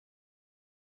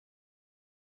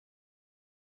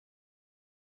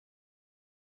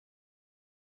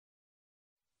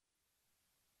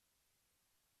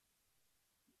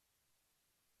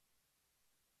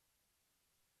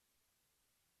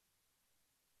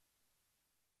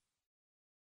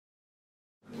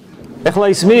ეხლა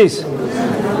ისმის?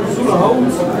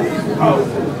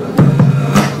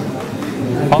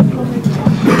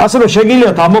 ასე რომ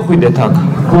შეგიძლიათ ამოხვიდეთ აქ,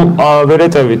 ვერ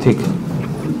ეტევით იქ.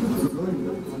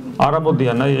 არ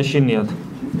ამოდიან, აი ეშინიათ.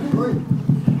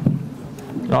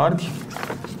 კარგი.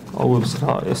 აუებს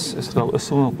რა ეს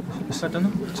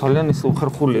ძალიან ის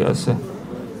უხერხულია ესე.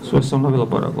 სულ ეს უნდა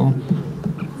ვილაპარაკო.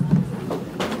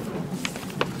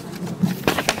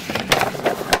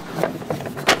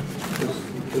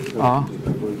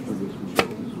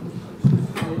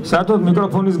 საერთოდ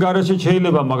მიკროფონის გარეშე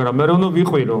შეიძლება, მაგრამ მე რომ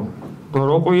ვიყვირო.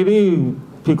 რო ყვირი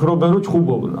ფიქრობენ რომ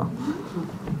ჩხუბობნა.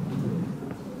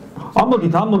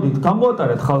 ამოდით,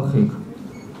 გამოატარეთ ხალხი იქ.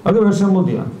 აგერ ვერ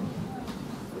შემოდიან.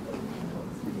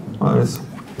 ეს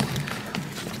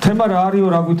თემა რა არისო,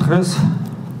 რა გითხრეს?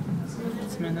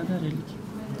 რწმენა და რელიგია.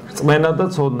 რწმენა და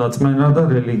ცოდნა, რწმენა და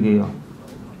რელიგია.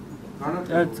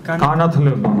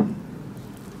 განათლება.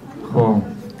 ხო.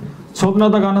 ცოდნა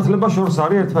და განათლება შორს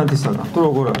არის ერთმანეთისაგან. თუ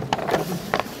როგორ არის?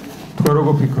 თქვენ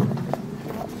როგორ ფიქრობთ?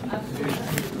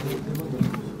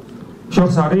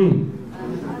 შორს არის?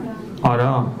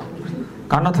 არა.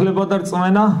 განათლება და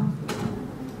რწმენა?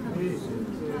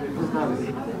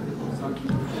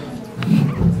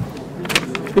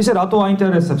 ისე რატო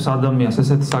აინტერესებს ადამიანს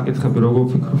ესეთი საკითხები, როგორ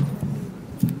ფიქრობთ?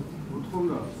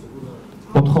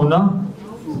 მოთხოვნა?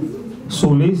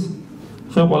 სულის?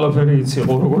 შენ ყველაფერი იცი,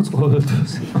 როგორც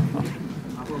ყოველთვის.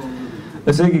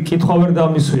 ესე იგი, კითხვა ვერ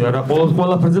დამისვია რა,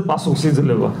 ყველაფერზე პასუხს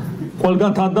იძლევა.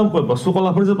 ყველგან თან დამყვება, სულ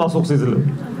ყველაფერზე პასუხს იძლევა.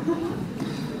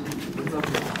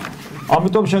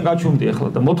 ამიტომ შენ გაჩუმდი ახლა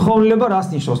და მოთხოვნილება რას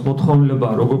ნიშნავს? მოთხოვნილება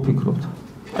როგორ ფიქრობთ?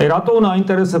 აი რატო უნდა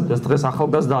აინტერესებდეს დღეს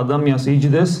ახალგაზრდა ადამიანს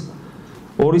იჯდეს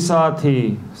 2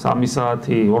 საათი, 3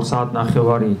 საათი, 2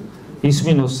 საათნახევარი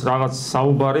ისმინოს რაღაც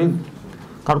საუბარი,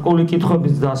 გარკვეული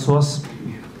კითხვების დასვას.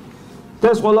 და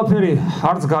ეს ყველაფერი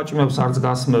არც გაჭმევს, არც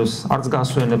გასმევს, არც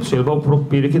გასვენებს, შეიძლება უფრო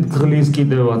პირიქით გღლის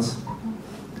კიდევაც.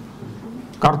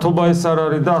 გართობა ეს არ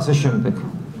არის და ასე შემდეგ.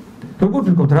 როგორ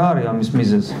ფიქრობთ, რა არის ამის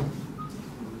მიზეზი?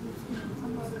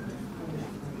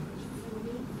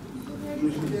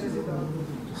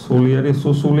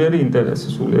 სულიერი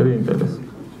ინტერესი.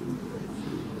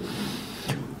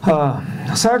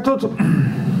 საერთოდ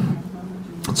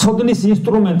ცოდნის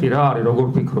ინსტრუმენტი რა არის, როგორ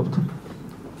ფიქრობთ?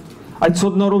 აი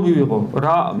ცოდნა რომ მივიღო,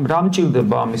 რა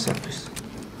მჭირდება ამისათვის?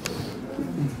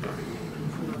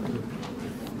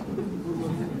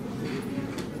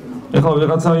 ეხლა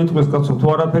ვიღაცა იტყვის კაცო, თუ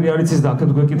არაფერი არ იცის და აქეთ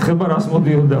გვეკითხება, რას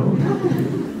მოდიოდა?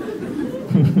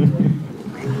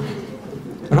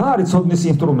 რა არის ცოდნის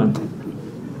ინსტრუმენტი?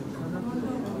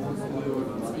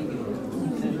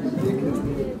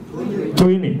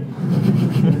 ტვინი.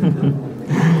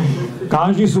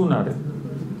 განჯის უნარი.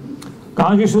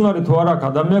 განჯის უნარი თუ არ აქვს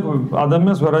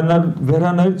ადამიანს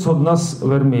ვერანაირ ცოდნას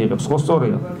ვერ მიიღებს, ხო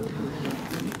სწორია?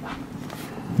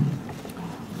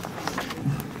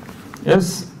 ეს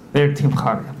ერთი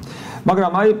მხარეა.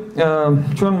 მაგრამ აი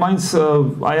ჩვენ მაინც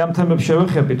აი ამ თემებს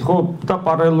შევეხებით, ხო? და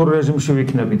პარალელურ რეჟიმში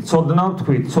ვიქნებით. ცოდნა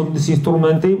ვთქვით, ცოდნის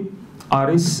ინსტრუმენტი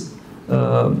არის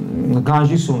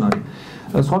განჯის უნარი.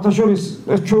 სხვათა შორის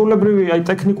ეს ჩვეულებრივი აი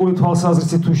ტექნიკური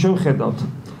თვალსაზრისით თუ შევხედავთ,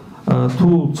 თუ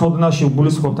ცოდნაში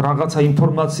გულისხმობთ რაღაცა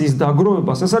ინფორმაციის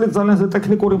დაგროვებას, ეს არის ძალიან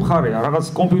ტექნიკური მხარეა, რაღაც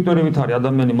კომპიუტერით არის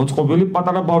ადამიანი მოწყობილი,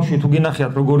 პატარა ბავშვი თუ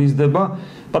გინახიათ როგორ იზრდება,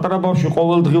 პატარა ბავშვი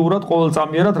ყოველდღიურად,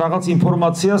 ყოველწამიერად რაღაც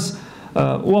ინფორმაციას,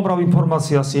 უამრავ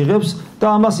ინფორმაციას იღებს და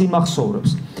ამას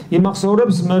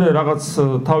იმახსოვრებს, მერე რაღაც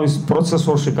თავის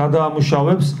პროცესორში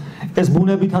გადაამუშავებს, ეს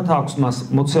ბუნებითად აქვს მას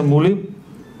მოცემული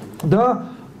და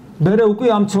მერე უკვე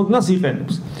ამ ცოდნას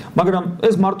იყენებს. მაგრამ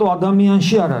ეს მარტო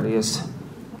ადამიანში არ არის ეს.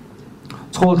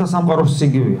 ცხოველთა სამყაროში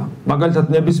იგივეა. მაგალითად,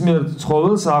 ნებისმიერ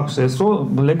ცხოველს აქვს ეს,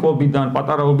 რომ ლეკობიდან,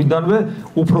 პატარაობიდანვე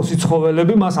უფროსი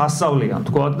ცხოველები მას ასწავლიან,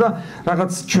 თქვათ და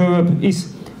რაღაც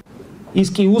ის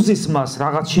კი უზის მას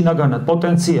რაღაც შინაგანად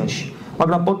პოტენციაში.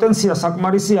 მაგრამ პოტენცია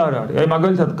საკმარისი არ არის. აი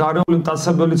მაგალითად, გარეული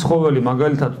მტაცებელი ცხოველი,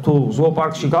 მაგალითად, თუ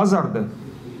ზოოპარკში გაზარდე,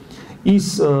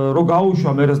 ის რო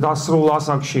გაუშვა მერე დასრულ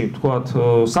ასაკში, თქვათ,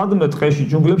 სადმე ტყეში,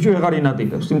 ჯუნგლებში ვეღარ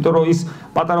ინადირებს, იმიტომ რომ ის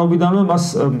პატარაობიდანვე მას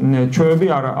ჩვევები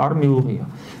არ მიუღია.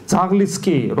 ძაღლიც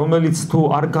კი, რომელიც თუ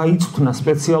არ გაიწვნა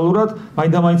სპეციალურად,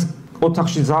 მაინდა-მაინც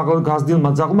ოთახში გაზრდილმა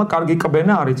ძაღლმა კარგი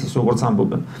კბენა არ იცის, როგორც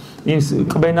ამბობენ. ის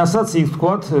კბენასაც ის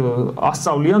თქვათ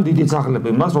ასწავლიან დიდი ძაღლები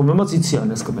მას, რომელმაც იციან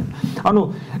ეს კბენა. ანუ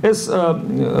ეს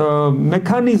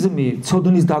მექანიზმი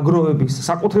ცოდნის დაგროვების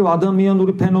საკუთრივ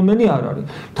ადამიანური ფენომენი არ არის.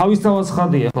 თავისთავად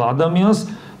ხადია, ახლა ადამიანს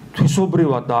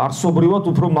თვისობრივად და არსობრივად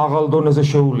უფრო მაღალ დონეზე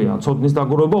შეუძლია ცოდნის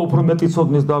დაგროვება, უფრო მეტი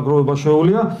ცოდნის დაგროვება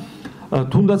შეუძლია.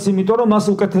 თუნდაც იმიტომ, რომ მას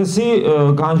უკეთესი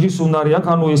განჯის უნარი აქვს,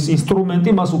 ანუ ეს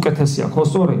ინსტრუმენტი მას უკეთესია, ხო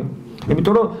სწორია?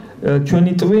 იმიტომ რომ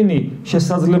ჩვენი ტვინი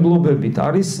შესაძლებლობებით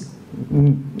არის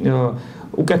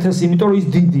უკეთესი, იმიტომ რომ ის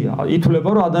დიდია. ითვლება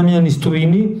რომ ადამიანის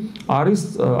ტვინი არის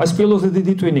აი სპილოზე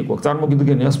დიდი ტვინი გვაქვს,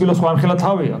 წარმოგიდგენია, სპილოს ხო ამხელა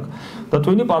თავი აქვს და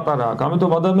ტვინი პატარა აქვს.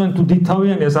 ამიტომ ადამიანი თუ დიდ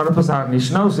თავიანია, ეს არაფერს არ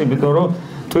ნიშნავს, იმიტომ რომ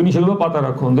ტვინი შეიძლება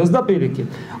პატარა ქონდეს და პირიქით.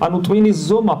 ანუ ტვინის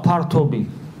ზომა ფართობი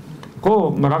ხო,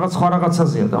 რაღაც სხვა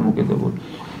რაღაცაზეა დამოკიდებული.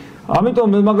 ამიტომ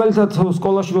მე მაგალითად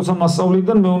სკოლაში როცა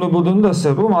მასწავლიდან მეუბნებოდნენ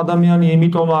ესე რომ ადამიანი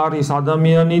იმიტომ არის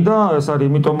ადამიანი და ეს არის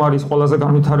იმიტომ არის ყველაზე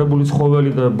განვითარებული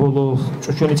ცხოველი და ბოლო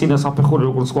ჩვენი წინა საფეხური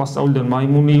როგორც გვასწავლდნენ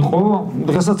მაიმუნი იყო.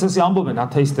 დღესაც ესე ამბობენ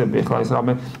ათეისტები, ეხლა ეს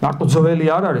რამე მარტო ძველი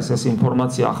არ არის ეს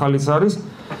ინფორმაცია, ახალიც არის.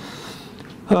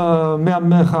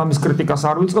 მე ხა ამის კრიტიკას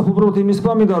არ ვიწყებ, უბრალოდ იმის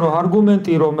გამო რომ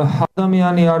არგუმენტი რომ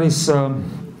ადამიანი არის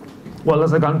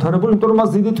ყველაზე განვითარებული, იმიტომ რომ მას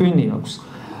დიდი ტვინი აქვს.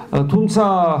 თუმცა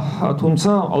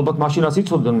ალბათ მაშინაც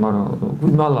იცოდნენ, მაგრამ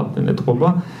გვიმალავდნენ ეთყობა,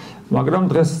 მაგრამ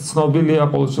დღეს ცნობილია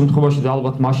ყოველ შემთხვევაში და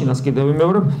ალბათ მაშინაც კიდევ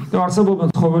ვიმეორებ, რომ არსებობენ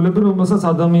ცხოველები, რომელსაც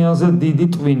ადამიანზე დიდი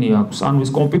ტვინი აქვს, ანუ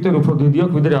ის კომპიუტერი უფრო დიდი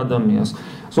აქვს ვიდრე ადამიანს.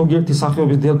 ზოგიერთი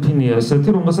სახეობის დელფინია ესეთი,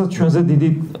 რომელსაც ჩვენზე დიდი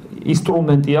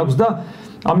ინსტრუმენტი აქვს და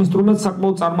ამ ინსტრუმენტს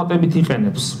საკმაოდ წარმატებით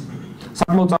იყენებს.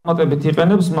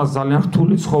 მას ძალიან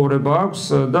რთული ცხოვრება აქვს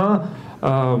და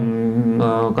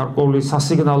გარკვეული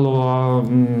სასიგნალო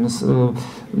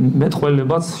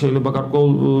მეტყველებაც შეიძლება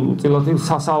გარკვეულწილად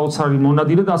საოცარი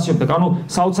მონადირე და ასე შემდეგ. ანუ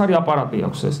საოცარი აპარატი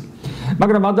აქვს ეს.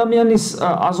 მაგრამ ადამიანის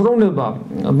აზროვნება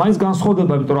მაინც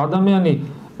განსხვავდება, იმიტომ რომ ადამიანი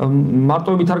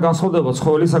მარტივით არ განსხვავდება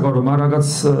ცხოველისაგან, რომ რაღაც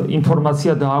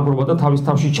ინფორმაცია დააგროვა და თავის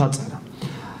თავში ჩაწერა.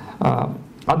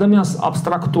 ადამიანს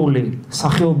აბსტრაქტული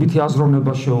სახეობითი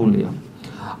აზროვნება შეუძლია.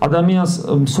 ადამიანს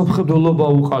მსოფლმხედველობა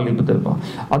უყალიბდება.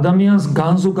 ადამიანს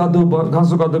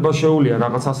განზოგადება შეუძლია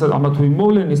რაღაც ასე ამა თუ იმ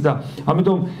მოვლენის და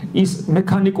ამიტომ ის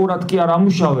მექანიკურად კი არ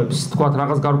ამუშავებს, თქვათ,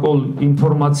 რაღაც გარკვეულ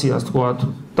ინფორმაციას, თქვათ,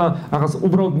 და რაღაც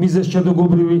უბრალოდ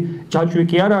მიზეზშედეგობრივი ჯაჭვი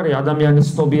კი არ არის ადამიანის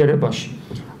ცნობიერებაში.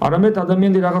 არამედ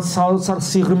ადამიანი რაღაც საოცარ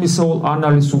სიღრმისეულ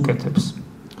ანალიზს უკეთებს.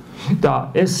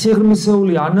 და ეს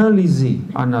სიღრმისეული ანალიზი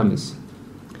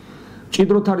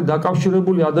ჭიდროთ არის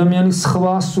დაკავშირებული ადამიანის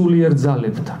სხვა სულიერ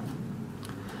ძალებთან,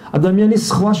 ადამიანის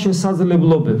სხვა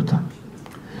შესაძლებლობებთან.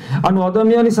 ანუ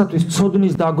ადამიანისათვის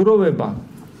ცოდნის დაგროვება,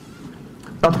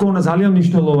 რა თქმა უნდა, ძალიან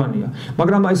მნიშვნელოვანია,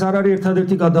 მაგრამ ეს არ არის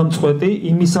ერთადერთი გადამწყვეტი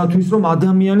იმისათვის, რომ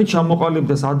ადამიანი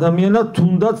ჩამოყალიბდეს ადამიანად,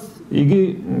 თუნდაც იგი,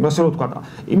 ასე რომ ვთქვა,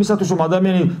 იმისათვის, რომ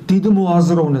ადამიანი დიდ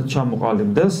მოაზროვნედ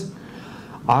ჩამოყალიბდეს,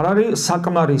 არ არის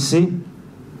საკმარისი,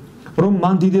 რომ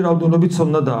მან დიდი რაოდენობით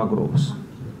ცოდნა დააგროვოს.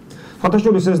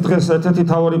 ფათაშორის ეს დღეს ერთ-ერთი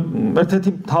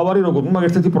თავარი როგორ,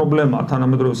 ერთ-ერთი პრობლემაა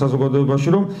თანამედროვე საზოგადოებაში,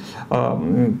 რომ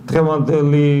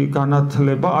დღევანდელი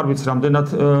განათლება, არ ვიცი, რამდენად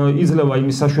იძლევა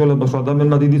იმის საშუალებას, რომ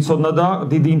ადამიანმა დიდი ცოდნა და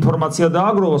დიდი ინფორმაცია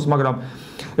დააგროვოს, მაგრამ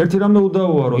ერთი რამე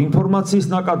უდავოა, რომ ინფორმაციის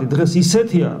ნაკადი დღეს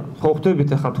ისეთია, ხო ხვდებით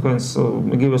ახლა თქვენს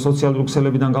იგივე სოციალური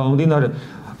ქსელებიდან გამომდინარე,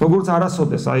 როგორც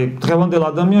არასოდეს, აი დღევანდელ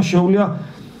ადამიანს შეუძლია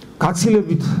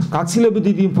გაცილებით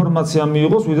დიდი ინფორმაცია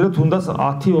მიიღოს, ვიდრე თუნდაც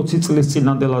 10-20 წლის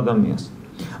წინანდელ ადამიანს.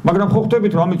 მაგრამ ხო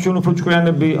ხვდებით, რომ ამით ჩვენ უფრო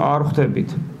ჭკვიანები არ ხვდებით.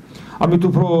 ამით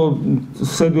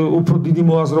უფრო დიდი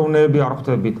მოაზროვნეები არ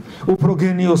ხვდებით. უფრო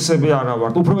გენიოსები არა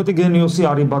ვართ. უფრო მეტი გენიოსი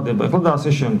არ იბადება, ხო და ასე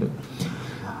შემდეგ.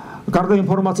 გარდა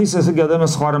ინფორმაციის, ესე იგი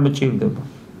ადამიანს სხვა რამე ჭირდება.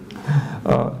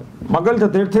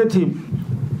 მაგალითად ერთ-ერთი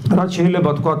რაც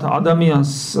შეიძლება თქვათ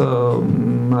ადამიანს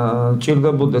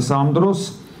ჭირდებოდეს ამ დროს,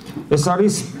 ეს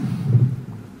არის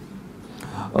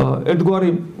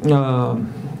ერთგვარი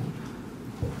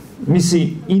მისი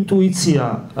ინტუიცია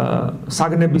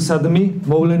საგნებისადმი,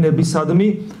 მოვლენებისადმი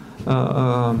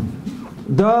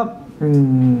და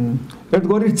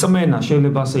ერთგვარი რწმენა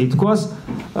შეიძლება ასე ითქვას,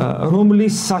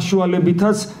 რომლის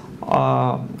საშუალებითაც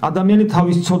ადამიანი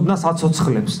თავის ცოდნას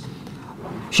აცოცხლებს.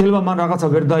 შეიძლება მან რაღაცა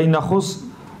ვერ დაინახოს,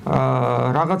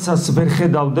 რაღაცას ვერ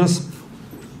ხედავდეს,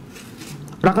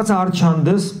 რაღაცა არ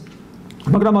ჩანდეს,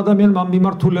 მაგრამ ადამიანმა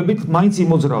მიმართულებით მაინც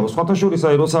იმოძრავოს. სხვათაშორის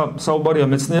აი როცა საუბარია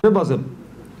მეცნიერებაზე,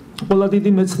 ყველა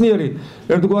დიდი მეცნიერი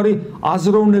ერთგვარი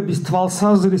აზროვნების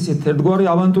თვალსაზრისით ერთგვარი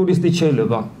ავანტურისტი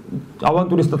შეიძლება,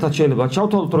 ავანტურისტად შეიძლება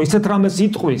ჩავთვალოთ, რომ ისეთ რამეს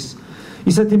იტყვის,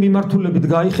 ისეთი მიმართულებით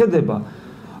გაიხედება,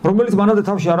 რომელიც მანამდე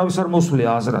თავში არავის არ მოსვლია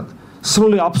აზრად.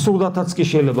 სრული აბსურდათაც კი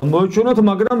შეიძლება მოეჩვენოთ,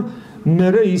 მაგრამ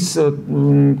მერე ის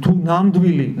თუ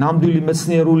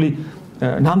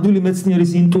ნამდვილი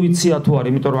მეცნიერის ინტუიცია თუ არის,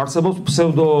 იმიტომ რომ არსებობს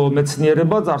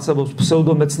ფსევდომეცნიერება, არსებობს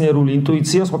ფსევდომეცნიერული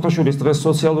ინტუიცია, სხვათაშორის დღეს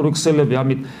სოციალური ქსელები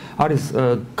ამით არის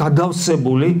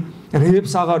გადავსებული,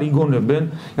 რეებს აღარ იგონებენ,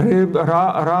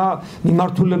 რა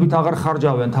მიმართულებით აღარ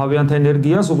ხარჯავენ თავიანთ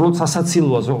ენერგიას, უბრალოდ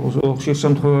სასაცილოა ხშირ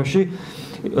შემთხვევაში.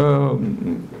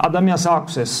 ადამიანს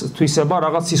აქვს ეს თვისება,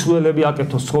 რაღაც სისულელები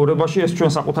აკეთოს ცხოვრებაში, ეს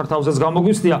ჩვენ საკუთარ თავზეც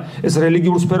გამოგვიცდია, ეს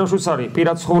რელიგიურ სფეროშიც არის,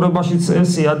 პირად ცხოვრებაშიც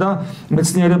ესია და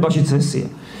მეცნიერებაშიც ესია.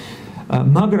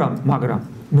 მაგრამ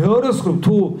მეორე მხრივ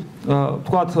თუ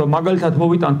თქვათ მაგალითად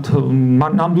მოვიტანთ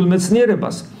ნამდვილ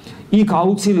მეცნიერებას, იქ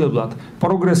აუცილებლად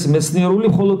პროგრესი მეცნიერული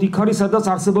მხოლოდ იქ არის, სადაც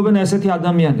არსებობენ ესეთი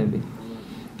ადამიანები,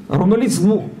 რომელიც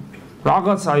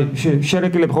რაღაც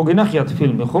შერეკილებ ხო გინახიათ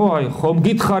ფილმი, ხო? ხომ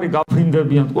გითხარი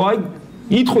გაფრინდებიან,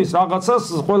 იტყვის რაღაცას,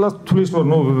 ყველა თulis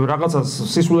რომ რაღაცას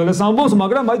სისულელეს ამბობს,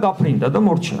 მაგრამ გაფრინდა და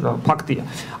მორჩა რა, ფაქტია.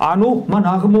 ანუ მან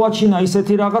აღმოაჩინა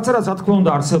ისეთი რაღაცა, რაც რა თქმა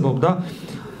უნდა არსებობდა,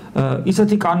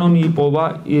 ისეთი კანონი იპოვა,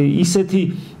 ისეთი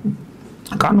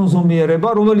კანონზომიერება,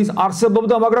 რომელიც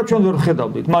არსებობდა, მაგრამ ჩვენ ვერ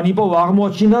ვხედავდით. მან იპოვა,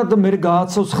 აღმოაჩინა და მე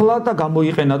გააცოცხლა და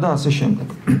გამოიყენა და ასე შემდეგ.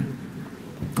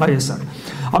 აი ეს არის.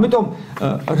 ამიტომ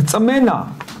რწმენა,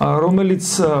 რომელიც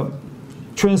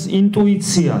ჩვენს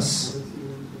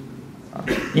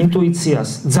ინტუიციას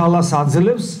ძალას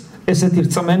აძლევს, ესეთი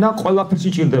რწმენა ყველაფერში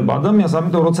ჭირდება ადამიანს,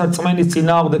 ამიტომ როცა რწმენის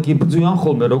წინააღმდეგ იბრძვიან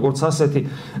ხოლმე, როგორც ასეთი,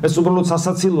 ეს უბრალოდ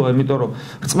სასაცილოა, იმიტომ რომ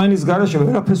რწმენის გარეშე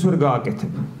ვერაფერს ვერ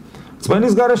გააკეთებ.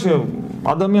 რწმენის გარეშე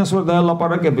ადამიანს ვერ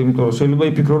დაელაპარაკებ, იმიტომ რომ შეიძლება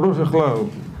იფიქრო, რომ ახლა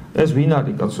ეს ვინ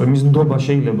არის კაცო, იმის ნდობა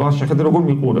შეიძლება, შეხედე როგორ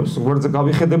მიყურებს, გვერდზე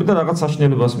გავიხედები და რაღაც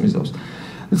საშინელებას მიზავს.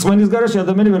 რწმენის გარეშე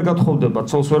ადამიანი ვერ გათხოვდება,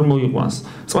 ცოლს ვერ მოიყვანს.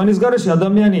 რწმენის გარეშე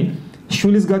ადამიანი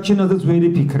შვილის გაჩენაზეც ვერ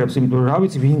იფიქრებს, იმიტომ რომ რა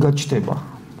ვიცი, ვინ გაჩნდება.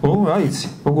 ხო, რა იცი,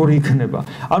 როგორი იქნება.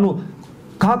 ანუ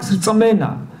გაქვს რწმენა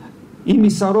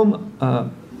იმისა, რომ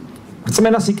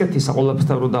რწმენა სიკეთისა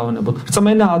ყველაფერთან რო დავანებოთ.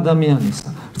 რწმენა ადამიანისა,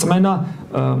 რწმენა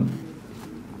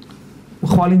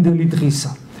ხვალინდელი დღისა.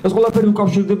 ეს ყველაფერი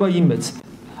უკავშირდება იმედს.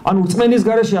 ანუ რწმენის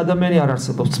გარეშე ადამიანი არ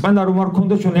არსებობს. რწმენა რომ არ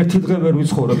გქონდეს, ჩვენ ერთი დღე ვერ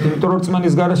ვიცხოვრებთ, იმიტომ რომ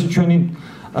რწმენის გარეშე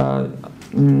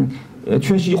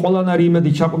ჩვენში ყველანაირი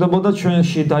იმედი ჩაყდებოდა,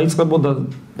 ჩვენში დაიწყებოდა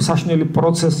საშინელი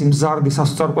პროცესი მზარდი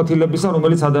სასწარკვეთილებისა,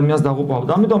 რომელიც ადამიანს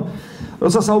დაღუპავდა. ამიტომ,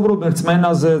 როცა საუბრობენ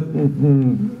რწმენაზე,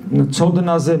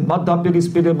 ცოდნაზე, მათ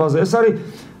დაპირისპირებაზე, ეს არის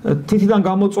თითიდან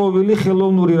გამოწვეული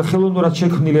ხელოვნურად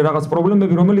შექმნილი რაღაც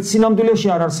პრობლემები, რომელიც სინამდვილეში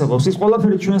არ არსებობს. ის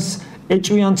ყველაფერი ჩვენს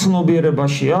ეჭვიან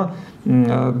ცნობიერებაშია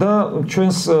და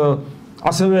ჩვენს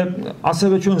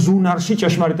ასევე ჩვენ ზუნარში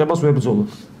ჭეშმარიტებას ვებრძოლოთ.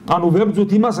 ანუ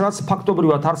ვებრძვით იმას, რაც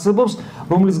ფაქტობრივად არსებობს,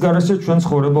 რომლის გარეშე ჩვენ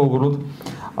ცხოვრება უბრალოდ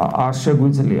არ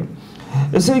შეგვიძლია.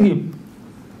 ესე იგი,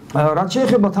 რაც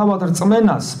შეეხება თავად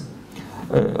რწმენას,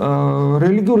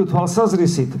 რელიგიური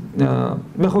თვალსაზრისით,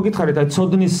 მე ხო გითხარით,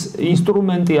 ცოდნის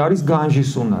ინსტრუმენტი არის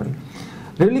განჯის უნარი.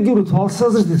 რელიგიური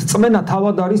თვალსაზრისით რწმენა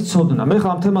თავად არის ცოდნა. მე ხა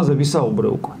ამ თემაზე ვისაუბრე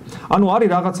უკვე. ანუ არის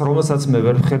რაღაცა, რომელსაც მე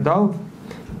ვერ ვხედავ,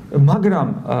 მაგრამ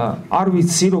არ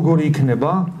ვიცი როგორი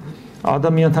იქნება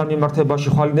ადამიანთან მიმართებაში,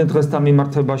 ხვალინდელ დღესთან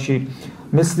მიმართებაში,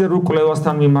 მეცნიერულ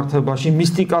კვლევასთან მიმართებაში,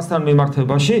 მისტიკასთან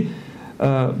მიმართებაში,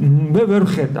 მე ვერ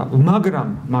ვხედავ,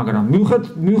 მაგრამ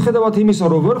მიუხედავად იმისა,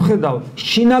 რომ ვერ ვხედავ,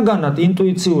 შინაგანად,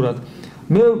 ინტუიციურად,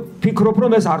 მე ვფიქრობ,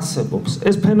 რომ ეს არსებობს,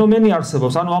 ეს ფენომენი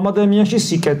არსებობს, ანუ ამ ადამიანში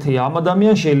სიკეთეა, ამ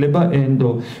ადამიანს შეიძლება ენდო,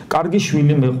 კარგი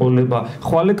შვილი მეყოლება,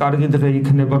 ხვალე კარგი დღე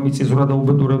იქნება, მიწისძვრა და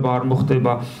უბედურება არ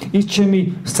მოხდება, ის ჩემი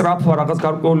სწრაფვა რაღაც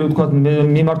გარკვეული თქვა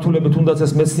მიმართულებით, თუნდაც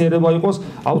ეს მეცნიერება იყოს,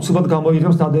 აუცილებლად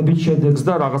გამოიღებს დადებით შედეგს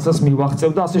და რაღაცას მივაღწევ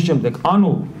და ასე შემდეგ.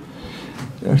 ანუ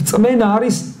რწმენა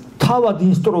არის თავად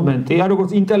ინსტრუმენტი, არ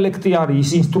როგორც ინტელექტი არის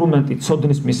ის ინსტრუმენტი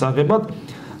ცოდნის მისაღებად,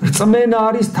 რწმენა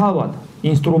არის თავად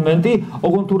ინსტრუმენტი,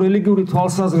 ოღონდ თუ რელიგიური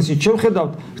თვალსაზრისით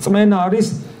შევხედავთ, რწმენა არის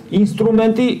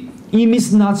ინსტრუმენტი იმის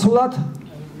ნაცვლად,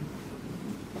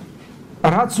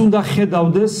 რაც უნდა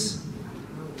ხედავდეს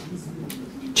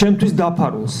ჩემთვის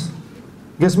დაფარულს.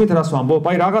 გესმით რას ვამბობ?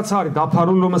 აი რაღაც არის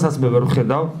დაფარული, რომელსაც მე ვერ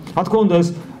ვხედავ. რა თქმა უნდა, ეს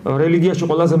რელიგიაში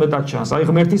ყველაზე მეტად ჩანს. აი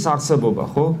ღმერთის არსებობა,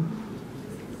 ხო?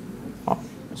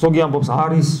 ზოგი ამბობს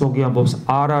არის, ზოგი ამბობს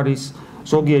არ არის.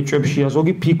 ზოგი ეჭვებშია,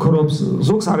 ზოგი ფიქრობს,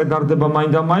 ზოგს არ ედარდება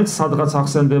მაინდა-მაინც სადღაც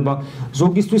ახსენდება,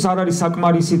 ზოგისთვის არ არის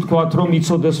საკმარისი თქვათ, რომ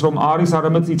იცოდეს, რომ არის,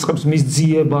 არამედ იწყებს მის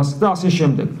ძიებას და ასე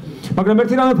შემდეგ. მაგრამ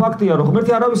ერთი რამე ფაქტია, რომ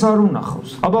ღმერთი არავის არ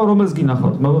უნახავს. აბა რომელს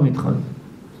გინახავთ, მაბა მითხარით.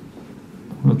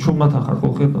 ჩუმად ახართ, ხო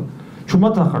ხედავთ?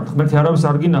 ჩუმად ახართ, ღმერთი არავის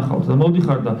არ გინახავთ და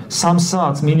მოდიხარ და 3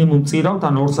 საათს მინიმუმ წირავთ,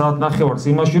 ან 2 საათ ნახევარს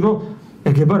იმაში, რომ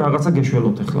ეგება რაღაცა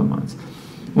გეშველოთ ახლა მაინც.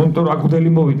 იმიტომ რომ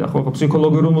აგვდელი მოვიდა, ხო,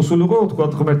 ფსიქოლოგი რომ მოსულიყო, თქვა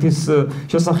ღმერთის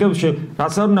შესახებ,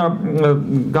 რაც არ უნდა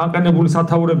განყენებული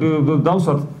სათაურები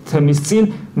დავსვათ თემის წინ,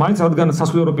 მაინც რადგან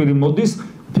სასულიერო პირი მოდის,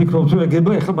 ფიქრობთ, რომ ეგება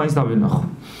ახლა მაინც დავინახო.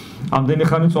 ამდენი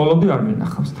ხანი წვალობდი არ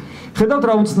მინახავს. ხედავთ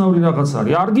რა უცნაური რაღაც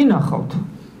არის, არ გინახავთ.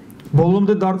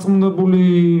 ბოლომდე დარწმუნებული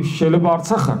შეიძლება არც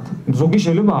ახართ, ზოგი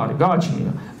შეიძლება არის,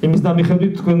 გააჩნია. იმის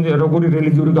დამიხედვით თქვენ როგორი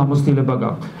რელიგიური გამოცდილება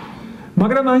გაქვთ.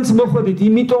 მაგრამ მაინც მოხვედით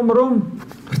იმიტომ რომ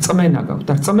რწმენა გაქვთ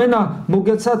და რწმენა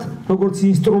მოგეცათ როგორც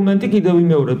ინსტრუმენტი კიდევ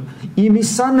ვიმეორებ იმის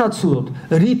სანაცვლოდ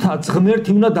რითაც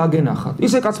ღმერთი უნდა დაგენახათ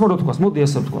ისე კაცმა რო თქვას მოდი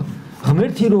ესე ვთქვა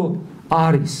ღმერთი რო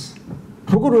არის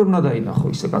როგორ ვერ უნდა დაინახო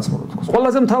ისე კაცმა რო თქვას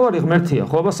ყველაზე მთავარი ღმერთია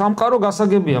ხო აბა სამყარო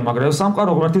გასაგებია მაგრამ ეს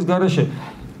სამყარო ღმერთის გარეშე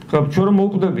ხო ჩვენ რომ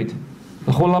მოვკვდებით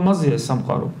ხოლ ამაზია ეს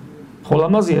სამყარო ხოლ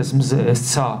ამაზია ეს მზე ეს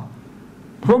ცა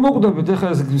რომ მოვკვდებით ეხლა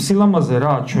ეს სილამაზე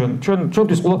რა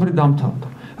ჩვენთვის ყველაფერი დამთავრდა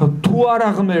თუ არა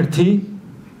ღმერთი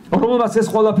რომელმაც ეს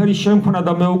ყველაფერი შემქნა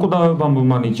და მეუკვდავება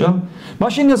მომანიჭა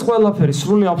მაშინ ეს ყველაფერი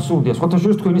სრული აბსურდია სხვათა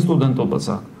შორის თქვენი სტუდენტობაც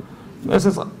ეს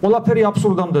ყველაფერი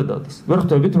აბსურდამდე დადის ვერ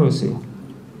ხვდებით რომ ესეა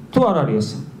თუ არ არის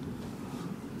ეს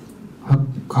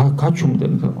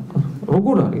გაჩუმდნენ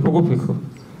როგორ არის როგორ ფიქრობ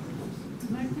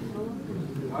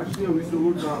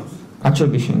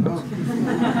გაჩები შენ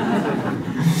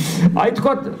აი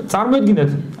თქვა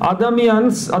წარმოიდგინეთ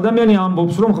ადამიანი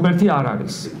ამბობს რომ ღმერთი არ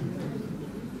არის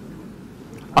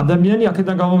ადამიანი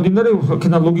აქედან გამომდინარე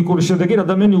აქედან ლოგიკური შედეგი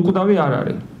ადამიანი უკვდავი არ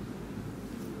არის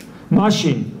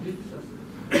მაშინ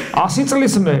 100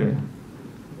 წლის მერე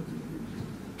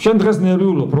შენ დღეს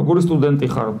ნერვიულობ როგორი სტუდენტი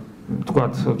ხარ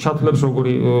თქვათ ჩათვლებს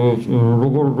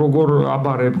როგორ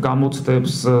აბარებ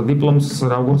გამოცდებს დიპლომს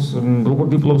როგორ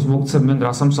დიპლომს მოგცემენ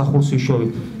რა სამსახურს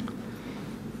იშოვით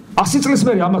 100 წლის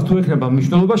მერე ამას თუ ექნება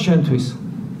მნიშვნელობა შენთვის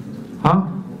ჰა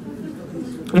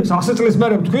ეს 100 წლის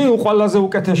მერე თქვი ყველაზე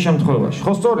უკეთეს შემთხვევაში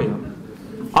ხო სწორია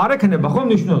არ ექნება ხო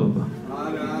მნიშვნელობა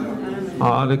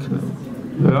არ ექნება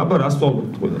აბა რა სწავლობ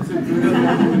თქვი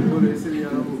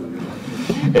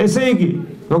ესე იგი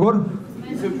როგორ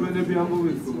ისე ჩვენები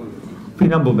ამბობენ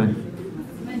ვინ ამბობენ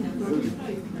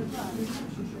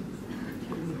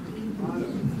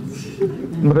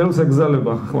მრევლს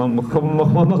ეგზალება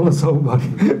ხმამაღლა საუბარი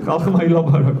ხალხმა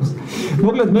ილაპარაკოს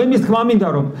მოკლედ მე მის თქმა მინდა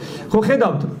რომ ხო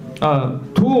ხედავთ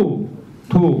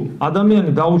თუ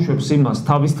ადამიანი დაუშვებს იმას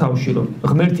თავის თავში რომ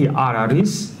ღმერთი არ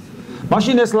არის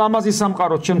მაშინ ეს ლამაზი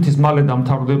სამყარო ჩემთვის მალე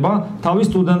დამთავრდება თავის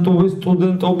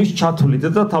სტუდენტობის ჩათვლით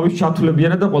და თავის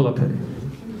ჩათვლებიანად და ყველაფერი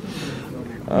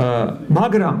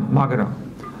მაგრამ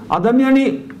ადამიანი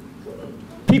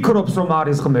ფიქრობს რომ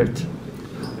არის ღმერთი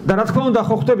და რა თქმა უნდა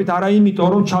ხო ხვდებით არა იმიტომ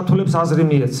რომ ჩათვლებს აზრი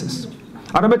მიეცეს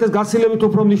არამედ ეს გაცილებით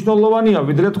უფრო მნიშვნელოვანია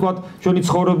ვიდრე თქვა ჩვენი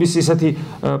ცხოვრების ისეთი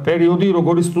პერიოდი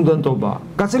როგორც სტუდენტობა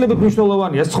გაცილებით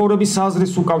მნიშვნელოვანია ეს ცხოვრების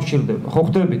აზრის უკავშირდება ხო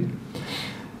ხვდებით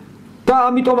და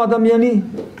ამიტომ ადამიანი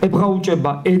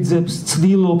ებღაუჭება ეძებს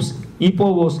ცდილობს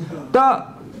იპოვოს და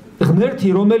ღმერთი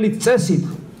რომელიც წესით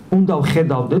უნდა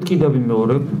ვხედავდეთ კიდევ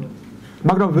ვიმეორებ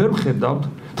მაგრამ ვერ ვხედავთ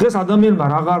დღეს ადამიანმა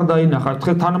აღარ დაინახა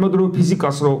დღეს თანამედროვე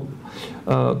ფიზიკას რო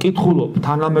კითხულობ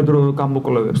თანამედროვე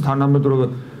გამოკვლევებს თანამედროვე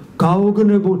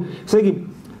გაოგნებულ ესე იგი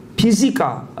ფიზიკა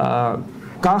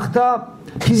გახდა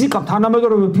ფიზიკამ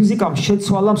თანამედროვე ფიზიკამ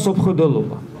შეცვალა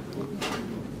მსოფლმხედველობა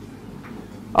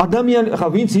ადამიანი ხა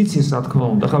ვინც იცის რა თქმა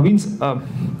უნდა ხა ვინც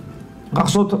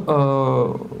გახსოვთ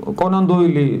კონან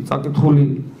დოილი წაკითხული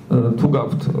თუ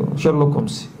გაქვთ შერლოკ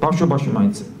ჰომსი ბავშვობაში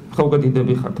მაინც ხა უკვე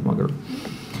დიდები ხართ მაგრამ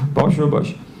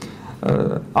ბავშვობაში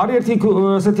არის ერთი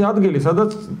ესეთი ადგილი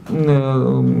სადაც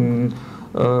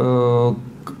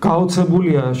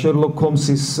გაოცებულია შერლოკ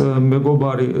ჰომსის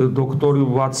მეგობარი დოქტორი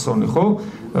ვატსონი ხო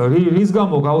რის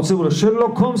გამო გაოცებულია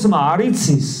შერლოკ ჰომსმა არ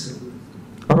იცის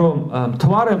რომ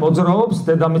მთვარე მოძრაობს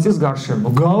დედამიწის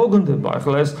გარშემო გაოგნდება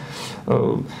ახლა ეს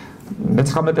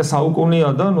მე-19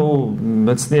 საუკუნეა და ნუ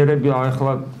მეცნიერები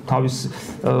ახლა თავის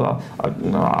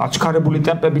აჩქარებული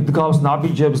ტემპებით გავს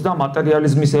ნაბიჯებს და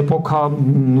მატერიალიზმის ეპოქა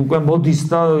უკვე მოდის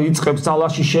და იწყებს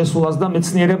ძალაში შესვლას და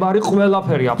მეცნიერება არის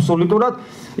ყველაფერი აბსოლუტურად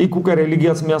იქ უკვე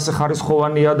რელიგიაც მეასე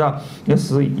ხარისხოვანია და ეს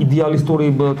იდეალისტური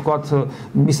თქვათ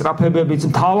მისწრაფებებიც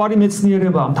მთავარი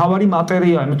მეცნიერებაა მთავარი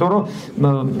მატერიაა იმიტომ რომ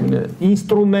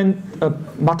ინსტრუმენტ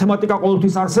მათემატიკა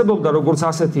ყოველთვის არსებობდა როგორც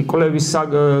ასეთი კვლევის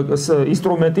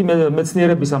ინსტრუმენტი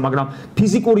მეცნიერებისა მაგრამ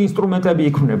ფიზიკური ინსტრუმენტები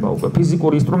იქმნება უკვე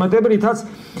ფიზიკური ინსტრუმენტები რითაც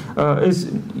ეს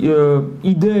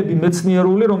იდეები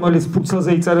მეცნიერული რომელიც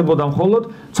ფურცელზე იწერებოდა მხოლოდ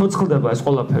ცოცხლდება ეს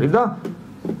ყველაფერი და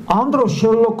ამ დროს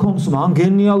შერლოკ ჰომსმა ან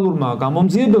გენიალურმა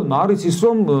გამომძიებელმა არის ის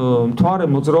რომ მთვარე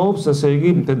მოძრაობს ესე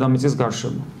იგი დედამიწის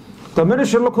გარშემო და მე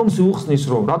შერლოკ ჰომსი უხსნის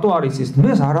რომ რატო არის ის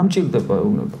მე არ ამჭირდება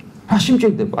ეუბნება რაში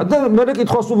მჭირდება და მე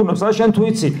კითხავს უბრუნებს აი შენ თუ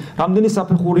იცი რამდენი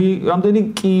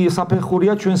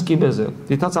საფეხურია ჩვენს კიბეზე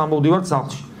რითაც ამოვდივართ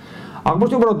სახლში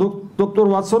აღმოჩნდება რომ დოქტორ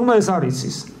ვატსონმა ეს არ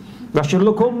იცის და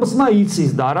შერლოკ ჰომსმა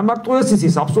იცის და არა მარტო ეს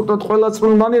იცის აბსოლუტურად ყველა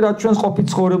წვრილმანი რაც ჩვენს ყოფით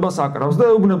ცხოვრებას აკრავს და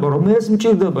ეუბნება რომ მე ეს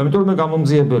მჭირდება იმიტომ რომ მე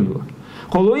გამომძიებელი ვარ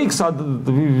ხოლო იქ სად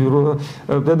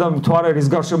დედა მთვარე რის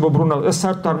გარშემო ბრუნავს ეს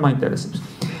საერთოდ არ მაინტერესებს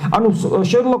ანუ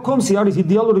შერლოკ ჰომსი არის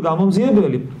იდეალური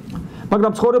გამომძიებელი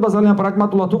მაგრამ ცხოვრება ძალიან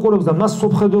პრაგმატულად უყურებს და მას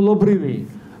სოფხედელობრივი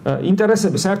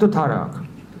ინტერესები საერთოდ არ აქვს.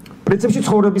 პრინციპში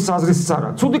ცხოვრების აზრისიც არ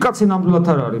აქვს. ცუდი კაცი ნამდვილად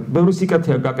არ არის. ბევრი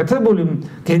სიკეთეა გაკეთებული,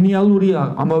 გენიალურია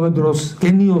ამავე დროს,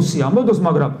 გენიოსია ამავე დროს,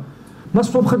 მაგრამ მას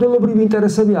სოფხედელობრივი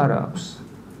ინტერესები არ აქვს.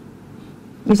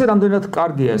 ისე რამდენად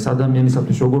კარგია ეს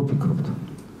ადამიანისათვის, როგორ ფიქრობთ?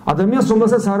 ადამიანს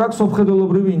რომელსაც არ აქვს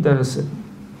სოფხედელობრივი ინტერესები.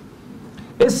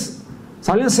 ეს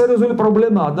ძალიან სერიოზული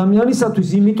პრობლემაა ადამიანისათვის,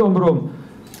 იმიტომ რომ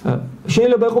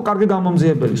შეიძლება იყოს კარგი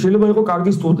გამომძიებელი, შეიძლება იყოს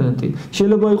კარგი სტუდენტი,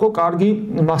 შეიძლება იყოს კარგი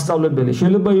მასწავლებელი,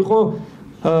 შეიძლება იყოს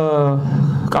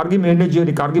კარგი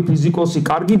მენეჯერი, კარგი ფიზიკოსი,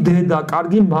 კარგი დედა,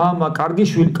 კარგი მამა, კარგი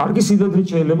შვილი, კარგი სიდიდრით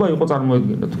შეიძლება იყოს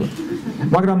წარმოედგინე თქვენ.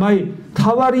 მაგრამ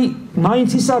თავარი მაინც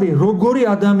ის არის, როგორი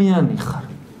ადამიანი ხარ.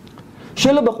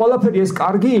 შეიძლება ყველაფერი ეს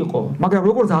კარგი იყო, მაგრამ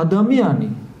როგორც ადამიანი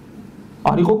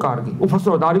არ იყო კარგი.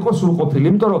 უბრალოდ არ იყო სრულყოფილი,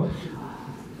 იმიტომ რომ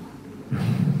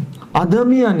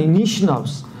ადამიანი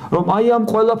ნიშნავს, რომ ამ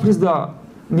ყველაფრის და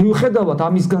მიუხედავად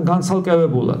ამისგან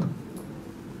განცალკევებულად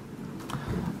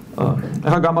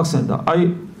რა გამახსენდა,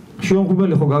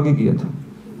 შიომღვიმელი ხო გაგიგიათ?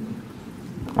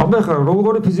 ახლა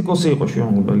როგორი ფიზიკოსი იყო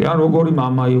შიომღვიმელი, ან როგორი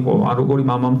მამა იყო, ან როგორი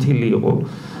მამამთილი იყო,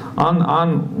 ან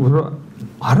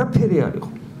არაფერი არ იყო.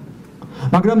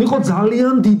 მაგრამ იყო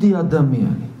ძალიან დიდი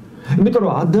ადამიანი. იმიტომ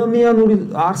რომ ადამიანური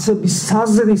არსების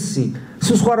საზრისი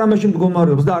სხვა რამეში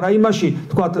მდგომარეობს და არა იმაში,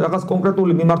 თქვათ, რაღაც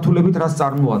კონკრეტული მიმართულებით რაც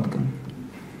წარმოადგენს.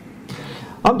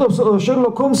 ამიტომ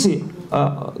შერლოკ ჰოლმსი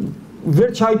ვერ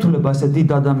ჩაითვლება ესე დიდ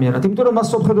ადამიანად, იმიტომ რომ მას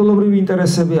სოფხედელობრივი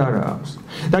ინტერესები არ აქვს.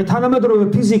 და თანამედროვე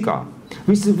ფიზიკა,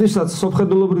 ვისაც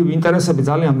სოფხედელობრივი ინტერესები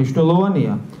ძალიან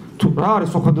მნიშვნელოვანია, თუ რა არის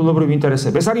სოფხედელობრივი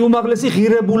ინტერესები? ეს არის უმაღლესი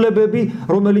ღირებულებები,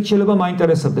 რომელიც შეიძლება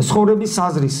მაინტერესებდეს. ცხოვრების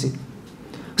საზრისი,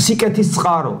 სიკეთის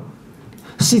წყარო,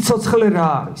 სიცოცხლე რა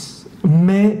არის?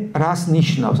 მე რას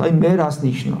ნიშნავს? მე რას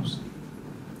ნიშნავს?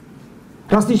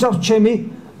 რას ნიშნავს ჩემი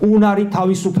უნარი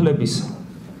თავისუფლებისა?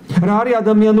 რა არის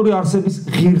ადამიანური არსების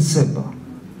ღირსება?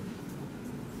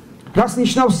 რას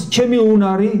ნიშნავს ჩემი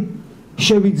უნარი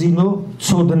შევიძინო,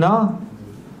 ცოდნა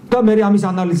და მე ამის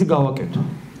ანალიზი გავაკეთო?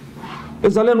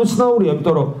 ეს ძალიან უცნაურია,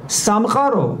 იმიტომ რომ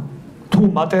სამყარო თუ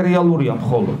მატერიალურია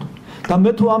მხოლოდ და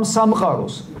მე თუ ამ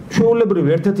სამყაროს ჩვეულებრივ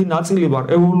ერთ-ერთი ნაწილი ვარ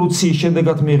ევოლუციის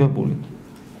შედეგად მიღებული.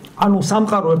 ანუ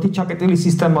სამყარო ერთი ჩაკეტილი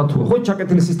სისტემა თუ ხო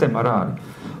ჩაკეტილი სისტემა რა არის,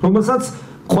 რომელსაც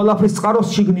ყველაფრის წყაროს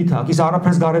შიგნით აქვს, ის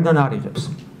არაფერს გარედან არ იღებს.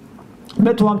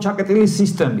 მე თუ ამ ჩაკეტილი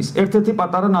სისტემის ერთ-ერთი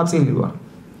პატარა ნაწილი ვარ.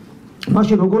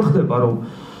 მაშინ როგორ ხდება, რომ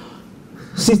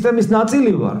სისტემის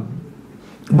ნაწილი ვარ,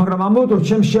 მაგრამ ამავე დროს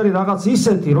ჩემში არის რაღაც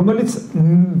ისეთი, რომელიც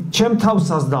ჩემ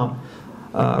თავსას და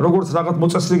როგორც რაღაც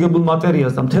მოწესრიგებულ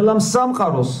მატერიას და მთელ ამ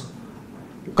სამყაროს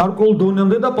გარკვეულ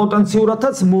დონემდე და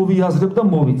პოტენციურადაც მოვიაზრებ და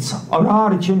მოვიცა. რა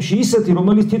არის ჩემში ისეთი,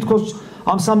 რომელიც თითქოს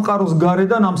ამ სამყაროს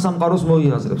გარედან ამ სამყაროს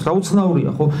მოიაზრებს. რა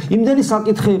უცნაურია, ხო? იმდენი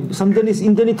საკითხები,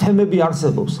 იმდენი თემები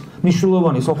არსებობს,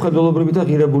 მნიშვნელოვანი სოფხედელობრივი და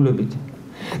ღირებულებით.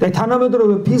 და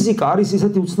თანამედროვე ფიზიკა არის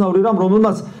ისეთი უცნაური რამ,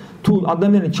 რომელმაც თუ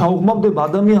ადამიანი ჩაუღმავდება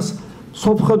ადამიანს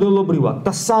სოფხედელობრივად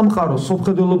და სამყაროს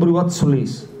სოფხედელობრივად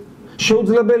ცვლის.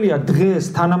 შეუძლებელია დღეს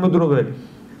თანამედროვე,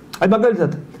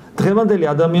 მაგალითად დღევანდელი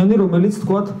ადამიანი, რომელიც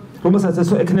თქვათ, რომელსაც ეს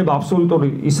ექნება აბსოლუტური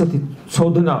ისეთი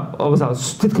ცოდნა,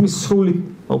 თითქმის სრული,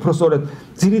 უბრალოდ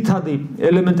ძირითადი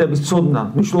ელემენტების ცოდნა,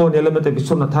 მნიშვნელოვანი ელემენტების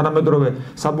ცოდნა თანამედროვე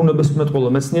საბუნებისმეტყველო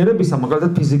მეცნიერებისა,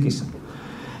 მაგალითად ფიზიკისა.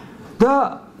 და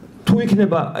თუ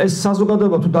იქნება ეს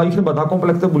საზოგადოება თუ დაიქნება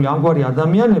დაკომპლექტებული ამგვარი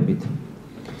ადამიანებით,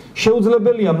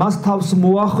 შეუძლებელია მას თავს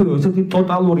მოახვიო ესეთი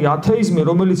ტოტალური ათეიზმი,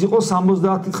 რომელიც იყო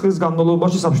 70 წლის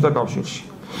განმავლობაში საბჭოთა კავშირში.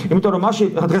 იმიტომ რომ მაშინ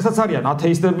დღესაც არიან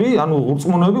ათეისტები, ანუ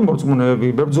ურწმუნოები, მორწმუნეები,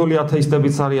 ბერძოლი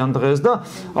ათეისტებიც არიან დღეს და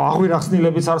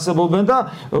აღვირახსნილებიც არსებობენ და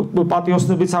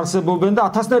პატიოსნებიც არსებობენ და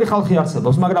ათასნერი ხალხი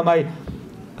არსებობს, მაგრამ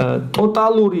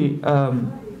ტოტალური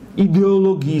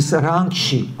იდეოლოგიის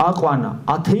რანგში აყვანა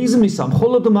ათეიზმისა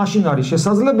მხოლოდ მაშინ არის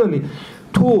შესაძლებელი,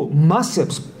 თუ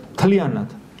მასებს მთლიანად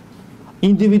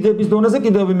ინდივიდების დონეზე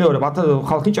კიდევ მეორე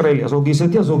ხალხი ჭრელია, ზოგი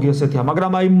ისეთია, ზოგი ესეთია,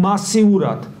 მაგრამ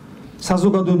მასიურად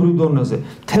საზოგადოებრივ დონეზე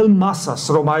თელ მასას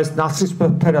რომ ეს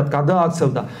ნაცრისფერად გადააქცევ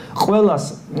და ყველას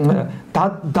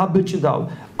დაბეჭდავ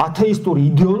ათეისტური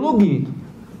იდეოლოგიით,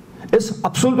 ეს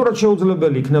აბსოლუტურად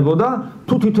შეუძლებელი იქნებოდა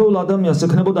თუ თითოეულ ადამიანს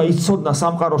ექნებოდა ის ცოდნა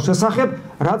სამყაროს შესახებ,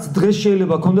 რაც დღეს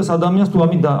შეიძლება ქონდეს ადამიანს თუ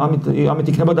ამით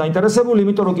იქნება დაინტერესებული,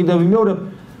 იმიტომ რომ კიდევ მეორე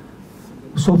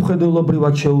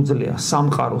სოფხედელობრივად შეუძლია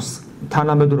სამყაროს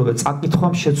თანამედროვე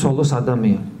წაკითხვამ შეცვალოს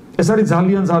ადამიანი. ეს არის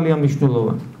ძალიან ძალიან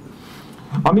მნიშვნელოვანი.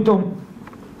 ამიტომ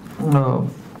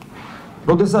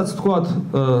როდესაც თქვათ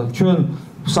ჩვენ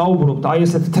საუბრობთ აი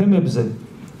ესეთ თემებზე,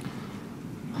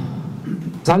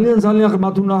 ძალიან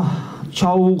ღრმად უნდა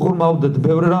ჩაუღრმავდეთ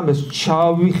ბევრ რამეს,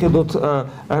 ჩავიხედოთ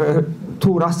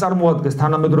თუ რას წარმოადგენს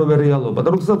თანამედროვე რეალობა და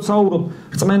როდესაც ვსაუბრობ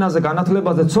რწმენაზე,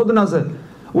 განათლებაზე, ცოდნაზე,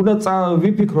 უნდა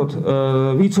ვიფიქროთ,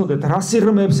 ვიცოდეთ რა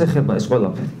სიღრმეებს ეხება ეს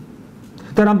ყველაფერი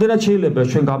და რამდენად შეიძლება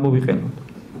ჩვენ გამოვიყენოთ.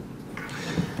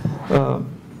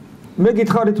 მე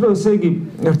გითხარით, რომ ესე იგი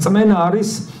რწმენა არის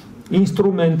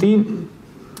ინსტრუმენტი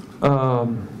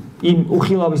იმ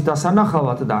უხილავის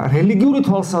დასანახავად და რელიგიური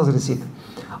თვალსაზრისით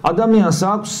ადამიანს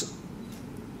აქვს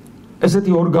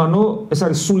ესეთი ორგანო, ეს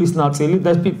არის სულის ნაწილი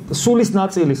და სულის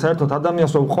ნაწილი საერთოდ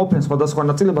ადამიანს რომ ყოფენ სხვადასხვა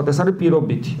ნაწილებად, ეს არის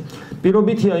პირობითი.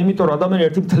 პირობითია, იმიტომ რომ ადამიანი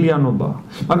ერთი მთლიანობაა.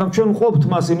 მაგრამ ჩვენ ვყოფთ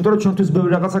მას, იმიტომ რომ ჩვენთვის ბევრი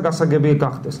რაღაცა გასაგები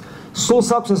გახდეს. სულს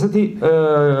აქვს ესეთი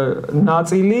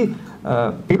ნაწილი,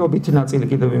 პირობითი ნაწილი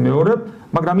კიდევ ვიმეორებ,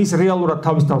 მაგრამ ის რეალურად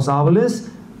თავის თავს ავლენს,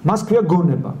 მას ქვია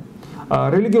გონება.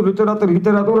 რელიგიურ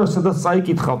ლიტერატურაში სადაც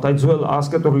წაიკითხავთ, აი ძველ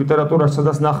ასკეტურ ლიტერატურაში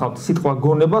სადაც ნახავთ სიტყვა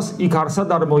გონებას, იქ არსად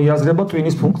არ მოიაზრება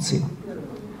ტვინის ფუნქცია.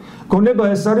 გონება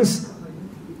ეს არის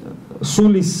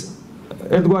სულის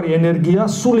ერთგვარი ენერგია,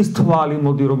 სულის თვალი,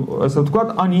 მოდი რომ ესე ვთქვათ,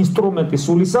 ან ინსტრუმენტი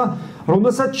სულისა,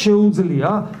 რომელსაც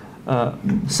შეუძლია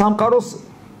სამყაროს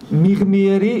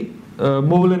მიღმიერი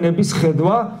მოვლენების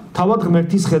ხედვა, თავად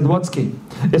ღმერთის ხედვაც კი.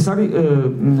 ეს არის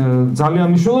ძალიან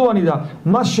მნიშვნელოვანი და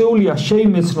მას შეუძლია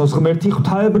შეიმეცნოს ღმერთი,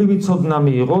 ღვთაებრივი ცოდნა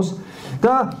მიიღოს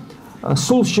და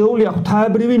სულ შეუძლია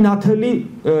ღვთაებრივი ნათელი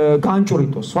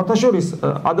განჭვრიტოს. სხვათაშორის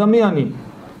ადამიანი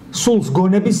სულს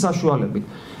გონების საშუალებით.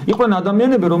 იყვნენ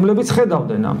ადამიანები, რომლებიც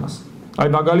ხედავდნენ ამას. აი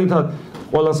მაგალითად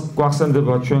ყველას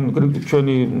გვახსენდება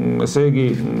ჩვენი ესე იგი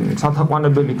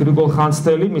სათაყვანებელი გრიგოლ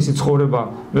ხანძთელი, მისი ცხოვრება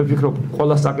მე ვფიქრობ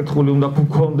ყველას საკითხული უნდა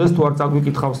გქონდეს, თუ არ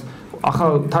წაგვიკითხავს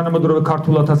ახალ თანამედროვე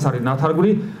ქართულადაც არის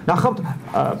ნათარგმნი. ნახავთ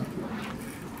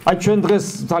აი ჩვენ დღეს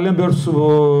ძალიან ბევრს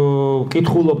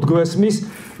კითხულობთ გვესმის,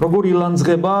 როგორ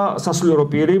ილანძღება სასულიერო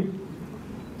პირი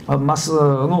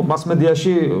მას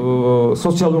მედიაში,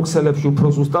 სოციალურ ქსელებში უფრო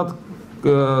ზუსტად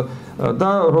და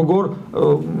როგორ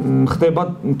ხდება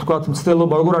თქვათ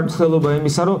მცდელობა, როგორ არის მცდელობა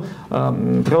იმისა, რომ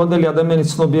დღევანდელი ადამიანის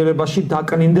ცნობიერებაში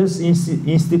დაკნინდეს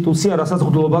ინსტიტუცია, რასაც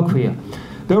ღვთლობა ქვია.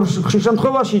 ბევრ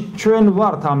შემთხვევაში ჩვენ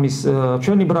ვართ ამის,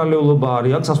 ჩვენი ბრალეულობა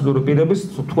არის აქ სასულიერო პირების,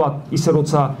 თქვათ ისე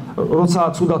როცა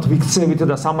ცუდად ვიქცევით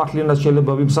და სამართლიანად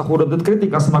შეიძლება ვიმსახურებდეთ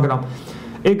კრიტიკას, მაგრამ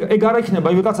ეგ არ იქნება,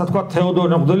 ვიღაცა თქვა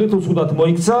თეოდორე მღვდელი თუ ცუდად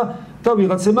მოიქცა და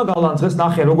ვიღაცებმა გალანძღეს,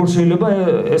 ნახე როგორ შეიძლება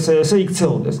ესე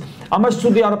იქცეოდეს. ამაში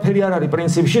ცუდი არაფერი არ არის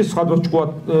პრინციპში, სხვადასხვა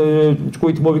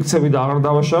ჭკუით მოვიქცევი და აღარ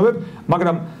დავაშავებ,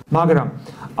 მაგრამ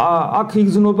აქ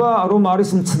იგრძნობა, რომ არის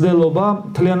მცდელობა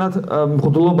მთლიანად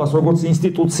მღვდლობას როგორც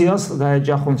ინსტიტუციას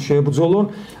დაეჯახონ, შეებრძოლონ,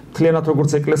 მთლიანად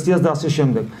როგორც ეკლესიას და ასე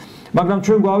შემდეგ. მაგრამ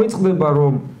ჩვენ გვავიწყდება,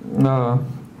 რომ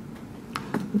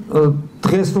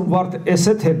დღეს რომ ვართ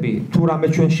ესეთები, თუ რამე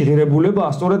ჩვენში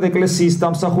ღირებულებაა, სწორედ ეკლესიის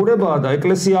დამსახურებაა და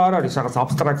ეკლესია არ არის რაღაც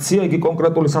აბსტრაქცია, იგი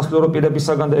კონკრეტული სასულიერო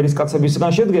პირებისაგან და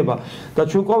ერისკაცებისგან შედგება და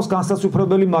ჩვენ გვყავს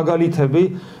განსაცვიფრებელი მაგალითები,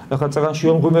 ახლა წეგანში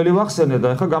ომღვიმელი ვახსენე და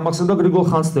ახლა გამახსენდა გრიგოლ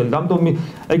ხანძთელი. ამიტომ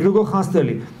აი გრიგოლ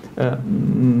ხანძთელი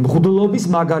მღვდლობის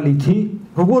მაგალითი,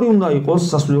 როგორი უნდა იყოს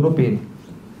სასულიერო პირი.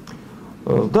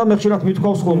 და მე ხშირად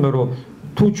მithქვავს ხოლმე, რომ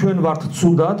თუ ჩვენ ვართ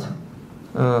ცუდად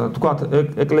თქვათ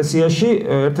ეკლესიაში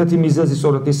ერთ-ერთი მიზეზი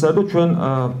სწორედ ისაა, რომ ჩვენ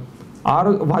არ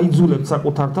ვაიძულებთ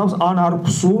საკუთარ თავს, ან არ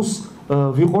გვსურს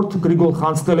ვიყოთ გრიგოლ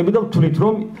ხანძთელები და ვთვლით,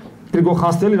 რომ გრიგოლ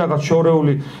ხანძთელი რაღაც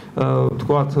შორეული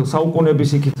თქვათ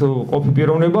საუკუნეების იქით ყოფი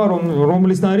პიროვნება,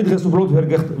 რომლისნაირი დღეს უბრალოდ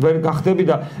ვერ გახდები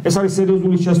და ეს არის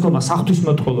სერიოზული შეცდომა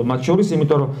საღვთისმეტყველო მათ შორის,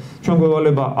 იმიტომ რომ ჩვენ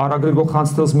გვევალება არა გრიგოლ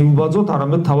ხანძთელს მივუბაძოთ,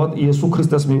 არამედ თავად იესო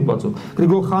ქრისტეს მივუბაძოთ.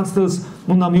 გრიგოლ ხანძთელს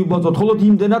უნდა მივუბაძოთ მხოლოდ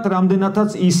იმდენად, რამდენადაც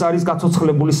ის არის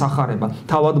გაცოცხლებული სახარება,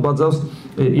 თავად ბაძავს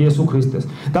იესო ქრისტეს.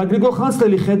 და გრიგოლ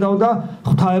ხანძთელი ხედავდა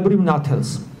ღვთაებრივ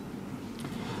ნათელს.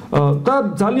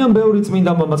 და ძალიან ბევრი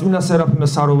წმინდა მამა, წმინდა სერაფიმე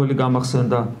საროველი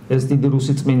გამახსენდა, ეს დიდი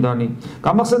რუსი წმინდანი.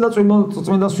 გამახსენდა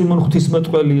წმინდა სვიმონ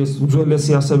ღვთისმეტყველი, ეს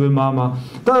უძველესი ასევე მამა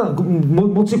და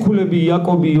მოციქულები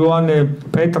იაკობი, იოანე,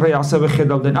 პეტრე ასევე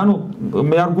ხედავდნენ. ანუ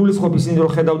მე არ გულისხმობ ისინი,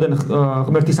 რომ ხედავდნენ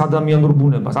ღმერთის ადამიანურ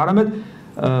ბუნებას, არამედ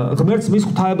ღმერთს მის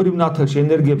ღვთაებრივ ნათელში,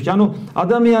 ენერგიებში. ანუ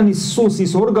ადამიანის სულს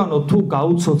ის ორგანო თუ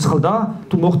გაუცოცხლდა,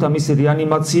 თუ მოხდა მისი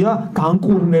რეანიმაცია,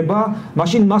 განკურნება,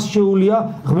 მაშინ მას შეუძლია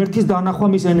ღმერთის დანახვა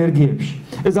მის ენერგიებში.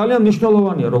 ეს ძალიან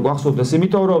მნიშვნელოვანია, რომ გვახსოვდეს,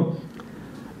 იმიტომ რომ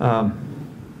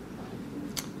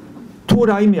თუ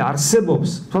რაიმე არსებობს,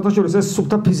 საერთაშორისო ეს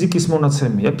სუფთა ფიზიკის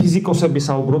მონაცემია, ფიზიკოსები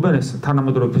საუბრობენ ეს,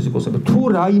 თანამედროვე ფიზიკოსები, თუ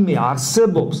რაიმე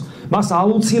არსებობს, მას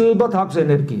აუცილებლად აქვს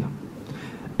ენერგია.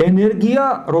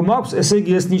 ენერგია რომ აქვს, ესე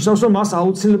იგი ეს ნიშნავს, რომ მას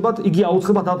იგი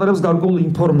აუცილებლად ატარებს გარკვეულ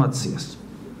ინფორმაციას.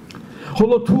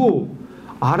 ხოლო თუ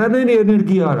არანაირი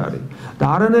ენერგია არ არის და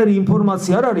არანაირი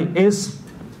ინფორმაცია არ არის, ეს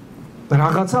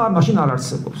რაღაცა მაშინ არ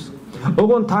არსებობს.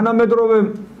 ოღონდ თანამედროვე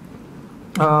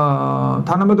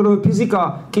თანამედროვე ფიზიკა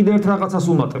კიდევ ერთ რაღაცას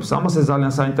უმატებს. ამას ეს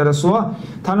ძალიან საინტერესოა.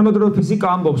 თანამედროვე ფიზიკა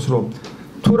ამბობს, რომ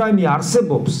თუ რაიმე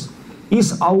არსებობს, ის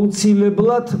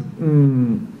აუცილებლად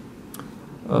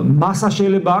მასა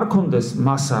შეიძლება არ კონდეს,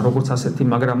 მასა როგორც ასეთი,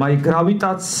 მაგრამ აი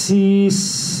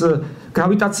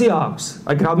გრავიტაცია აქვს.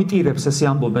 აი გრავიტირებს ესე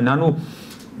ამბობენ. ანუ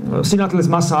სინათლეს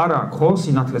მასა არ აქვს, ხო?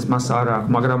 სინათლეს მასა არ აქვს,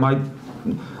 მაგრამ აი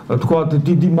თქვა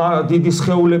დიდი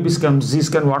სხეულებისკენ,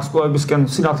 მზისკენ, ვარსკვლავებისკენ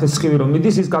სინათლის სხივი რომ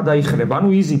მიდის, ის გადაიხრება, ანუ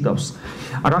იზიდავს.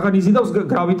 რაღან იზიდავს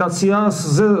გრავიტაციას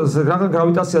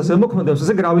ემოქმედებს,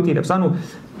 ესე გრავიტირებს. ანუ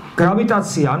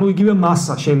გრავიტაცია, ანუ იგივე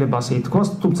მასა შეიძლება ასე ითქვას,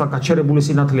 თუმცა გაჩერებული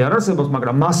სინათლე არ არსებობს,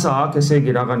 მაგრამ მასა აქვს, ესე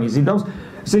იგი რაღან იზიდავს.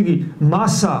 ესე იგი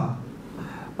მასა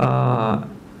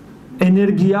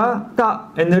ენერგია და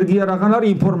ენერგია რაღან არის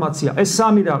ინფორმაცია. ეს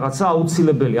სამი რაღაცა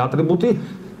აუცილებელი ატრიბუტი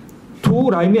თუ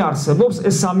რაიმე არსებობს,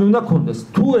 ეს სამი უნდა კონდეს.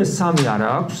 თუ ეს სამი არ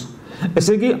აქვს,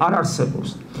 ესე იგი არ არსებობს.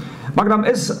 მაგრამ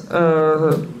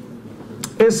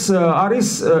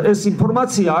ეს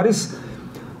ინფორმაცია არის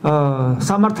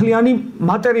სამართლიანი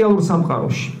მატერიალურ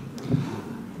სამყაროში.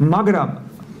 მაგრამ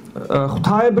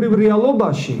ღვთაებრივ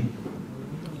რეალობაში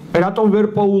რატომ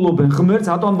ვერ პოულობენ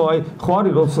ღმერთს, რატომ აი ხო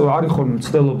არის ხოლმე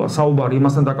მცდელობა, საუბარი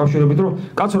იმასთან დაკავშირებით,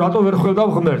 რომ კაცო რატომ ვერ ხვევდა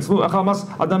ღმერთს? ნუ ახლა მას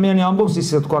ადამიანი ამბობს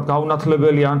ისე თქვა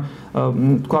გაუნათლებელი ან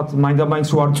თქვა მაინდა-მაინც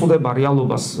არ წუდება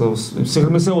რეალობას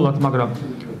სიღრმისეულად, მაგრამ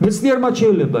მეცნიერმა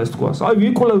შეიძლება ეს თქვას. აი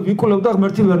ვიკვლევ და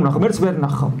ღმერთი ვერ ვნახავ, ღმერთს ვერ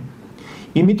ნახავ.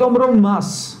 იმიტომ რომ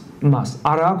მას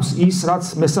არ აქვს ის რაც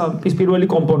ის პირველი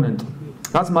კომპონენტი,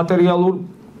 რაც მატერიალურ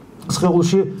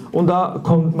სხეულში უნდა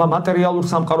მატერიალურ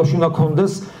სამყაროში უნდა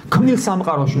კონდეს, ქმნილ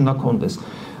სამყაროში უნდა კონდეს.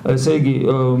 ესე იგი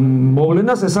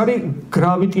მოვლენას ეს არის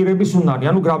გრავიტირების უნარი,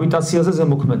 ანუ გრავიტაციაზე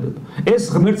ზემოქმედება.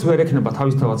 ეს ღმერთს ვერ ექნება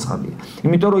თავისთავად ცხადია.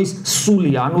 იმიტომ რომ ის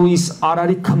სულია, ანუ ის არ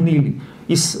არის ქმნილი,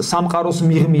 ის სამყაროს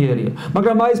მიღმიერია.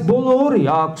 მაგრამ აი ეს ბოლო ორი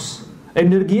აქვს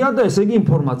ენერგია და ესე იგი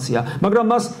ინფორმაცია. მაგრამ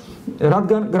მას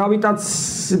რადგან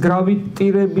გრავიტაცია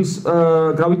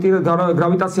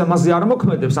მასზე არ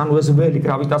მოქმედებს, ანუ ეს ველი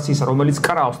გრავიტაციისა, რომელიც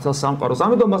კრავს თელ სამყაროს,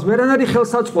 ამიტომ მას ვერანაირი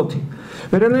ხელსაწყოთი,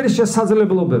 ვერანაირი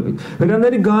შესაძლებლობებით,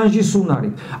 ვერანაირი განჯის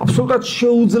უნარით, აბსოლუტურად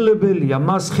შეუძლებელია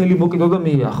მას ხელი მოკიდო და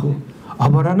მიიახლო.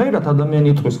 ამარანაირად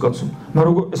ადამიანი იტყვის კაცო.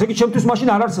 მაგრამ ესე იგი ჩემთვის მაშინ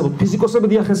არ არსებობს, ფიზიკოსები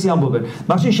დიახ ესე ამბობენ.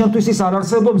 მაშინ შენთვის ის არ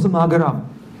არსებობს,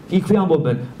 მაგრამ იქვე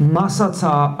ამბობენ,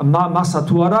 მასა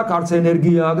თუ არ აქვს, არც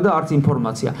ენერგია აქვს და არც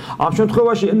ინფორმაცია. ამ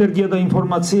შემთხვევაში ენერგია და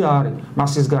ინფორმაცია არის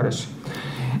მასის გარეშე.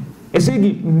 ესე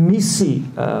იგი,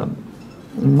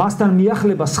 მასთან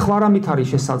მიახლება სხვა რამით არის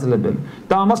შესაძლებელი.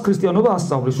 და ამას ქრისტიანობა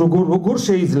ასწავლის, როგორ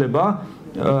შეიძლება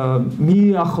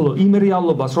მიახლო იმ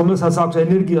რეალობას, რომელსაც აქვს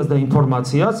ენერგიას და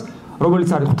ინფორმაციას, რომელიც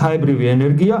არის ღვთაებრივი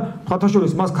ენერგია,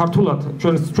 ხათაშორის მას ქართულად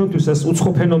ჩვენთვის ეს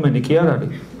უცხო ფენომენი კი არ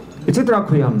არის. იცით რა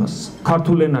ქვია ამას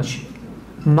ქართულ ენაში?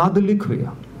 მადლი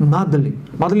ქვია.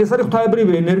 მადლი ეს არის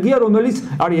ღვთაებრივი ენერგია, რომელიც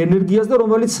არის ენერგიას და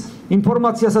რომელიც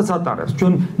ინფორმაციასაც ატარებს.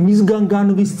 ჩვენ მისგან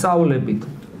განვისწავლებით.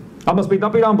 ამას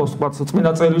პირდაპირ ამბობს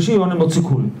წმინდა წერილში იოანე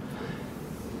მოციქული.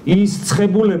 ის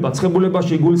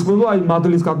ცხებულებაში იგულისხმება აი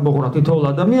მადლის გადმოღრა თითოეულ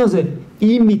ადამიანზე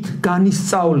იმით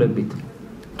განისწავლებით.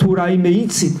 თუ რაიმე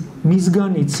იცით,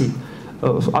 მისგან იცით.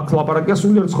 აქ ლაპარაკია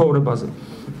სულიერ ცხოვრებაზე.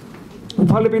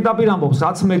 უფალი პირდაპირ ამბობს,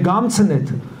 რაც მე გამცნეთ,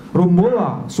 რომ მოვა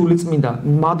სულიწმინდა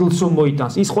მადლს რომ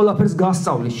მოიტანს, ის ყველაფერს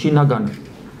გასწავლის შინაგანი.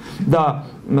 და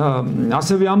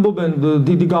ასევე ამბობენ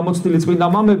დიდი გამოცდილი წმინდა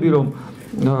მამები, რომ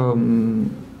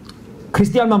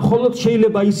ქრისტიანმა მხოლოდ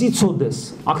შეიძლება ის იცოდეს,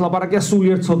 აქ ლაპარაკია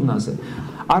სულიერ ცოდნაზე.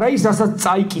 არა ის, რასაც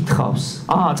წაიკითხავს.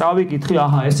 წავიკითხე,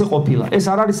 ესე ყოფილა. ეს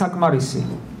არ არის საკმარისი.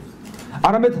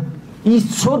 არამედ ის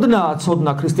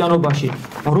ცოდნა ქრისტიანობაში,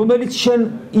 რომელიც შენ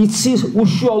იცი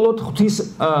უშუალოდ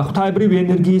ღვთაებრივი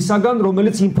ენერგიისაგან,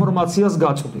 რომელიც ინფორმაციას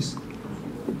გაწვდის.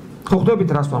 ხო ხვდებით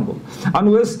რას ვამბობ?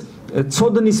 ანუ ეს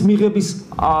ცოდნის მიღების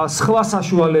სხვა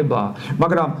საშუალებაა,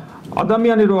 მაგრამ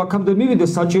ადამიანი რო აქამდე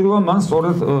მივიდეს, საჭიროა მან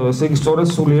სწორედ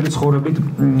სულიერი ცხოვრებით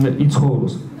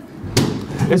იცხოვროს.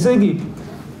 ესე იგი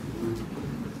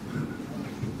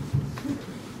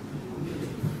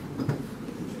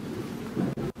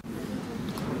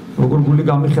როგორ გული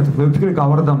გამიხეთებ, მე ვფიქრე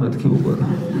გავარდა მეთქი უკვე.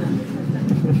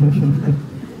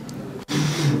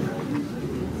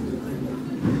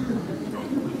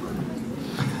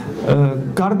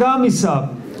 გარდა ამისა,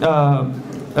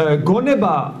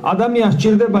 გონება ადამიანს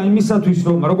სჭირდება იმისათვის,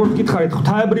 რომ როგორ გითხარით,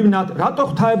 რატო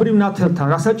ღვთაებრივ ნათელთან,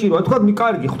 რა საჭიროა? თქვა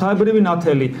კარგი, ღვთაებრივი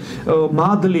ნათელი,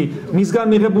 მადლი, მისგან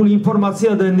მიღებული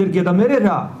ინფორმაცია და ენერგია და მერე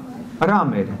რა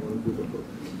მერე?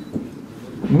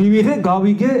 მივიღე,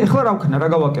 გავიგე, ეხლა რა ვქნა, რა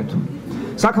გავაკეთო?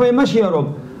 საქმე იმაშია, რომ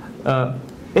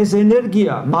ეს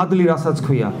ენერგია, მადლი რასაც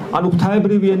ქვია, ანუ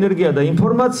ღვთაებრივი ენერგია და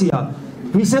ინფორმაცია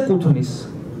ვის ეკუთვნის?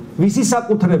 ვისი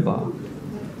საკუთრებაა?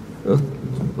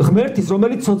 ღმერთის,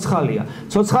 რომელიც ცოცხალია.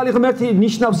 Ცოცხალი ღმერთი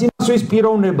ნიშნავს იმას, რომ ის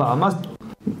პიროვნებაა. მას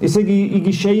ესე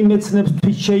იგი შეიმეცნებს,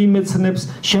 თვით შეიმეცნებს,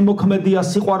 შემოქმედია,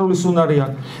 სიყვარულის უნარი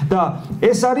აქვს. და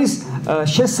ეს არის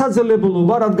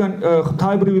შესაძლებლობა, რადგან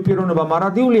ღვთაებრივი პიროვნება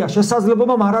მარადიულია,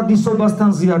 შესაძლებლობა მარადისობასთან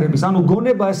ზიარების. ანუ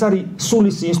გონება ეს არის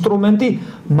სულის ინსტრუმენტი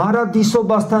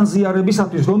მარადისობასთან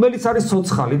ზიარებისათვის, რომელიც არის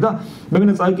ცოცხალი და მე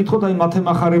მგონია წაიკითხოთ აი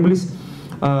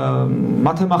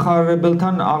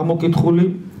მათემახარებელთან აღმოკითხული,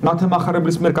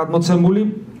 მათემახარებლის მიერ გადმოცემული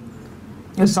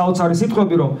ეს საოცარი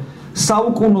სიტყვები, რომ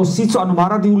საუკუნო სიცოცხლე, ანუ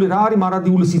მარადიული რა არის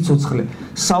მარადიული სიცოცხლე?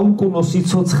 საუკუნო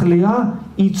სიცოცხლეა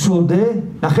იცოდე,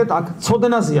 ნახეთ აქ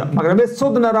ცოდნაზეა, მაგრამ ეს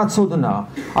ცოდნა რა ცოდნაა?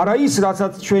 არა ის,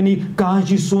 რასაც ჩვენი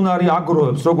განჯის უნარი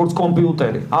აგროვებს, როგორც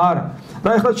კომპიუტერი. არა. და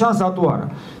ეხლა ჩანს რატო არა?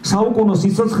 საუკუნო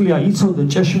სიცოცხლეა იცოდე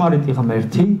ჭეშმარიტი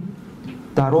ღმერთი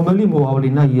და რომელი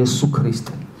მოავლინა იესო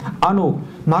ქრისტე. ანუ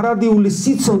მარადიული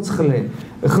სიცოცხლე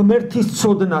ღმერთის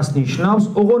ცოდნას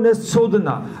ნიშნავს, ოღონ ეს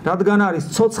ცოდნა, რადგან არის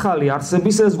ცოცხალი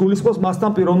არსების, ეს გულისხმობს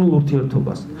მასთან პიროვნულ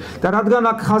ურთიერთობას. და რადგან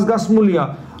აქ ხაზგასმულია,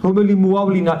 რომელი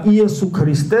მოავლინა იესო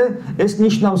ქრისტე, ეს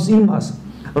ნიშნავს იმას,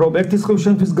 რომ ერთხელ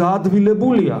შენთვის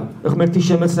გაადვილებულია ღმერთის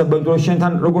შემეცნება, იმიტომ რომ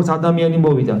შენთან როგორც ადამიანი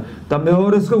მოვიდა და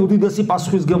მეორეს ხელ უდიდესი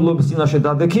პასუხისგებლობის წინაშე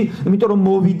დადექი, იმიტომ რომ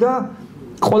მოვიდა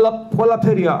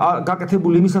ყველაფერია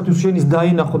გაკეთებული იმისათვის შენის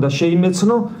დაინახო და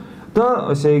შეიმეცნო და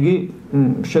ესე იგი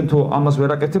შენ თუ ამას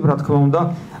ვერ აკეთებ, რა თქმა უნდა,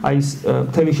 აი ეს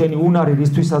მთელი შენი უნარი,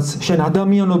 რისთვისაც შენ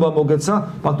ადამიანობა მოგეცა,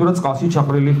 ფაქტურად წყალში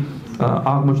ჩაყრილი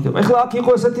აღმოჩნდება. ეხლა აქ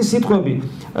იყო ესეთი სიტყვები,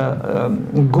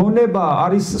 გონება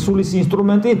არის სულის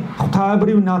ინსტრუმენტი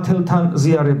ღვთაებრივ ნათელთან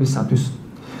ზიარებისათვის.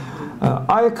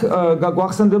 აი აქ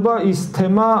გვახსენდება ის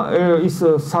თემა, ის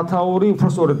სათაური,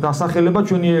 უბრალოდ დასახელება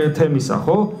ჩვენი თემისა,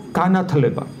 ხო?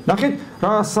 განათლება. ნახეთ,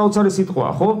 რა საოცარი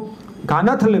სიტყვაა, ხო?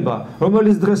 განათლება,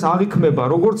 რომელიც დღეს აღიქმება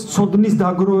როგორც ცოდნის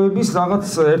დაგროვების რაღაც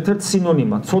ერთ-ერთ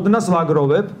სინონიმად. ცოდნას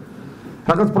ვაგროვებ,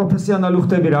 რაღაც პროფესიონალი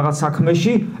ხდები რაღაც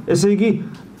საქმეში, ესე იგი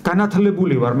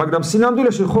განათლებული ვარ, მაგრამ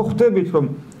სინამდვილეში ხო ხვდებით, რომ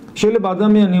შეიძლება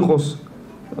ადამიანი იყოს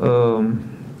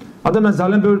ადამიანს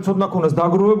ძალიან ბევრი ცოდნა ქონდეს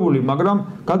დაგროვებული, მაგრამ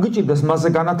გაგიჭირდეს მასზე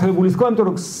განათლებული თქვა, იმიტომ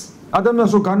რომ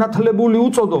ადამიანს რო განათლებული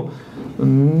უწოდო,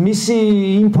 მისი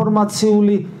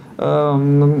ინფორმაციული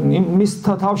მის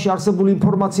თავში არსებული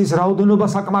ინფორმაციის რაოდენობა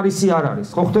საკმარისი არ არის,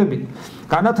 ხო ხვდებით?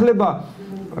 განათლება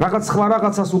რაღაც სხვა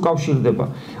რაღაცას უკავშირდება.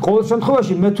 ყოველ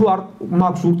შემთხვევაში მე თუ არ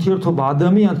მაქვს ურთიერთობა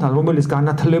ადამიანთან, რომელიც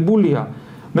განათლებულია,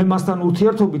 მე მასთან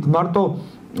ურთიერთობით მარტო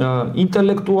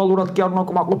ინტელექტუალურად კი არ უნდა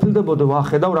კმაყოფილდებოდე,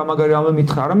 ვახედავ რა მაგარი რამე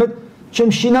მითხრა, არამედ ჩემ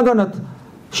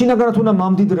შინაგანად უნდა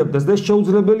მამდიდრებდეს და ეს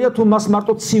შეუძლებელია თუ მას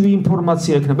მარტო ცივი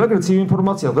ინფორმაცია ექნება. ეგრე ცივი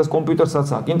ინფორმაცია დღეს კომპიუტერსაც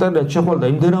აქვს, ინტერნეტ შეხვალ და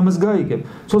იმდენ რამეს გაიგებ.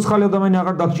 ცოცხალი ადამიანი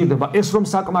აღარ დაგჭირდება, ეს რომ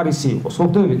საკმარისი იყოს, ხო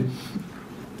ხვდებით?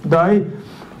 და აი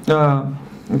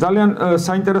ძალიან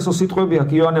საინტერესო სიტყვები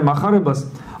აქვს იოანე მახარებას,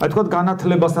 აი თქვა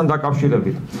განათლებასთან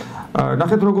დაკავშირებით.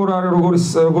 ნახეთ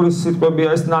როგორი სიტყვებია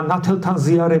ეს ნათელთან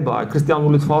ზიარება,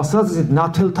 ქრისტიანული თვალსაზრისით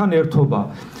ნათელთან ერთობა.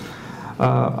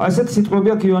 ესეთი სიტყვები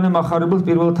აქვს იოანე მახარებელს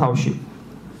პირველ თავში.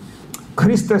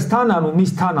 ქრისტესთან, ანუ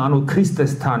მისთან, ანუ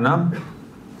ქრისტესთან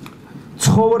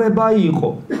ცხოვრება იყო.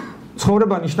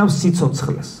 ცხოვრება ნიშნავს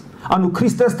სიცოცხლეს. ანუ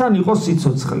ქრისტესთან იყო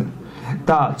სიცოცხლე.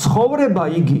 და ცხოვრება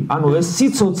იგი, ანუ ეს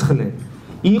სიცოცხლე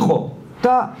იყო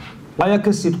და აი აქ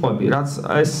ეს სიტყვები, რაც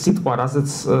ეს სიტყვა, რასაც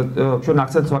ჩვენ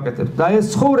აქცენტს ვაკეთებთ. და ეს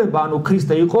ცხოვრება, ანუ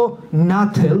ქრისტე იყო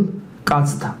ნათელ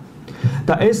კაცთა.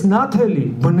 და ეს ნათელი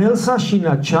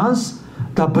ბნელსაშინა ჩანს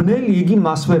და ბნელი იგი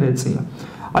მას ვერ ეწია.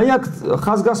 აი აქ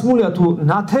ხაზგასმულია თუ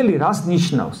ნათელი რას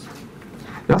ნიშნავს.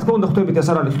 რა თქმა უნდა ხვდებით ეს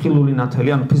არ არის ხილული ნათელი,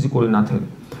 ანუ ფიზიკური ნათელი.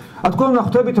 რა თქმა უნდა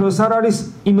ხვდებით რომ ეს არ არის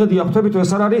იმედია ხვდებით რომ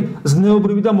ეს არ არის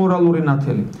ზნეობრივი და მორალური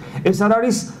ნათელი. ეს არ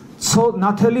არის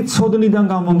ნათელი ცოდნიდან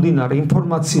გამომდინარე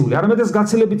ინფორმაციული. არამედ ეს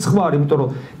გაცილებით სხვა არის, იმიტომ რომ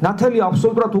ნათელი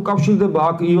აბსოლუტურად უკავშირდება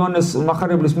აქ იოანეს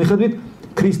მახარებლის მიხედვით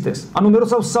ქრისტეს. ანუ მე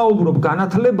როცა ვსაუბრობ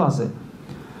განათლებაზე,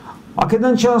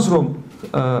 აქედან ჩანს რომ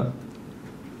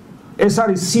ეს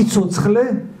არის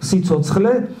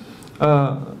სიცოცხლე,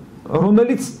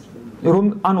 რომელიც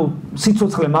ანუ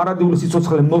სიცოცხლე, მარადიული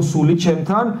სიცოცხლე მოსული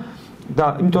ჩემთან და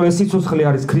იმიტომ ეს სიცოცხლე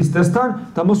არის ქრისტესთან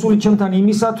და მოსული ჩემთან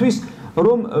იმისათვის,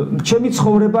 რომ ჩემი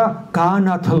ცხოვრება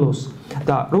გაანათლოს.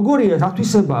 და როგორია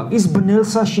რათვისება ის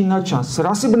ბნელსაშინა ჩანს.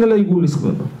 რასი ბნელა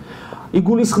იგულისხმება?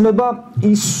 იგულისხმება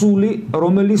ის სული,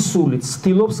 რომელიც სულით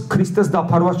ცდილობს ქრისტეს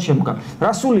დაფარვას ჩემგან.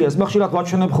 რა სულია ეს? მე ხშირად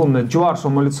ვაჩვენებ ხოლმე ჯვარს,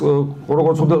 რომელიც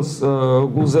როგორც უდელს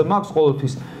გულზე მაქვს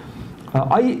ყოველთვის.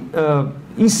 აი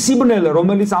ის სიბნელე,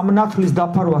 რომელიც ამ ნათლის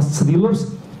დაფარვას ცდილობს,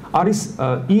 არის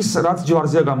ის, რაც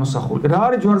ჯვარზეა გამოსახული. რა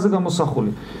არის ჯვარზე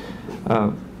გამოსახული?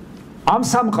 ამ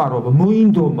სამყარომ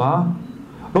მოინდომა,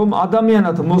 რომ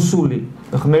ადამიანად მოსული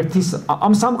ღმერთის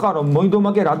ამ სამყარო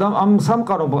მოინდომაგერ ამ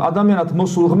სამყარო ადამიანად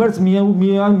მოსულ ღმერთს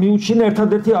მიუჩინა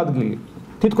ერთადერთი ადგილი.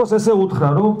 თითქოს ესე უთხრა,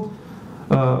 რომ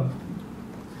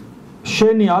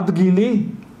შენი ადგილი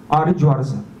არის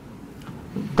ჯვარზე.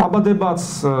 დაბადებაც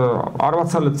არ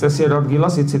ვაცალეთ წესიერ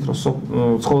ადგილას, იცით რომ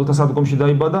ცხოველთა სადგომში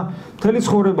დაიბადა, მთელი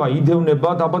ცხოვრება იდევნება,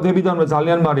 დაბადებიდანვე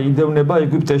ძალიან მარე იდევნება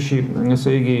ეგვიპტეში,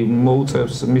 ესე იგი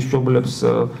მოუწევს მის მშობლებს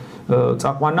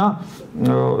წაყვანა,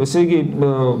 ესე იგი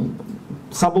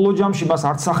საბოლოო ჯამში მას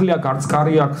არც სახლი აქვს, არც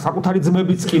კარი აქვს, საკუთარი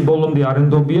ძმებიც კი ბოლომდე არ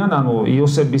ენდობიან, ანუ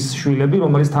იოსების შვილები,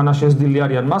 რომელიც თანაშეზდილი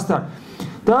არიან მასთან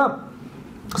და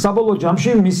საბოლოო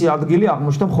ჯამში მისი ადგილი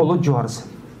აღმოჩნდა მხოლოდ ჯვარზე.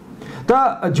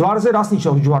 და ჯვარზე რას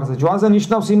ნიშნავს ჯვარზე? ჯვარზე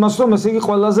ნიშნავს იმას, რომ ესე იგი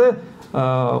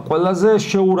ყველაზე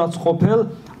შეურაცხყოფელ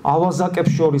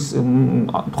ავაზაკებს შორის,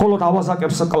 მხოლოდ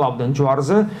ავაზაკებს კლავდნენ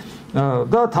ჯვარზე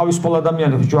და თავისუფალ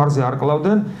ადამიანებს ჯვარზე არ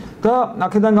კლავდნენ და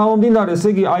აქედან გამომდინარე,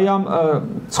 ესე იგი აი ამ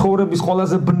ცხოვრების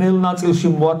ყველაზე ბნელ ნაწილში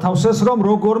მოათავსეს, რომ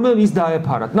როგორმე ვის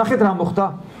დაეფარათ. ნახეთ რა მოხდა?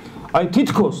 აი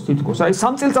თითქოს, აი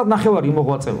 3 წელიწადნახევარი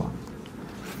მოღვაწევა.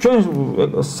 ჩვენ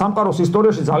სამყაროს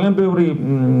ისტორიაში ძალიან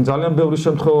ბევრი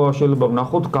შემთხვევა შეიძლება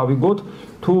ვნახოთ, გავიგოთ,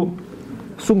 თუ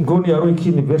სულ მგონია რომ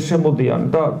იქინი ვერ შემოდიან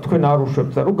და თქვენ არ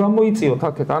უშვებთ და რომ გამოიწიოთ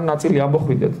აქეთ ან ნაწილი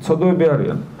ამოხვიდეთ, ცოდვები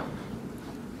არიან.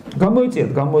 გამოიწიეთ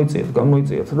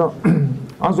და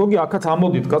ან ზოგი აქაც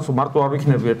ამოდით, კაცო, მარტო არ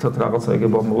ვიქნები ერთად რაღაცა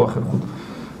ეგება მოვახერხოთ.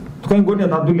 თქვენ მგონია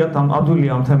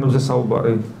ადვილია ამ თემებზე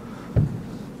საუბარი.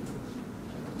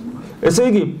 ესე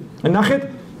იგი, ნახეთ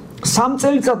 3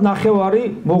 წელიწადნახევარი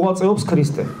მოღვაწეობს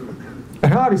ქრისტე.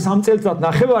 რა არის 3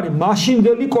 წელიწადნახევარი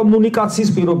მაშინდელი კომუნიკაციის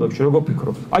პირობებში, როგორ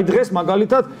ფიქრობთ? აი დღეს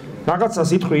მაგალითად რაღაცას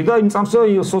იტყვი და იმ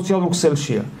წამსვე სოციალურ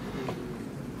ქსელშია.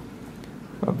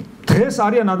 დღეს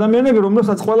არიან ადამიანები,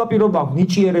 რომელსაც ყველა პირობა აქვს,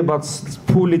 ნიჭიერებაც,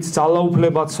 ფულით,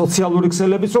 ძალაუფლებაც, სოციალური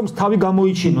ქსელებიც, რომ თავი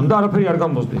გამოიჩინონ და არაფერი არ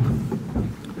გამოსდით.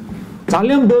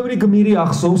 ძალიან ბევრი გმირი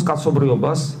ახსოვს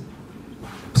კაცობრიობას,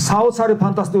 საოცარი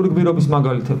ფანტასტიკური გმირობის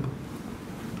მაგალითები.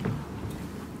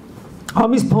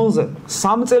 ამის ფონზე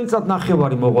 3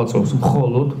 წელიწადნახევარი მოღვაწეობს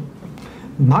მხოლოდ,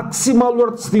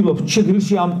 მაქსიმალურად ცდილობს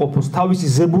ჩრდილში ამყოფოს თავისი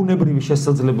ზებუნებრივი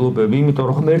შესაძლებლობები, იმიტომ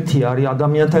რომ ღმერთი არის,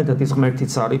 ადამიანთან ერთად ის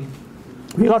ღმერთიც არის.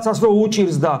 ვიღაცას რო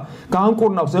უჭირს და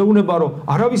განკურნავს, ეუბნება რომ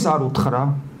არავის არ უთხრა.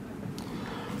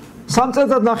 3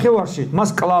 წელიწადნახევარში მას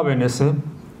კლავენ ესე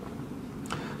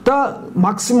და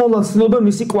მაქსიმალურად ცდილობენ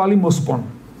მისი კვალი მოსპონ.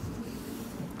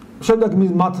 შემდეგ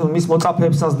მის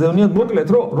მოწაფეებს ასდევნიან, მოკლედ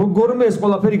რომ როგორმე ეს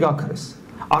ყველაფერი გაქრეს,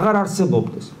 აღარ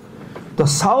არსებობდეს. და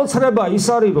საოცრება ის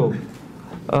არის, რომ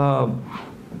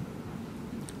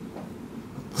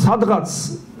სადღაც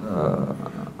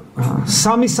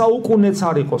 3 საუკუნეც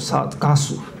არ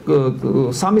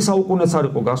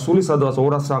იყო გასული, სადღაც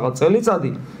 200 რაღაც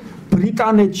წელიწადი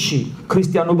ბრიტანეთში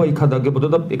ქრისტიანობა იქადაგებოდა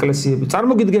და ეკლესიები.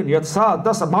 წარმოგიდგენიათ საათ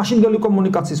და მაშინდელი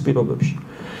კომუნიკაციის პირობებში.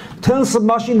 თელს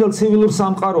მაშინდელ ცივილურ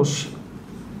სამყაროში,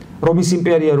 რომის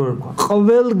იმპერია რო ერქვა,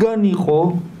 ყველგან იყო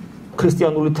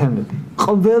ქრისტიანული თემები.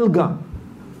 ყველგან.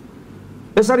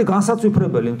 ეს არის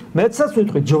განსაცვიფრებელი. მეცაც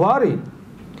ვიტყვი, ჯვარი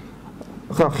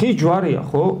ხის ჯვარია,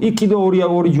 ხო? იქ კიდე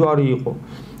ორი ჯვარი იყო.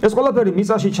 ეს ყველაფერი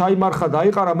მიწაში ჩაიმარხა და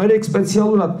აიყარა, მე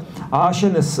სპეციალურად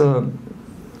ააშენეს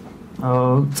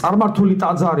წარმართული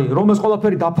ტაძარი, რომ ეს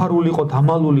ყველაფერი დაფარული იყო,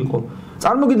 დამალული იყო.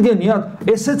 წარმოგიდგენიათ,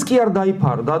 ესეც კი არ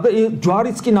დაიფარდა და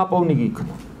ჯვარიც კი ნაპოვნი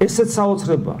იქნა. ესეც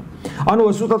საოცრება. ანუ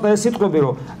ეს უბრალოდ ეს სიტყვები,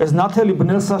 რომ ეს ნათელი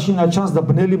ბნელსაშინა ჩანს და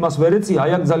ბნელი მას ვერ ეწია,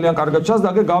 აი აქ ძალიან კარგად ჩანს და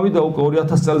აქ გავიდა უკვე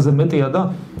 2000 წელზე მეტია და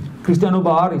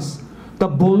ქრისტიანობა არის და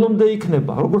ბოლომდე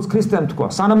იქნება, როგორც ქრისტემ თქვა,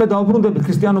 სანამ დავბრუნდები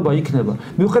ქრისტიანობა იქნება.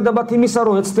 მიუხედავად იმისა,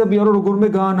 რომ ეცდებიან რომ როგორმე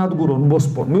გაანადგურონ,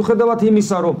 მოსპონ. მიუხედავად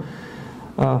იმისა, რომ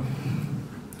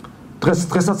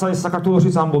დღესაც აი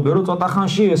საქართველოშიც ამბობენ, რომ ცოტა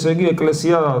ხანში ესე იგი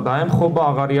ეკლესია დაემხობა,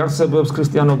 აღარ იარსებებს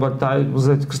ქრისტიანობა და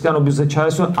ქრისტიანობისზე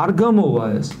ჩაესვა, არ გამოვა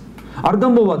ეს. არ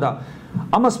გამოვა და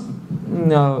ამას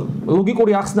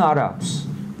ლოგიკური ახსნა არ აქვს.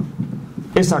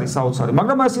 ეს არის საოცარი,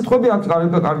 მაგრამ ეს სიტყვები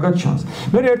კარგად ჩანს.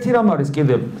 მე ერთი რამ არის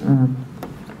კიდე,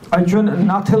 აი ჩვენ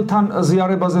ნათელთან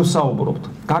ზიარებაზე ვსაუბრობთ,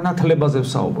 განათლებაზე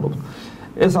ვსაუბრობთ.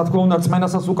 ეს რა თქმა უნდა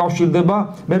რწმენასაც უკავშირდება,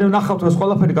 მე ვნახავთ რომ ეს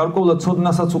ყველაფერი გარკვეულად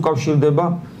ცოდნასაც უკავშირდება.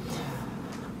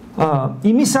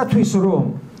 იმისათვის რომ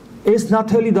ეს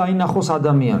ნათელი დაინახოს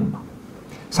ადამიანმა,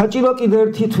 საჭიროა კიდე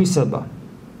ერთი თვისება.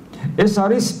 ეს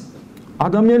არის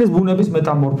ადამიანის ბუნების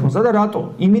მეტამორფოზა და რატო?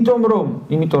 იმიტომ რომ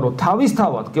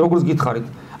თავისთავად, როგორც გითხარით,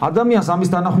 ადამიანს ამის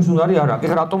დანახვის უნარი არ აქვს.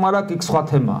 ეხლა რატომ არ აქვს, იქ სხვა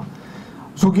თემაა.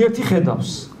 ზოგიერთი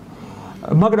ხედავს.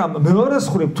 მაგრამ მეორეს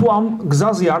მხრივ, თუ ამ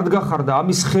გზაზე არ დგახარ და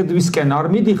ამის ხედვისკენ არ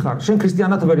მიდიხარ, შენ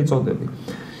ქრისტიანად ვერ იწოდები.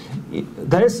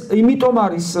 და ეს იმიტომ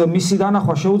არის მისი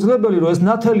დანახვა შეუძლებელი, რომ ეს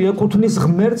ნათელი ეკუთვნის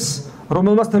ღმერთს,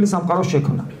 რომელმაც მთელი სამყარო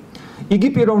შექმნა. იგი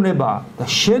პიროვნება და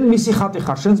შენ მისი ხატი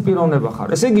ხარ, შენს პიროვნება ხარ.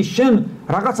 ესე იგი შენ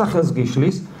რაღაცა ხელს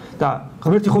გიშლის და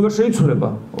ღმერთი ხო ვერ შეიცვლება,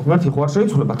 ღმერთი ხო არ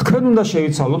შეიცვლება, თქვენ უნდა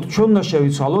შევიცვალოთ, ჩვენ უნდა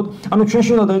შევიცვალოთ, ანუ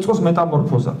ჩვენში უნდა დაიწყოს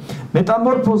მეტამორფოზა.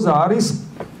 მეტამორფოზა არის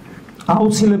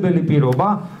აუცილებელი პირობა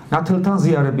ნათელთან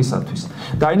ზიარებისათვის.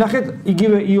 და ინახეთ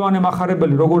იგივე იოანე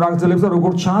მახარებელი როგორ აგრძელებს და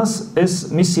როგორ ჩანს ეს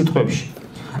მის სიტყვებში.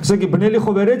 ესე იგი ბნელი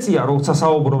ხო ვერ ეწია, როცა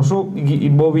საუბრობს, რომ იგი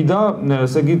მოვიდა,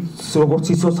 ესე იგი როგორც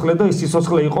სიცოცხლე და ის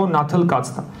სიცოცხლე იყო ნათელ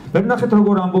კაცთან. მე ნახეთ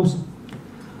როგორ ამბობს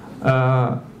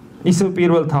ისევ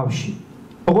პირველ თავში.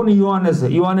 ოღონ იოანეზე,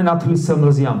 იოანე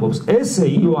ნათლისმცემელზე ამბობს. ესე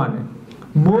იოანე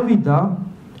მოვიდა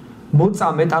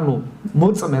მოწამეთ, ანუ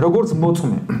მოწმე, როგორც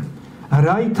მოწმე.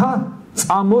 რაითა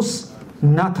წამოს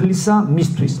ნათლისა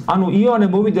მისთვის. ანუ იოანე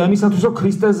მოვიდა იმისათვის, რომ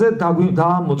ქრისტეზე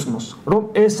დაამოწმოს, რომ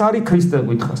ეს არის ქრისტე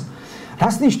გითხას.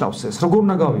 რას ნიშნავს ეს? როგორ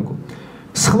უნდა გავიგო?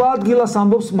 სხვა ადგილას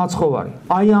ამბობს მაცხოვარი.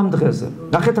 აი ამ დღეზე.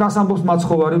 ნახეთ რას ამბობს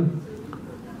მაცხოვარი?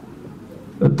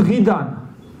 დღიდან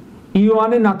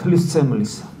იოანე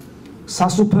ნათლისმცემლისა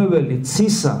სასუფეველი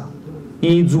ცისა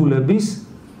იძულების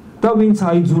და ვინც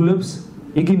აიძულებს,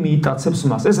 იგი მიიტაცებს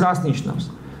მას. ეს რას ნიშნავს?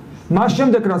 მას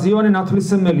შემდეგ რაც იოანე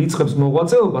ნათლისმცემელი იწყებს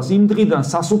მოღვაწეობას, იმ დღიდან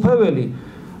სასუფეველი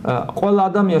ყველა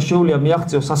ადამიანს შეუძლია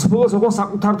მიაღწიოს სასუფეველს, ოღონდ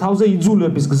საკუთარ თავზე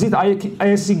იძულების გზით, აი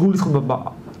ეს იგულისხმება,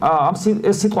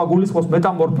 ეს სიტყვა გულისხმობს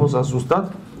მეტამორფოზას ზუსტად,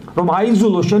 რომ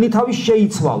აიძულოს შენი თავი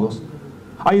შეიცვალოს.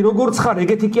 აი როგორც ხარ,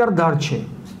 ეგეთი კი არ დარჩე.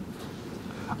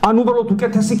 ან უბრალოდ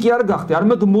უკეთესი კი არ გახდე,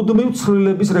 არამედ მუდმივ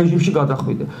ცვლილების რეჟიმში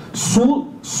გადახვიდე.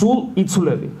 სულ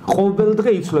იცვლები, ყოველ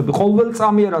დღე იცვლები, ყოველ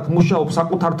წამიერად მუშაობ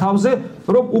საკუთარ თავზე,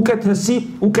 რომ უკეთესი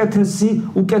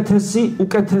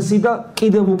და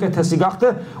კიდევ უკეთესი გახდე.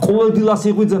 ყოველდღიურად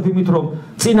იღვიძებ იმით, რომ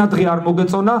წინა დღე არ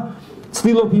მოგეწონა,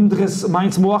 ცდილობ იმ დღეს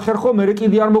მაინც მოახერხო, მერე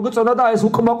კიდე არ მოგეწონა და ეს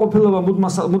უკმაყოფილება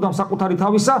მუდამ საკუთარი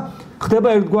თავისა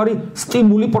ხდება ერთგვარი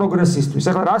სტიმული პროგრესისთვის.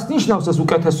 ეხლა რას ნიშნავს ეს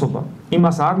უკეთესობა?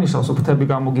 იმას არ ნიშნავს, რომ ფრთები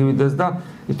გამოგივიდეს და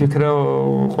იფიქრე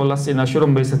ყველა წინაშე,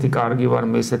 რომ მე ესეთი კარგი ვარ,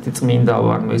 მე ესეთი წმინდა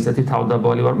ვარ, მე ესეთი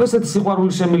თავდაბალი ვარ, მე ესეთი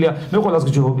სიყვარული შემილია, მე ყველას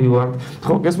გჯობი ვარ.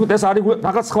 ხო, გესმით, ეს არის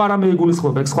რაღაც სხვა რამე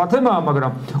იგულისხმება, ეს სხვა თემაა,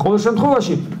 მაგრამ ყოველ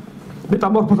შემთხვევაში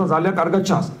მეტამორფოზა ძალიან კარგად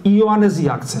ჩანს. იოანეზე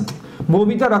აქცენტი.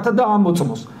 მოვიდა რათა და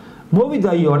ამოწმოს.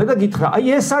 მოვიდა იოანე და გითხრა,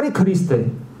 აი ეს არის ქრისტე.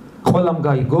 ყველამ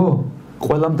გაიგო?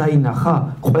 ყველამ დაინახა?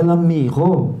 ყველამ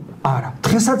მიიღო? არა,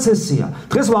 დღესაც ესია.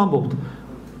 დღეს ვამბობთ,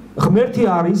 ღმერთი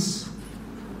არის,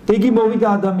 იგი მოვიდა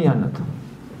ადამიანად.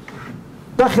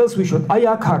 და ხელს ვიშოთ, აი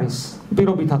აქ არის,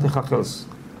 პირობითად ეხა ხელს.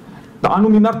 და ანუ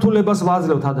მიმართულებას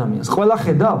ვაძლევთ ადამიანს. ყველა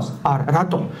ხედავს? არა,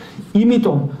 რატომ?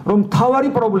 იმიტომ, რომ თავარი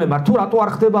პრობლემა, თუ რატო არ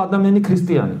ხდება ადამიანი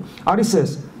ქრისტიანი, არის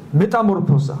ეს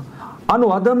მეტამორფოზა. ანუ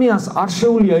ადამიანს არ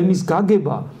შეუძლია იმის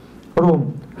გაგება,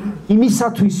 რომ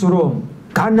იმისათვის რომ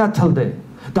განათლდე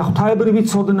და ღვთაებრივი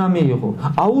ცოდნა მიიღო,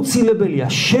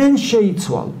 აუცილებელია შენ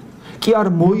შეიცვალ. კი არ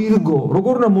მოირგო,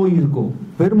 როგორ უნდა მოირგო?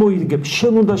 ვერ მოირგებ,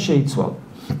 შენ უნდა შეიცვალ.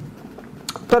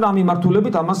 და ამ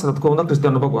მიმართულებით ამას რა თქმა უნდა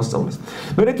ქრისტიანობა გვასწავლის.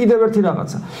 მერე კიდევ ერთი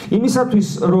რაღაცა. იმისათვის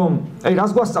რომ აი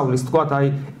რას გვასწავლის, თქვათ აი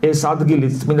ეს ადგილი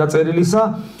წმინდა წერილისა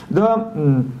და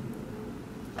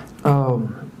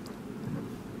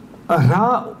რა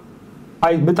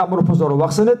აი მეტამორფოზა რო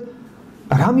ვახსენეთ,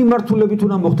 რა მიმართულებით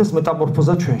უნდა მოხდეს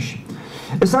მეტამორფოზა ჩვენში.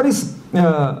 ეს არის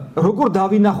როგორ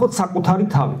დავინახოთ საკუთარი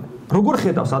თავი. როგორ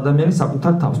ხედავს ადამიანი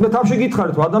საკუთარ თავს. მე თავში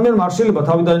გითხარით, რომ ადამიანმა არ შეიძლება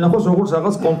თავი დაინახოს როგორც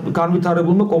რაღაც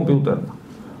განვითარებულმა კომპიუტერმა.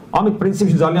 ამით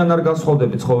პრინციპში ძალიან არ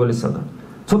განსხვავდებით ცხოველისაგან.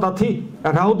 ცოტათი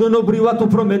რაოდენობრივად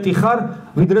უფრო მეტი ხარ,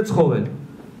 ვიდრე ცხოველი.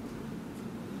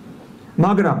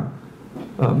 მაგრამ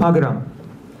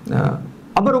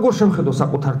აბა როგორ შევხედო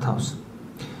საკუთარ თავს?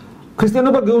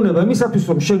 ქრისტიანობა გეუბნება იმისათვის,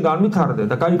 რომ შენ განვითარდე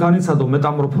და განიცადო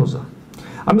მეტამორფოზა.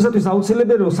 ამისათვის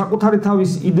აუცილებელია, რომ საკუთარი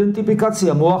თავის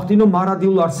იდენტიფიკაცია მოახდინო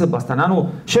მარადიულ არსებასთან. ანუ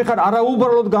შენ ხარ არა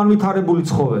უბრალოდ განვითარებული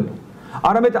ცხოველი,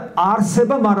 არამედ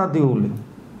არსება მარადიული.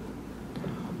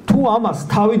 თუ ამას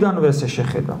თავიდანვე ესე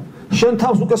შეხედავ, შენ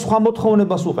თავს უკვე სხვა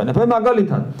მოთხოვნებას უყენებ. მე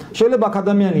მაგალითად, შეიძლება აქ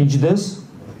ადამიანი იჯდეს,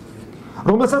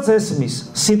 რომელსაც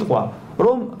ესმის სიტყვა,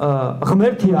 რომ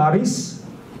ღმერთი არის,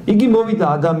 იგი მოვიდა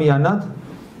ადამიანად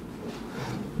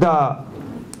და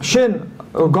შენ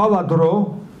გავადრო,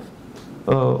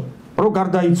 რომ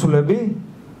გარდაიცვლები,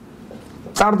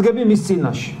 წარდგები მის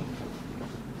წინაშე.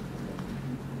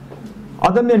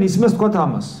 ადამიანი ისმეს თქვათ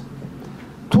ამას.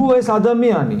 თუ ეს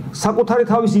ადამიანი საკუთარი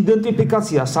თავის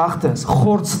იდენტიფიკაციას ახდენს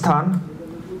ხორცთან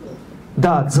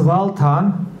და ძვალთან,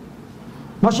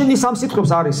 მაშინ ის ამ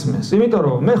სიტყვებს არ ისმეს, იმიტომ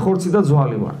რომ მე ხორცი და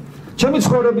ძვალი ვარ. ჩემი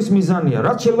ცხოვრების მიზანია,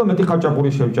 რაც შეიძლება მეტი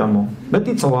ხაჭაპური შევჭამო,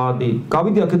 მეტი წვადი,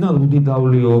 გავიდი აქედან ლუდი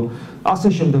დავლიო, ასე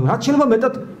შემდეგ, რაც შეიძლება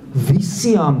მეტად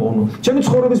ვისიამოვნო. ჩემი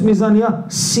ცხოვრების მიზანია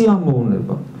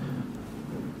სიამოვნება.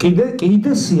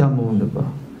 კიდე სიამოვნება.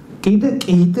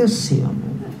 კიდე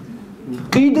სიამოვნო.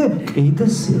 კიდე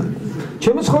სიამოვნო.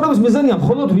 ჩემი ცხოვრების მიზანია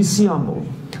მხოლოდ ვის სიამოვნო.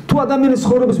 თუ ადამიანის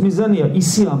ცხოვრების მიზანია ის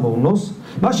სიამოვნოს,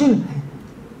 მაშინ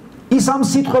ის ამ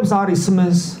სიტყვებს არ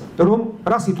ისმენს, რომ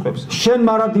რა სიტყვებს? შენ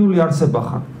მარადიული არსება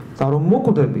ხარ და რომ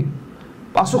მოკვდები,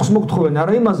 პასუხს მოგთხოვენ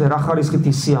არა იმაზე, რა ხარისხით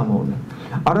ის სიამოვნე,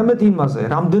 არამედ იმაზე,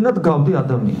 რამდენად გავდი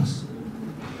ადამიანს.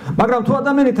 მაგრამ თუ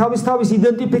ადამიანი თავის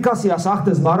იდენტიფიკაციას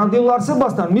ახდენს მარადილ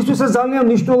არსებასთან, მისთვის ეს ძალიან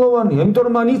მნიშვნელოვანია, იმიტომ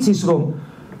რომ მან იცის, რომ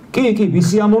კი,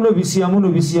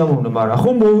 ვისიამოვნე, მაგრამ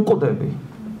ხო მოუკვდები.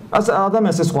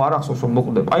 ადამიანს ეს ხო არ ახსოვს, რომ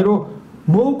მოკვდები. აი რომ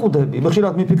მოუკვდები,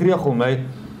 ხშირად მიფიქრია ხოლმე, აი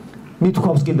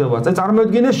მithქვავს კიდევაც. აი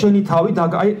წარმოიდგინე შენი თავი,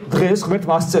 აი დღეს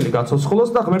ღმერთმა 100 წელი გაცოცხლოს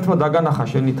და ღმერთმა დაგანახა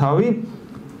შენი თავი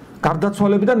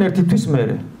გარდაცვალებიდან ერთი თვის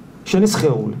მერე. შენი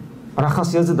სხეული, რა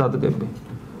ხასიათზე დადგები.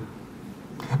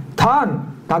 თან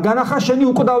დაგანახა შენი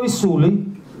უკვდავი სული,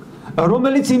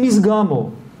 რომელიც იმის გამო,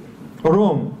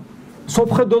 რომ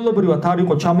სოფხედელობრივად არ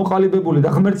იყო ჩამოყალიბებული და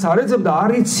ღმერთს არ ეძებდა,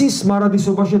 არ იცის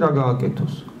მარადისობაში რა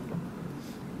გააკეთოს.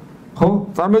 ხო?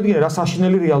 წარმოიდგინე რა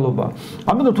საშინელი რეალობაა.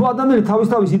 ამიტომ თუ ადამიანი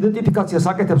თავის იდენტიფიკაციას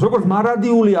აკეთებს, როგორც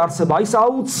მარადიული არსება, ის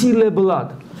აუცილებლად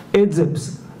ეძებს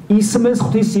ისმენს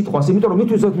ღვთის სიტყვას, იმიტომ რომ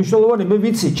მისთვის მნიშვნელოვანი, მე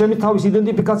ვიცი, ჩემი თავის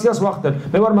იდენტიფიკაციას ვახდენ,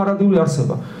 მე ვარ მარადიული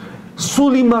არსება.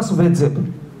 სულ იმას ვეძებ,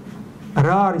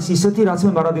 რა არის ისეთი, რაც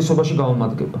მე მარადისობაში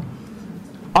გავამადგება.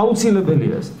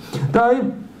 აუცილებელია ეს. და აი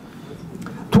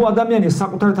თუ ადამიანი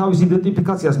საკუთარი თავის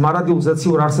იდენტიფიკაციას მარადილ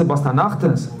ზეციურ არსებასთან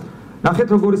ახდენს, ნახეთ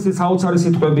როგორი საოცარი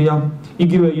სიტყვებია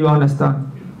იგივე იოანესთან.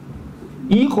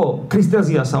 იყო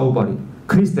ქრისტეზეა საუბარი,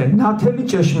 ქრისტე ნათელი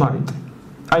ჭეშმარიტი.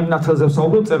 აი ნათელზე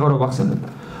საუბრობ, წეღარო ვახსენებ.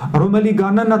 რომელი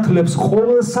განანათლებს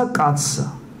ყოველსა კაცსა,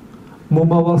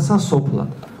 მომავალსა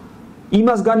სოფლად.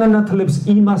 იმას განანათლებს,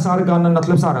 იმას არ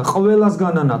განანათლებს, არა, ყველას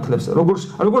განანათლებს.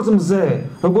 როგორც მზე,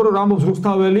 როგორ რამობს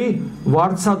რუსთაველი,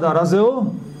 ვარდსა და რაზეო?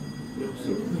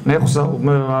 ნეხსა,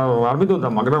 არ მიდოდა,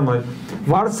 მაგრამ აი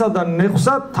ვარდსა და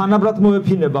ნეხსა თანაბრად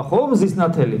მოეფინება, ხო, მზის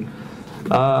ნათელი.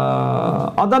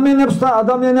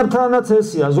 ადამიანებთანაც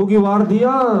ესია, ზოგი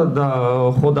ვარდია და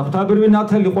ხო და ღვთაებრივი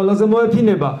ნათელი ყველაზე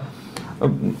მოეფინება.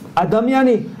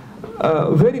 ადამიანი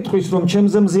ვერ იტყვის, რომ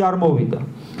ჩემზე მზე არ მოვიდა.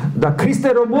 და ქრისტე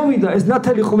რომ მოვიდა, ეს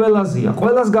ნათელი ყველაზეა,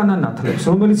 ყველას განანათლებს,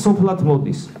 რომელიც სოფლად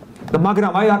მოდის. და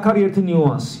მაგრამ აი აქ არის ერთი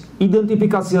ნიუანსი,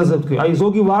 იდენტიფიკაციაზე ვთქვი, აი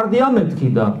ზოგი ვარდია მეთქი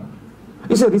და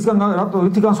ისე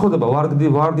რითი განსხვავდება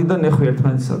ვარდი და ნეხვი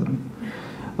ერთმანეთისაგან.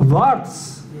 ვარდს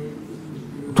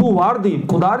თუ ვარდი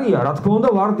მკვდარია, რა თქმა უნდა,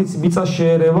 ვარდიც მიწას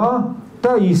შეერევა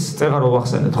და ის წეღარო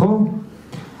ვახსენეთ, ხო?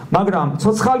 მაგრამ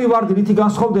ცოცხალი ვარდი რითი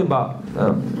განსხვავდება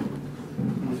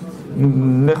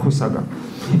ნეხვისაგან?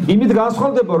 იმით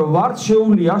განსხვავდება, რომ ვარდს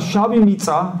შეუძლია შავი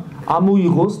მიწა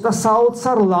ამოიღოს და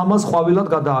საოცარ ლამაზ ყვავილად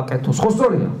გადააკეთოს. ხო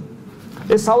სწორია?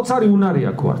 ეს საოცარი უნარი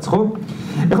აქვს ვარდს, ხო?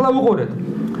 ეხლა ვუყურეთ.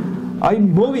 აი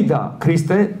მოვიდა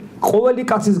ქრისტე ყოველი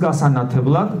კაცის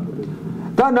გასანათებლად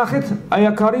და ნახეთ, აი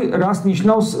აქ არის რას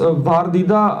ნიშნავს ვარდი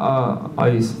და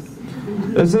აი ეს.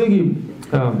 ესე იგი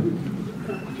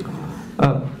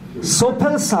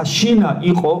სოფელსა შინა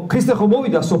იყო, ქრისტე ხო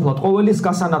მოვიდა სოფლად, ყოველის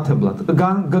გასანათებლად,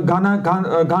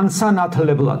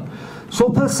 განსანათლებლად.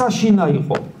 სოფელსა შინა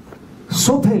იყო.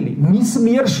 სოფელი მის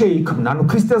მიერ შეიქმნა, ანუ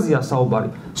ქრისტეზეა საუბარი.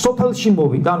 სოფელში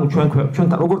მოვიდა, ანუ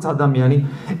ჩვენთან როგორც ადამიანი,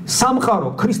 სამყარო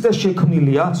ქრისტეს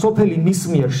შექმნილია, სოფელი მის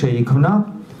მიერ შეიქმნა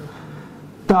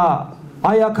და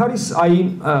აი აქ არის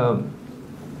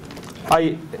აი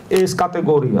ეს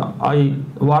კატეგორია, აი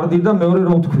ვარდი და მეორე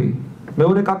რო ვთქვი.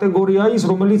 მეორე კატეგორია ის,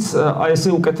 რომელიც აი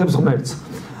ესე უკეთებს ღმერთს.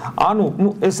 ანუ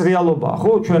ეს რეალობაა,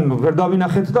 ხო? ჩვენ ვერ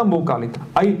დავინახეთ და მოვკალით.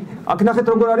 აი აქ ნახეთ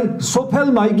როგორ არის,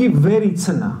 სოფელმა იგი ვერ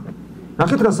იცნა.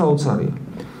 ნახეთ რა საოცარია.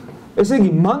 ესე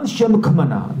იგი მან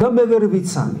შემქმნა და მე ვერ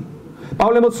ვიცანი.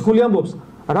 პავლე მოციქული ამბობს,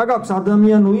 რა გაქვს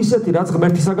ადამიანო ისეთი, რაც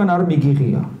ღმერთისაგან არ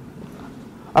მიგიღია.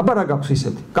 აბა რა გაქვს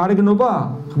ისეთი? გარეგნობა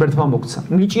ღმერთმა მოგცა,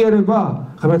 ნიჭიერება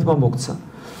ღმერთმა მოგცა.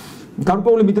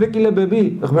 გარკვეული მიდრეკილებები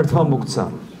ღმერთმა მოგცა.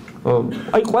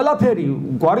 აი ყველაფერი,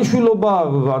 გვარიშვილობა,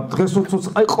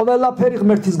 დღესოც, აი ყველაფერი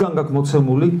ღმერთისგან გაქვს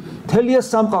მოცემული. მთელი ეს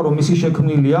სამყარო მისი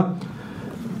შექმნილია.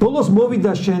 ბოლოს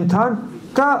მოვიდა შენთან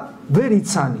და ვერ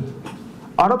იცანი.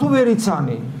 არათუ ვერ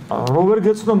იცანი, რო ვერ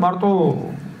გეცნო მარტო,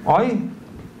 აი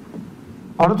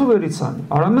არათუ ვერ იცანი,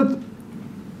 არამედ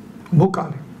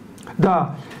მოკალე.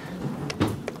 და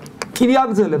კიდე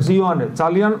აგძელებს იოანე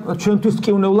ძალიან ჩვენთვის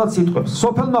ტკივნეულად სიტყვებს.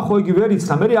 სოფელმა ხო იგი ვერ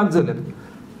იცნა, მე აგძელებთ.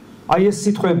 აი ეს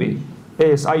სიტყვები,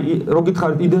 ეს აი რო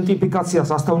გითხარით იდენტიფიკაციას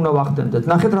ასთან უნდა ვახდენდეთ.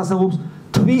 ნახეთ რას ამბობს,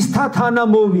 თვისთა თანა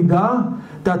მოვიდა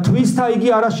და თვისთა იგი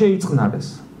არა შეიწყნარეს.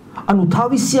 ანუ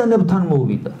თავისიანებთან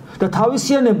მოვიდა და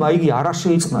თავისიანება იგი არა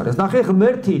შეიწყნარეს. ნახე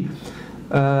ღმერთი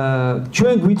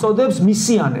ჩვენ გვიწოდებს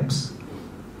მისიანებს.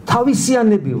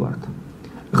 თავისიანები ვართ.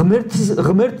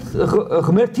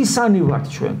 ღმერთისანი ვართ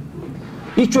ჩვენ.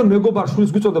 ის ჩვენ მეგობარ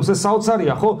შვილს გვიწოდებს, ეს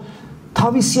საოცარია, ხო?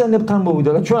 თავისიანებთან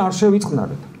მოვიდა და ჩვენ არ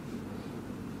შევიწყნარეთ.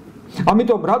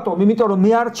 ამიტომ რატომ? იმიტომ რომ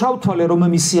მე არ ჩავთვალე რომ მე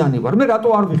მისიანი ვარ. მე რატო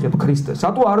არ ვიღებ ქრისტეს?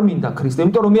 რატო არ მინდა ქრისტე?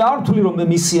 იმიტომ რომ მე არ ვთვლი რომ მე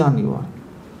მისიანი ვარ.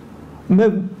 მე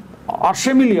არ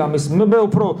შემილია ამის, მე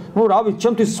უფრო, რა ვიცი,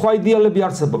 ჩემთვის სხვა იდეალები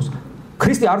არსებობს.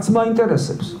 ქრისტე არც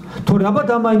მაინტერესებს. თორე აბა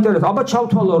დამაინტერესებს, აბა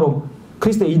ჩავთვალო რომ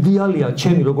ქრისტე იდეალია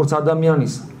ჩემი როგორც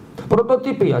ადამიანის.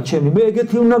 პროტოტიპია ჩემი, მე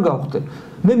ეგეთი უნდა გავხდე.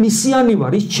 მე მისიანი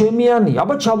ვარ, ის ჩემიანი,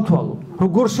 აბა ჩავთვალო.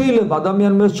 როგორ შეიძლება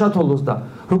ადამიანმა ეს ჩათვალოს და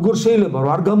როგორ შეიძლება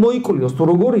რომ არ გამოიკვლიოს თუ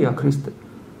როგორია ქრისტე?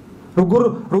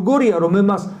 როგორია რომ მე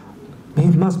მას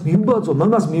მივბაძო,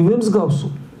 მას მივემსგავსო?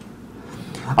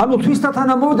 ანუ თვისთან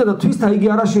თანამოვიდა და თვისთან იგი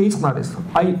არა შეიწყნარეს.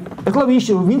 აი, ეხლა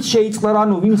ვინც შეიწყნარა,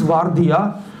 ანუ ვინც ვარდია,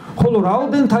 ხოლო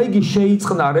რაოდენთა იგი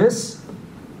შეიწყნარეს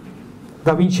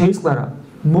და ვინც შეიწყნარა,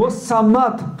 მოსცა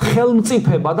მათ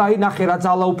ხელმწიფება და აი ნახე რა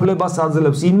ძალაუფლებას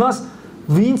აძლევს იმას,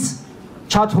 ვინც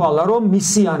ჩათვალა რომ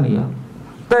მისიანია.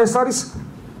 და ეს არის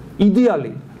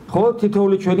იდეალი, ხო,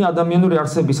 თითოეული ჩვენი ადამიანური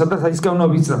არსებისა და ისკენ უნდა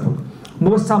ვიცრაფოთ.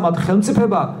 მოსცა მათ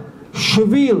ხელმწიფება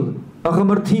შვილ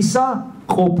ღმრთისა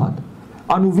ყოფად.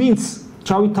 ანუ ვინც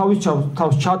თავის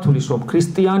ჩათვლის რომ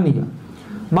ქრისტიანია,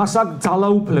 მას აქვს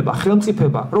ძალაუფლება,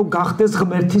 ხელმწიფება, რომ გახდეს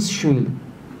ღმერთის შვილი.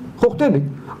 ხო ხვდებით?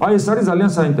 აი ეს არის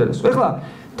ძალიან საინტერესო. ეხლა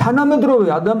თანამედროვე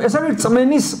ეს არის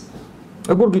რწმენის,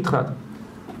 როგორ გითხრათ,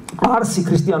 არსი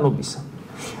ქრისტიანობისა.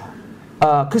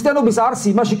 ქრისტიანობის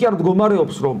არსი იმაში კი არ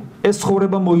მდგომარეობს, რომ ეს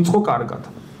ცხოვრება მოიწყო კარგად.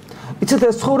 იცით,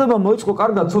 ეს ცხოვრება მოიწყო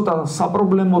კარგად, ცოტა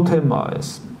საპრობლემო თემაა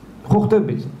ეს. ხო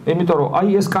ხვდებით? იმიტომ რომ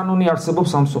აი ეს კანონი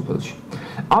არსებობს ამ სოფელში.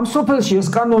 ამ სოფელში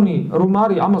ეს კანონი რომ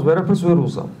არის, ამას ვერაფერს ვერ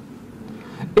უზავ.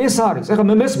 ეს არის, ეხლა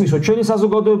მე მესმის, რომ ჩვენი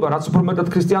საზოგადოება რაც უფრო მეტად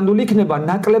ქრისტიანული იქნება,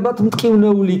 ნაკლებად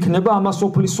მტკივნეული იქნება ამას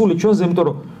სოფლის სული ჩვენზე, იმიტომ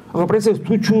რომ ეხლა პრინციპს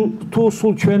თუ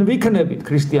სულ ჩვენ ვიქნებით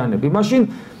ქრისტიანები, მაშინ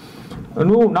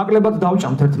ნაკლებად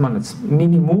დავჭამთ ერთმანეთს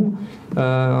მინიმუმ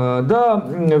და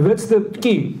ვეცდებთ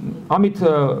კი, ამით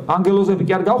ანგელოზები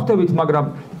კი არ გავხდებით, მაგრამ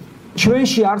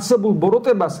ჩვენში არსებულ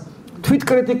ბოროტებას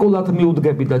თვითკრიტიკულად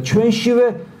მიუდგები და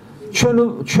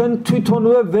ჩვენ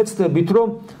თვითონვე ვეცდებით, რომ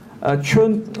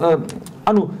ჩვენ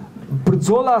ანუ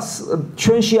ბრძოლას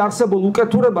ჩვენში არსებულ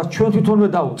უკეთურებას ჩვენ თვითონვე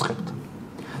დავუწყებთ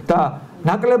და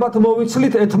ნაკლებად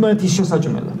მოვიცლით ერთმანეთის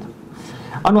შესაჭმელად.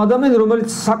 ანუ ადამიანი, რომელიც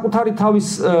საკუთარ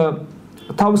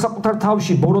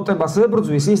თავში ბოროტებას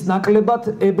ებრძვის, ის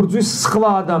ნაკლებად ებრძვის სხვა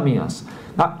ადამიანს.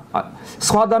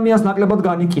 სხვა ადამიანს ნაკლებად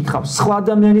განიკითხავს, სხვა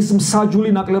ადამიანის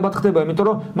მსაჯული ნაკლებად ხდება, იმიტომ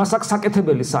რომ მას აქვს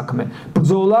საკეთებელი საქმე.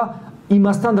 ბრძოლა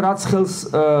იმასთან, რაც ხელს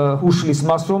უშლის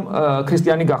მას, რომ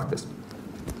ქრისტიანი გახდეს.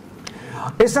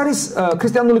 ეს არის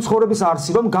ქრისტიანული ცხოვრების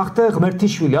არსი, რომ გახდე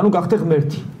ღმერთის შვილი, ანუ გახდე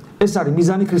ღმერთი. ეს არის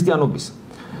მიზანი ქრისტიანობის.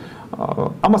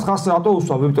 ამას ხას რატო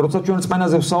უსვავ, იმიტომ როცა ჩვენ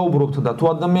რწმენაზე ვსაუბრობთ და თუ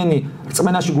ადამიანი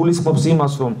რწმენაში გულისხმობს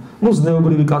იმას, რომ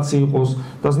ზნეობრივი კაცი იყოს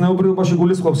და ზნეობრიობაში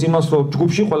გულისხმობს იმას, რომ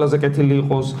ჯგუფში ყველაზე კეთილი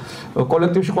იყოს,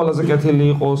 კოლექტივში ყველაზე კეთილი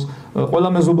იყოს, ყველა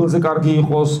მეზობელზე კარგი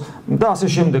იყოს და ასე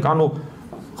შემდეგ. ანუ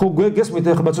ხო გესმით,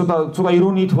 ეხლა ცოტა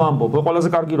ირონიით ვამბობ, ყველაზე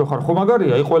კარგი რო ხარ, ხო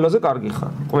მაგარია, ყველაზე კარგი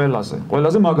ხარ,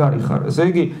 ყველაზე მაგარი ხარ. ესე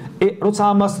იგი,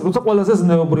 როცა ყველაზე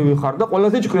ზნეობრივი ხარ და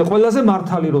ყველაზე ჭკვია, ყველაზე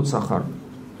მართალი როცა ხარ.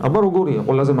 აბა როგორია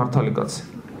ყველაზე მართალი კაცი?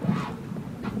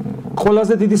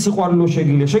 ყველაზე დიდი სიყვარული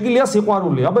შეგიძლია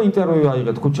სიყვარული. აბა ინტერვიუ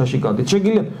აიღეთ ქუჩაში გადით.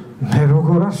 შეგიძლია მე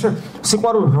როგორ არ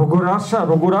სიყვარული როგორ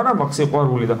არა მაქვს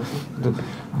სიყვარული და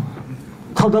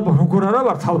თავდაბა როგორ არა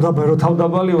ვარ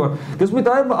თავდაბალი ვარ. გესმით,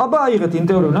 აბა აიღეთ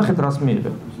ინტერვიუ, ნახეთ რას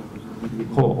მიიღეთ.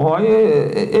 ხო, აი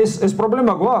ეს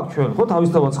პრობლემა გვაქვს ჩვენ, ხო,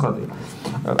 თავისთავად ცხადია.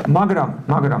 მაგრამ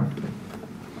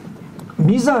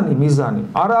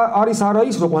მიზანი არის არა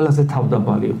ის, რომ ყველაზე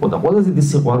თავდაბალი იყო და ყველაზე დიდი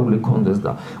სიყვარული ჰქონდეს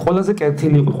და ყველაზე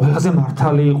კეთილი იყო, ყველაზე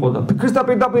მართალი იყო და ქრისტე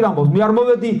პირდაპირ ამბობს, მე არ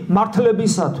მოვედი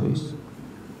მართლებისათვის.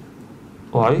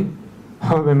 აი,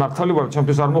 მე მართალი ვარ,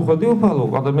 ჩემთვის არ მოხვედი უფალო,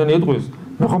 ადამიანი ეტყვის,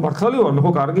 მე ხო მართალი ვარ, მე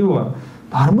ხო კარგი ვარ.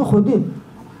 არ მოხვედი?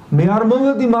 მე არ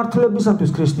მოვედი მართლებისათვის,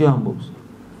 ქრისტე ამბობს.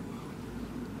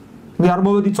 მე არ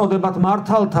მოვედი წოდებათ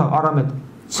მართალთა, არამედ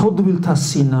ცოდვილთა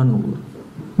სინანული.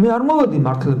 მე არ მოვედი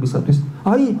მართლებისათვის.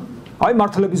 აი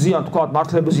მართლებიზიან თქვა,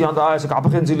 მართლებიზიან და ესე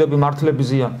გაფხენძილები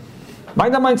მართლებიზიან.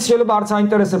 მაინდა-მაინც შეიძლება არც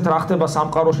აინტერესებთ რა ხდება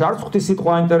სამყაროში, არც ღვთის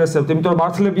სიტყვა აინტერესებთ, იმიტომ რომ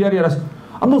მართლები არის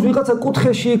ანუ ვიღაცა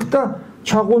კუთხეში იქ და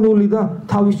ჩაღუნული და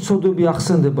თავის ცოდვები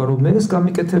ახსენდება, რომ მე ეს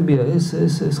გამიკეთებია,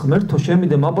 ეს ღმერთო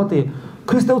შემიდე მაპატიე.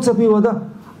 ქრისტე უცებივა და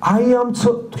აი ამ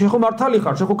შე ხო მართალი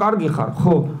ხარ, შე ხო კარგი ხარ,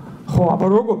 ხო, აბა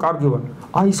როგორ კარგი ვარ.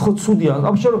 აი ის ხო ცუდია.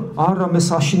 აბშერო, არა მე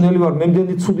საშინელი ვარ, მე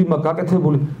მდენი ცუდი მაქვს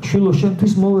გაკეთებული. შილო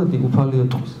შენთვის მოვედი უფალი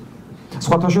ეტყვის.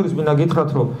 სხვათა შორის მინდა გითხრათ,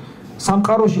 რომ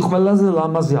სამყაროში ყველაზე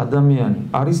ლამაზი ადამიანი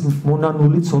არის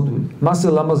მონანული ცოდვილი. მასზე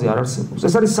ლამაზი არ არსებობს.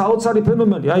 ეს არის საოცარი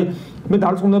ფენომენი. აი, მე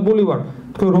დარწმუნებული ვარ,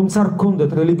 თქვენ რომც არ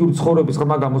გქონდეთ რელიგიური ცხოვრების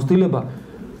ღრმა გამოცდილება,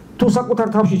 თუ საკუთარ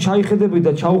თავში ჩაიხედებით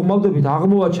და ჩაუღმავდებით,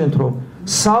 აღმოვაჩენთ, რომ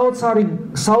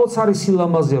საოცარი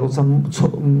სილამაზეა, როცა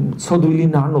ცოდვილი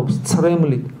ნანობს,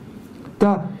 წრემლით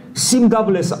და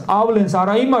სიმდაბლეს ავლენს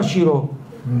არა იმაში, რომ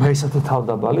მე ესეთი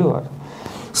თავდაბალი ვარ.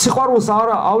 სიყვარულს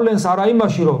ავლენს არა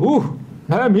იმაში, რომ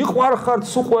მე მიყვარხართ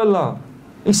სულ ყველა.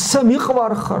 ისე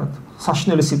მიყვარხართ.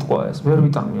 საშნელი სიტყვაა ეს, ვერ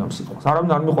ვიტანმი ამ სიტყვას.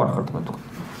 არავინ არ მიყვარხართ მე თქვენ.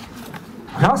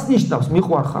 რას ნიშნავს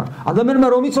მიყვარხარ? ადამიანმა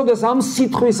რომ იცოდეს ამ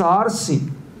სიტყვის არსი,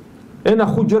 ენა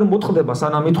ხუჯერ მოწყდება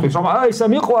სანამ იტყვის, რომ ისე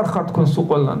მიყვარხარ თქვენ სულ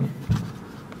ყველანი.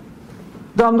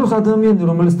 და ამ დროს ადამიანი,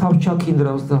 რომელიც თავს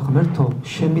ჩაქინდრავს და ღმერთო,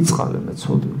 შემიწყალე მე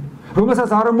ცოდვილი. რომელსაც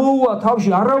არ მოუვა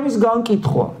თავში არავის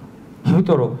განკითხვა.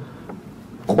 იმიტომ რომ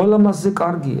ყველა მასზე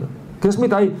კარგია.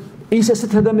 გესმით, აი ის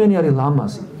ესეთი ადამიანი არის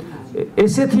ლამაზი.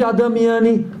 ესეთი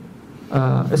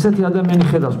ადამიანი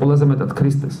ხედავს ყველაზე მეტად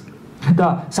ქრისტეს. და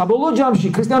საბოლოო ჯამში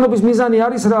ქრისტიანობის მიზანი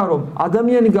არის რა, რომ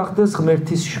ადამიანი გახდეს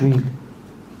ღმერთის შვილი.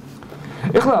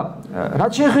 ეხლა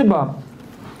რაც შეეხება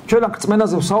ჩვენ აქ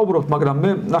რწმენაზე ვსაუბრობთ, მაგრამ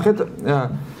მე ნახეთ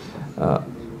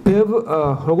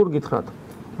როგორ გითხრათ,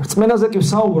 რწმენაზე კი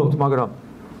ვსაუბრობთ, მაგრამ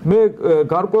მე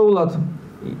გარკვეულად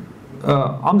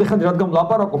ამდენხანს რადგან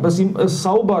ვლაპარაკობ, ეს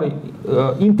საუბარი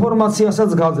ინფორმაციასაც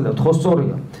გაძლევთ, ხო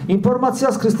სწორია.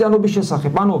 ინფორმაციას ქრისტიანობის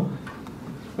შესახებ, ანუ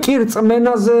კი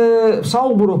რწმენაზე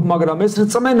ვსაუბრობ, მაგრამ ეს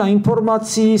რწმენა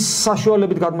ინფორმაციის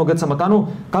საშუალებით გადმოგეცემათ, ანუ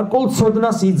გარკვეულ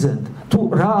ცოდნას იძენთ, თუ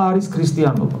რა არის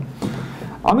ქრისტიანობა.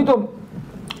 ამიტომ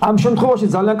ამ შემთხვევაში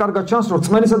ძალიან კარგად ჩანს, რომ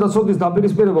რწმენისა და ცოდნის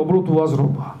დაპირისპირება უბრალოდ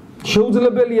უაზრობაა.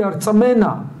 შეუძლებელია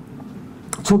რწმენა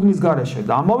ცოდნის გარეშე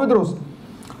და ამავე დროს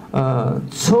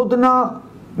ცოდნა,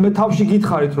 მე თავში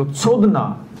გითხარით, რომ ცოდნა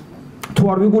თუ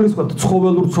არ ვიგულისხმებთ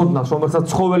ცხოველურ ცოდნას, რომელსაც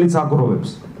ცხოველიც აგროვებს.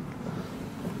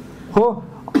 ხო?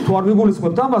 თუ არ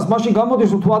ვიგულისხმებთ ამას, მაშინ გამოდის,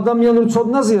 რომ თუ ადამიანურ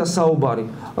ცოდნაზეა საუბარი,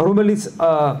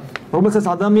 რომელსაც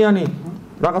ადამიანი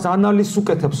რაღაც ანალიზს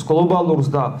უკეთებს, გლობალურს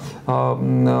და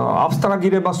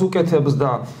აბსტრაგირებას უკეთებს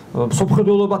და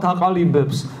სოფხედველობად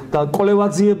აყალიბებს და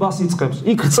კოლევაძიებას იწყებს,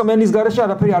 იქ რწმენის გარეშე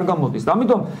არაფერი არ გამოდის. და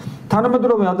ამიტომ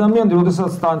თანამედროვე ადამიანი,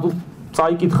 როდესაც თან თუ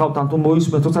წაიკითხავთ, ან თუ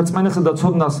მოისმენთ, თორსა რწმენასა და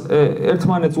ცოდნას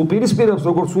ერთმანეთს უპირისპირებს,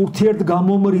 როგორც ურთიერთ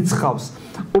გამომრიცხავს.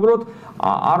 უბრალოდ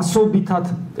არსობითად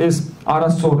ეს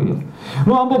არასწორია.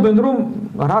 ნუ ამბობენ, რომ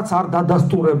რაც არ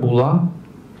დადასტურებულა,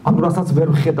 ანუ რასაც ვერ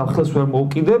ვხედავ, ხელს ვერ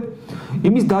მოვკიდებ,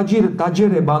 იმის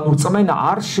დაჯერება, ანუ რწმენა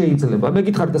არ შეიძლება. მე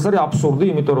გითხარით, ეს არის აბსურდი,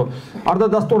 იმიტომ რომ არ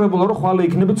დადასტურებულა, რომ ხვალე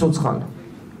იქნები ცოცხალი.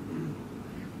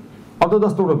 არ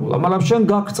დადასტურებულა, მაგრამ შენ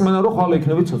გაქვს რწმენა, რომ ხვალე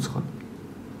იქნები ცოცხალი.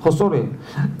 ხო სწორია?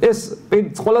 ეს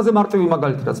ყველაზე მარტივი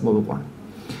მაგალითი რაც მოვიყვანე.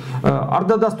 არ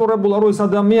დადასტურებულა, რომ ეს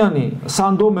ადამიანი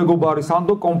სანდო მეგობარი,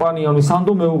 სანდო კომპანიონი,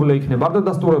 სანდო მეუღლე იქნება, არ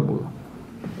დადასტურებულა.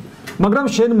 მაგრამ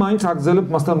შენ მაინც აგზელებ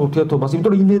მასთან ურთიერთობას,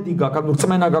 იმიტომ რომ იმედი გაქვს, ანუ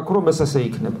რწმენა გაქვს, რომ ეს ესე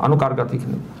იქნება, ანუ კარგად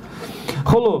იქნება.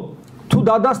 ხოლო თუ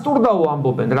დადასტურდაო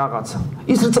ამბობენ რაღაცა,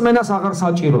 ის რწმენას აღარ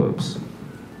საჭიროებს.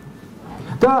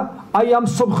 და აი ამ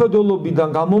სოფხედველობიდან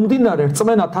გამომდინარე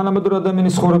რწმენა თანამედროვე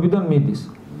ადამიანის ცხოვრებიდან მიდის.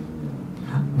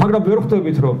 მაგრამ ვერ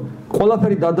ხვდებით, რომ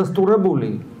ყველაფერი დადასტურებული,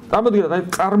 წარმოგიდგენთ, აი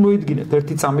წარმოიდგინეთ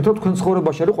ერთი წამით, რომ თქვენ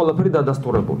ცხოვრებაში არის ყველაფერი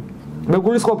დადასტურებული. მე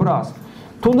გულისხმობ რას?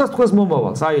 თუნდაც თქვენს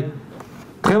მომავალს, აი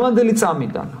დღევანდელი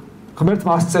წამიდან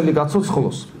ღმერთმა 100 წელი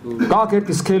გაცოცხლოს. გააქვს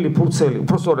ერთი სქელი, ფურცელი,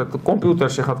 უბრალოდ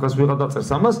კომპიუტერში ხარ დღეს ვიღა დაწერს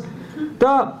ამას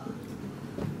და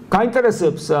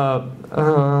გაინტერესებს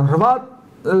 8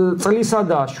 წლისა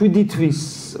და 7 თვის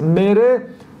მერე,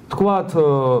 თქვათ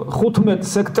 15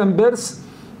 სექტემბერს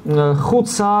 5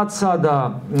 საათსა და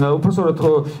უბრალოდ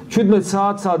 17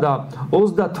 საათსა და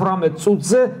 38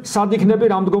 წუთზე სად იქნები,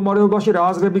 რა მდგომარეობაში, რა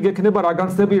აზრები გექნება, რა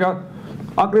განცდები, რა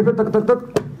აკრიფებ ტაკ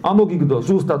ამოგიგდო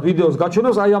ზუსტად ვიდეოს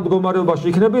გაჩვენოს, აი ამ მდგომარეობაში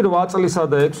იქნები 8 წლისა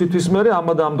და 6 თვის მერე,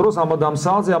 ამად ამ დროს, ამად ამ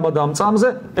საათზე, ამად ამ წამზე,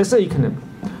 ესე იქნება.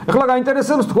 ეხლა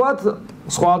გაინტერესებს თქვათ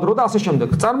სხვა დრო და ასე შემდეგ.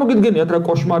 წარმოგიდგენიათ რა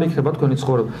კოშმარი იქნება თქვენი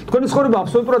ცხოვრება. თქვენი ცხოვრება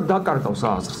აბსოლუტურად დაკარგავს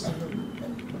აზრს.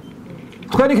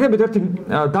 თქვენ იქნებით ერთი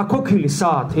დაქოქილი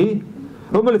საათი,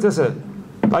 რომელიც ესე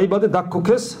დაიბადე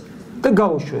დაქოქეს და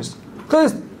გაუშვეს. და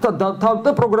ეს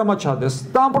და პროგრამა ჩადეს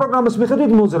და ამ პროგრამის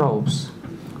მიხედვით მოძრაობს.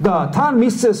 და თან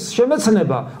მისცეს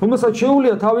შემეცნება, რომელსაც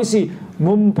შეუძლია თავისი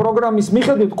პროგრამის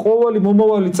მიხედვით ყოველი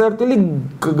მომავალი წერტილი,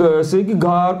 ესე იგი,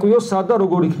 გაარკვიოს სად და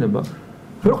როგორ იქნება.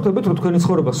 ვერ ხვდებით, რომ თქვენი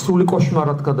ცხოვრება სრული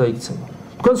კოშმარად გადაიქცევა.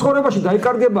 თქვენ ცხოვრებაში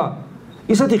დაიკარგება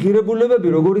ისეთი ღირებულებები,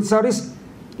 როგორიც არის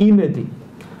იმედი.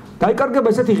 დაიკარგება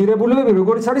ისეთი ღირებულებები,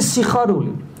 როგორიც არის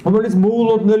სიხარული, რომელიც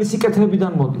მოულოდნელი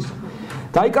სიკეთეებიდან მოდის.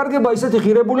 დაიკარგება ისეთი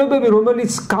ღირებულებები,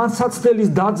 რომელიც განსაცდელის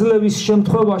დაძლევის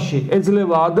შემთხვევაში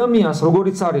ეძლევა ადამიანს,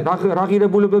 როგორიც არის, რა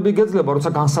ღირებულებები გეძლება,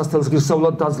 როცა განსაცდელს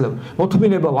ღირსეულად დაძლევ.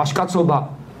 მოთმინება, ვაჟკაცობა,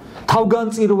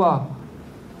 თავგანწირვა,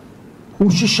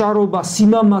 უშიშარობა,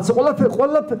 სიმამაცე, ყველაფერი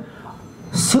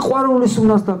სიყვარულის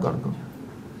უნდას დაკარგო.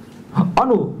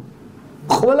 ანუ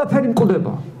ყველაფერი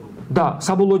მკვდება და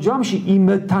საბოლოო ჯამში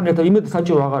იმედთან ერთად იმედი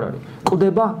საჭირო აღარ არის.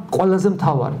 მკვდება ყველაზე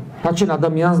მთავარი. რაც შენ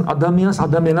ადამიანს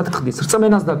ადამიანად ხდის,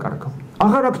 რწმენას დაკარგო.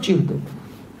 აღარ აგჭირდება.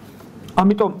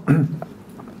 ამიტომ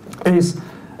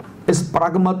ეს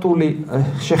პრაგმატული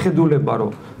შეხედულება,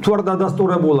 რომ თუ არ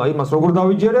დადასტურებულა იმას როგორ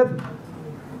დავიჯერებ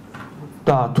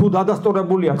და თუ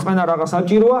დადასტურებულია რწმენა რაღაც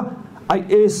საჭიროა, აი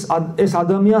ეს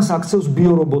ადამიანს აქცევს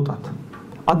ბიორობოტად.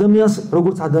 ადამიანს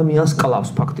როგორც ადამიანს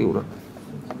კლავს ფაქტიურად.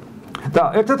 და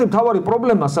ერთ-ერთი მთავარი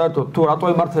პრობლემა საერთოდ თუ რატო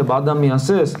ემართება ადამიანს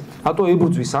ეს, რატო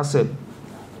იბრძვის ასე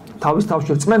თავის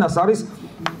თავში რწმენას არის,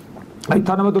 აი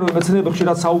თანამედროვე მეცნიერები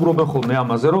ხშირად საუბრობენ ხოლმე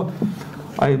ამაზე, რომ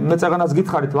აი მე წეგანაც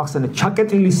გითხარით ვახსენეთ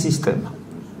ჩაკეტილი სისტემა.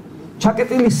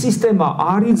 ჩაკეტილი სისტემა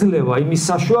არ იძლევა იმის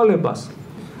საშუალებას,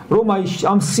 რომ აი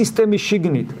ამ სისტემის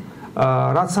შიგნით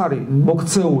რაც არის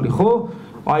მოქცეული, ხო?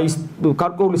 აი ეს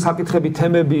გარკვეული საკითხები,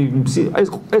 თემები,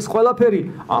 ეს ყველაფერი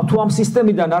თუ ამ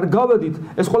სისტემიდან არ გავედით,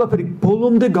 ეს ყველაფერი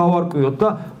ბოლომდე გავარკვიოთ და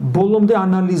ბოლომდე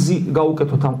ანალიზი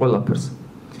გავუკეთოთ ამ ყველაფერს.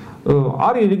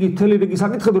 არის მთელი რიგი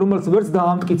საკითხები, რომელიც ვერც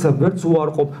დაამტკიცებ, ვერც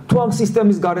უარყოფ, თუ ამ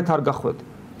სისტემის გარეთ არ გახვედით.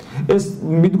 ეს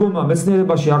მიდგომა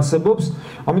მეცნიერებაში არსებობს,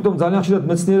 ამიტომ ძალიან ხშირად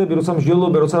მეცნიერები როცა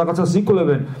მსჯელობენ, როცა რაღაცას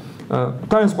იკვლევენ,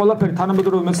 და ეს ყველაფერი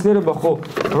თანამედროვე მეცნიერება ხო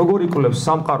როგორ იკვლევს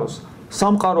სამყაროს?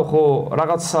 სამყარო ხო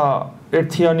რაღაცა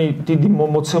ერთიანი დიდი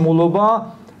მოცემულობა,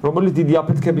 რომელიც დიდი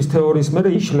აფეთქების თეორიის მერე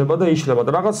იშლება და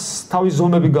და რაღაც თავის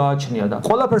ზომები გააჩნია და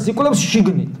ყველაფერს იკვლევს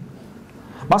შიგნით.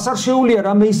 მას არ შეუძლია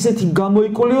რამე ისეთი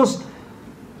გამოიკლიოს,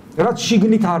 რაც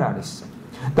შიგნით არ არის.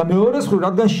 და მეორე მხრივ,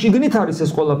 რადგან შიგნით არის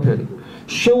ეს ყველაფერი,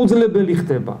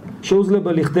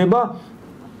 შეუძლებელი ხდება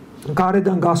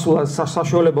გარედან გასვლა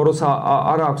საშუალება, როცა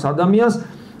არ აქვს ადამიანს,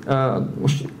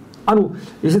 ანუ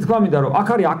ისე თქვა მინდა, რომ აქ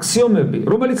არის აქსიომები,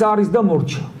 რომელიც არის და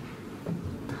მორჩა.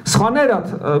 სხვანაირად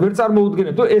ვერ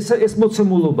წარმოუდგენთ, რომ ეს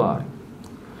მოცემულობა არის.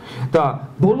 და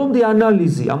ბოლომდე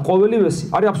ანალიზი ამ ყოველივესი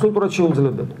არის აბსოლუტურად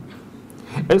შეუძლებელი.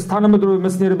 ეს თანამედროვე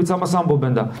მეცნიერებიც ამას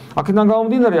ამბობენ და აქედან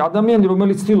გამომდინარე ადამიანი,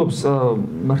 რომელიც ცდილობს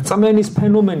რწმენის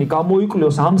ფენომენი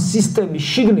გამოიკლიოს ამ სისტემის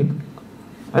შიგნით,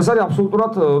 ეს არის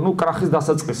აბსოლუტურად კრახის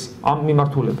დასაწყისი ამ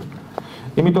მიმართულებით.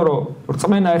 იმიტომ რომ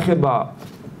რწმენა ეხება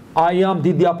აი ამ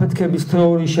დიდი აფეთქების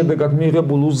თეორიის შედეგად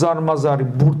მიღებულ უზარმაზარი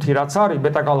ბურთი, რაც არის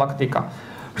ბეტა-გალაქტიკა.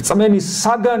 რწმენის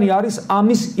საგანი არის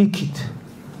ამის იქით.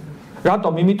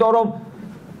 რატომ? იმიტომ რომ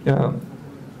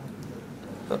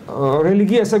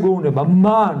რელიგია ესე გვეუბნება,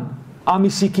 მან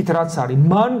ამის იქით რაც არის,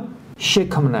 მან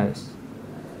შექმნა ეს.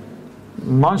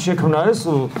 მან შექმნა ეს,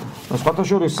 სხვათა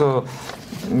შორის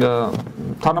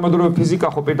თანამედროვე ფიზიკა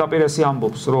ხო პირდაპირ ესე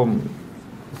ამბობს, რომ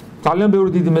ძალიან ბევრი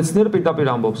დიდი მეცნიერი პირდაპირ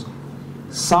ამბობს.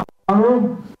 სამყარო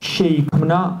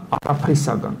შეიქმნა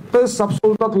არაფრისაგან. ეს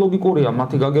აბსოლუტურად ლოგიკურია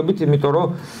მათი გაგებით, იმიტომ რომ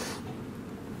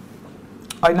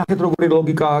აი ნახეთ როგორი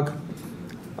ლოგიკა აქვს.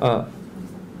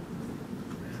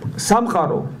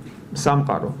 სამყარო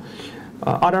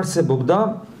არ არსებობდა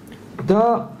და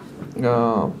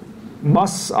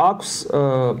მას აქვს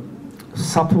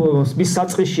მის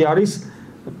საწყისში არის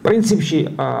პრინციპში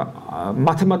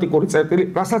მათემატიკური წერტილი,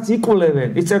 რასაც იკვლევენ,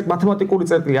 ის მათემატიკური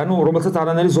წერტილი, ანუ რომელსაც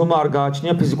არანაირი ზომა არ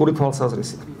გააჩნია ფიზიკური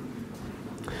თვალსაზრისით.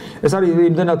 ეს არის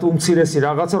იმდენად უმცირესი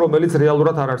რაღაცა, რომელიც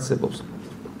რეალურად არ არსებობს.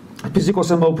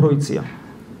 ფიზიკოსებმა უფრო იციან.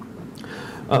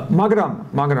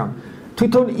 მაგრამ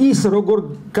თვითონ ის როგორ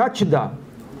გაჩნდა,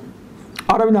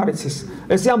 არავინ არ იცის.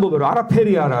 ესე ამბობენ, რომ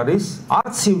არაფერი არ არის,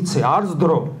 არც სივრცე, არც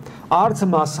დრო, არც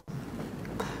მასა.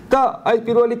 და აი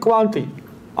პირველი კვანტი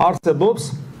არსებობს,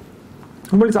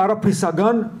 რომელიც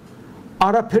არაფრისაგან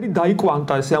არაფერი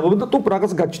დაიკვანტა, ესე ამბობენ და ტუპ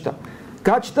რაღაც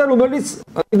გაჩნდა, რომელიც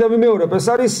კიდევ ვიმეორებ, ეს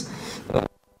არის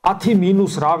 10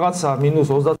 მინუს რაღაცა, მინუს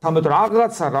 33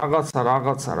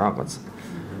 რაღაცა.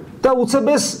 და უცებ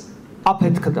ეს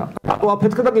აფეთქდა. რატო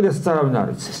აფეთქდა კიდეც არავინ არ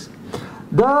იცის.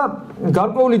 და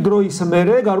გარკვეული დროის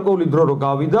მერე, გარკვეული დრო რო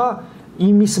გავიდა,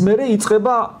 იმის მერე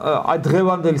იწყება აი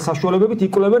დღევანდელი საშუალებებით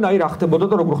იკვლევენ აი რა ხდებოდა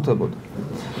და როგორ ხდებოდა.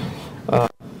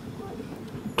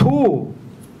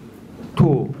 თუ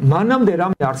მანამდე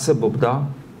რამე არსებობდა,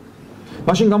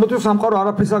 მაშინ გამოდის სამყარო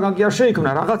არაფრისაგან კი არ შეიქმნა,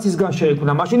 რაღაცისგან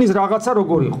შეიქმნა, მაშინ ის რაღაცა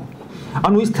როგორ იყო.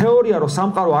 ანუ ის თეორია, რომ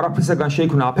სამყარო არაფრისაგან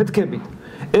შეიქმნა აფეთქებით,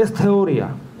 ეს თეორია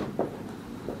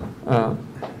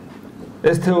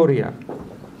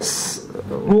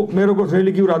მე როგორც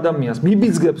რელიგიურ ადამიანს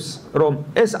მიბიძგებს, რომ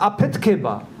ეს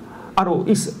აფეთქება, ანუ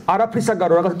ის არაფრისაგან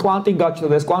რაღაც კვანტი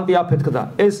გაჩნდა, ეს კვანტი აფეთქდა,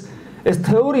 ეს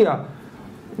თეორია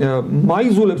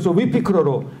მაიზულებს, რომ ვიფიქრო,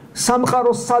 რომ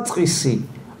სამყაროს საწყისი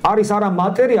არის არა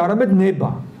მატერია, არამედ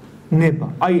ნება.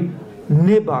 აი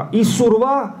ნება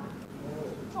ისურვა,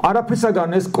 არაფრისაგან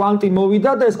ეს კვანტი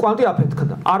მოვიდა და ეს კვანტი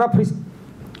აფეთქდა. არაფრის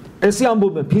ესე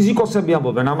ამბობენ, ფიზიკოსები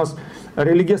ამბობენ, ამას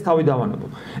რელიგიას თავი დავანებო.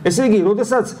 ესე იგი,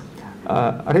 როდესაც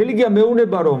რელიგია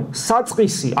მეუნება, რომ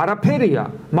საწყისი არაფერია,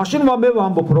 მაშინ მე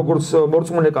ვამბობ, როგორც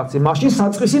მორწმუნე კაცი, მაშინ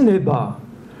საწყისი ნება.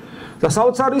 და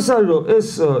საოცარიც არის, რომ ეს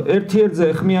ერთ-ერთზე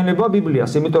ეხმიანება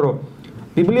ბიბლიას, იმიტომ რომ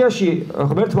ბიბლიაში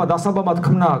ღმერთმა დასაბამად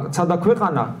ქმნა ცადა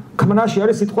ქვეყანა, ქმნაში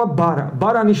არის სიტყვა ბარა.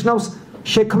 ბარა ნიშნავს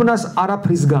შექმნას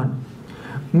არაფრისგან.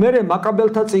 მერე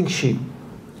მაკაბელთა წიგნში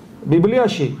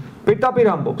ბიბლიაში პირდაპირ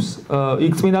ამბობს,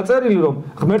 იქ წმინდა წერილი, რომ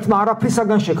ღმერთმა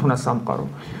არაფრისაგან შექმნა სამყარო.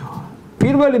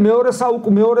 პირველი მეორე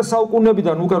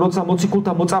საუკუნეებიდან უკვე როცა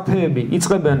მოციქულთა მოწაფეები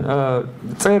იწყებენ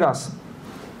წერას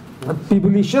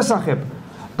ბიბლიის შესახებ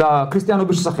და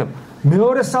ქრისტიანობის შესახებ,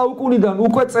 მეორე საუკუნიდან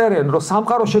უკვე წერენ, რომ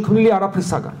სამყარო შექმნილი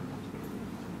არაფრისაგან.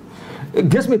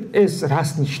 გესმით, ეს რას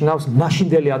ნიშნავს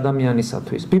მაშინდელი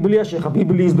ადამიანისათვის? ბიბლიაში ხა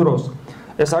ბიბლიის დროს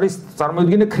ეს არის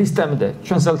წარმოიდგინე ქრისტემდე,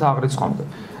 ჩვენს წელთაღრიცხვამდე.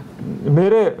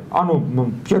 მერე, ანუ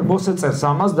ჯერ მოსე წერს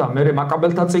ამას და მერე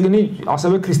მაკაბელთა წიგნი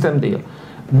ასევე ქრისტემდეა.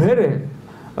 მერე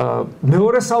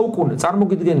მეორე საუკუნე,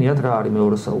 წარმოგიდგენიათ რა არის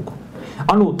მეორე საუკუნე.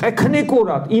 ანუ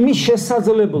ტექნიკურად იმის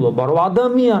შესაძლებლობა, რომ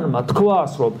ადამიანმა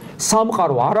თქვას, რომ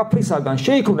სამყარო არაფრისაგან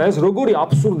შეიქმნა, ეს როგორი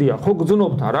აბსურდია, ხო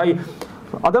გძნობთ არა? აი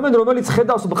ადამიანი, რომელიც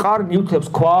ხედავს მყარ ნივთებს,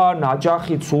 ქვა,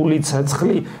 ნაჯახი, ცული,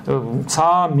 ცეცხლი,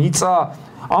 ცა, მიწა,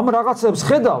 ამ რაღაცებს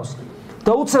ხედავს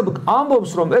და უცებ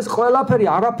ამბობს, რომ ეს ყველაფერი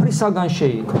არაფრისაგან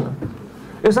შეიქმნა.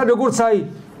 ეს არის როგორც აი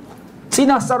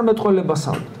წინასწარმეტყველებას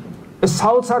ამბობ. ეს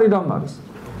საოცარი რამ არის.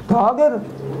 და აგერ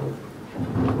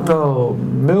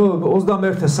მე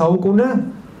 21 საუკუნე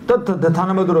და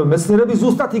თანამედროვე მეცნიერები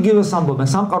ზუსტად იგივეს ამბობენ,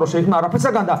 სამყარო შეიქმნა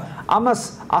არაფრისაგან და ამას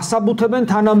ასაბუთებენ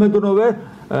თანამედროვე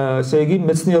ესე იგი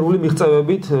მეცნიერული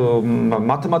მიღწევებით,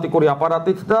 მათემატიკური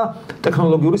აპარატით და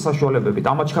ტექნოლოგიური საშუალებებით,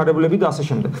 ამაჩქარებლებით და ასე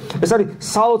შემდეგ. ეს არის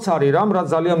საოცარი რამ, რაც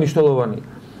ძალიან მნიშვნელოვანია.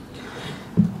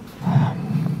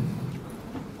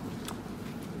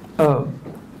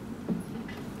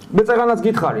 მე წეგანაც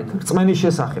გითხარით რწმენის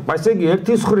შესახებ. აი ესე იგი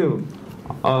ერთის ხრივ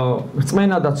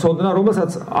რწმენა და ცოდნა,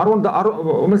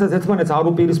 რომელსაც ერთმანეთს არ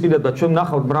უპირისპირდება, ჩვენ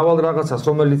ნახავთ მრავალ რაღაცას,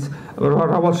 რომელიც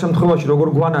მრავალ შემთხვევაში როგორ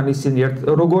გვანან ისინი,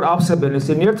 როგორ ავსებენ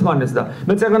ისინი ერთმანეთს და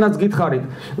მე წეგანაც გითხარით,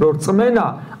 რომ რწმენა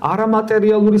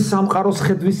არამატერიალური სამყაროს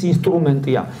ხედვის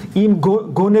ინსტრუმენტია. იმ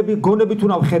გონებით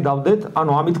უნდა ვხედავდეთ,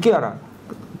 ანუ ამით კი არა,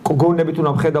 გონებით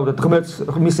უნდა ვხედავდეთ ღმერთს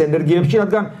მის ენერგიებში,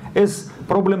 რადგან ეს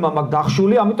პრობლემა მაქვს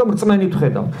დახშული, ამიტომ რწმენით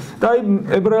ვხედავ. და აი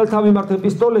ებრაელთა მიმართ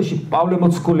ეპისტოლეში პავლე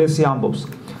მოციქულესი ამბობს,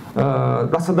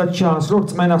 რასადაც ჩანს, რომ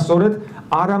რწმენა სწორედ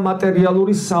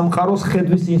არამატერიალური სამყაროს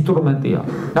ხედვის ინსტრუმენტია.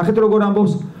 ნახეთ როგორ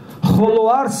ამბობს, ხოლო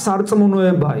არ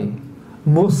სარწმუნოებაი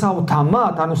მოსავთა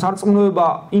მათ, ანუ სარწმუნოება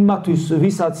იმათვის,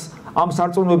 ვისაც ამ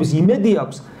სარწმუნოების იმედი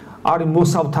აქვს, არის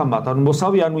მოსავთა მათ, ანუ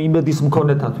მოსავი, ანუ იმედის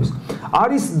მქონეთათვის.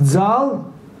 არის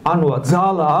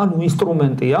ძალა, ანუ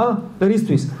ინსტრუმენტია,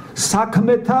 რისთვის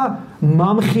საქმეთა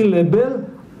მამხილებელ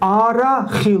არა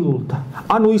ხილულთა.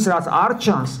 ანუ ის რაც არ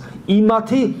ჩანს,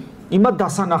 იმათ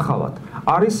დასანახავად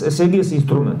არის ესე იგი ეს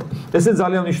ინსტრუმენტი. ესე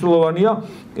ძალიან მნიშვნელოვანია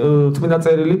წმინდა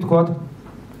წერილი თქვათ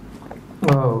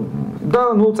და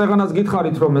ნუ წეგანას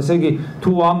გითხარით, რომ ესე იგი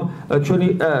თუ ამ ჩვენი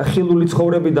ხილული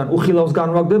ცხოვრებიდან უხილავს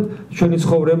განვაგდებთ, ჩვენი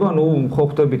ცხოვრება, ნუ ხო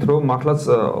ხვდებით, რომ მართლაც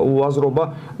უაზრობა,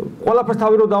 ყველაფერს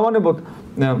თავი რო დავანებოთ,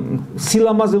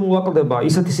 სილამაზე მოაკლდება,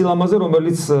 ისეთი სილამაზე,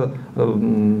 რომელიც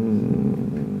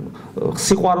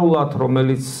სიყვარულად,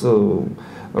 რომელიც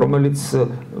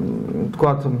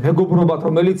თქვათ მეგობრობად,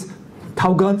 რომელიც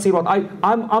თავგანწირვად, აი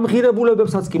ამ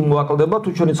ღირებულებებსაც კი მოაკლდება, თუ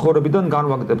ჩვენი ცხოვრებიდან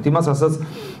განვაგდებთ იმას, რასაც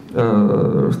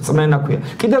რწმენა ქვია.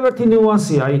 კიდევ ერთი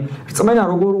ნიუანსია, აი რწმენა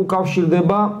როგორ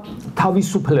უკავშირდება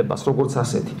თავისუფლებას, როგორც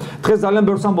ასეთი. დღეს ძალიან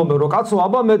ბევრს ამბობენ, რომ კაცო,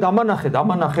 აბა მე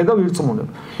დამანახე და ვირწმუნებ.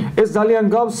 ეს ძალიან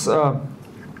გავს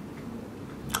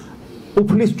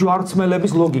უფლის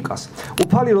ჯვარცმელების ლოგიკას.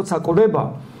 უფალი როცა კვდება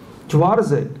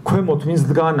ჯვარზე, ქვემოთ ვინც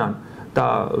დგანან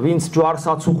და ვინც ჯვარს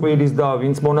აწუყვირის და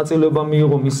ვინც მონაწილეობა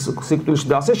მიიღო მის სიკვდილში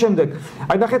და ასე შემდეგ.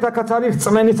 აი ნახეთ, აქაც არის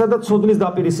რწმენისა და ცოდნის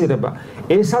დაპირისპირება.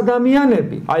 ეს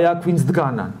ადამიანები, აი აქ ვინც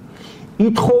დგანან,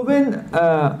 ითხოვენ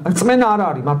რწმენა არ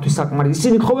არის მათთვის საკმარისი,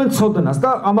 ისინი ითხოვენ ცოდნას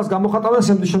და ამას გამოხატავენ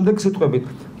შემდეგ სიტყვებით.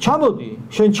 ჩამოდი,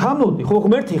 შენ ჩამოდი, ხო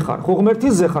ღმერთი ხარ, ხო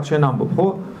ღმერთის ზე ხარ, შენ ამბობ, ხო?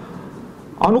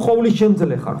 ანუ ყოვლის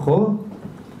შემძლე ხარ, ხო?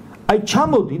 აი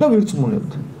ჩამოდი და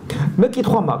ვირწმუნებთ. მე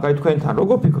კითხვა მაქვს, აი თქვენთან,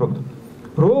 როგორ ფიქრობთ?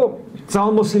 რომ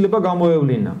ძალმოსილება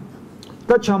გამოევლინა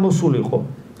და ჩამოსულიყო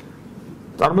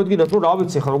წარმოიდგინეთ, რომ რა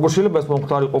ვიცი ხა, როგორ შეიძლება ეს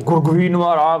მომხდარი იყო,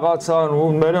 გურგვინვა რაღაცა,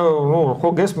 მე ხო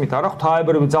გესმით არა,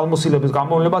 ღვთაებრივი ძალმოსილების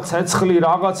გამოვლენა, ცეცხლი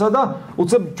რაღაცა და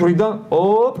უცებ ჯვრიდან,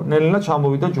 ნელ-ნელა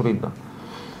ჩამოვიდა ჯვრიდან.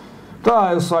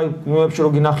 და ეს აი ნოებში რო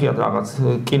გინახიათ რაღაც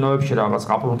კინოებში რაღაც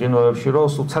ყაპრულ კინოებში რო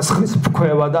ცეცხლის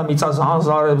ფქვევა და მიწა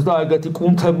ზანზარებს და ეგეთი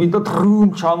კუნთები და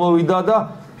ტრუმ ჩამოვიდა და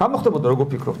რა მოხდებოდა როგორ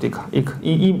ფიქრობთ იქ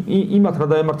იმათ რა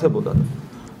დაემართებოდა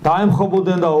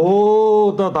დაემხობოდნენ და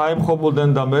და დაემხობოდნენ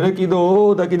და მერე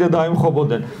კიდე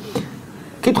დაემხობოდნენ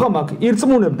კითხვა მაქვს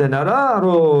ირწმუნებდნენ არა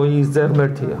რომ ის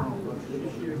ზღმერთია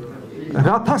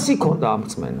რა თასი ქონდა ამ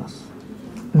რწმენას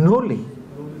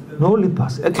 0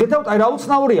 ფას. ხედავთ, აი რა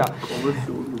უცნაურია.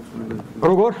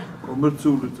 როგორ?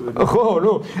 კომერციული წვენი. ხო,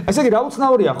 ესე იგი რა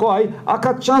უცნაურია, ხო, აი,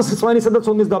 აქაც ჩანს წვენისა და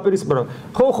ცოდნის დაპირისპირება.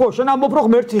 ხო, შენ ამბობ რომ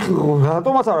ღმერთი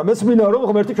რატომაც არა, მეც მინდა რომ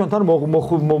ღმერთი ჩვენთან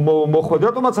მოხვედრა,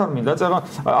 რატომაც არ მინდა. წერა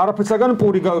არაფერსაგან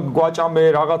პური გვაჭამე,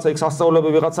 რაღაცა იქ სასწაულები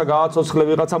ვიღაცა გააცოცხლე,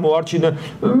 ვიღაცა მოარჩინე.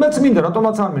 მეც მინდა,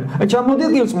 რატომაც არ მინდა. აი, ჩამოდი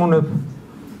ირწმუნებ.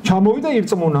 ჩამოვიდა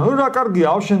ირწმუნა. რა კარგია,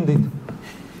 ავშენდით.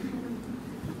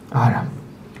 არა.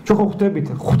 ჩვენ ხო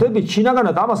ხვდებით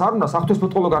შინაგანად ამას არ უნდა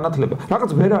საღვთისმეტყველო განათლება.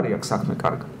 რაღაც ვერ არის აქ საქმე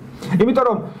კარგად. იმიტომ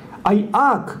რომ აი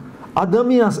აქ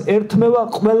ადამიანს ერთმევა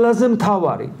ყველაზე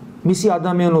მთავარი მისი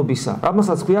ადამიანობისა,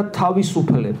 რომელსაც ქვია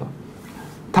თავისუფლება.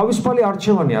 თავისუფალი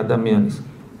არჩევანი ადამიანის.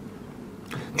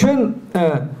 ჩვენ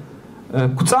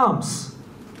გვწამს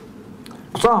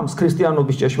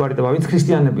ქრისტიანობის ჭეშმარიტება, ვინც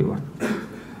ქრისტიანები ვართ.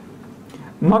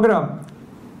 მაგრამ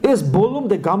ეს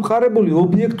ბოლომდე გამყარებული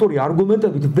ობიექტური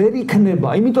არგუმენტებით ვერ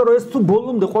იქნება, იმიტომ რომ ეს თუ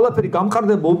ბოლომდე ყველაფერი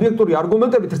გამყარდება ობიექტური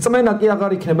არგუმენტებით, რწმენა კი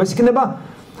აღარ იქნება, ეს იქნება,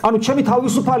 ანუ ჩემი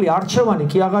თავისუფალი არჩევანი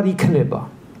კი აღარ იქნება.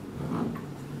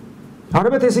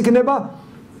 არამედ ეს იქნება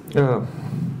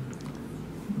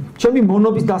ჩემი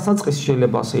მონობის დასაწყისი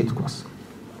შეიძლება ასე ითქვას.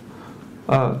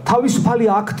 თავისუფალი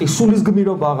აქტი,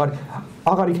 სულისგმირობა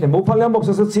აღარ იქნება. უფალი ამბობს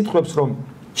ესეთ სიტყვებს, რომ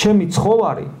ჩემი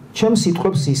ცხოვარი, ჩემ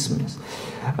სიტყვებს ისმის.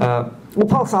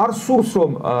 უფალს არ სურს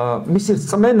რომ მისი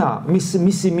რწმენა,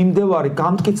 მისი მიმდევარი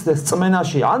გამტკიცდეს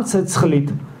რწმენაში ან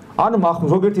ცეცხლით, ან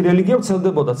მახვილით. ზოგიერთი რელიგია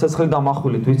ვრცელდებოდა ცეცხლით და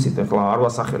მახვილით, ვიცით, ახლა არ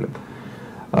ვასახელებ.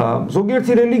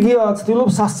 ზოგიერთი რელიგია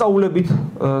ცდილობს სასწაულებით,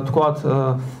 თქვათ,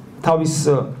 თავის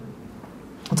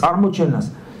წარმოჩენას.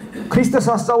 ქრისტეს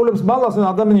სასწაულებს მალას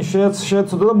ადამიანი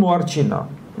შეეცოდა და მოარჩინა.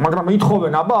 მაგრამ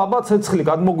ითხოვენ, აბა ცეცხლი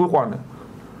გადმოგვიყვანე.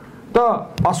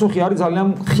 და პასუხი არის ძალიან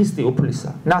ხისტი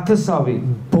უფლისა. ნათესავი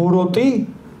ბოროტი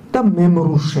და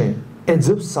მემრუშე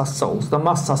ეძებს სასწაულს და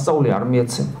მას სასწაული არ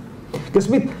მიეცემა.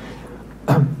 გესმით?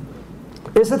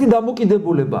 ესეთი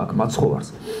დამოკიდებულება აქვს მაცხოვარს,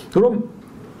 რომ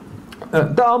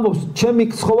და ამბობს, ჩემი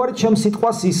ცხოვარი ჩემ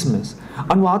სიტყვას ისმენს.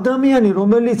 ანუ ადამიანი,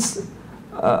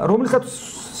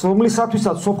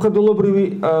 რომლისათვისაც სოფხედელობრივი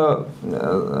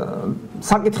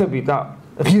საკითხები და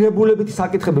ღირებულებითი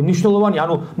საკითხები მნიშვნელოვანი,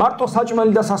 ანუ მარტო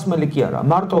საჭმელი და სასმელი კი არა,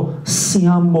 მარტო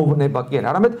სიამოვნება კი არა,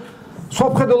 არამედ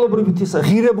სოფხედელობრივი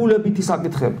ღირებულებითი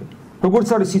საკითხები. როგორც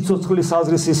არის სიცოცხლის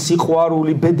აზრისის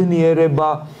სიყვარული, ბედნიერება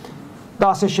და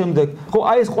ასე შემდეგ. ხო,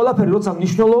 აი ეს ყველაფერი როცა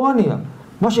მნიშვნელოვანია,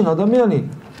 მაშინ ადამიანი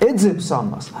ეძებს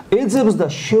ამას, ეძებს და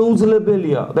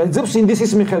შეუძლებელია და ეძებს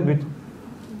ინდისის მიხედვით.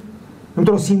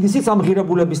 იმიტომ რომ სინდისიც ამ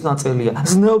ღირებულების ნაწილია.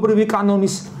 ზნეობრივი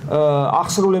კანონის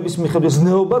აღსრულების მიხედვით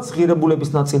ზნეობაც ღირებულების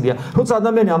ნაწილია. როცა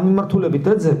ადამიანი ამ მიმართულებით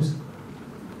ეძებს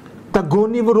და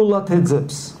გონივრულად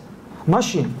ეძებს,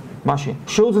 მაშინ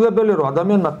შეუძლებელია რომ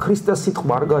ადამიანმა ქრისტეს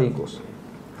სიტყვა არ გაიგოს.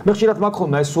 მე ხშირად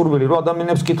მაქვს ეს სურვილი რომ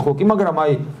ადამიანებს კითხო, კი მაგრამ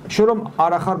აი შენ რომ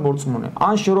არ ახარ მორწმუნე,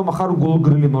 ან შენ რომ ახარ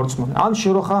გულგრილი მორწმუნე, ან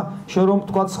შენ რომ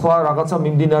თქვა სხვა რაღაცა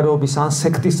მიმდინარეობის ან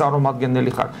სექტის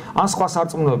წარმომადგენელი ხარ, ან სხვა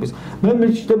სარწმუნოების. მე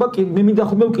მიჩნდება მე მინდა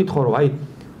ხოლმე ვკითხო რომ აი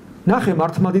ნახე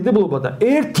მართლმადიდებლობა და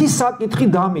ერთი საკითხი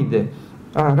დამიდე,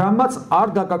 რამაც არ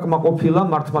დაკაკმაყოფილა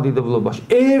მართლმადიდებლობაში.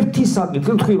 ერთი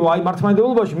საკითხი თქვი რომ აი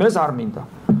მართლმადიდებლობაში მე არ მინდა.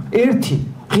 ერთი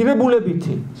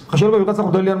ღირებულებითი. შეიძლება ვიღაცა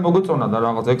ხდელი არ მოგეწონა და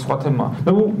რაღაცა ეგ სხვა თემაა.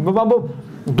 მე ვამბობ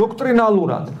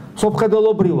დოქტრინალურად,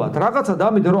 სოფხედელობრივად, რაღაცა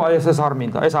დამიდე რომ აი ეს არ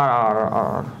მინდა. ეს არ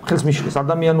ხელს მიშლის,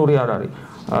 ადამიანური არ არის.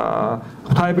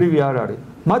 ღვთაებრივი არ არის.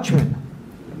 მაჩვენა.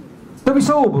 და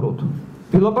ვისაუბროთ,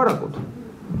 ვილაპარაკოთ.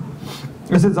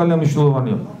 ესე ძალიან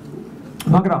მნიშვნელოვანია.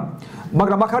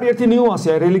 მაგრამ აქ არის ერთი ნიუანსი,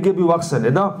 აი რელიგიები ვახსენე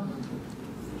და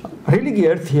რელიგია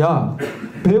ერთია,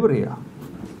 ბევრია.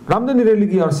 რამდენი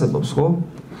რელიგია არსებობს, ხო?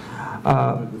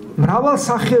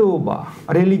 მრავალსახეობა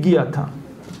რელიგიათა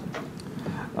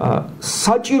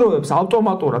საჭიროებს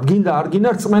ავტომატურად გინდა არ გინდა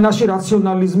რწმენაში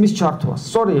რაციონალიზმის ჩართვას.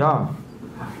 სწორია?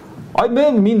 აი მე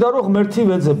მინდა რომ ღმერთი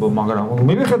ვეძებო, მაგრამ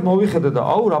მოვიხედე და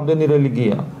აუ რამდენი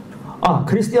რელიგია.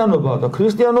 ქრისტიანობა და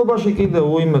ქრისტიანობაში კიდე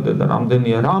უიმედე და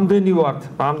რამდენი ვართ,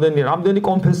 რამდენი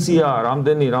კონფესია,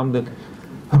 რამდენი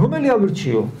რომელი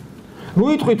ავირჩიო? ნუ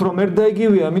იტყვით რომ ერთ და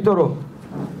იგივეა, იმიტომ რომ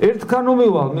ერთგან რომ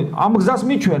მივალ ამ გზას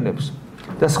მიჩვენებს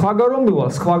და სხვაგან რომ მივალ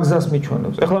სხვა გზას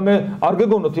მიჩვენებს. ეხლა მე არ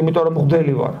გეგონოთ, იმიტომ რომ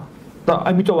მღვდელი ვარ და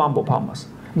ამიტომ ვამბობ ამას.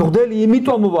 მღვდელი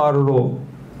იმიტომ ვარ, რომ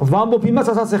ვამბობ იმას,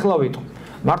 რასაც ეხლა ვიტყვი.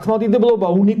 მართლმადიდებლობა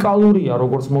უნიკალურია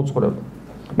როგორც მოძღვრება.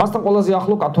 მასთან ყველაზე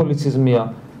ახლო კათოლიციზმია,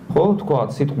 ხო, თქვა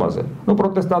სიტყვაზე. ნუ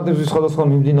პროტესტანტიზმის სხვადასხვა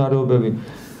მიმდინარეობები.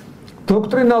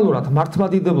 დოქტრინალურად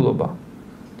მართლმადიდებლობა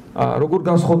როგორ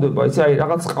განსხვავდება, იცი, აი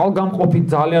რაღაც წყალგამყოფი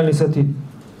ძალიან ისეთი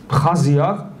ხაზი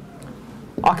აქვს.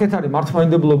 აქეთ არის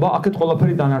მართლმადიდებლობა, აქეთ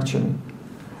ყველაფერი დანარჩენი.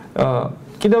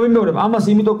 კიდევ ვიმეორებ, ამას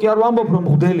იმიტომ კი არ ვამბობ, რომ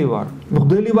მღვდელი ვარ.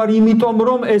 მღვდელი ვარ იმიტომ,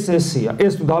 რომ ესეა.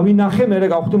 ეს თუ დავინახე, მე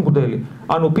გავხდი მღვდელი.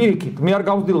 ანუ პირიქით, მე არ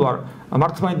გავხდილ ვარ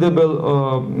მართლმადიდებელ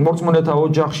მორწმუნეთა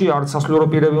ოჯახში, არც სასულიერო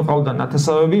პირები მყავდა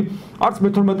ნათესავები, არც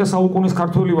მე-12 საუკუნის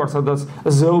ქართველი ვარ, სადაც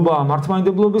ზეობაა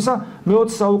მართლმადიდებლობისა,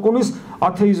 მე-20 საუკუნის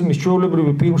ათეიზმის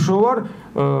ჩვეულებრივი პირმშო ვარ,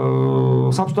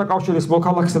 საბჭოთა კავშირის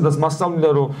მოქალაქე, სადაც მასწავლიდა,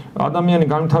 რომ ადამიანი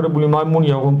განვითარებული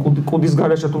მაიმუნია, კუდის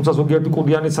გარეშე, თუმცა ზოგიერთი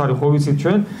კუდიანიც არის, ხო ვიცით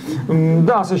ჩვენ,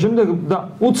 და ასე შემდეგ, და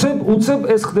უცებ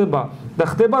ეს ხდება და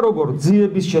ხდება როგორ?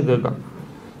 ძიების შედეგად.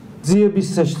 ძიების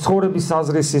ცხოვრების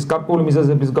აზრისის, გარკვეული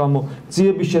მიზეზების გამო,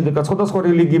 ძიების შედეგად, სხვადასხვა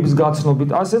რელიგიების გაცნობით,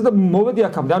 ასე და მოვედი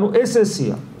აქამდე, ანუ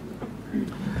ესეა.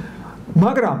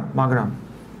 მაგრამ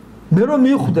მე რომ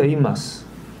მივხვდე იმას,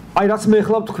 აი რაც მე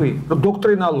ახლა ვთქვი, რომ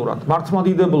დოქტრინალურად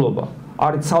მართლმადიდებლობა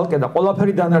არის ცალკე და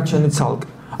ყველაფერი დანარჩენი ცალკე.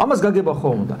 ამას გაგება ხო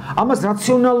უნდა? ამას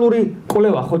რაციონალური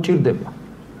კვლევა ხო ჭირდება?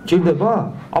 ჭირდება?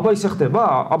 აბა ისე ხდება?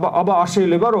 აბა არ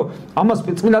შეიძლება რომ ამას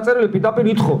წმინდა წერილი პირდაპირ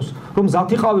ითხოვს, რომ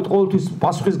მზადიყავით ყოველთვის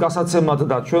პასუხის გასაცემად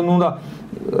და ჩვენ უნდა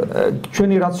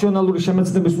ჩვენი რაციონალური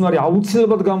შემეცნების უნარი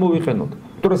აუცილებლად გამოვიყენოთ,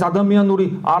 იმიტომ რომ ეს ადამიანური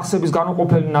არსების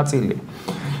განუყოფელი ნაწილია.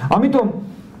 ამიტომ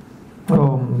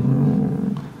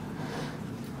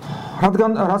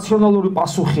რადგან რაციონალური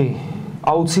პასუხი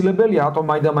აუცილებელია, რატომ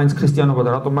მაინდა-მაინც ქრისტიანობა და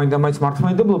რატომ მაინდა-მაინც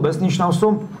მართლმადიდებლობა, ეს ნიშნავს,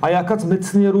 რომ აი აქაც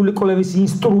მეცნიერული კვლევის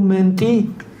ინსტრუმენტი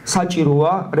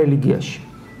საჭიროა რელიგიაში.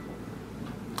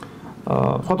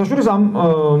 სხვათა შორის ამ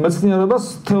მეცნიერებას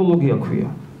თეოლოგია ქვია.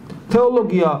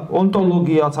 თეოლოგია,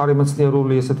 ონტოლოგიაც არის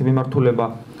მეცნიერული ესეთი მიმართულება.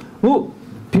 ნუ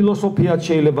ფილოსოფიაც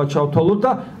შეიძლება ჩავთვალოთ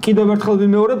და კიდევ ერთხელ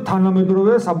ვიმეორებ,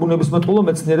 თანამედროვე საბუნებისმეტყველო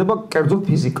მეცნიერება, კერძოდ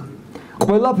ფიზიკა.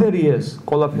 ყველაფერი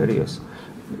ეს.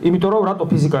 იმიტომ რომ რატო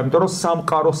ფიზიკა? იმიტომ რომ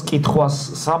სამყაროს კითხვას,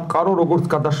 სამყარო როგორც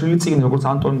გადაშლილი წიგნი, როგორც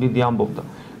ანტონ დიდი ამბობდა,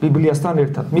 ბიბლიასთან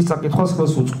ერთად, მის საკითხვას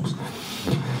ხელს უწყობს.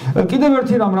 კიდევ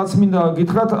ერთი რამ, რაც მინდა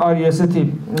გითხრათ, არის ესეთი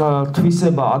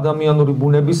თვისება ადამიანური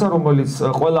ბუნებისა, რომელიც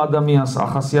ყველა ადამიანს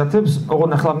ახასიათებს,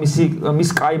 ოღონდ ახლა მის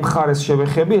კაი მხარეს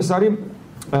შევეხები, ეს არის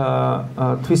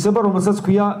თვისება, რომელსაც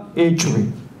ქვია ეჭვი.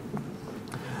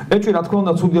 ეჭვი, რა თქმა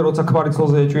უნდა, ცუდია, როცა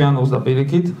ქმარიცელზე ეჭვიანობს და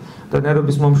პირიქით და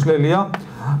ნერვების მომშლელია,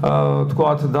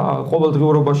 თქვათ და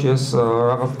ყოველდღიურობაში ეს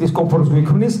რაღაც დისკომფორტს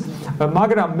გვიქმნის,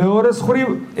 მაგრამ მეორე მხრივ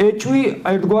ეჭვი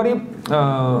ერთგვარი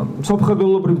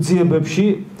სოფხედელობრივ ძიებებში,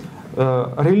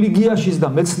 რელიგიაშიც და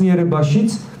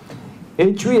მეცნიერებაშიც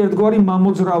ეჭვი ერთგვარი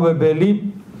მამოძრავებელი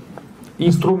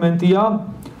ინსტრუმენტია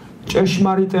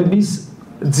ჭეშმარიტების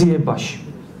ძიებაში.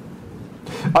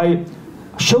 აი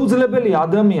შეუძლებელია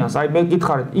ადამიანს, აი მე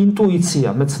გითხარით, ინტუიცია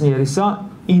მეცნიერისა,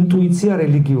 ინტუიცია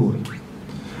რელიგიური.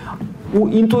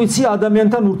 ინტუიცია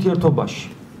ადამიანთან ურთიერთობაში.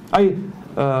 აი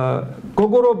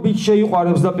გოგო რო ბიჭს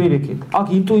შეიყვარებს და პირიქით, აქ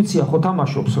ინტუიცია ხო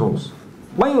თამაშობს როლს.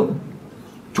 აი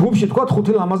ჯგუფში თქვა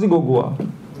 5 ლამაზი გოგოა.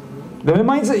 და მე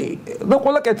მაინც და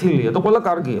ყველა კეთილია და ყველა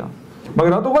კარგია.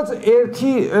 მაგრამ რატოღაც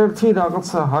ერთი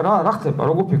რაღაცა რა ხდება,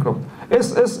 როგორ ფიქრობთ?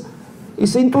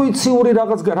 ეს ინტუიციური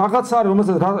რაღაც არის,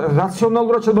 რომელსაც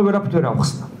რაციონალურად შეიძლება ვერაფრით ვერ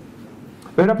ავხსნა.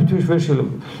 ვერაფრით ვერ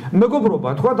შეიძლება. მეგობრობა,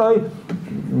 თქვა აი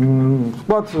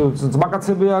თქვათ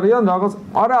ძმაკაცები არიან რაღაც,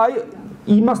 არა აი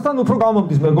იმასთან უფრო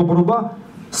გამომდის მეგობრობა,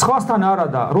 სხვასთან არა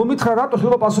და რომ მითხრა რატო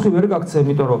შეიძლება პასუხი ვერ გაქცე,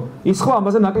 იმიტომ რომ ის ხო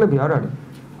ამაზე ნაკლები არ არის.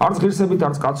 არც ღირსებით,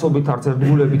 არც კაცობით, არც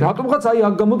ერთგულებით. რატომღაც აი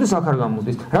აქ გამოდის, აქ არ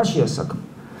გამოდის. რაშია საქმე?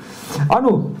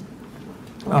 ანუ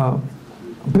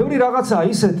ბევრი რაღაცაა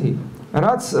ისეთი,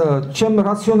 რაც ჩემ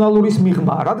რაციონალურის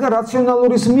მიღმაა, რადგან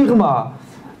რაციონალურის მიღმაა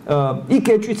იქ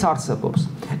ეჭვიც არსებობს.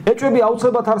 ეჭვები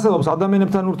აუცილებლად არსებობს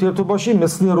ადამიანებთან ურთიერთობაში,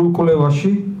 მეცნიერულ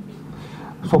კვლევაში,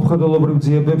 სოფხედელობრივ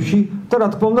ძიებებში და რა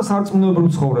თქმა უნდა სარწმუნოებრივ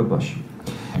ცხოვრებაში.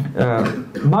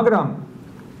 მაგრამ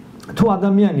თუ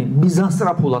ადამიანი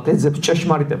მიზანსწრაფულად ეძებს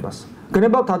ჭეშმარიტებას,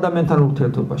 გნებავთ ადამიანთან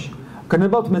ურთიერთობაში,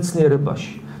 გნებავთ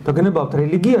მეცნიერებაში და გნებავთ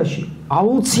რელიგიაში,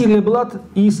 აუცილებლად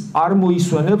ის არ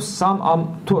მოისვენებს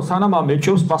სანამ ამ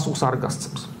ეჭვს პასუხს არ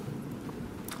გასცემს.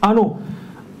 ანუ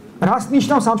რას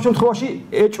ნიშნავს ამ შემთხვევაში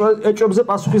ეჭვებზე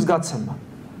პასუხის გაცემა?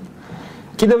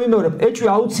 კიდევ ვიმეორებ, ეჭვი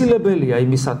აუცილებელია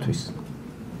იმისათვის,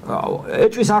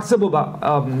 ეჭვის არსებობა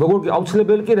როგორ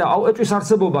აუცილებელი კი რა, ეჭვის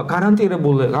არსებობა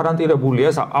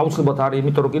გარანტირებულია, ეს აუცილებლად არის,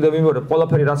 იმიტომ რომ კიდევ ვიმეორებ,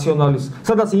 ყველაფერი რაციონალის,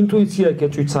 სადაც ინტუიცია იქ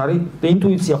ეჭვიც არის და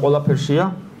ინტუიცია ყველაფერშია,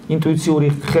 ინტუიციური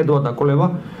ხედვა და კვლევა.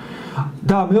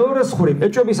 და მეორე მხრივ,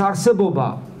 ეჭვების არსებობა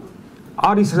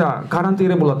არის რა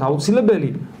გარანტირებულად აუცილებელი,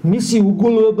 მისი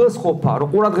უგულებელს ყოფა, რომ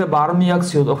ყურადღება არ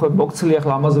მიაქციო და ხო მოგცლი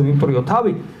ახლა ამაზე ვიმტრიო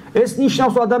თავი, ეს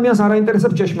ნიშნავს რომ ადამიანს არ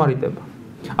აინტერესებს ჭეშმარიტება.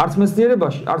 არც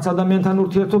მეცნიერებაში, არც ადამიანთან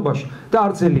ურთიერთობაში და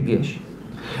არც რელიგიაში.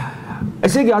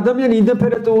 ესე იგი ადამიანი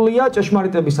ინდიფერენტულია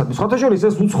ჭეშმარიტებისადმი. სხვათა შორის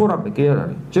ეს უცხორავი კი არ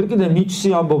არის. ჯერ კიდევ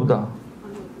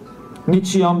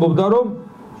ნიჩსი ამბობდა, რომ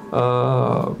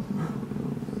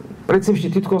პრინციპში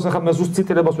თითქოს ახლა მე ზუსტ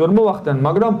ციტირებას ვერ მოვახდენ,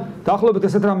 მაგრამ დაახლოებით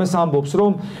ესეთ რამეს ამბობს,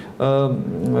 რომ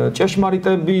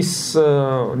ჭეშმარიტების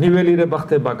ნიველირება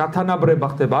ხდება, გათანაბრება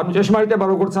ხდება. ანუ ჭეშმარიტება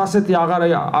როგორც ასეთი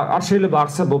არ შეიძლება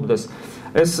არსებობდეს.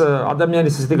 ეს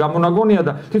ადამიანის ისეთი გამონაგონია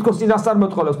და თითქოს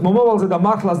წინასწარმეტყველებს მომავალზე და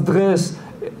მართლაც დღეს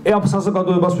ამ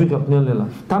საზოგადოებას ვიღებთ ნელ-ნელა.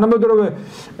 თანამედროვე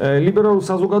ლიბერალურ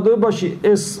საზოგადოებაში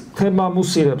ეს თემა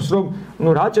მუსირებს, რომ ნუ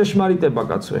რა ჭეშმარიტება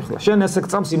კაცო ეხლა. შენ ესე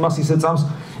გწამს, იმას ისე წამს,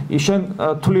 შენ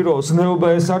თვლი რომ ზნეობა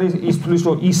ეს არის, ის თვლის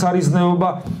რომ ის არის ზნეობა,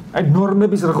 აი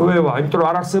ნორმების რღვევა, იმიტომ რომ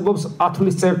არ არსებობს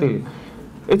ათვლის წერტილი.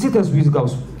 ეცით ეს ვის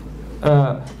გავს?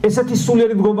 ესეთი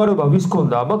სულიერი მდგომარეობა ვის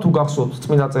ქონდა, აბა თუ გახსოვთ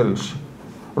წმინდა წერილში?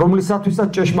 რომლისათვისაც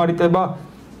ჭეშმარიტება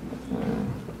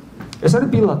ეს არის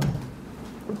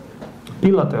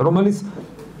პილატე, რომელიც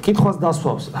კითხვას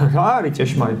დასვავს, რა არის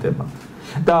ჭეშმარიტება?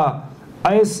 და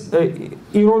აი ეს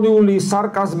ირონიული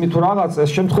სარკაზმი თუ რაღაც ეს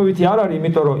შემთხვევითი არ არის,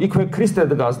 იმიტომ რომ იქვე ქრისტე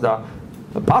დგას და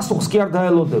პასუხს კი არ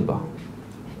დაელოდება.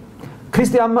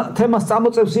 ქრისტე ამ თემას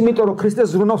წამოწევს, იმიტომ რომ ქრისტე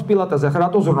ზრუნავს პილატეზე. ხა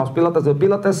რატო ზრუნავს პილატეზე?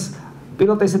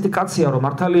 პილატე ესეთი კაცია, რომ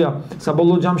მართალია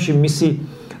საბოლოო ჯამში მისი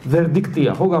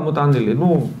ვერდიქტია ხო გამოტანილი. ნუ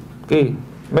კი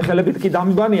მე ხელებით კი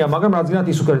დამიბანია, მაგრამ რადგანაც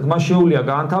ის უკეთ მას შეუულია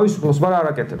გაანთავისუფლოს, მაგრამ არ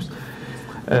აკეთებს.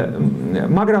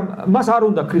 მაგრამ მას არ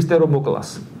უნდა ქრისტე რომ მოკლას.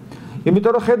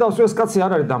 იმიტომ რომ ხედავს ეს კაცი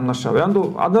არ არის დამნაშავე. ანუ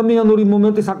ადამიანური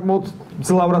მომენტი საკმაოდ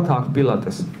ძლავრად აქვს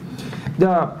პილატეს.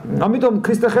 და ამიტომ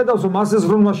ქრისტე ხედავს რომ მასზე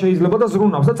ზრუნვა შეიძლება და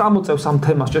ზრუნავს და წამოწევს ამ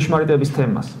თემას, ჭეშმარიტების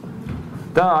თემას.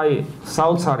 და აი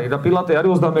საოცარი რა პილატე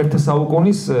არის 21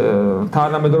 საუკუნის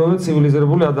თანამედროვე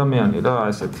ცივილიზებული ადამიანი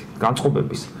რა ესეთი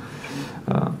განწყობების.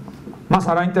 მას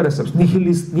არ აინტერესებს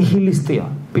ნიჰილისტია.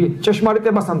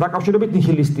 ჭეშმარიტებასთან დაკავშირებით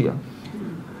ნიჰილისტია.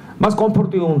 მას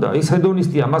კომფორტი უნდა, ის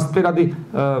ჰედონისტია, მას პირადი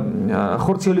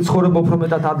ხორციელი ცხოვრება უფრო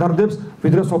მეტად ადარდებს,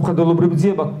 ვიდრე სოფხედელობრივი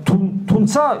ძიება,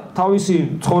 თუმცა თავისი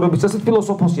ცხოვრების წესით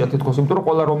ფილოსოფოსია თითქოს, იმიტომ რომ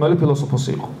ყველა რომელი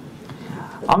ფილოსოფოსი იყო.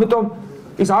 ამიტომ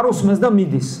ის არ უსმენს და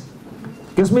მიდის.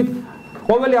 გესმით,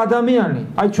 ყოველი ადამიანი,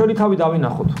 აი ჩვენი თავი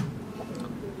დავინახოთ.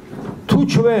 თუ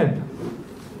ჩვენ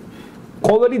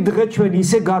ყოველი დღე ჩვენ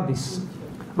ისე გადის,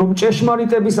 რომ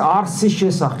ჭეშმარიტების არსის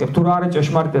შესახებ, თუ რა არის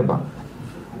ჭეშმარიტება,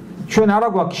 ჩვენ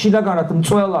არა გვაქვს შინაგანად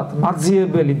მწველად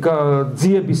მაძიებელი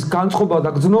ძიების განწყობა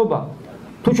და გრძნობა,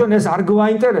 თუ ჩვენ ეს არ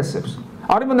გვაინტერესებს,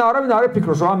 არავინ არ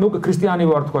იფიქროს, რომ მე უკვე ქრისტიანი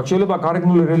ვარ თქვა, შეიძლება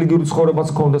გარეგნული რელიგიური ცხოვრებაც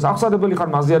გქონდეს, აღსარებელი ხარ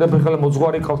მაზიარებელი ხელე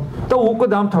მოძღვარი ყავს და უკვე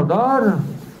დამთავრდა, არა.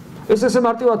 ეს ესე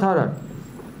მარტივად არ არის.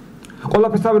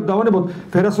 ყველაფერს თავად დავანებოთ,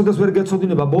 ვერასოდეს ვერ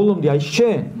გეცოდინება ბოლომდე, აი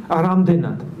შენ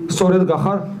რამდენად სწორედ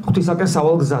გახარ ღვთისაკენ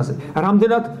სავალ გზაზე.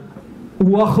 რამდენად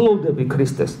უახლოვდები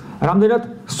ქრისტეს,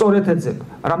 რამდენად სწორედ ეძებ,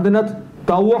 რამდენად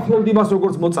დაუახლოვდი მას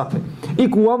როგორც მოწაფე.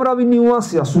 იქ უამრავი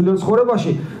ნიუანსია სულიერ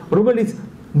ცხოვრებაში, რომელიც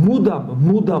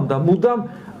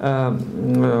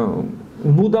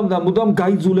მუდამ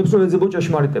გაიძულებს რომ ეძებო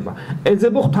ჭეშმარიტება.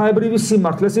 ეძებო ღვთაებრივი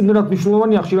სიმართლე, იმდენად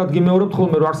მნიშვნელოვანია, ხშირად გიმეორებთ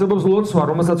ხოლმე, რომ არსებობს ლოცვა,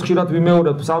 რომელსაც ხშირად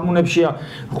ვიმეორებთ, სალმუნებშია,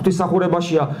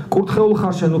 ღვთისმსახურებაშია, კურთხეულ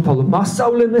ხარ შენ უფალო,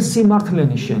 მასწავლე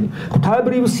სიმართლენი შენი.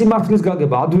 ღვთაებრივი სიმართლის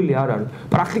გაგება ადვილი არ არის.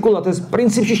 პრაქტიკულად ეს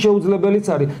პრინციპში შეუძლებელიც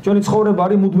არის. ჩვენი ცხოვრება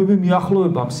არის მუდმივი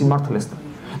მიახლოვება ამ სიმართლესთან.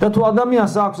 და თუ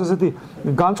ადამიანს აქვს ესეთი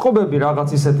განწყობები, რაღაც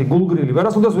ისეთი გულგრილი,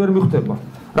 ვერასოდეს ვერ მიხვდება,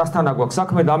 რასთან აქვს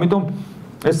საქმე და ამიტომ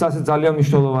ეს ასე ძალიან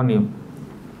მნიშვნელოვანია.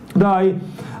 და აი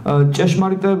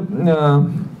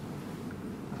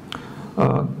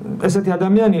ესეთი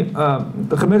ადამიანი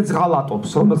ღმერთს ღალატობს,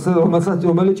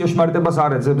 რომელიც ჭეშმარიტებას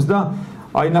არ ეძებს და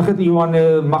აი ნახეთ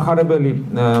იოანე მახარებელი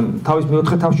თავის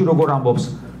მეოთხე თავში როგორ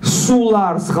ამბობს, სულ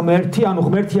არის ღმერთი, ანუ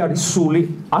ღმერთი არის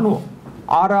სული, ანუ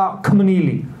არა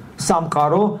ქმნილი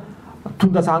სამყარო,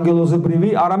 თუნდაც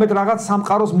ანგელოზებრივი, არამედ რაღაც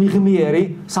სამყაროს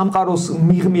მიღმიერი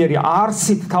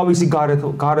არსით თავისი გარეთ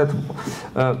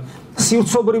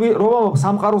სივრცობრივი რომ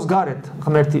სამყაროს გარეთ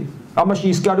ღმერთი. ამაში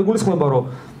ის კი არ იგულისხმება, რომ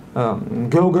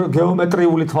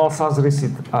გეომეტრიული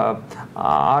თვალსაზრისით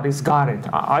არის გარეთ.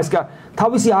 ეს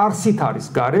თავისი არსით არის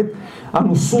გარეთ,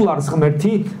 ანუ სულ არის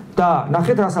ღმერთი და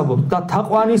ნახეთ რას ამბობს და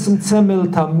თაყვანის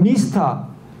მცემელთა მისთა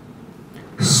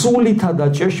სულითა და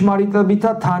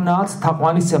ჭეშმარიტებითა თანაც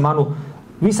თაყვანისცემა, ანუ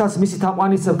ვისაც მისი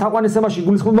თაყვანისცემაში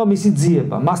გულისხმობა მისი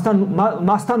ძიება,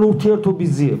 მასთან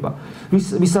ურთიერთობის ძიება.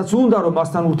 ვისაც უნდა რომ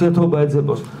მასთან ურთიერთობა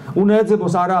ეძებოს, უნდა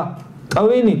ეძებოს არა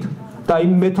ტვინით და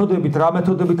იმ მეთოდებით, რა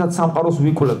მეთოდებითაც სამყაროს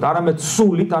ვიკვლევთ, არამედ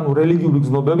სულით, ანუ რელიგიური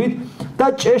გზნობებით და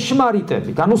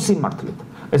ჭეშმარიტებით, ანუ სიმართლით.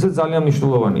 ესეც ძალიან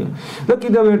მნიშვნელოვანია. და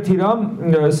კიდევ ერთი რამ,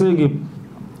 ესე იგი,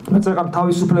 მე წერგამ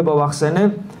თავისუფლება ვახსენე,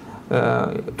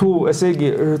 თუ ესე იგი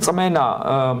რწმენა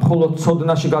მხოლოდ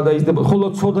ცოდნაში გადაიზრდებოდა,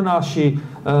 მხოლოდ ცოდნაში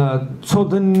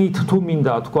ცოდნით თუ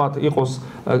მინდა თქვათ იყოს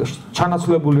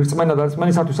ჩანაცვლებული რწმენა და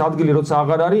რწმენისათვის ადგილი როცა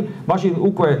აღარ არის, მაშინ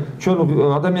უკვე ჩვენ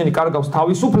ადამიანი კარგავს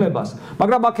თავისუფლებას,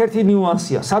 მაგრამ აქ ერთი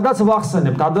ნიუანსია, სადაც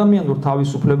ვახსენებთ ადამიანურ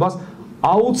თავისუფლებას,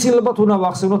 აუცილებლად უნდა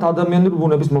ვახსენოთ ადამიანური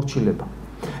ბუნების მორჩილება.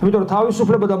 იმიტომ რომ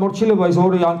თავისუფლება და მორჩილება ის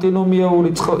ორი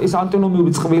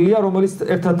ანტინომიური წყვილია, რომელიც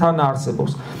ერთად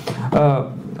არსებობს.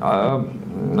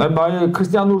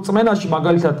 ქრისტიანულ რწმენაში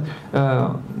მაგალითად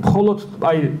მხოლოდ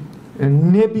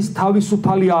ნების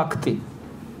თავისუფალი აქტი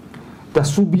და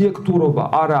სუბიექტურობა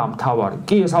არაა მთავარი.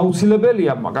 კი, ეს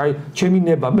აუცილებელია, მაგრამ ჩემი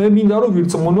ნება, მე მინდა რომ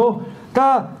ვირწმუნო და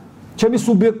ჩემი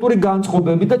სუბიექტური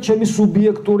განწყობები და ჩემი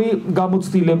სუბიექტური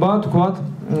გამოცდილება, თქვათ,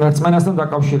 რწმენასთან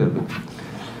დაკავშირებით.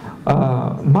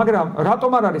 მაგრამ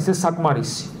რატომ არ არის ეს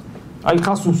საკმარისი? აი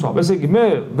ხას უსვამ. ესე იგი, მე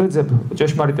ვეძებ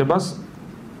ჭეშმარიტებას,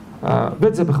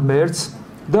 ვეძებ ღმერთს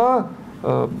და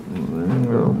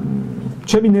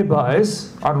ჩემი ნება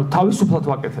ეს, ანუ თავისუფლად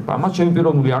ვაკეთებ ამას, ჩემი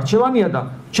პიროვნული არჩევანია და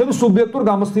ჩემი სუბიექტურ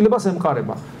გამოცდილებას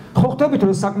ემყარება. ხო ხდებით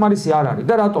რომ ეს საკმარისი არ არის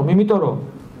და რატომ? იმიტომ რომ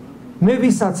მე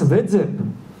ვისაც ვეძებ,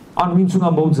 ანუ ვინც უნდა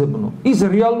მოვძებნო, ის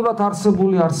რეალურად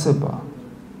არსებული არსებაა.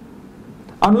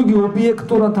 ანუ იგი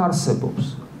ობიექტურად არსებობს.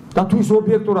 და თუ ის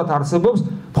ობიექტურად არსებობს,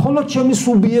 მხოლოდ ჩემი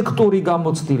სუბიექტური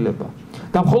გამოცდილება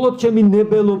და მხოლოდ ჩემი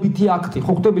ნებელობითი აქტი,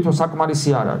 ხო ხდებით რომ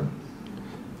საკმარისი არ არის.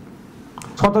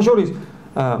 სხვათა შორის,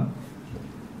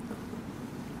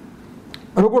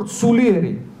 როგორც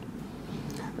სულიერი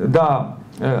და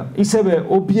ისევე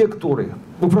ობიექტური,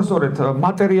 უпростоრეთ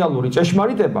მატერიალური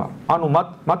ჭეშმარიტება, ანუ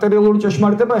მატერიალური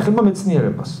ჭეშმარიტება ეხება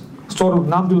მეცნიერებას, სწორ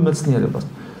ნამდვილ მეცნიერებას.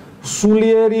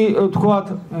 სულიერი, თქვათ,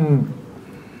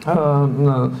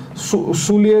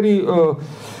 სულიერი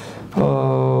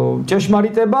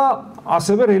ჭეშმარიტება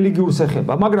ასევე რელიგიურს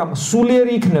ეხება, მაგრამ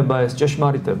სულიერი იქნება ეს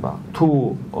ჭეშმარიტება, თუ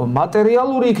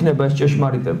მატერიალური იქნება ეს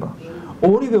ჭეშმარიტება,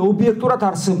 ორივე ობიექტურად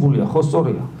არსებულია, ხო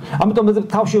სწორია. ამიტომ მე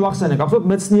თავში ვახსენე, გახსოვთ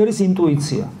მეცნიერის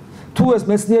ინტუიცია. თუ ეს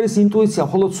მეცნიერის ინტუიცია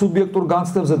მხოლოდ სუბიექტურ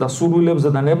განცდებზე და სურვილებზე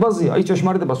და ნებაზეა, ის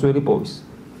ჭეშმარიტებას ვერ იპოვის.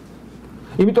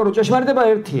 იმიტომ რომ ჭეშმარიტება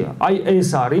ერთია. აი ეს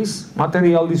არის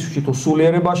მატერიალიზმში თუ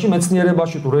სულიერებაში,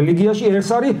 მეცნიერებაში თუ რელიგიაში, ეს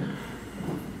არის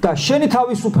და შენი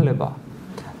თავისუფლება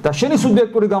და შენი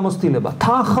სუბიექტური გამოცდილება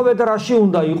თანხმედრაში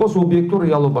უნდა იყოს ობიექტურ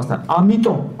რეალობასთან.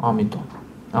 ამიტომ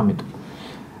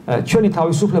ჩვენი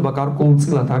თავისუფლება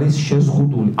გარკვეულწილად არის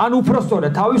შეზღუდული. ან უпростоრე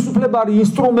თავისუფლება არის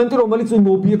ინსტრუმენტი, რომელიც იმ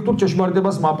ობიექტურ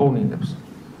ჭეშმარიტებას მაპოვნინებს.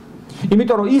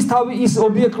 იმიტომ რომ ის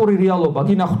ობიექტური რეალობა,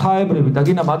 გინა ღვთაებრივი და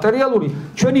გინა მატერიალური,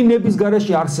 ჩვენი ნების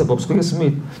გარეშე არსებობს,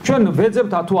 გესმით? ჩვენ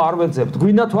ვეძებთ თუ არ ვეძებთ,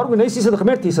 გვინდა თუ არ გვინდა, ის ისედაც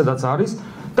ღმერთი ისედაც არის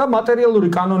და მატერიალური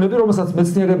კანონები, რომელსაც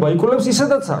მეცნიერება იკვლევს,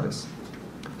 ისედაც არის.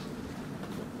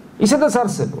 ისედაც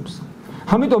არსებობს.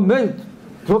 ამიტომ მე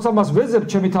როცა მას ვეძებ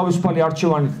ჩემი თავისუფალი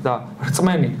არჩევანით და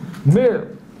რწმენით, მე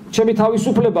ჩემი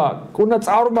თავისუფლება უნდა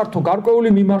წარმართო გარკვეული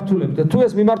მიმართულებით და თუ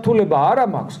ეს მიმართულება არა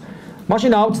მაქვს,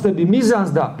 მაშინ ავწდები მიზანს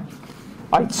და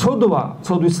აი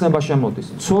ცოდვის ცნება შემოდის.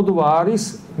 ცოდვა არის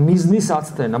მიზნის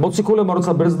აცდენა. მოციქულებმა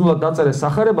როცა ბერძნულად დაწერეს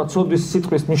სახარება, ცოდვის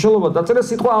სიტყვის მნიშვნელობა დაწერეს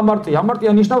სიტყვა ამარტია.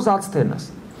 ამარტია ნიშნავს აცდენას.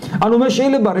 ანუ მე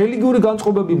შეიძლება რელიგიური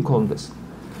განწყობები მქონდეს.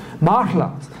 მართლა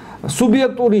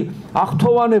სუბიექტური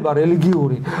აღთოვანება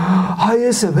რელიგიური. აი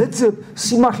ესე ვეძებ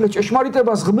სიმართლე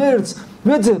ჭეშმარიტებას ღმერთს,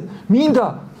 ვეძებ მინდა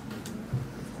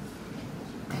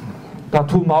და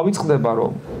თუ მავიწყდება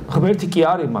რომ ღმერთი კი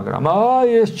არის, მაგრამ აი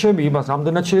ეს ჩემი იმას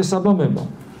ამდენად შეესაბამება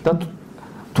და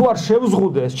თუ არ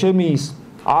შევზღუდე ეს ჩემი ის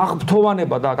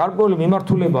აღთოვანება და გარკვეული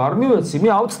მიმართულება არ მივეცი, მე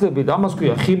ავწდები და ამას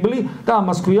ქვია ხიბლი და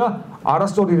ამას ქვია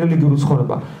არასწორი რელიგიური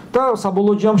ცხოვრება და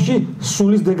საბოლოო ჯამში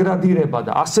სულის დეგრადირება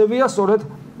და ასევეა სწორედ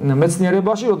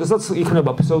მეცნიერებაში, როდესაც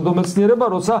იქნება ფსევდომეცნიერება,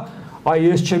 როცა აი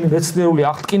ეს ჩემი მეცნიერული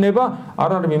აღტკინება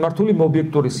არ არის მიმართული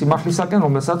ობიექტური სიმართლისაკენ,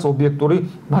 რომელსაც ობიექტური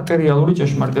მატერიალური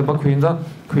ჭეშმარიტება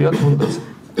ქვია თუნდაც.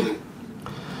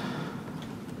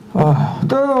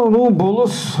 და ნუ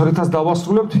ბოლოს რითაც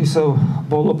დავასრულებთ, ისევ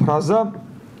ბოლო ფრაზა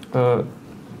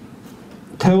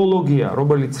თეოლოგია,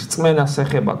 რომელიც რწმენას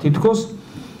ეხება თითქოს,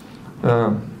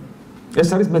 ეს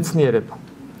არის მეცნიერება.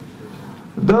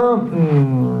 და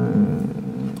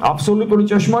აბსოლუტური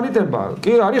ჭეშმარიტება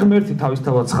კი არის ღმერთი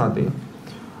თავისთავად ცხადია.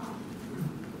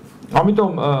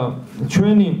 ამიტომ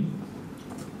ჩვენი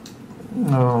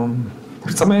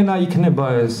რწმენა იქნება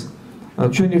ეს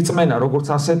ჩვენი რწმენა როგორც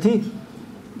ასეთი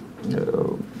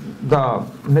და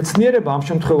მეცნიერება ამ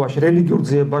შემთხვევაში რელიგიურ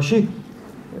ძიებაში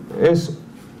ეს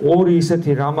ორი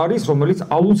ისეთი რამ არის, რომელიც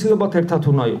აუცილებლად ერთად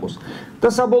უნდა იყოს. და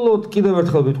საბოლოოდ კიდევ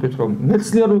ერთხელ ვიტყვით, რომ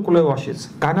მეცნიერულ კვლევაშიც,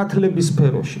 განათლების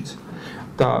სფეროშიც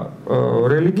და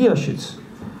რელიგიაშიც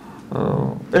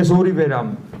ეს ორივე რამ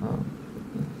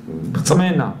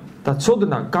რწმენა და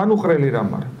ცოდნა განუყრელი რამ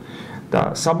არის. და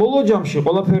საბოლოო ჯამში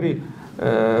ყველაფერი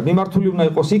მიმართული უნდა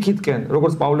იყოს იქითკენ,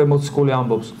 როგორც პავლე მოციქული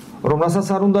ამბობს, რომ რასაც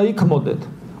არ უნდა იქმოდეთ,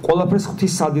 ყველაფერს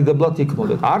ღვთის სადიდებლად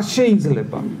იქმოდეთ. არ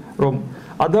შეიძლება, რომ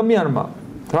ადამიანმა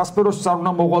რა სფეროშიც არ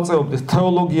უნდა მოღვაწეობდეს,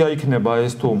 თეოლოგია იქნება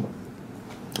ეს თუ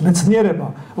მეცნიერება,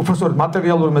 უბრალოდ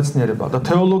მატერიალური მეცნიერება და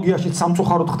თეოლოგიაში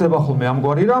სამწუხაროდ ხდება ხოლმე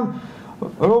ამგვარი რამ,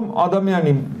 რომ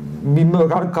ადამიანი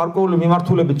გარკვეული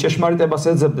მიმართულებით ჭეშმარიტებას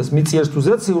ეძებდეს მიწიერს თუ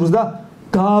ზეციურს და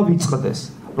დაავიწყდეს,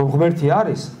 რომ ღმერთი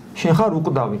არის, შენ ხარ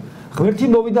უკვდავი. ღმერთი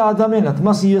მოვიდა ადამიანად,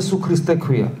 მას იესო ქრისტე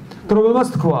ქვია. და რომელმაც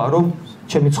თქვა, რომ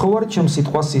ჩემი ცხოვარი ჩემ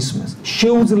სიტყვას ისმენს.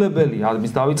 შეუძლებელია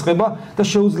ამის დავიწყება და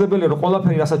შეუძლებელია რომ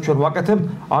ყველაფერი რასაც ჩვენ ვაკეთებთ,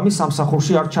 ამის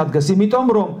სამსახურში არ ჩადგეს, იმიტომ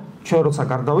რომ ჩვენ როცა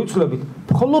გარდავიცვლებით,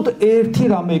 მხოლოდ ერთი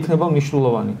რამე იქნება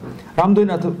მნიშვნელოვანი.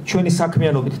 რამდენად ჩვენი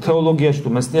საქმიანობით თეოლოგიაში თუ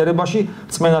მეცნიერებაში,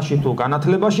 რწმენაში თუ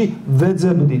განათლებაში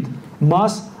ვეძებდით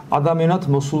მას ადამიანად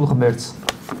მოსულ ღმერთს.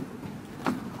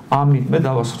 ამით მე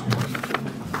დავასრულე.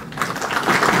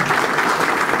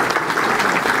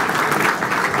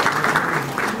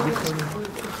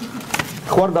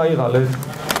 ხوار დაიღალე.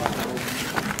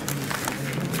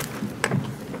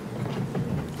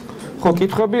 ხო,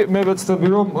 კითხვები, მე ვეცდები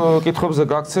რომ კითხვებზე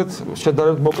გაგცეთ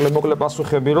შედარებით მოკლე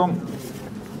პასუხები, რომ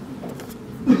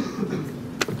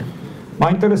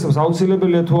მაინტერესებს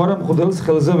აუცილებელია თუ არა მღვდელს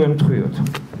ხელზე ვემთხვიოთ.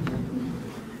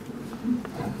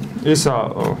 ისა,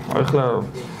 ახლა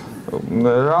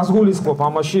რას გულისხმობ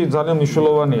ამაში ძალიან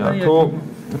მნიშვნელოვანია.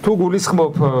 თუ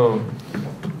გულისხმობ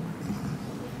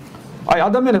აი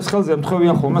ადამიანებს ხელზე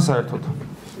ემთხვევიან ხოლმე საერთოდ.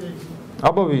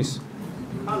 აბა ვის?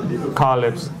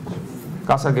 ქალებს.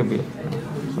 გასაგებია.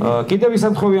 კიდევ ვის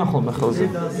ემთხვევიან ხოლმე ხელზე?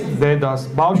 დედას,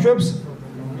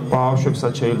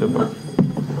 ბავშვებსაც შეიძლება.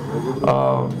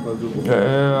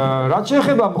 რაც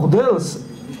შეეხება მღვდელს,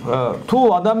 თუ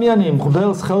ადამიანი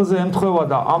მღვდელს ხელზე ემთხვევა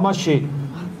და ამაში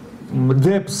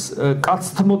მდებს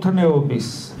კაცთმოთნეობის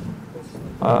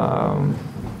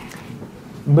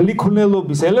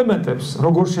მლიქნელობის ელემენტებს,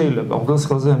 როგორ შეიძლება მღვდელს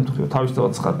ხელზე ემთხვიო,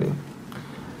 თავისთავად ცხადია.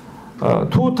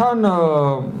 თუ თან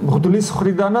მღვდლის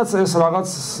მხრიდანაც ეს რაღაც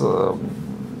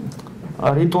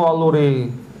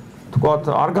რიტუალური, თქვათ,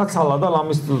 არ გაცალა და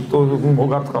ლამის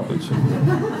მოგარტყაფიჩი.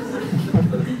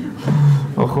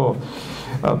 ხო.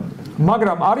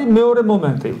 მაგრამ არის მეორე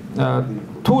მომენტი.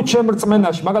 თუ ჩემ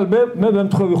რწმენაში, მაგალითად მე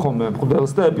ვემთხვევი ხოლმე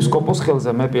მღვდელს და ეპისკოპოს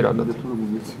ხელზე მე პირადად.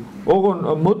 ოღონ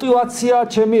მოტივაცია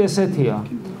ჩემი ესეთია,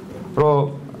 რომ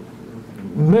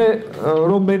მე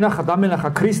რომ დამენახა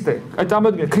ქრისტე, აი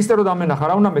წამოდგინე ქრისტე რომ დამენახა,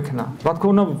 რა უნდა მექნა? რა თქმა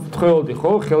უნდა ვთხოვდი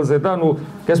ხო ხელზე და ნუ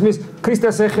გესმის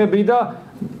ქრისტეს ეხები და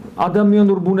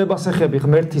ადამიანურ ბუნებას ეხები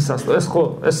ღმერთისას. ეს ხო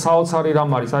ეს საოცარი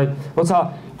რამ არის. აი როცა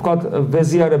ვთქვათ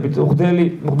ვეზიარებით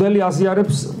მღვდელი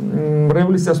აზიარებს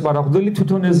მრევლის წესს, მაგრამ მღვდელი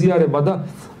თვითონ ეზიარება და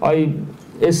აი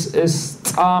ეს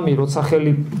წამი როცა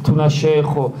ხელი თუნა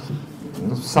შეეხო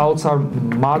საოცარ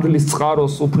მადლის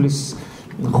წყაროს უფლის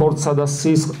ხორცსა და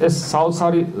სის ეს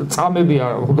საოცარი წამებია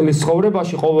მღვდლის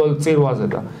ცხოვრებაში ყოველ წირვაზე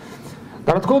და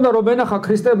რა თქმა უნდა რომ ენახა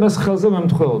ქრისტე მეს ხელზე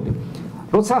მემთხვეოდი.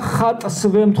 როცა ხატს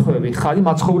ვემთხვევი, ხალი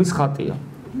მაცხოვრის ხატია.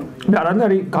 მე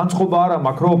არანაირი განწყობა არ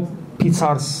მაქვს რომ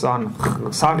ფიცარს ან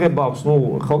საღებავს, ნუ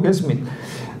ხო გესმით.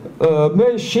 მე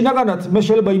შინაგანად მე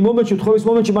შეიძლება იმ მომენტში თხოვის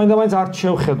მომენტში მაინდა-მაინც არ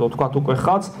შევხედო თქვათ უკვე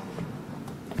ხატს.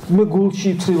 მე გულში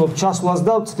ვცდილობ ჩასვლას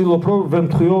და ვცდილობ რომ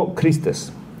ვემთხვიო ქრისტეს.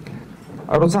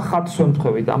 როცა ხატს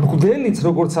ვემთხვევი და მღვდელიც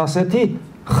როგორც ასეთი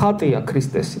ხატია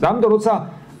ქრისტესი. ამიტომ როცა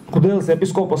მღვდელს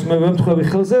ეპისკოპოს მე ვემთხვევი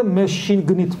ხელზე, მე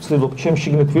შიგნით ვცდილობ, ჩემ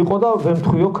შიგნით ვიყო და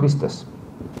ვემთხვიო ქრისტეს.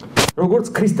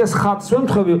 როგორც ქრისტეს ხატს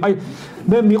ვემთხვევი, აი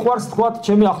მე მიყვარს თქვათ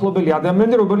ჩემი ახლობელი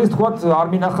ადამიანი, რომელიც თქვათ არ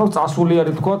მინახავს წასული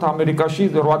არის თქვათ ამერიკაში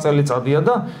 8 წელიწადია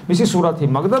და მისი სურათი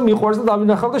მაქვს და მიყვარს და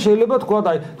დავინახავ და შეიძლება თქვათ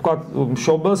აი თქვათ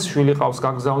მშობელს შვილი ყავს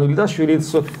გაგზავნილი და შვილიც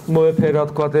მოეფერა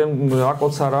თქვათ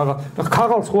აკოცა რაღა.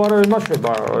 ქაღალს ხო არ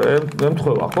ემაშვება,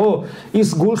 ემთხვევა, ხო? ის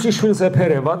გულში შვილს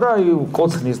ეფერება და აი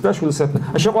კოცნის და შვილს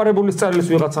ეფერება. შეყვარებულის წერილის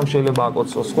ვიღაცამ შეიძლება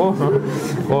აკოცოს, ხო?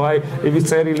 ხო აი იმის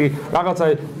წერილი რაღაცა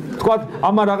თქვათ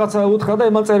ამა რაღაცა უთხრა და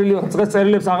იმან წერილის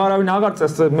წერილებს აღარავინ აღარ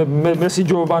წეს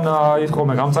მესიჯობან ის ხომ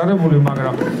გამწარებული,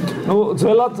 მაგრამ ნუ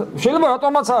ძველად შეიძლება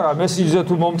რატომაც არა მესიჯზე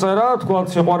თუ მომწერა, თქვა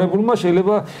შეყვარებულმა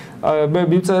შეიძლება მე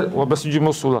მივწერ მესიჯი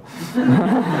მოსულა.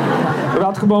 რა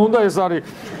თქმა უნდა ეს არის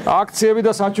აქციები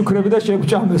და საჩუქრები და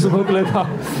შეგვჭამდეს მოკლედ.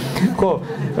 ხო,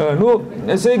 ნუ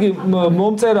ესე იგი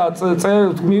მომწერა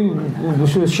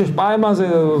პაემაზე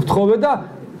ვთხოვე და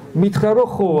მითხრა რომ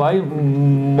ხო, აი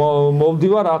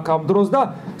მოვდივარ აქ ამ დროს და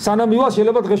სანამ მივა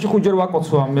შეიძლება დღეში 5 ჯერ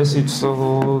ვაკოცო ამ მესიჯს,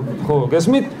 ხო,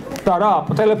 გესმით? და რა,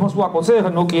 ტელეფონს ვაკოცე,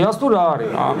 ეხლა ნოკიას თუ რა არის?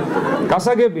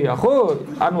 გასაგებია, ხო?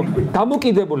 ანუ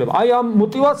დამოკიდებულება. აი ამ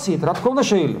мотивაციით, რა თქმა უნდა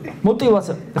შეიძლება.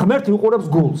 мотивация. ღმერთი უყურებს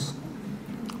გულს.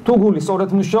 თუ გული სწორედ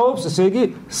მუშაობს, ესე იგი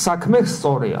საქმე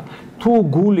სწორია. თუ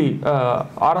გული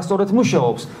არასწორად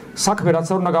მუშაობს, საქმე რაც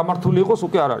არ უნდა გამართული იყოს,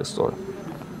 უკვე არ არის სწორი.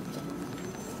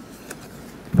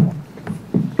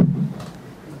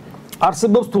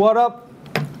 არსებობს თუ არა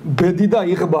ბედი და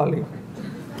იღბალი.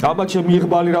 აბა ჩემი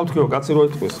იღბალი რა ვთქვიო, კაცი რო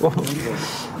ეთქვის, ხო?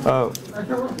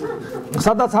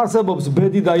 სადაც არსებობს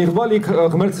ბედი და იღბალი, იქ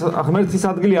ღმერთის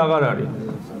ადგილი აღარ არის.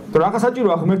 რა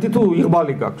საჭიროა ღმერთი თუ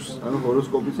იღბალი გაქვს? ანუ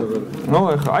ჰოროსკოპიც აღარ არის. ნო,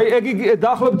 ეხლა აი ეგ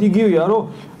დაახლოებით იგივეა, რომ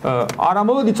არა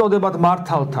მოვედი წოდებად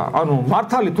მართალთა. ანუ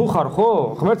მართალი თუ ხარ, ხო?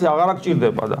 ღმერთი აღარ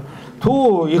გჭირდება და თუ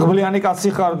იღბლიანი კაცი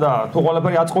ხარ და თუ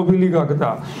ყველაფერი აწყობილი გაქვს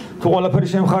და თუ ყველაფერი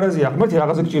შემხარეზეა, ღმერთი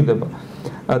რაღაცა გჭირდება.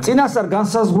 წინასწარ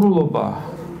განსაზღვრულობა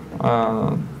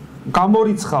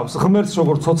გამორიცხავს ღმერთს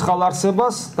როგორც ცოცხალ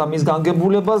არსებას და მის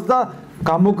განგებულებას და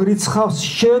გამოგრიცხავს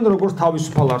შენ როგორც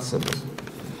თავისუფალ არსებას.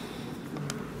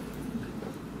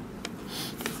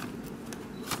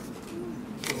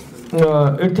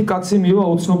 ერთი კაცი მივა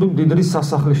უცნობი მდიდრის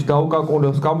სასახლეში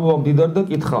დაუკაკუნებს, გამოვა მდიდარი და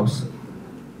კითხავს.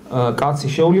 კაცი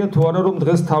შეუძლია თუ არა რომ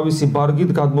დღეს თავისი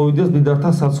ბარგით გადმოვიდეს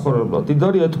მდიდართან საცხოვრებლად.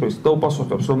 მდიდარი ეტყვის და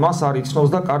უპასუხებს რომ მას არ იცნობს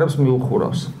და კარებს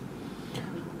მიუხურავს.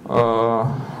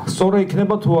 სწორი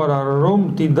იქნება თუ არა რომ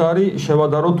მდიდარი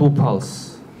შევადაროთ უფალს.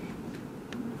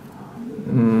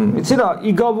 იცი რა,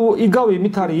 იგავი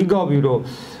მით არის იგავი რომ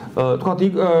თქვათ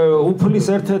უფლის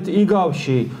ერთ-ერთ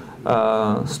იგავში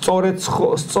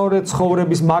სწორედ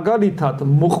ცხოვრების მაგალითად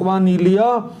მოყვანილია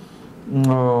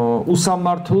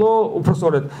უსამართლო,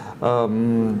 უпростоრედ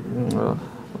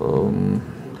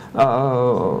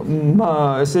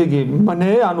ესე იგი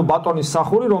მქონე, ანუ ბატონის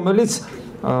სახური, რომელიც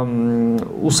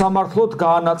უსამართლოდ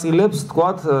გაანაწილებს,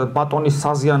 თქვათ, ბატონის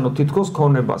საზიანო თითქოს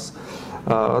ქონებას.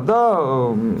 და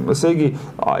ესე იგი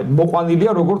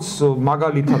მოყვანილია როგორც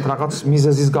მაგალითად რაღაც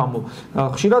მიზეზის გამო.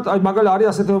 ხშირად აი მაგალითად არის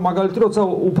ასეთი მაგალითი, როცა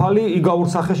უფალი იგაურ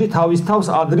სახეში თავის თავს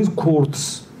ადრის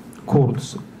ქურდს,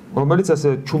 რომელიც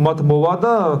ესე ჩუმად მოვა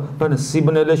და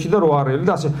სიბნელეში და როარელი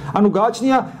და ასე. ანუ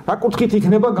გააჩნია რა კუთხით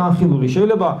იქნება განხილული.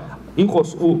 შეიძლება იყოს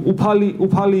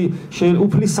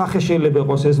უფლის სახე შეიძლება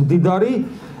იყოს ეს მდიდარი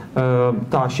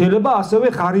და შეიძლება ასევე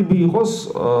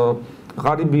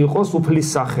ღარიბი იყოს უფლის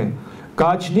სახე.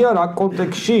 გააჩნია რა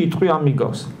კონტექსტში იტყვი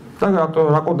ამიგავს და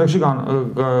რა კონტექსტში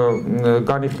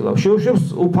განიხილავს. შეუშვებს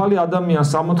უფალი ადამიანს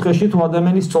სამოთხეში თუ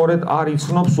ადამიანი სწორედ არ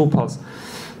იცნობს უფალს.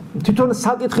 თვითონ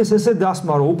საკითხის ესე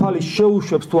დასმა რომ უფალი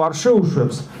შეუშვებს თუ არ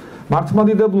შეუშვებს,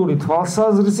 მართლმადიდებლური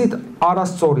თვალსაზრისით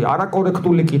არასწორი,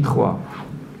 არაკორექტული კითხვაა.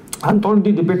 ანტონი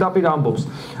დიდი პირდაპირ ამბობს,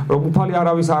 რომ უფალი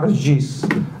არავის არ სჯის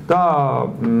და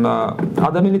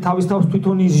ადამიანი თავის თავს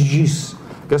თვითონ ისჯის.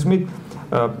 გესმით?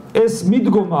 ეს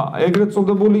მიდგომა, ეგრეთ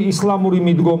წოდებული ისლამური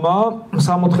მიდგომა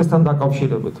სამოთხესთან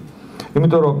დაკავშირებით.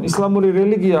 იმიტომ რომ ისლამური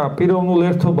რელიგია პიროვნულ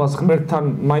ერთობას ღმერთთან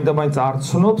მაინდამაინც არ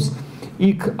ცნობს,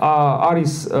 იქ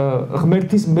არის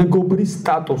ღმერთის მეგობრის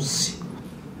სტატუსი.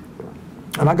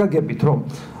 რა გაგებით, რომ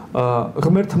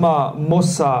ღმერთმა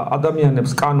მოსა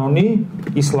ადამიანებს კანონი,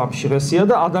 ისლამში ღესია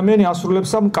და ადამიანი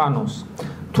ასრულებს ამ კანონს.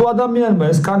 თუ ადამიანმა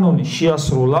ეს კანონი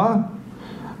შეასრულა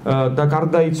და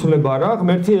გარდაიცვლება რა,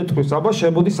 ღმერთი ეტყვის, აბა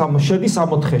შედი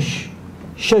სამოთხეში.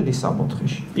 შედი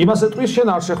სამოთხეში. იმას ეტყვის, შენ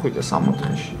არ შეხვიდე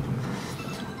სამოთხეში.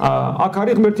 აქ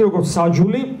არის ღმერთი როგორც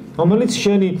საჯული, რომელიც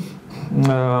შენი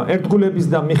ერთგულების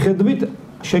და მიხედვით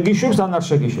შეგიშვებს ან არ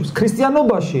შეგიშვებს.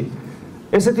 ქრისტიანობაში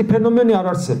ესეთი ფენომენი არ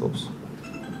არსებობს.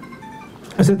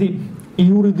 ესეთი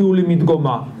იურიდიული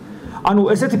მიდგომა. ანუ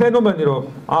ესეთი ფენომენი რომ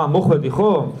მოხვედი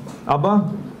ხო? აბა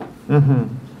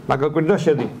მაგაკვირდა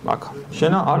შედი აქ.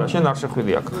 შენ არ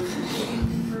შეხვიდი აქ.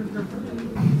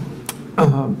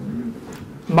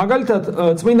 მაგალითად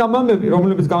წმინდა მამები,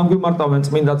 რომლებიც განგვიმარტავენ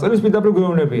წმინდა წერილს, პირდაპირ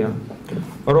გვეუბნებიან,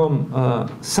 რომ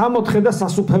სამოთხე და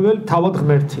სასუფეველი თავად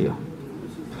ღმერთია.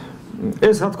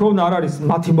 ეს რა თქმა უნდა არ არის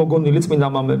მათი მოგონილი წმინდა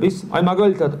მამების. აი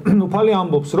მაგალითად უფალი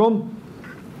ამბობს, რომ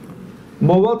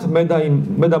მოვალთ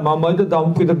მე და მამაი და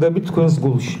დავმკვიდრდებით თქვენს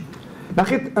გულში.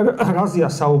 ნახეთ რაზეა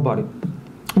საუბარი.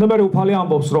 მე უფალი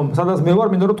ამბობს რომ სადაც მე ვარ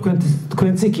მინდა რომ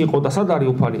თქვენც იქ იყო და სად არის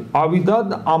უფალი ავიდა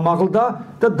ამაღლდა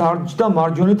და დარჯდა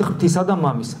მარჯვენით ღვთისა და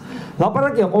მამისა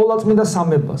ლაპარაკია ყოვლადწმინდა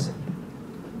სამებაზე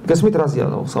გესმით რაზეა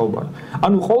საუბარი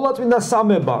ანუ ყოვლადწმინდა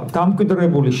სამება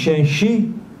დამკვიდრებული შენში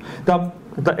და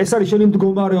ეს არის შენი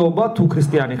მდგომარეობა თუ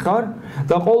ქრისტიანი ხარ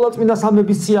და ყოვლადწმინდა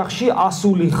სამების წიაღში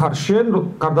ასული ხარ შენ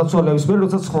გარდაცვალების მერე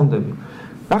როცა ცხონდები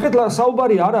ნახეთ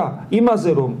საუბარი არა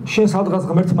იმაზე რომ შენ სადღაც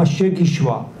ღმერთმა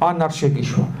შეგიშვა ან არ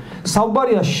შეგიშვა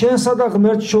საუბარია შენსა და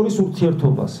ღმერთს შორის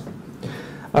ურთიერთობაზე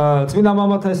წმინდა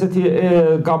მამათა ესეთი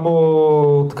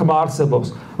გამოთქმა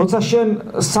არსებობს როცა შენ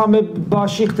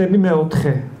სამებაში ხდები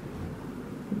მეოთხე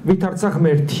ვითარცა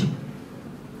ღმერთი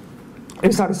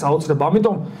ეს არის საოცრება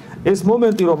ამიტომ ეს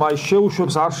მომენტი რომ აი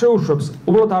შეუშვებს არ შეუშვებს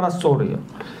უბრალოდ არასწორია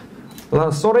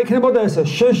სწორ იქნებოდა ესე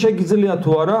შენ შეგიძლია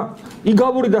თუ არა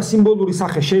იგავური და სიმბოლური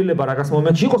სახე შეიძლება რაღაც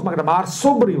მომენტში იყოს მაგრამ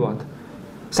არსობრივად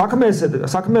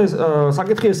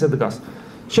საკითხი ესე დგას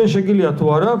შენ შეგიძლია თუ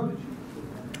არა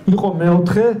იყო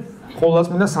მეოთხე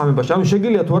ყოვლადწმინდა სამებაში ანუ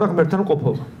შეგიძლია თუ არა ღმერთთან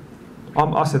ყოფობა ამ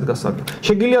ასე დგას საკითხი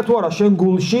შეგიძლია თუ არა შენ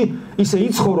გულში ისე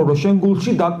იცხოვრო რომ შენ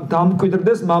გულში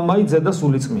დამკვიდრდეს მამაი ძე და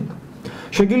სულიწმინდა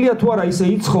შეგიძლია თუ არა ისე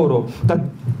იცხოვრო და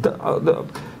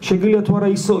შეგიძლია თუ არა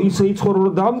ისე იცხოვრო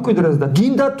რომ დამკვიდრდეს და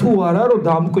გინდა თუ არა რომ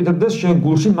დამკვიდრდეს შენ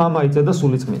გულში მამაი ძე და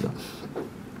სულიწმინდა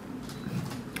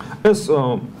ეს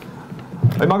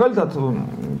აი მაგალითად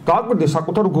დააკვირდე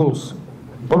საკუთარ გულს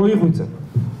პროიღვიძე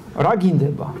რა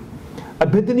გინდება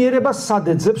ბედნიერებას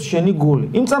სად ეძებს შენი გული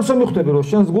იმ წამს რომ მიხვდები რომ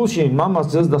შენს გულში მამას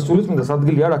ძეს და სულიწმინდას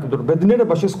ადგილი არ აქვს იმიტომ რომ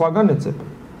ბედნიერება შენ სხვაგან ეძებ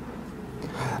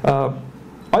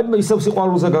აი ისევ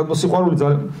სიყვარული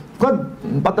ძალიან თქვა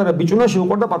პატარა ბიჭუნა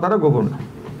შეუყვარდა პატარა გოგონა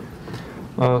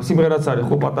სიმღერაც არის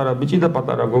ხო პატარა ბიჭი და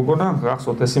პატარა გოგონა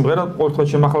გახსოვთ ეს სიმღერა ყოველთვის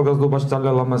შემახალგაზრდობაში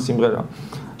ძალიან ლამაზ სიმღერა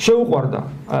შეუყვარდა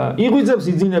იღვიძებს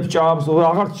იძინებს ჭამს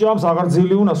აღარ ჭამს აღარ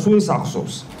ძილი უნდა სულ ის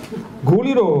ახსოვს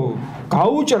გული რო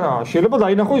გაუჭრა შეიძლება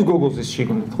დაინახო ის გოგოზის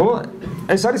შიგნით ხო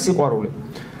ეს არის სიყვარული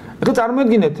ეხლა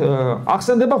წარმოიდგინეთ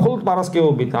ახსენდება მხოლოდ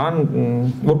პარასკევობით ან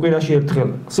ორ კვირაში ერთხელ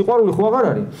სიყვარული ხო აღარ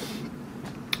არის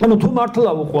ანუ თუ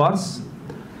მართლა უყვარს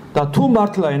და თუ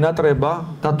მართლა ენატრება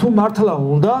და თუ მართლა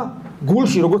უნდა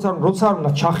გულში როგორც როცა არ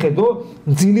უნდა ჩახედო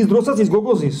ძილის დროსაც ის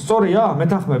გოგოზის სწორია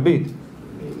მეთანხმებით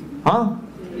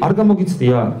არ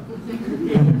გამოგიცდია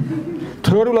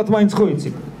თეორიულად მაინც ხო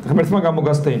იცით ღმერთმა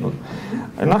გამოგასტეინოთ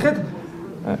ნახეთ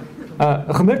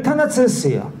ღმერთთანაც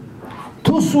ესეა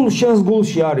თუ სულ შენს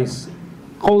გულში არის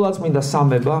ყოვლადწმინდა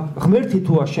სამება ღმერთი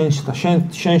თუა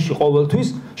შენში ყოველთვის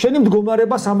შენი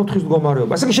მდგომარეობა სამოთხის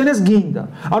მდგომარეობა ესე იგი შენ ეს გინდა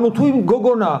ანუ თუ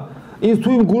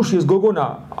იმ გულში ეს გოგონა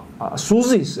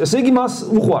სუზის ესე იგი მას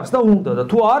უყვარს და უნდა და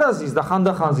თუ არაზის და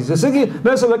ხანდახან ზის ესე იგი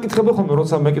მე ესე ვეკითხები ხოლმე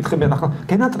როცა მეკითხებიან ახლა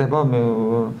გენატრება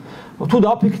თუ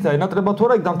დაფიქრდა ენატრება თუ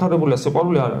არა იქ დამთავრებულია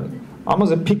სიყვარული არ არის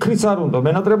ამაზე ფიქრიც არ უნდა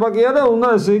მენატრება კი არა უნდა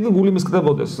ესე იგი გული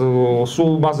მისკდებოდეს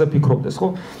სულ მასზე ფიქრობდეს ხო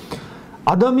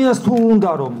ადამიანს თუ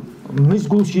უნდა რომ მის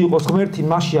გულში იყოს ღმერთი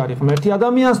მასში არის ღმერთი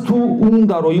ადამიანს თუ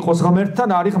უნდა რომ იყოს ღმერთთან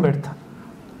არის ღმერთთან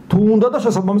თუ უნდა და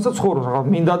შესაბამისად ცხოვრობს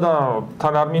მინდა და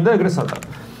თან არ მინდა ეგრესაც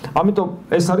ამიტომ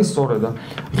ეს არის სწორედა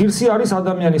ღირსი არის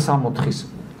ადამიანის სამოთხის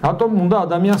რატომ უნდა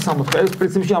ადამიანს სამოთხე ეს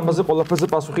პრინციპში ამაზე ყველაფერზე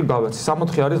პასუხი გავეცი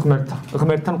სამოთხე არის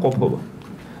ღმერთთან ყოფობა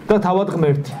და თავად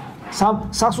ღმერთი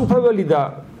სასუფეველი და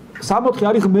სამოთხე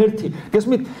არის ღმერთი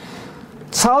გესმით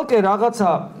ცალკე რაღაცა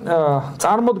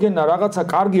წარმოდგენა რაღაცა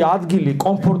კარგი ადგილი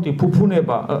კომფორტი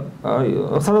ფუფუნება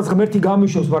სადაც ღმერთი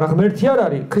გამიშვებს მაგრამ ღმერთი არ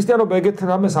არის ქრისტიანობა ეგეთ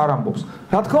რამეს არ ამბობს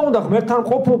რა თქმა უნდა ღმერთთან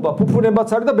ყოფობა ფუფუნებაც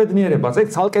არის და ბედნიერებაც ეგ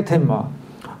ცალკე თემაა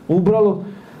უბრალოდ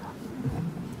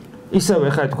ისევე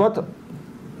ხა თქვათ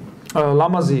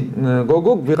ლამაზი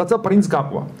გოგო ვიღაცა პრინც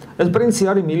გაყვა ეს პრინცი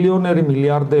არის მილიონერი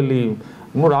მილიარდელი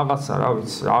ну რაღაცა რა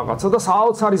ვიცი რაღაცა და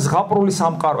საოცარი ზღაპრული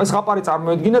სამყარო ეს ზღაპარი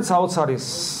წარმოედგინეთ საოცარი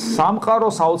სამყარო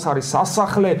საოცარი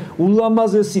სასახლე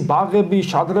ულამაზესი ბაღები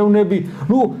შადრევნები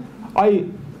ну აი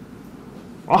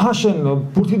ახლა შენ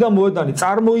ბურთი და მოედანი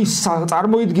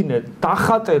წარმოიდგინე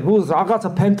დახატე ну რაღაცა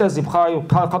ფენტეზი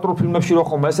ხატრულ ფილმებში რო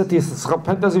ხომ ესეთი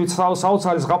ფენტეზივით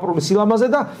საოცარი ზღაპრული სილამაზე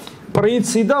და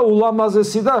პრინცი და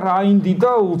ულამაზესი და რაინდი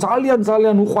და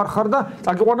ძალიან უყვარხარ და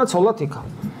წაგიყვანა ცოლად იქა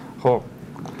ხო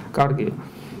კარგია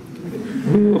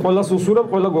ყველას უსურებ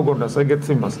ყველა გოგონას ეგეთ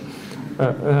იმას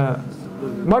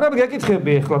მაგრამ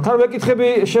გეკითხები ახლა თან ვეკითხები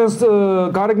შენს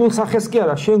გარეგნულ სახეს კი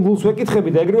არა შენ გულს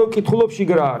ვეკითხები და ეგრევე ვკითხულობ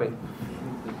შიგრა არის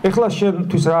ეხლა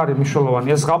შენთვის რა არის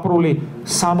მნიშვნელოვანი ეს ზღაპრული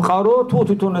სამყარო თუ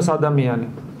თვითონ ეს ადამიანი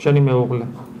შენი მეუღლე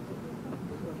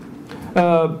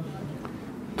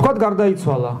თქვათ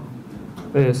გარდაიცვალა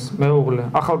ეს მეუღლე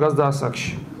ახალგაზრდა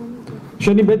ასაკში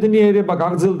შენი ბედნიერება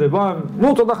გაგრძელდება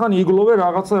ну ცოტა ხანი იგლოვე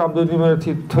რაღაცა რამდენიმე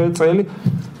წელი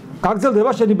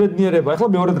გაგრძელდება შენი ბედნიერება. ეხლა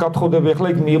მეორედ გათხოვდები, ეხლა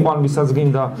იქ მიიყვან ვისაც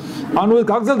გინდა. ანუ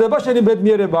გაგრძელდება შენი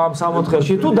ბედნიერება ამ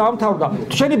 64-ში. თუ დამთავრდა,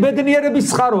 შენი ბედნიერების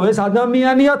წყარო ეს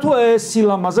ადამიანია თუ ეს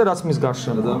სილამაზე რაც მის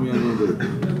გარშემო? ადამიანია.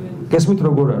 გესმით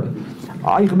როგორ არის?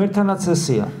 აი ღმერთთანაც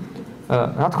ესეა.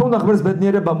 რა თქმა უნდა ღმერთს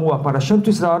ბედნიერება მოაქვს, მაგრამ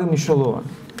შენთვის რა არის მნიშვნელოვანი?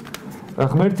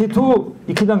 ღმერთი თუ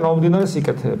იქიდან გამომდინარე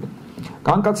სიკეთეები.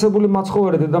 განკაცებული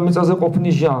მაცხოვარი დედამიწაზე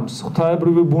ყოფნის ჟამს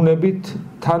ღვთაებრივი ბუნებით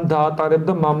თან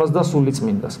დაატარებდა მამას და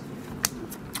სულიწმინდას.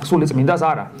 სულიწმინდას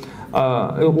არა.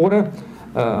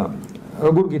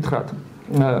 როგორ გითხრათ?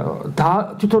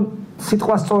 თვითონ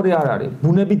სიტყვა სწორი არ არის.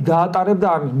 ბუნებით დაატარებდა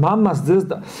მამას ძეს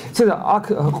და ცედა აქ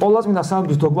ყოლაწმინდა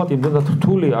სამების დოგმატი უნდა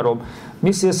რთულია რომ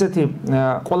მისი ესეთი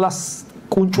ყოლას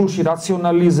კუნჭულში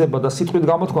რაციონალიზება და სიტყვით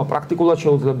გამოთქმა პრაქტიკულად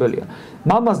შეუძლებელია.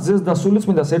 მამას ძეს და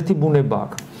სულიწმინდას ერთი ბუნება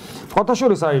აქვს. სხვათა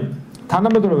შორის აი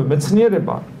თანამედროვე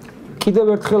მეცნიერება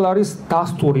კიდევ ერთხელ არის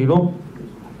დასტური რომ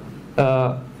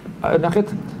ნახეთ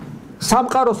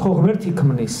სამყაროს ხო ღმერთი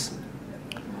ქმნის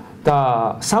და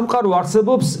სამყარო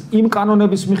არსებობს იმ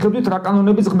კანონების მიხედვით რა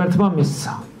კანონებიც ღმერთმა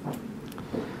მისცა.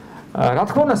 რა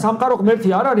თქმა უნდა სამყარო ღმერთი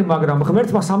არ არის, მაგრამ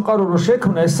ღმერთმა სამყარო რო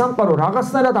შექმნა ეს სამყარო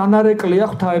რაღაცნაირად ანარეკლია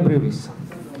ღვთაებრივის.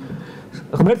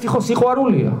 ღმერთი ხო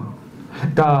სიყვარულია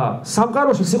და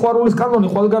სამყაროში სიყვარულის კანონი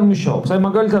ყველგან მუშაობს. აი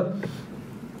მაგალითად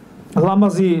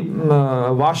ლამაზი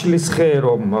ვაშლის ხე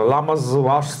რომ ლამაზ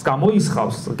ვაშს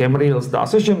გამოისხავს გემრიელს და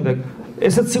ასე შემდეგ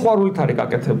ესეც სიყვარულით არის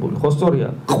გაკეთებული, ხო სწორია?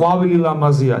 ყვავილი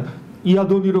ლამაზია,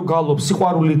 იადონი რო გალობს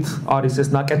სიყვარულით არის ეს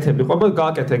ნაკეთები, ხო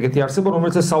გააკეთე ეგეთი არსება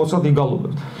რომელიც ეს საოცრად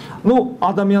იგალობებს. ნუ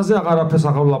ადამიანზე აღარაფერს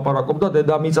აღარ ლაპარაკობ და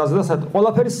დედამიწაზე და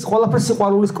ყველაფერი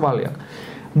სიყვარულის კვალი აქვს.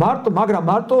 მაგრამ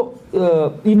მარტო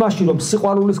იმაში რომ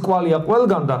სიყვარულის კვალია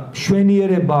ყველგან და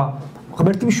შვენიერება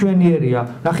ღმერთი მშვენიერია.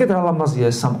 ნახეთ რა ლამაზია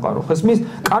ეს სამყარო.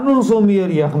 ხესმის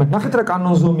კანონზომიერია ღმერთი. ნახეთ რა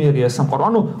კანონზომიერია ეს სამყარო.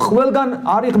 ანუ ყველგან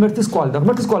არის ღმერთის კვალი და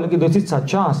ღმერთის კვალი კიდევ ისიც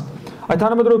ჩანს. აი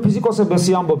თანამედროვე ფიზიკოსები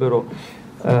ესე ამბობენ რომ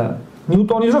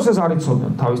ნიუტონის დროს ეს არ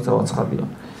იცოდნენ თავისთავად ცხადია.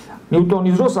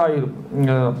 ნიუტონის დროს აი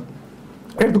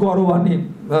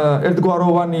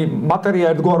ერთგვაროვანი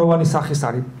მატერია ერთგვაროვანი სახის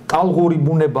არის. ტალღური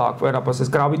ბუნება აქვს ვერაფერს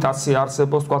ეს გრავიტაცია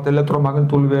არსებობს, თქვა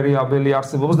ელექტრომაგნიტური ვარიაბელი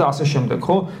არსებობს და ასე შემდეგ,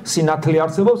 ხო? სინათლე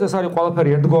არსებობს, ეს არის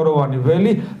ყველაფერი ერთგვაროვანი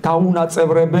ველი,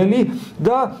 დაუნაწევრებელი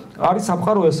და არის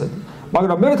სამყარო ესეთი.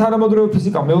 მაგრამ მე თანამედროვე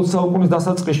ფიზიკა მე-20 საუკუნის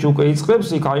დასაწყისში უკვე იწყებს,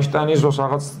 იქ აინშტაინის დროს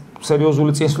რაღაც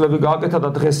სერიოზული წინსვლები გააკეთა და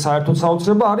დღეს საერთოდ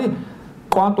საოცრება არის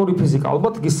კვანტური ფიზიკა.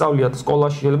 ალბათ გისწავლიათ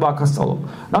სკოლაში, შეიძლება აქ ასწავლოთ.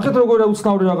 ნახეთ როგორია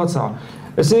უცნაური რაღაცაა.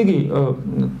 ესე იგი,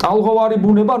 ტალღოვარი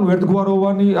ბუნება, ანუ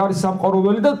ერთგვაროვანი არის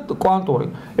სამყაროველი და კვანტური.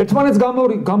 ერთმანეთს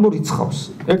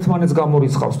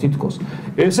გამორიცხავს თითქოს.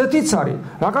 ესეთიც არის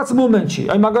რაღაც მომენტში,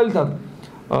 აი მაგალითად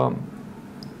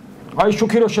აი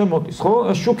შუქი რო შემოდის, ხო?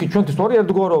 ეს შუქი ჩვენთვის არის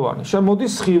ერთგვაროვანი.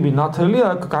 შემოდის სხივი, ნათელი,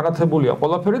 აქ განათებულია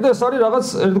ყველაფერი და ეს არის რაღაც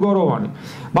ერთგვაროვანი.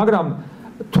 მაგრამ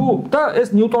თუ და ეს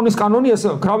ნიუტონის კანონი ეს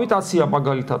გრავიტაცია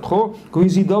მაგალითად ხო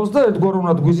გვიზიდავს და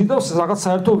ერთგვაროვნად გვიზიდავს რაღაც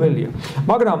საერთო ველია.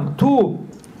 მაგრამ თუ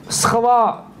სხვა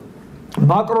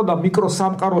მაკრო და მიკრო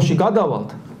სამყაროში გადავალთ,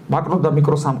 მაკრო და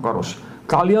მიკრო სამყაროში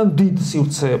ძალიან დიდ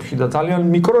სივრცეებში და ძალიან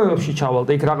მიკროებში ჩავალთ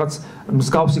და იქ რაღაც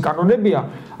მსგავსი კანონებია,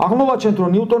 აღმოვაჩენთ რომ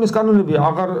ნიუტონის კანონები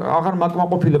აღარ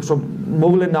მაკმაყოფილებს რომ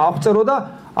მოვლენა აღწერო და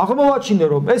აღმოვაჩინე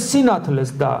რომ ეს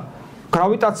სინათლეს და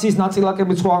გრავიტაციის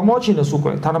ნაწილაკებიც ხო აღმოაჩინეს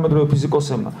უკვე თანამედროვე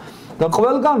ფიზიკოსებმა და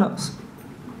ყველგან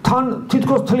თან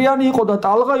თითქოს თლიანი იყო და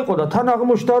ტალღა იყო და თან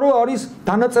აღმოჩნდა რომ არის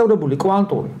დანაწევრებული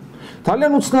კვანტური.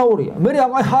 ძალიან უცნაურია. მე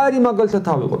აი ჰაერი მაგალითად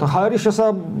ავიღოთ. ჰაერი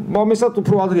შესაბამისად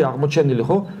უფრო ადრე აღმოჩენილი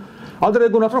ხო? ადრე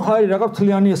ეგონათ რომ ჰაერი რაღაც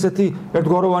თლიანი ესეთი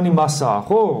ერთგვაროვანი მასაა,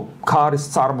 ხო? ქარის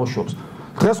წარმოშობს.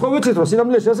 დღეს ხო ვიცით რომ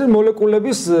სინამდვილეში ეს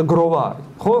მოლეკულების გროვა არის,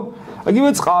 ხო? იგივე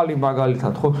წყალი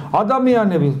მაგალითად, ხო?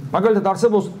 ადამიანები მაგალითად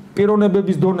არსებობს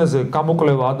პიროვნებების დონეზე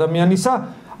გამოკვლევა ადამიანისა,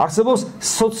 არსებობს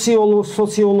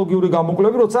სოციოლოგიური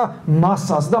გამოკვლევები, როცა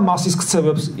მასას და მასის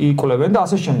ქცევებს იკვლევენ და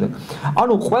ასე შემდეგ.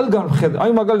 ანუ ყველგან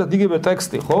აი მაგალითად იგივე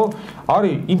ტექსტი, ხო?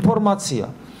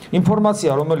 არის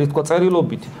ინფორმაცია, რომელიც თქვა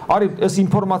წერილობით, არის ეს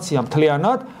ინფორმაცია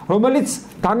მთლიანად, რომელიც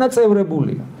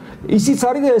დანაწევრებულია. ისიც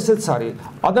არის და ესეც არის.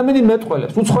 ადამიანი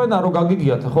მეტყველებს, უცხოენა რო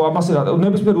გაგიგიათ, ხო, ამასე რა,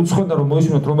 ნებისმიერ უცხოენა რო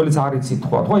მოისმინოთ, რომელიც არ იცით,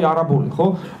 ხო, აი არაბული, ხო?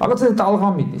 რაღაცა ტალღა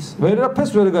მიდის.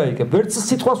 ვერაფერს ვერ გაიგებ, ვერც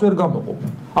სიტყვას ვერ გამოყოფ.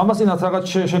 ამასინაც რაღაც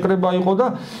შეკრება იყო და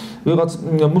ვიღაც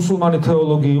მუსულმანი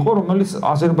თეოლოგი იყო, რომელიც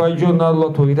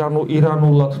აზერბაიჯანულად თუ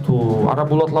ირანულად თუ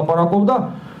არაბულად ლაპარაკობდა.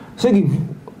 ესე იგი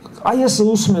აი ესე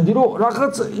უსმენდი რომ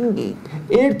რაღაც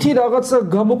ერთი რაღაცა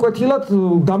გამოკვეთილად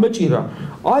დამეჭირა.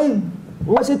 აი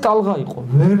ასე ტალღა იყო,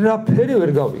 ვერაფერი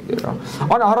ვერ გავიგე რა.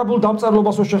 ან არაბულ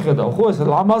დამწერლობას რო შეხედავ, ხო ეს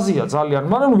ლამაზია ძალიან,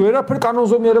 მაგრამ ვერაფერ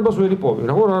კანონზომიერებას ვერ იპოვე,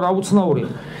 რა უცნაურია.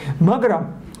 მაგრამ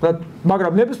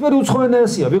მაგრამ ნებისმიერი უცხოენა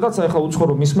ესია, ვიღაცა ეხა უცხო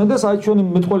რომ ისმენდეს, აი ჩვენი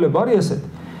მეტყველება არის ესეთი.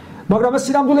 მაგრამ ეს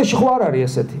სინამდვილეში ხო არ არის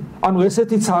ესეთი. ანუ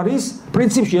ესეთიც არის,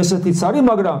 პრინციპში ესეთიც არის,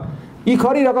 მაგრამ იქ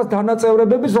არის რაღაც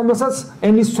დანაწევრებები, რომელსაც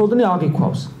ენის ცოდნე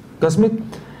აღიქვავს. გასმით?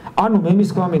 ანუ მე მის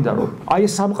თქვა მინდა რომ აი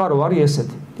ეს სამყარო არის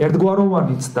ესეთი,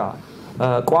 ერთგვაროვანიც და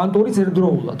კვანტურიც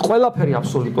ერთდროულად, ყველაფერი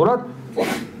აბსოლუტურად,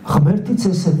 ღმერთიც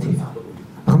ესეთია.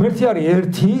 ღმერთი არის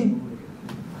ერთი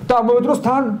და ამავე დროს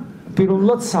თან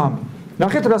პირველად სამი.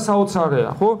 ნახეთ რა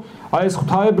საოცარია, ხო? აი ეს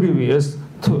ღვთაებრივი, ეს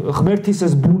ღმერთის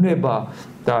ეს ბუნება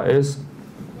და ეს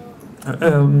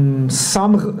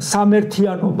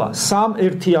სამერთიანობა,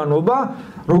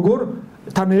 როგორ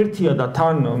თან ერთია და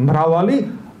თან მრავალი,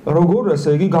 როგორ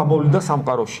ესე იგი გამოვლინდა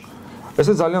სამყაროში.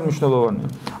 ესე ძალიან მნიშვნელოვანია.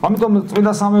 ამიტომ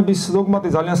წმინდა სამების დოგმატი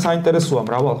ძალიან საინტერესოა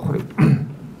მრავალმხრივ.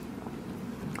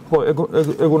 ხო,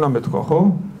 ეგ უნდა მეთქვა, ხო?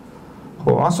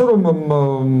 ხო, ასე რომ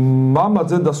მამა,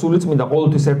 ძე და სულიწმინდა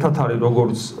ყოველთვის ერთად არის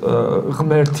როგორც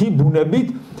ღმერთი ბუნებით,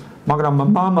 მაგრამ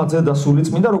მამა, ძე და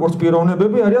სულიწმინდა როგორც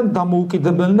პიროვნებები არიან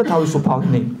დამოუკიდებელი და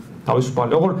თავისუფალი.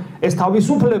 როგორ ეს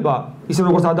თავისუფლება, ისე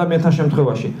როგორც ადამიანთან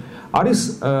შემთხვევაში, არის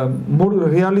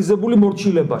რეალიზებული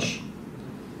მორჩილებაში.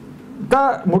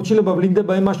 და მორჩილება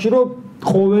ვლინდება იმაში, რომ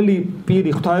ყოველი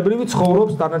პირი ღვთაებრივი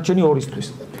ცხოვრობს დანარჩენი ორისთვის.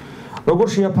 როგორ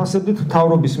შეაფასებდით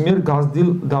მთავრობის მიერ გაზრდილ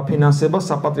დაფინანსებას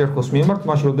საპატრიარქოს მიმართ,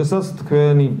 მაშინ როდესაც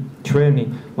ჩვენი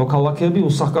მოქალაქეები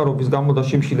უსახკარობის გამო და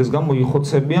შიმშილის გამო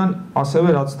იხოცებიან, ასევე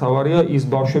რაც თავარია ის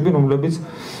ბავშვები, რომლებიც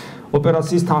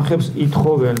ოპერაციის თანხებს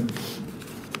ითხოვენ.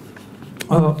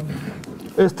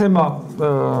 ეს თემა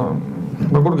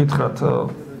როგორ გითხრათ,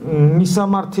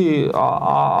 მისამართი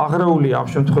აღრეულია ამ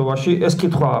შემთხვევაში. ეს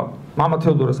კითხვა მამა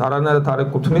თეოდორეს არანაირად არ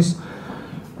ეკუთვნის.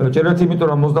 ჯერათ იმიტომ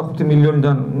რომ 25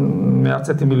 მილიონიდან მე არც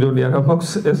 1 მილიონი არ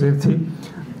მაქვს ეს ერთი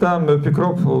და მე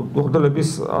ვფიქრობ უხდელების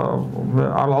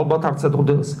ალბათ არც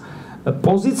უხდელს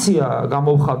პოზიცია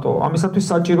გამოვხატო. ამისათვის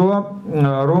საჭიროა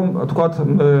რომ თქვათ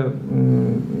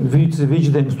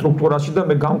ვიჯდեմ სტრუქტურაში და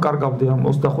მე გამკარგავდი ამ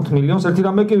 25 მილიონს. ერთი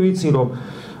რამე კი ვიცი რომ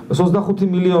 25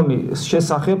 მილიონის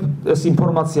შესახებ ეს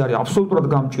ინფორმაცია არის აბსოლუტურად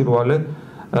გამჭვირვალე.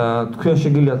 თქვენ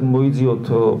შეგიძლიათ მოიძიოთ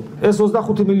ეს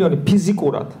 25 მილიონი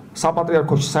ფიზიკურად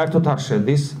საპატრიარქოში საერთოდ არ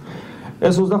შედის.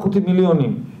 ეს 25 მილიონი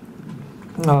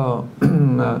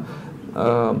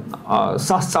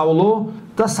სასწავლო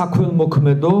და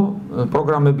საქველმოქმედო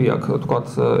პროგრამები აქვს, თქვათ,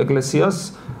 ეკლესიას.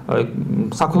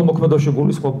 საქველმოქმედოში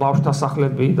გულისხმობ ბავშვთა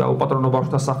სახლები და უპატრონო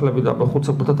ბავშვთა სახლები და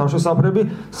ხუცებულთა თავშესაფრები,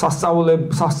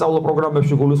 სასწავლო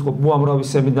პროგრამებში გულისხმობ უამრავი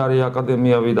სემინარია,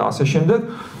 აკადემიები და ასე შემდეგ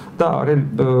და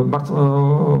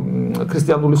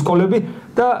ქრისტიანული სკოლები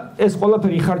და ეს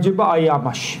ყველაფერი იხარჯება აი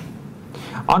ამაში.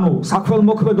 ანუ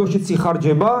საქველმოქმედოშიც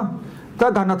იხარჯება და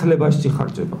განათლებაშიც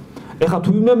იხარჯება. ეხლა თუ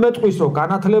ვინმე მეტყვის რომ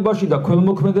განათლებაში და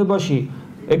ქველმოქმედებაში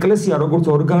ეკლესია როგორც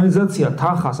ორგანიზაცია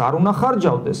თანხას არ უნდა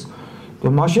ხარჯავდეს,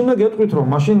 მაშინ მე გეტყვით რომ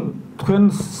მაშინ თქვენ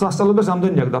სასწავლებლებს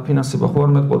ამდენი აქვს დაფინანსება, ხო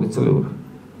არ მეტყოდით წლიური.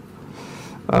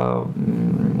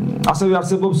 ასევე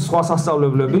არსებობს სხვა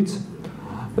სასწავლებლებიც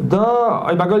და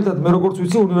აი მაგალითად მე როგორც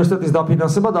ვიცი უნივერსიტეტის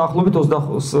დაფინანსება დაახლოებით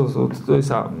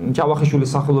 20 ჯავახიშვილის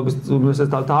სახელობის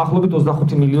უნივერსიტეტის დაახლოებით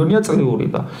 25 მილიონია წლიური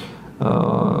და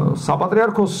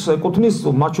საპატრიარქოს ეკუთვნის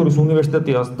მათ შორის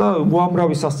უნივერსიტეტიას და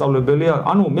უამრავი სასწავლებელია.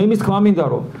 ანუ მე მის თქმა მინდა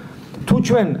რომ თუ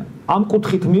ჩვენ ამ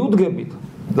კუთხით მიუდგებით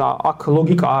და აქ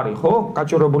ლოგიკა არის, ხო?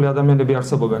 გაჭირვებული ადამიანები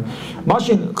არსებობენ.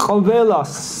 მაშინ ყველა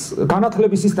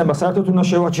განათლების სისტემა საერთოდ უნდა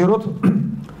შევაჩეროთ.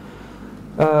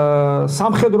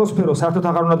 სამხედრო სფერო საერთოდ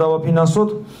აღარ უნდა დავაფინანსოთ,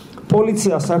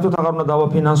 პოლიცია საერთოდ აღარ უნდა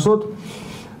დავაფინანსოთ.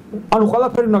 ანუ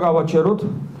ყველაფერი უნდა გავაჩეროთ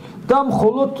და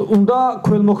მხოლოდ უნდა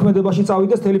ქველმოქმედებაში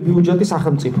წავიდეს მთელი ბიუჯეტი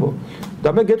სახელმწიფო. და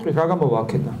მე გეტყვით რა გამოვა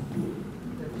აქედან.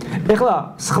 ეხლა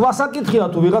სხვა საკითხია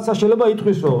თუ ვიღაცა შეიძლება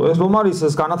იტყვის რომ ეს რომ არის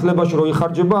ეს განათლებაში რო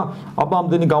იხარჯება, აბა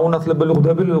ამდენი გაუნათლებელი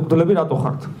ხდები რატო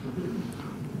ხართ?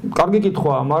 კარგი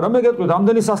კითხვაა, მაგრამ მე გეტყვით,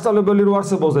 ამდენი სასწავლებელი რო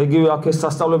არსებობს და იგივე აქ ეს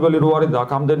სასწავლებელი რო არის და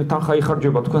აქ ამდენი თანხა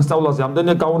იხარჯება თქვენ სწავლაზე,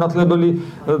 ამდენი გაუნათლებელი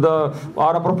და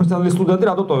არაპროფესიონალი სტუდენტი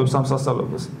რატო ტოვებს ამ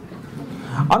სასწავლებელს?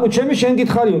 ანუ ჩემი შენ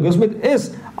გითხარიო, გესმით, ეს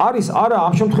არის არა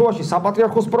ამ შემთხვევაში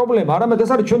საპატრიარქოს პრობლემა, არამედ ეს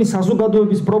არის ჩვენი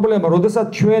საზოგადოების პრობლემა, როდესაც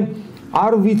ჩვენ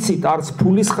არ ვიცით არც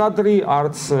ფულის ხადრი,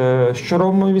 არც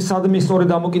შრომისადმი სწორი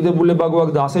დამოკიდებულება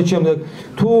გვაქვს და ასე შემდეგ.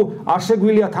 თუ არ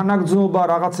შეგვიძლია თანაგრძნობა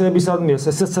რაღაცეებისადმი,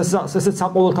 ესეც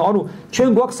საყოველთაო, ანუ ჩვენ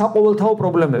გვაქვს საყოველთაო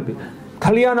პრობლემები.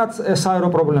 თლიანად საერო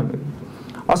პრობლემები.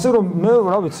 ასე რომ მე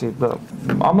რა ვიცი,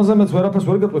 ამაზე მეც ვერაფერს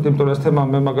ვერ გეტყვით, იმიტომ რომ ეს თემა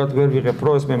მე მაგათ ვერ ვიღებ,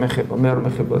 რომ ეს მე არ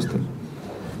მეხება ეს თემა.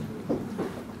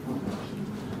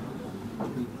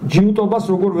 ჯიუტობას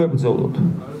როგორ ვებრძოლოთ?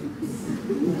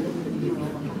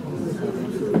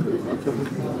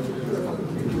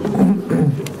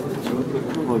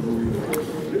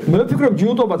 მე ვფიქრობ,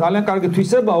 ჯიუტობა ძალიან კარგი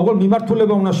თვისება, ოღონდ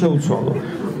მიმართულება უნდა შეუცვალო.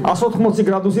 180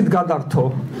 გრადუსით გადართო.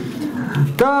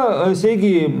 და ესე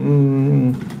იგი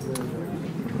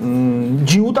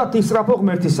ჯიუტად ისწრაფო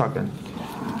ღმერთისაკენ.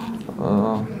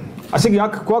 ასე იგი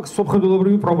აქ გვაქვს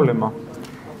სოფხედულობრივი პრობლემა.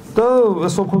 და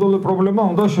ეს სოფხედულობრივი პრობლემა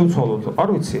უნდა შევცვალოთ. არ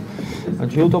ვიცი.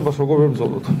 ჯიუტობას როგორ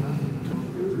ვებრძოლოთ.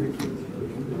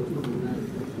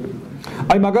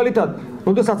 აი მაგალითად,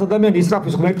 როდესაც ადამიანი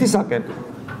ისწრაფის ღმერთისაკენ,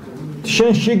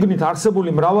 შენ შიგნით არსებული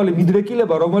მრავალი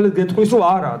მიდრეკილება, რომელიც გეტყვის, რომ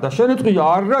არა და შენ ეტყვი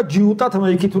არა, ჯიუტად მე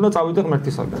იქით უნდა წავიდე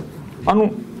ღმერთისაკენ. ანუ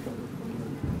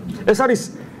ეს არის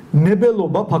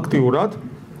ნებელობა ფაქტიურად,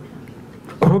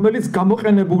 რომელიც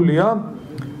გამოყენებულია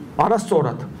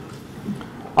არასწორად.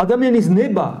 ადამიანის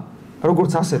ნება,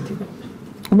 როგორც ასეთი,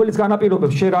 რომელიც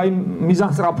განაპირობებს შენ რაიმე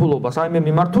მიზანსწრაფულობას, რაიმე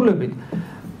მიმართულებით,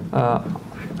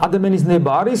 ადამიანის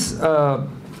ნება არის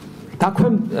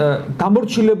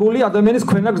დამორჩილებული ადამიანის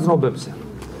ქვენაგრძნობებზე.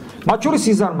 მათ შორის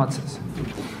სიზარმაცეზე.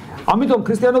 ამიტომ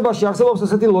ქრისტიანობაში არსებობს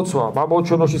ესეთი ლოცვა,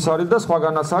 ბაბაოჩონოშიც არის და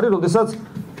სხვაგანაც არის, როდესაც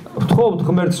ვთხოვთ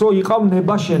ღმერთს, რომ იყავ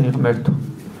ნება შენი ღმერთო.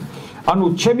 ანუ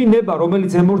ჩემი ნება,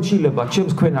 რომელიც ემორჩილება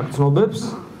ჩემს ქვენაგრძნობებს,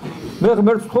 მე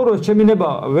ღმერთს ვთხოვ, რომ ჩემი ნება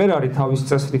ვერ არის თავის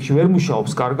წესრიგში, ვერ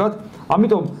მუშაობს კარგად,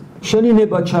 ამიტომ შენი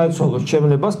ნება ჩაეცვალოს ჩემ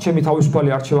ნებას, ჩემი თავისუფალი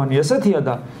არჩევანი ესეთია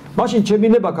და მაშინ ჩემი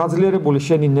ნება გაძლიერებული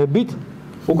შენი ნებით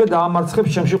უკვე დაამარცხებს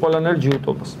ჩემში ყველანაირ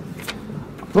ჯიუტობას.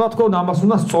 რა თქმა უნდა, ამას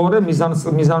უნდა სწორე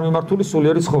მიზანმიმართული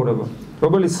სულიერი ცხოვრება,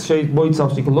 რომელიც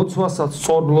მოიცავს იქ ლოცვასაც,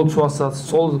 სწორ ლოცვასაც,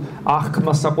 სწორ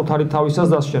აღქმას საკუთარი თავისას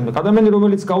და ამ შემდეგ. ადამიანი,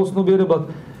 რომელიც გაუცნობიერებლად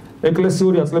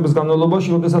ეკლესიურია წლების განმავლობაში,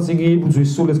 როდესაც იგი იბრძვის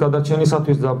სულის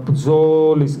გადარჩენისათვის და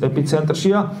ბრძოლის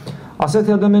ეპიცენტრშია,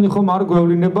 ასეთი ადამიანი ხომ არ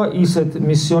გვევლინება ისეთ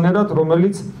მისიონერად,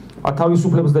 რომელიც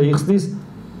თავისუფლებს და იხსნის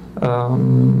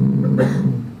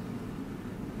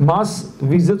მას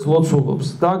ვიზეც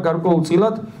ლოცულობს და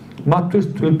გარკვეულწილად მათთვის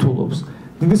თვითულობს.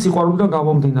 დიდი სიყვარულიდან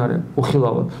გამომდინარე,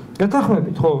 უხილავად.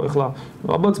 გეთანხმებით, ხო, ეხლა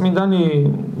აბა წმინდანი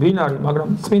ვინ არის, მაგრამ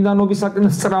წმინდანობისაკენ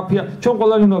სწრაფია. ჩვენ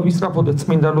ყველანი უნდა ვისწრაფოდეთ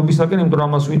წმინდანობისაკენ, იმიტომ რომ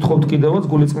ამას ვითხოვთ კიდევაც,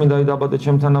 გული წმინდა იდაბადე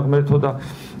ჩემთან ღმერთო და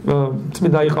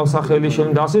წმინდა იყავს სახელი შენ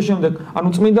და ასე შემდეგ. ანუ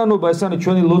წმინდანობა ეს არის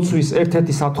ჩვენი ლოცვის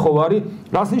ერთ-ერთი სათხოვარი.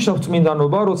 რას ნიშნავს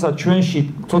წმინდანობა, როცა ჩვენში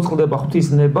ცოცხლდება ღვთის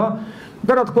ნება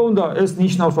და რა თქმა უნდა ეს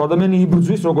ნიშნავს რომ ადამიანი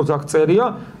იბრძვის როგორც აქ წერია,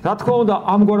 რა თქმა უნდა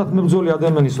ამგვარად მებრძოლი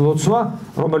ადამიანის ლოცვა,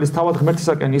 რომელიც თავად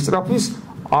ღმერთისაკენ ისწრაფის,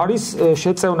 არის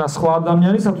შეწევნა სხვა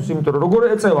ადამიანისათვის, იმიტომ რომ როგორ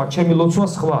ეწევა ჩემი ლოცვა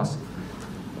სხვას.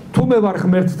 თუ მე ვარ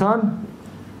ღმერთთან,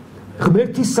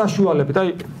 ღმერთის საშუალებით, აი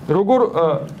როგორ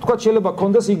თქვა შეიძლება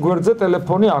კონდეს იქ გვერდზე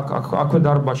ტელეფონი აქვე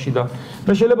დარბაზში და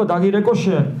მე შეიძლება დაგირეკო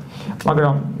შენ,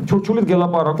 მაგრამ ჩურჩულით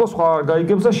გელაპარაკო, სხვა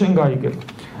გაიგებს და შენ გაიგებ.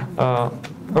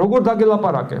 როგორ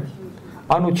დაგელაპარაკე?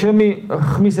 ანუ ჩემი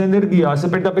ხმის ენერგია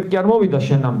ასე პირდაპირ კი არ მოვიდა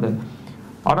შენამდე.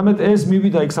 არამედ ეს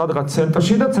მივიდა იქ სადღაც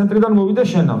ცენტრში და ცენტრიდან მოვიდა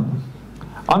შენამდე.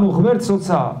 ანუ ღმერთს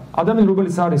როცა ადამიანი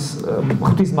რომელიც არის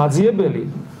ღვთის მაძიებელი,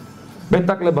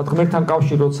 მეტნაკლებად ღმერთთან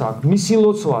კავშირი როცა აქვს, მისი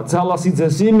ლოცვა ძალას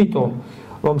იძენს იმიტომ,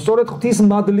 რომ სწორედ ღვთის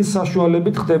მადლის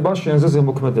საშუალებით ხდება შენზე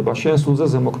ზემოქმედება, შენ სულზე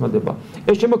ზემოქმედება.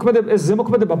 ეს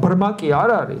ზემოქმედება ბრმა კი არ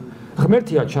არის,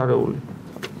 ღმერთია ჩარეული.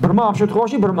 ბრმა ამ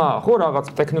შემთხვევაში ბრმაა, ხო, რაღაც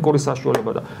ტექნიკური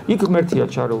საშუალება და იქ ღმერთია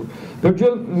ჩარეული.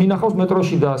 ბევრჯერ მინახავს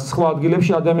მეტროში და სხვა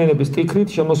ადგილებში ადამიანების ტიქრით,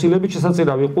 შემოსილებით,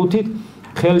 შესაწირავი ყუთით,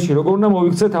 ხელში როგორ უნდა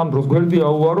მოიქცეთ ამ დროს, გვერდი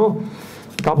აუარო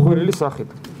გაბღვერილი სახით.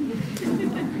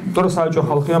 თორე საერთო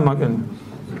ხალხია მაგენ.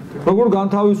 როგორ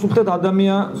განთავისუფლდეთ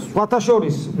ადამიანს, სხვათა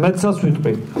შორის, მეცაც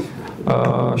ვიტყვი.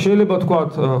 შეიძლება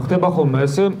თქვათ, ხდება ხოლმე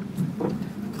ესე,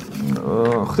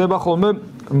 ხდება ხოლმე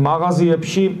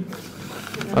მაღაზიებში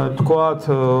თქვათ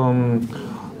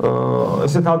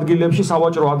ესეთ ადგილებში,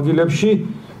 სავაჭრო ადგილებში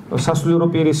სასულიერო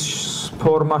პირის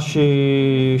ფორმაში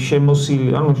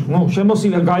შემოსილი, ანუ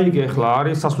შემოსილი გაიგე ახლა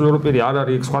არის სასულიერო პირი არ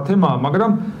არის იქ სხვა თემაა,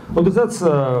 მაგრამ როდესაც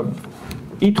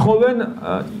ითხოვენ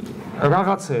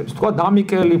რაღაცებს, თქვა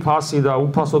დამიკელი ფასი და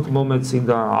უფასოდ მომეცი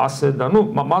და ასე და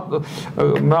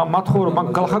მათხოვრო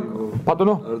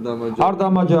ბატონო არ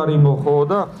დამაჯარიმო ხო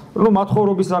და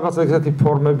მათხოვრობის რაღაც ეგეთი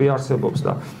ფორმები არსებობს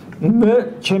და მე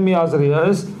ჩემი აზრია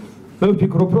ეს მე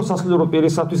ვფიქრობ რომ სასულიერო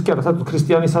პირისათვის კი არა საერთოდ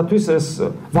ქრისტიანისათვის ეს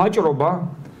ვაჭრობა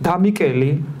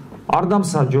დამიკელი არ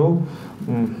დამსაჯო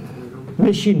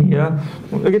მეშინია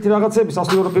ეგეთი რაღაცები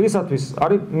სასულიერო პირისათვის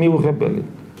არის მიუღებელი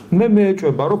მე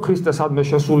მეეჭვება რომ ქრისტე სადმე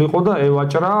შესულიყო და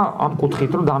ევაჭრა ამ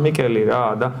კუთხით რომ დამიკელი რა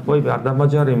და ვაი არ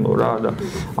დამაჯარიმო რა და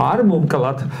არ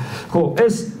მომკლათ ხო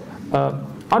ეს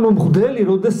ანუ მღვდელი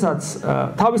როდესაც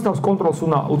თავის თავს კონტროლს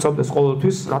უნდა უწევდეს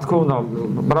ყოველთვის რა თქმა უნდა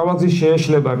მრავალძის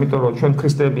შეეშლება იმიტომ რომ ჩვენ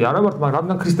ქრისტეები არა ვართ მაგრამ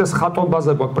რადგან ქრისტეს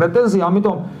ხატობაზე გვაქვს პრეტენზია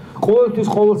ამიტომ ყოველთვის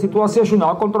ყოველ სიტუაციაში უნდა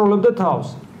აკონტროლებდე თავს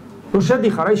რომ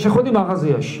შედიხარ აი შეხვედი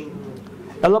მაღაზიაში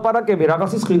ელაპარაკები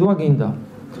რაღაცის ყიდვა გინდა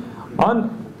ან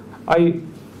აი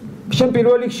შენ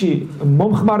პირველ რიგში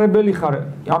მომხმარებელი ხარ,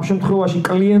 ამ შემთხვევაში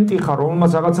კლიენტი ხარ,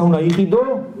 რომელმაც რაღაცა უნდა იყიდო,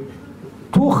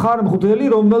 თუ ხარ მღვდელი,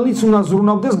 რომელიც უნდა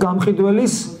ზრუნავდეს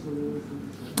გამყიდველის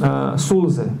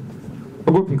სულზე.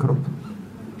 როგორ ფიქრობ?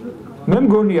 მე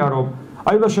მგონია რომ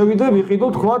აი და შევიდე ვიყიდო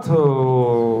თქვათ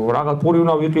რაღაც პური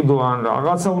უნდა ვიყიდო ან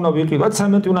რაღაცა უნდა ვიყიდო,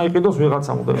 ცემენტი უნდა იყიდოს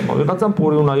ვიღაცამ, ვიღაცამ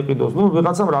პური უნდა იყიდოს, ნუ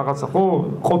ვიღაცამ რაღაცა, ხო,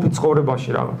 ყოფი ცხოვრებაში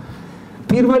რაღაც.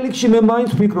 პირველ რიგში მე მაინც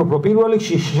ვფიქრობ, რომ პირველ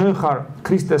რიგში შენ ხარ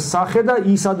ქრისტეს სახე და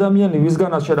ის ადამიანი,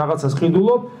 ვისგანაც შენ რაღაცას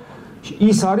ყიდულობ,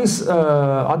 ის არის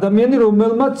ადამიანი,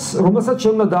 რომელსაც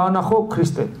შენ უნდა დაანახო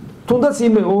ქრისტე. თუნდაც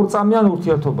იმე ორწამიან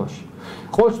ურთიერთობაში.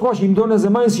 ყოველ შემთხვევაში იმ დონეზე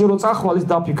მაინც შენ რო წახვალ ის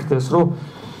დაფიქრდეს, რომ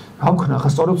რა ვქნა, ხა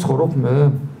სწორად ცხოვრობ მე?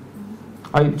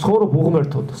 აი, ცხოვრობ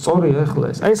უღმერთოდ, სწორია ახლა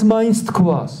ეს. აი ეს მაინც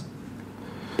თქვას.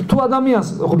 თუ ადამიანს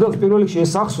ხუდას პირველ რიგში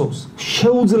ეს ახსოვს,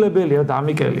 შეუძლებელია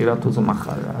დამიკელი რა თუ ძმა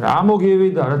ხარ რა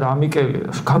მოგივიდა რა დამიკელი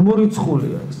რა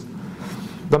გამორიცხულია ეს.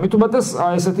 და მით უმეტეს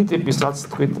ესეთი ტიპის რაც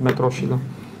თქვით მეტროში და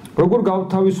როგორ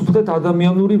გავთავისუფლდეთ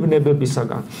ადამიანური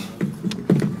ვნებებისაგან.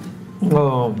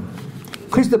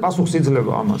 ქრისტე პასუხს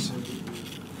იძლევა ამაზე.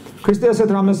 ქრისტე ასეთ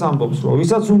რამეს ამბობს, რომ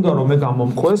ვისაც უნდა რომ მე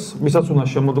გამომყვეს, ვისაც უნდა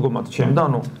შემოდგომათ ჩემ და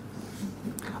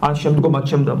ან შემდგომად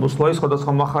ჩემდა მოსვლა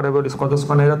სხვადასხვა מחარებელი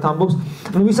სხვადასხვანაირად ამბობს,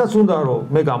 ну ვისაც უნდა რომ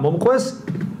მე გამომყვეს,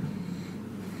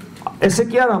 ესე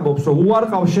კი არ ამბობს, რომ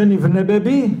უარყავ შენი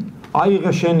ვნებები,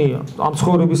 აიღე შენი ამ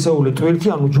ცხოვრებისეული ტვირთი,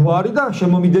 ანუ ჯვარი და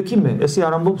შემომიდექი მე, ესე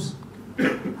არ ამბობს?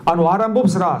 ანუ არ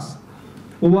ამბობს რას?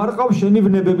 უარყავ შენი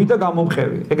ვნებები და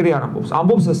გამომყევი, ეგრე არ ამბობს.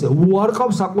 ამბობს ესე, უარყავ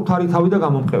საკუთარი თავი და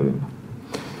გამომყევი.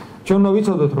 ჩვენ უნდა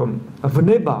ვიცოდოთ, რომ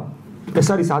ვნება ეს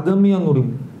არის ადამიანური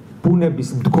ბუნების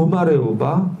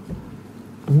მდგომარეობა,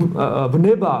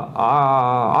 ვნება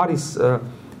არის,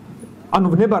 ანუ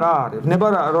ვნება რა არის?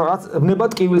 ვნება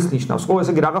ტკივილს ნიშნავს, ხო,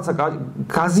 ესე იგი რაღაცა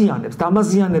გაზიანებს,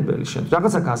 დამაზიანებელი შენ,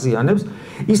 რაღაცა გაზიანებს,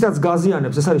 ის რაც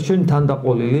გაზიანებს, ეს არის შენი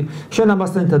თანდაყოლილი, შენ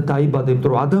ამასთან ერთად დაიბადე,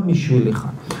 იმიტომ რომ ადამიანის შვილი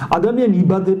ხარ. ადამიანი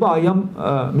იბადება აი ამ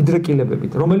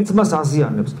მიდრეკილებებით, რომელიც მას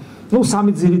აზიანებს. ну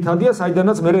სამი ძირითადია,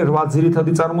 საიდანაც მე 8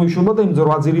 ძირითადი წარმოიშვება და იმ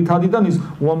 8 ძირითადიდან ის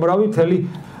უამრავი თელი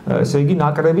ესე იგი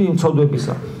ნაკრები იმ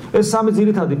ცოდვებისა. ეს სამი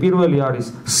ძირითადი პირველი არის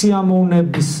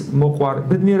სიამოვნების მოყვარე,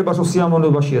 ბედნიერებას რო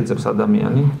სიამოვნებაში ეძებს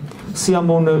ადამიანი,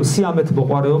 სიამეთ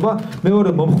მოყვარეობა,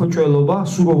 მეორე მომხვეჭველობა,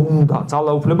 სულ უნდა,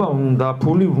 ძალაუფლება უნდა,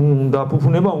 ფული უნდა,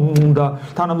 ფუფუნება უნდა,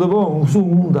 თანამდებობა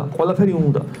უნდა, ყველაფერი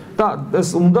უნდა. და ეს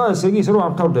უნდა, ესე იგი ისე რომ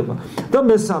არ მთავრდება. და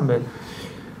მესამე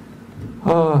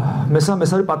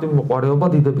ეს არის პატივმოყვარეობა,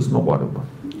 დიდების მოყვარეობა.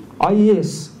 აი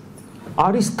ეს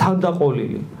არის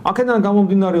თანდაყოლილი. აქედან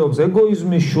გამომდინარეობს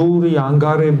ეგოიზმი, შური,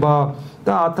 ანგარება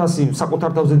და 1000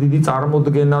 საკუთარ თავზე დიდი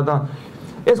წარმოდგენა და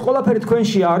ეს ყველაფერი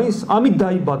თქვენში არის, ამით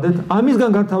დაიბადეთ,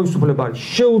 ამისგან განთავისუფლება არის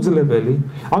შეუძლებელი.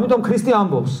 ამიტომ ქრისტე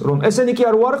ამბობს, რომ ესენი კი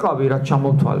არ უარყავი, რაც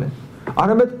ჩამოთვალე.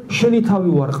 არამედ შენი თავი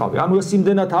უარყავი. ანუ ეს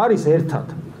იმდენად არის ერთად.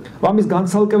 ამის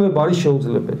განცალკევება არის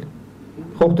შეუძლებელი.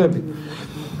 ხო ხვდებით?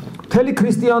 მთელი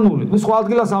ქრისტიანული, სხვა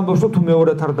ადგილას ამბობს, რომ თუ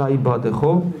მეორედ არ დაიბადე,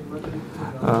 ხო?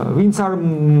 ვინც არ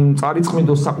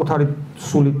წარიწმიდოს საკუთარი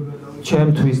სული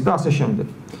ჩემთვის და ასე შემდეგ.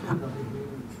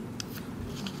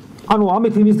 ანუ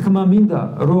ამით იმის თქმა მინდა,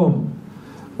 რომ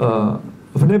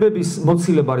ვნებების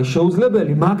მოცილება არის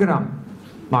შეუძლებელი,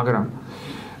 მაგრამ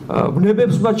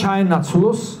ვნებებს უნდა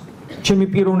ჩაენაცვლოს ჩემი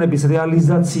პიროვნების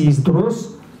რეალიზაციის დროს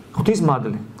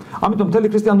ღვთისმადლი. ამიტომ მთელი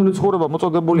ქრისტიანული ცხოვრება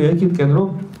მოწოდებულია იქითკენ, რომ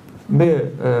მე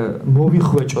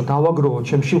მოვიხვეჭო, დავაგროვო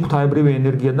ჩემში ღვთაებრივი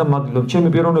ენერგია და მადლი, რომ ჩემი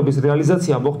პიროვნების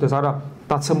რეალიზაცია მოხდეს არა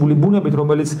დაცემული ბუნებით,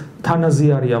 რომელიც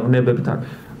თანაზიარია ვნებებთან,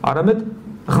 არამედ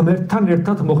ღმერთთან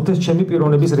ერთად მოხდეს ჩემი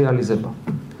პიროვნების რეალიზება.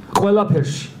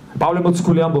 ყველაფერში. პავლე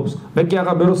მოციქული ამბობს, მე კი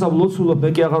აღარ მეროსავ ლოცულობ, მე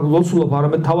კი აღარ ლოცულობ,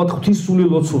 არამედ თავად ღვთის სული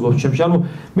ლოცულობ ჩემში. ანუ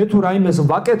მე თუ რაიმეს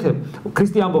ვაკეთებ,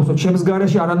 ქრისტე ამბობს, რომ ჩემს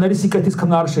გარეში არანაირი სიკეთის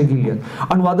ხმა არ შეგიძლია.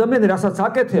 ანუ ადამიანი რასაც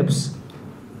აკეთებს,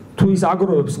 თუ ის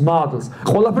აგროვებს მადლს,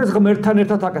 ყველაფერს ღმერთთან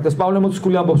ერთად აკეთებს. პავლე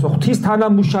მოციქული ამბობს, რომ ღვთის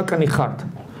თანამუშაკნი ხართ.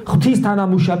 ღვთის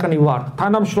თანამუშაკნი ვართ,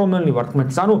 თანამშრომელი ვართ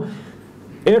ღმერთის. ანუ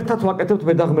ერთად ვაკეთებთ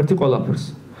მე და ღმერთი ყველაფერს.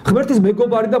 ღმერთის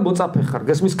მეგობარი და მოწაფე ხარ,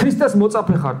 გესმის? ქრისტეს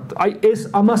მოწაფე ხარ. აი ეს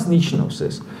ამას ნიშნავს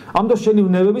ეს. ამ დროს შენი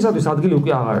ვნებებისათვის ადგილი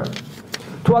უკვე აღარ არის.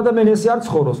 თუ ადამიანი ესე არ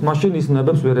ცხოვრობს, მაშინ ის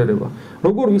ვნებებს ვერ ერევა.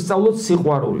 როგორ ვისწავლოთ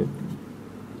სიყვარული?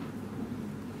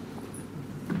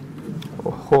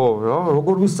 ხო,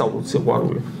 როგორ ვისწავლოთ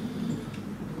სიყვარული?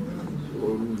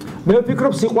 მე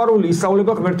ვფიქრობ, სიყვარული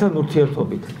ისწავლება ღმერთთან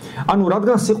ურთიერთობით. ანუ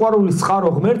რადგან სიყვარულის წყარო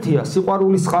ღმერთია,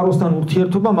 სიყვარულის წყაროსთან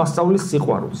ურთიერთობა მასწავლის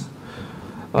სიყვარულს.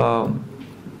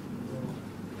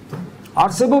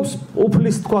 არსებობს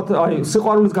უფლის, თქვათ, აი,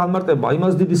 სიყვარულის განმარტება,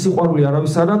 იმას დიდი სიყვარული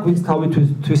არავის არ აქვს, ვინც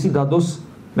თავისთავისი დადოს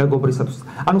მეგობრისათვის.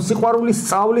 ანუ სიყვარულის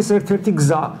სწავლის ერთ-ერთი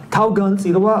გზა,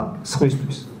 თავგანწირვა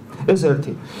სხვისთვის. ეს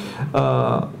ერთი.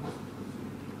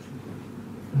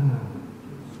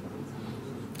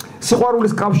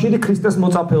 სიყვარულის კავშირი ქრისტეს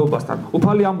მოწაფეობასთან.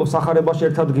 უფალი ამბობს სახარებაში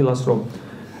ერთ ადგილას, რომ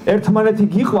ერთმანეთი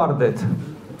გიყვარდეთ,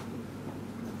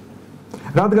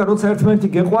 რადგან როცა ერთმანეთი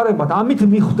გეყვარებათ, ამით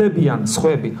მიხვდებიან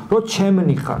სხვები, რომ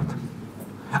ჩემნი ხართ.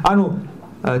 ანუ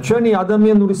ჩვენი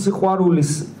ადამიანური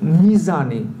სიყვარულის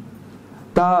მიზანი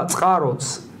და წყაროც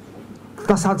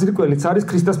და საძირკველიც არის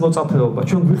ქრისტეს მოწაფეობა.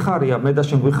 ჩვენ გვიხარია, მე და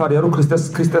შენ გვიხარია, რომ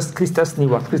ქრისტესნი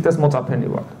ვართ, ქრისტეს მოწაფენი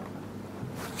ვართ.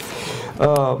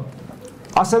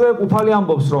 ასევე უფალი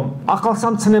ამბობს, რომ ახალ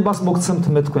სამცნებას მოგცემთ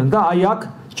მე თქვენ და აი აქ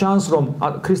ჩანს, რომ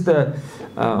ქრისტე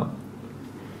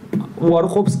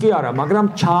უარყოფს კი არა, მაგრამ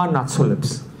ჩაანაცვლებს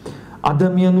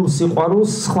ადამიანურ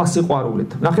სიყვარულს სხვა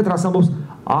სიყვარულით. ნახეთ, რას ამბობს,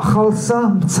 ახალსა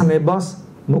მცნებას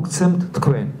მოგცემთ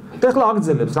თქვენ. და ახლა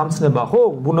აგძელებს რა მცნება, ხო?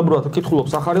 ბუნებრივად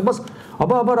კითხულობს სახარებას,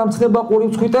 აბა რა მცნება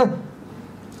ყურიცხვიტე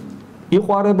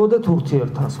იყვარებოდეთ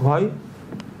ურთიერთას. ვაი,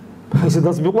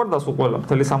 ესედაც მიყვარდას უყველა,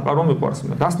 მთელი სამყარო მიყვარს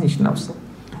მე. რას ნიშნავს?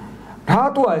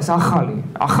 რატოა ეს ახალი?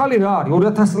 ახალი რა არის?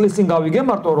 2000 წლის წინ გავიგე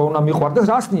მარტო რომ უნდა მიყვარდეს,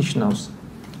 რას ნიშნავს?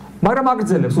 მაგრამ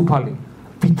აგძელებს უფალი.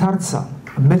 ვითარცა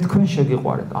მე თქვენ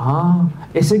შეგიყვარეთ.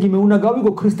 ესე იგი მე უნდა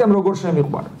გავიგო ქრისტემ როგორ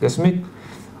შემიყვარა. გესმით?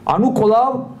 ანუ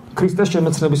კვლავ ქრისტეს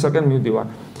შემეცნებისაკენ მივდივარ.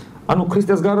 ანუ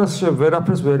ქრისტეს გარშე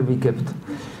ვერაფერს ვერ ვიგებთ.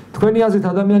 თქვენი აზრით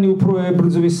ადამიანი უფრო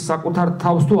ებრძვის საკუთარ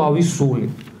თავს თუ ავისული.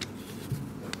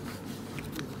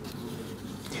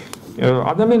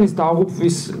 ადამიანის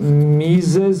დაღუპვის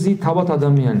მიზეზი თავად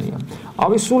ადამიანია.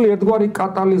 ავისული ერთგვარი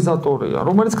კატალიზატორია,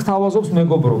 რომელიც გთავაზობს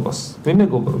მეგობრობას.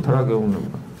 ვიმეგობროთ რა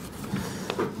გეუბნება.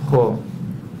 ხო.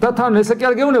 და თან ესე კი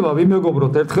არ გეუბნება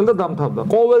ვიმეგობროთ ერთხელ და დამთავრდა.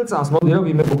 ყოველ წამს მოდი რა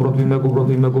ვიმეგობროთ.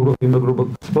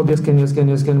 მოდი ესკენი,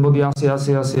 მოდი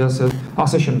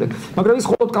ასე შემდეგ. მაგრამ ის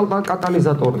მხოლოდ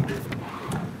კატალიზატორია.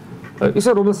 ისე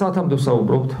რომელ საათამდე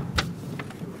ვსაუბრობთ?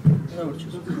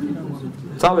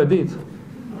 წავედით?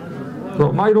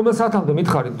 მაი რომელ საათამდე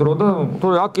მითხარით დრო და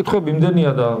თორე აქ კითხვები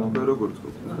იმდენია და როგორც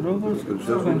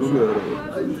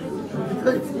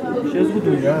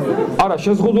შეზღუდული არა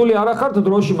შეზღუდული არა ხართ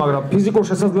დროში, მაგრამ ფიზიკურ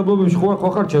შესაძლებლობებში ხო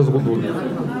ხართ შეზღუდული.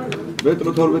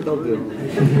 მეტრო 12-მდე.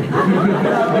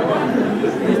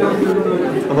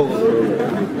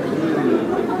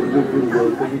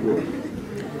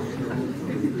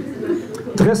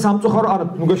 დღეს სამწუხარო არა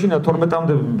ნუ გეშინა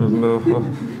 12-მდე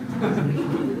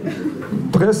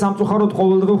დღეს სამწუხაროდ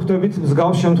ყოველდღე ვხვდებით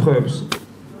მსგავს შემთხვევებს.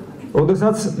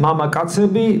 როდესაც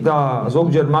მამაკაცები და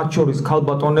ზოგჯერ მათ შორის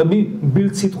ქალბატონები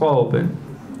ბილდს იტყვაობენ,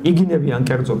 იგინებიან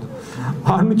კერძოდ.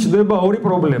 ან ჩნდება ორი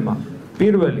პრობლემა.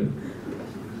 პირველი,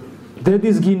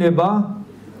 დედის გინება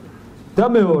და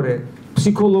მეორე,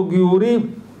 ფსიქოლოგიური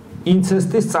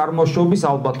ინცესტის წარმოშობის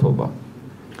ალბათობა.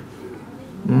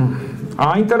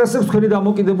 აინტერესებს თქვენი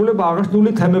დამოკიდებულება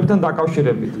აღნიშნული თემებთან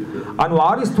დაკავშირებით. ანუ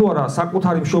არის თუ არა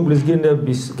საკუთარი მშობლის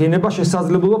გენება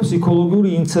შესაძლებლობა ფსიქოლოგიური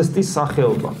ინცესტის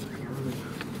სახეობა.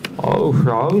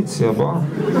 რა ვიცი, აბა.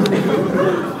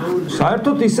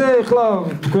 საერთოდ ისე ახლა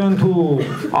თქვენ თუ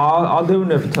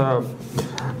ადევნებთ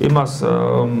იმას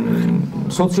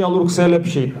სოციალურ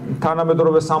ქსელებში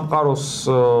თანამედროვე სამყაროს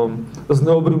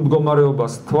ზნეობრივ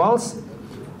მდგომარეობას თვალს,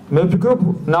 მე ვფიქრობ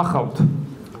ნახავთ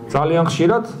ძალიან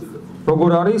ხშირად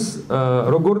როგორ არის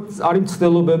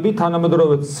მცდელობები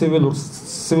თანამედროვე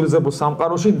ცივილიზებულ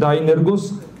სამყაროში დაინერგოს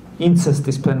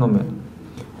ინცესტის ფენომენი.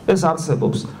 ეს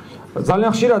არსებობს.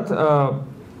 ძალიან ხშირად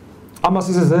ამას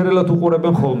ისე ზერელად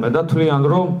უყურებენ ხოლმე და თვლიან,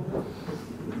 რომ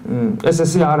ეს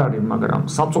არ არის, მაგრამ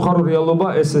სამწუხარო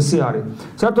რეალობა ეს არის.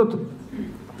 საერთოდ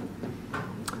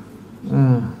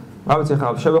რა ვიცი ხა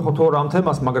შევეხოთ ორ ამ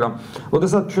თემას, მაგრამ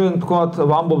ოდესაც ჩვენ თქვათ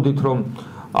ვამბობდით, რომ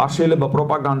არ შეიძლება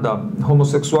პროპაგანდა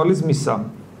ჰომოსექსუალიზმისა.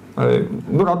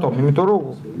 ნუ რატომ? იმიტომ რომ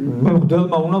მე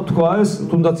მგდელმა უნდა თქვა ეს,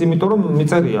 თუნდაც იმიტომ რომ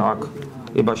მიწერია აქ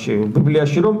ებაში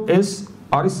ბიბლიაში, რომ ეს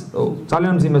არის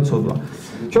ძალიან მძიმე ცოდვა.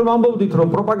 ჩვენ ვამბობდით, რომ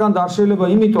პროპაგანდა არ შეიძლება,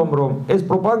 იმიტომ რომ ეს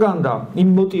პროპაგანდა იმ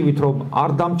მოტივით, რომ არ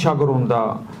დამჩაგრონ და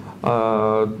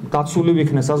დაცული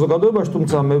ვიქნეს საზოგადოებაში,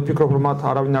 თუმცა მე ვფიქრობ, რომ მათ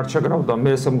არავინ არ ჩაგრავდა,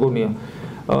 მე ესე მგონია.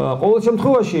 ყოველ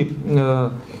შემთხვევაში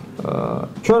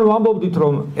ჩვენ ვამბობდით,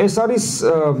 რომ ეს არის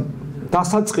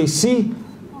დასაწყისი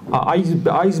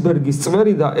აისბერგის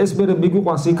წვერი და ეს მერე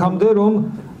მიგვიყვანს იქამდე, რომ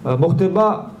მოხდება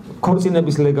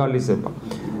ქორწინების ლეგალიზება.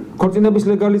 ქორწინების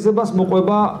ლეგალიზებას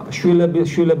მოყვება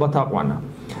შვილებად აყვანა.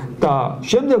 და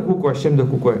შემდეგ უკვე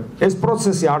ეს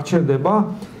პროცესი არ ჩერდება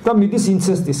და მიდის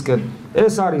ინცესტისკენ.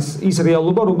 ეს არის ის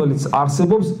რეალობა, რომელიც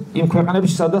არსებობს იმ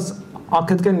ქვეყნებში, სადაც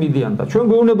აქეთკენ მიდიან და ჩვენ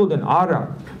გვეუბნებოდნენ, არა,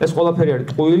 ეს ყველაფერი არის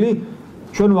ტყუილი.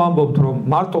 ჩვენ ვამბობთ, რომ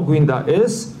მარტო გვინდა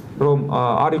ეს, რომ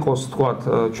არ იყოს, თქვათ,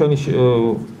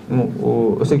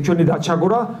 ჩვენი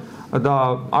დაჩაგვრა და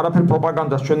არაფერ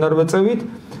პროპაგანდას ჩვენ არ ვეწევით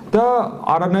და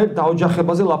არანაირ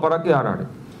დაოჯახებაზე ლაპარაკი არ არის.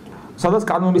 სადაც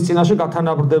კანონის წინაშე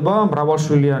გათანაბრდება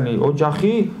მრავალშვილიანი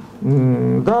ოჯახი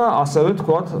და ასევე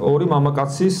თქვათ ორი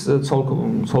მამაკაცის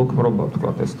ცოლქმრობა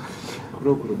თქვათ ეს.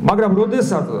 მაგრამ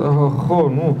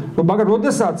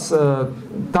როდესაც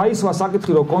დაისვა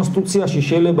საკითხი რომ კონსტიტუციაში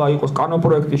შეიძლება იყოს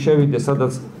კანონპროექტი შევიდეს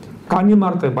სადაც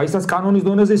განიმარტება ისაც კანონის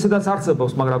დონეზე ისედაც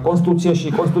არსებობს მაგრამ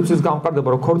კონსტიტუციის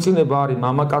გამყარდება რომ ქორწინება არის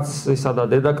მამაკაცისა და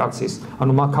დედაკაცის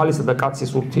ანუ ქალისა და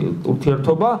კაცის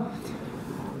ურთიერთობა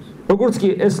როგორც კი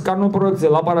ეს კანონპროექტზე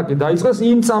ლაპარაკი დაიწყეს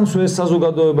იმ წამს ეს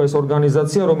საზოგადოება ეს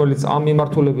ორგანიზაცია რომელიც ამ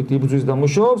მიმართულებით იბრძვის და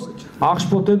მუშაობს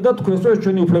აღშფოთეთ და თქვენს რომ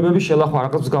ჩვენი უფლებების შელახვა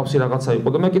რაღაც მსგავსი რაღაცა იყო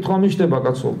და მე კითხვა მიჩნდება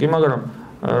კაცო კი მაგრამ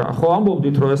ხო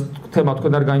ამბობდით რომ ეს თემა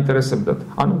თქვენ არ გაინტერესებდათ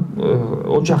ანუ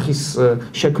ოჯახის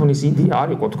შექმნის იდეა არ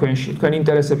იყო თქვენში თქვენ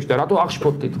ინტერესებში და რატო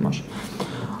აღშფოთდით მაშინ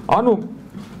ანუ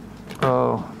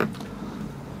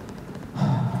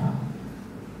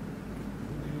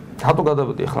რატო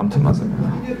გადავედი ახლა ამ თემაზე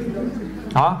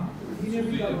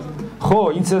ხო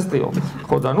ინცესტიო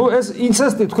ხო და ნუ ეს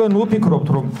ინცესტი თქვენ ვფიქრობთ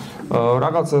რომ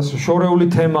რაღაც შორეული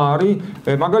თემა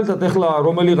არის მაგალითად ახლა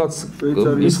რომელიღაც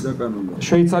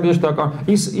შვეიცარიაში დაკანონდა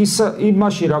ის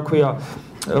იმაში რა ქვია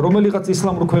რომელიღაც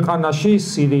ისლამურ ქვეყანაში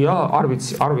სირია არ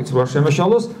ვიცი რა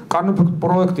შემეშალოს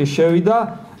კანონპროექტი შევიდა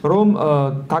რომ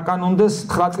დაკანონდეს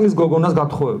 9 წლის გოგონას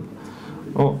გათხოვება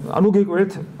ანუ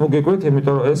გიკვირთ,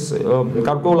 იმიტომ რომ ეს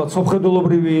გარკვეულად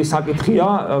სოფხედელობრივი საკითხია,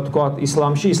 თქვათ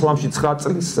ისლამში 9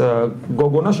 წლის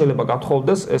გოგონა შეიძლება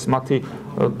გათხოვდეს, ეს მათი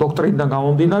დოქტრინიდან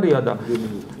გამომდინარეა და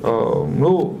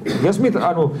ნუ გესმით,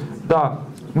 ანუ და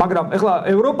მაგრამ ეხლა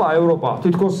ევროპა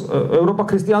თითქოს ევროპა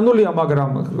ქრისტიანულია, მაგრამ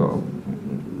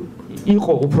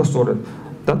იყო უпростоრად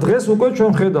და დღეს უკვე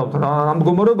ჩვენ ხედავთ რა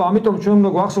მდგომარეობა, ამიტომ ჩვენ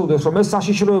უნდა გვახსოვდეს, რომ ეს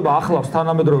საშიშროება ახლავს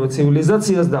თანამედროვე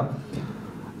ცივილიზაციას და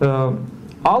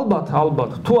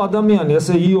ალბათ თუ ადამიანი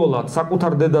ესე იოლად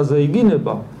საკუთარ დედაზე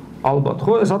იგინება ალბათ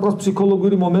ხო ეს რაღაც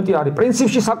ფსიქოლოგიური მომენტი არის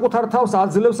პრინციპში საკუთარ თავს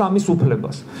აძლევს ამის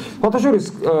უფლებას ფოთაშორის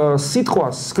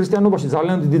სიტყვას ქრისტიანობაში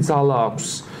ძალიან დიდი ძალა აქვს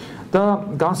და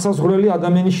განსაზღვრელი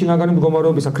ადამიანის შინაგანი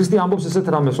მდგომარეობისა ქრისტე ამბობს ესეთ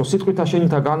რამეს რომ სიტყვითა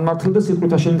შენითა განმართლ და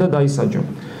სიტყვითა შენითა დაისაჯო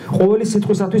ყოველი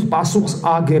სიტყვისათვის პასუხს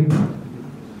აგებ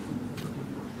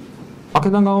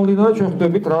აქედან გამომდინარე ჩვენ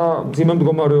ხვდებით რა ძიმე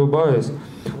მდგომარეობაა ეს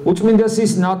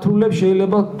უწმინდესის ნათლულებს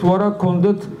შეიძლება თუ არა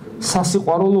გქონდეთ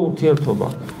სასიყვარულო ურთიერთობა.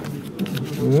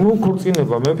 ნუ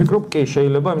ქორწინება, მე ვფიქრობ, კი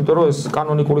შეიძლება, იმიტომ რომ ეს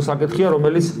კანონიკური საკითხია,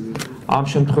 რომელიც ამ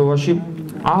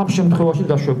შემთხვევაში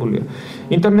დაშვებულია.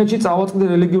 ინტერნეტში წავაწყდი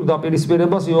რელიგიურ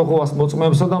დაპირისპირებას იეჰოვას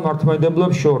მოწმეებსა და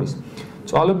მართლმადიდებლებს შორის.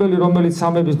 წვალებელი, რომელიც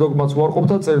სამების დოგმას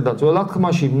უარყოფდა, წერდა: "ძველად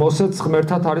ხმაში მოსეც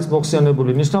ღმერთად არის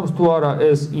მოხსენებული." ნიშნავს თუ არა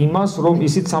ეს იმას, რომ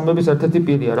ისიც სამების ერთ-ერთი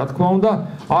პირია. რა თქმა უნდა,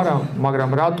 არა,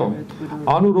 მაგრამ რატომ?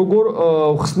 ანუ როგორ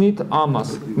ხსნით ამას?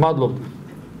 მადლობთ.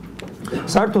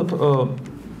 საერთოდ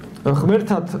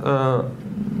ღმერთად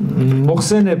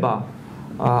მოხსენება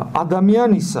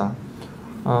ადამიანისა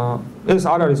ეს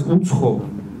არ არის უცხო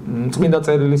წმინდა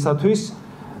წერილისათვის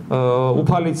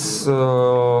უფალიც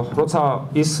როცა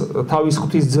ის თავის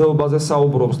ღვთის ძეობაზე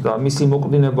საუბრობს და მისი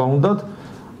მოკვდინება უნდათ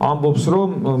ამბობს რომ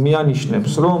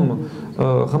მიანიშნებს რომ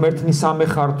ღმერთნის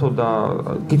სამეხართო და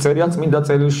გიწერია წმინდა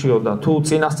წერილშიო და თუ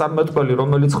წინასწარმეტყველი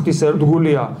რომელიც ღვთის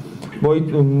ერთგულია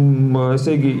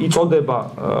ესე იგი იწოდება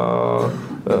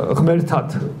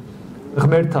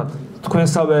ღმერთად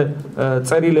თქვენსავე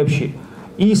წერილებში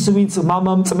ის ვინც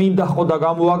მამამ წმინდა ხო და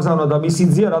გამოაგზავნა და მისი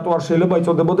ძია რატო არ შეიძლება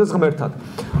იწოდებოდეს ღმერთად.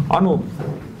 ანუ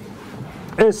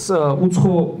ეს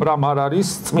უცხო რამ არ არის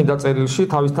წმინდა წერილში,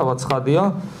 თავისთავად ცხადია,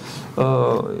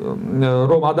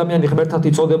 რომ ადამიანი ღმერთად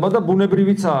იწოდება და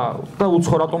ბუნებრივიცაა და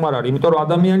უცხო რატომ არ არის, იმიტომ რომ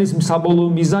ადამიანის საბოლოო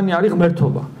მიზანი არის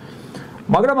ღმერთობა.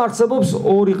 მაგრამ არსებობს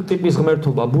ორი ტიპის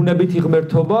ღმერთობა, ბუნებითი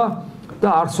ღმერთობა და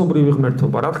არსობრივი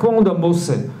ღმერთობა. რა თქმა უნდა,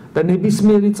 მოსე და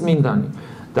ნებისმიერი წმინდანი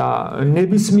და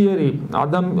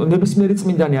ნებისმიერი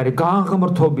წმინდანი არის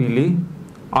განღმრთობილი,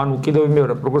 ანუ კიდევ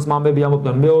მეორე, როგორც მამები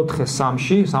ამბობდნენ მეოთხე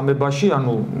სამებაში,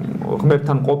 ანუ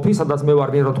ღმერთთან ყოფი, სადაც მე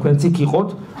ვარ ვინ რომ თქვენც იქ იყოთ,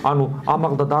 ანუ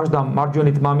ამაღლდა დაждდა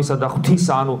მარჯვენით მამისა და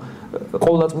ღვთისა, ანუ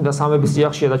ყოვლადწმინდა სამების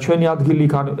წიაღშია და ჩვენი ადგილი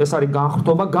იქ ეს არის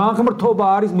განღრთობა. განღმრთობა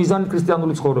არის მიზანი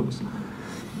ქრისტიანული ცხოვრების.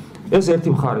 ეს ერთი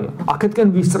მხარეა. აქეთკენ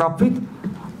ვისწრაფით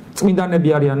წმინდანები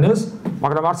არიან ეს,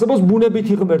 მაგრამ არსებობს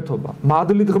ბუნებითი ღმერთობა.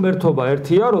 მადლით ღმერთობა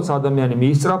ერთია, როცა ადამიანი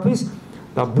მიისწრაფის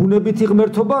და ბუნებითი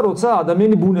ღმერთობა, როცა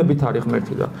ადამიანი ბუნებით არის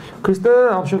ღმერთი და ქრისტე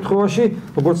ამ შემთხვევაში,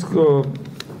 როგორც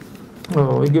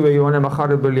იგივე იოანე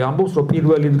მახარებელი ამბობს, რომ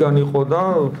პირველიდან იყო და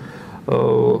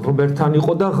ღმერთთან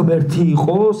იყო და ღმერთი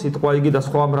იყო, სიტყვა იგი და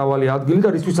სხვა მრავალი ადგილი და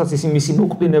რისთვისაც ის მისი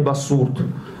მოკვდინება სურთ,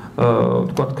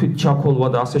 თქვა ჩაქოლვა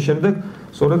და ასე შემდეგ,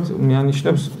 სწორედ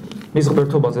მიანიშნებს მის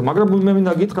ღმერთობაზე, მაგრამ მე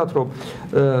მინდა გითხრათ, რომ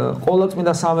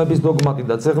ყოვლადწმინდა სამების დოგმატი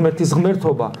და ზღმერთის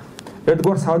ღმერთობა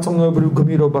ერთგვარ სარწმუნოებრივ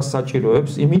გმირობას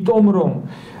საჭიროებს, იმიტომ რომ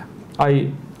აი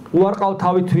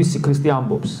უარყავთავითვისი ქრისტე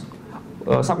ამბობს.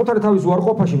 საკუთარი თავის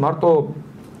უარყოფაში მარტო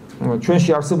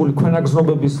ჩვენში არსებული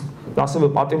ქვენაგზნობების და ასევე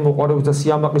პატიმოყვარეობის და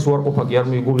სიამაყის უარყოფა კი არ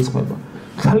მიიგულისხმება.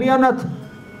 ძალიანად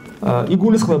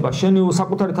იგულისხმება შენი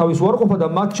საკუთარი თავის უარყოფა და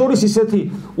მათ შორის ისეთი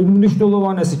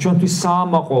უმნიშვნელოვანესი ჩვენთვის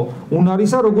საამაყო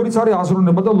უნარისა, როგორიც არის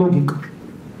აზროვნება და ლოგიკა.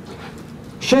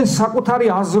 შენ საკუთარი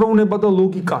აზროვნება და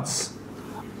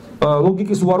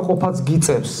ლოგიკის უარყოფაც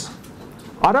გიწევს.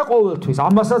 არა ყოველთვის,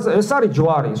 ამასაც ეს არის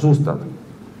ჯვარი ზუსტად.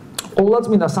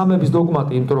 ყოვლადწმინდა სამების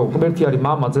დოგმატი, იმიტომ რომ ღმერთი არის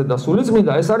მამა, ძე და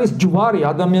სულიწმინდა, ეს არის ჯვარი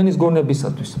ადამიანის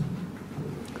გონებისათვის.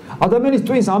 ადამიანის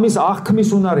twins ამის აღქმის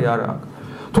უნარი არ აქვს.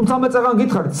 თუმცა მე წეგან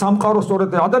გითხარით, სამყარო სწორედ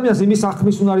ადამიანს იმის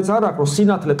აღქმის უნარიც არ აქვს, რომ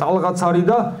სინათლე ტალღაც არის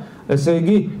და ესე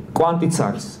იგი კვანტიც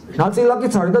არის.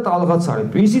 ნაწილაკიც არის და ტალღაც არის.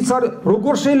 ისიც არის,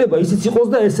 როგორ შეიძლება ისიც იყოს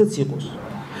და ესეც იყოს.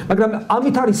 მაგრამ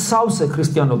ამით არის სავსე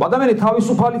ქრისტიანობა. ადამიანი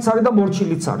თავისუფალიც არის და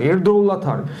მორჩილიც არის, ერთდროულად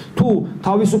არის. თუ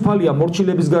თავისუფალია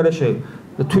მორჩილების გარეშე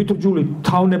თვითრჯული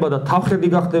თავნება და თავხედი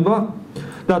გახდება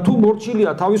და თუ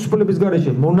მორჩილია თავისუფლების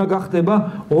გარეშე მონა გახდება,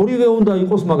 ორივე უნდა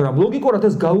იყოს, მაგრამ ლოგიკურად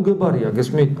ეს გაუგებარია,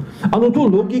 გესმით? ანუ თუ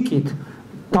ლოგიკით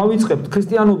დავიწყებთ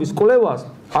ქრისტიანობის კვლევას,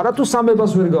 არათუ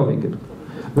სამებას ვერ გავიგებთ.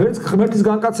 ვერც ღმერთის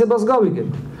განკაცებას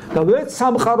გავიგებთ და ვერც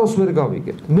სამყაროს ვერ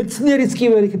გავიგებთ. მეცნიერიც კი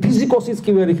ვერ იქნება, ფიზიკოსიც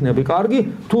კი ვერ იქნება. კარგი,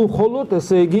 თუ მხოლოდ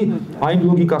ესე იგი აი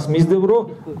ლოგიკას მისდევ, რომ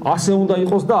ასე უნდა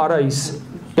იყოს და არა ის.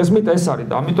 გესმით, ეს არის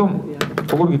და ამიტომ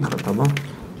როგორ გითხრათ, აბა?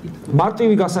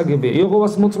 მარტივი გასაგებია,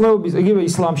 იეჰოვას მოწმეობის, იგივე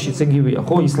ისლამშიც იგივეა,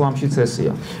 ხო, ისლამშიც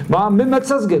ესეა. მე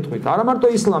მეცაც გეტყვით, არა მარტო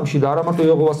ისლამში და არა მარტო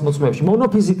იეჰოვას მოწმეებში,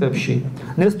 მონოფიზიტებში,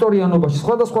 ნესტორიანობაში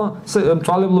სხვადასხვა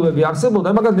მწვალებლობები არსებობდა,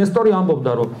 მაგრამ ნესტორი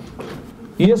ამბობდა, რომ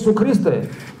იესო ქრისტე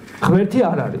ღმერთი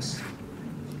არ არის.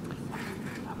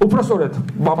 უпроსორეთ,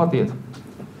 მამატიეთ.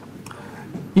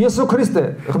 იესო ქრისტე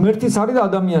ღმერთიც არის და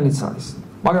ადამიანიც არის.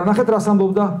 მაგრამ ნახეთ რას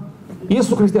ამბობდა?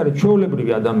 იესო ქრისტე არის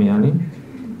ჩვეულებრივი ადამიანი.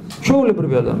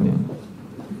 ჩვეულებრივი ადამიანი.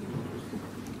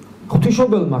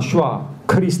 ღვთისმშობელმა შვა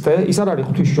ქრისტე, ის არ არის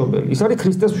ღვთისმშობელი, ის არის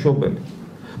ქრისტეს მშობელი.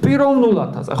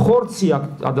 პიროვნულად ხორცი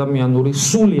აქვს ადამიანური,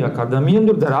 სული აქვს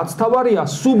ადამიანური და რაც თავარია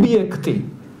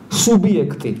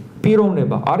სუბიექტი,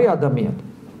 პიროვნება არის ადამიანი.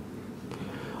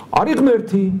 არის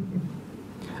ღმერთი,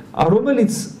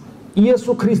 რომელიც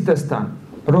იესო ქრისტესთან,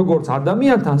 როგორც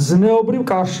ადამიანთან ზნეობრივ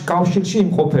კავშირში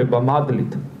იმყოფება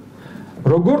მადლით.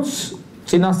 როგორც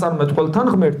წინასწარმეტყველთან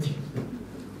ღმერთი.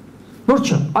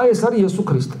 მორჩა, აი ეს არის იესო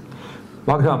ქრისტე.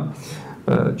 მაგრამ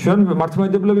ჩვენ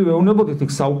მართლმადიდებლები ვეუბნებოდით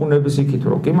იქ საუკუნეების იქით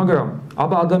რომ კი, მაგრამ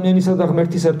აბა ადამიანისა და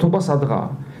ღმერთის ერთობა სადღაა?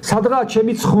 სადღაა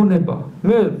ჩემი ცხონება?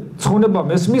 მე ცხონება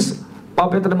მესმის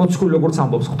პაპეტრე მოციქული როგორც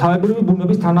ამბობს, ღვთაებრივი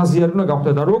ბუნების თანაზიარი უნდა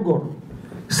გავხდე და როგორ?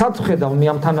 სად ვხედავ მე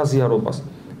ამ თანაზიარობას?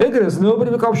 ეგრე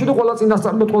ზნეობრივი კავშირი ყველა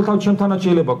წინასწარმეტყველთან ჩემთანაც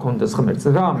შეიძლება გქონდეს ღმერთს.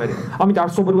 რა ამერი? ამით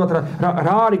არსობრივად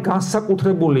რა არის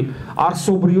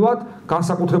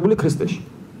განსაკუთრებული ქრისტეში?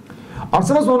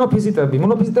 არსებობს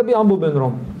მონოფიზიტები ამბობენ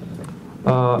რომ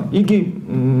იგი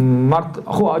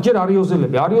ხო აჯერ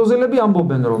არიოზელები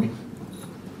ამბობენ რომ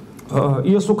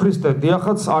იესო ქრისტე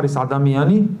დიახაც არის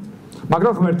ადამიანი,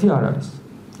 მაგრამ ღმერთი არ არის.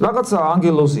 რაღაც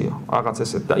ანგელოზია, რაღაც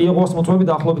ესეთ და იეჰოვას მოწმეები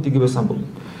დაახლოებით იგივეს ამბობენ.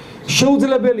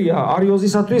 შეუძლებელია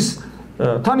არიოზისათვის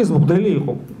თან ის მღვდელი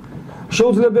იყო.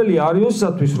 შეუძლებელია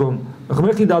არიოზისათვის რომ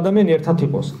ღმერთი და ადამიანი ერთად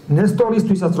იყოს.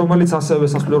 ნესტორისთვისაც, რომელიც ასევე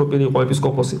სასულიერო პირი იყო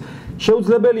ეპისკოპოსი,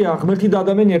 შეუძლებელია ღმერთი და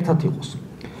ადამიანი ერთად იყოს.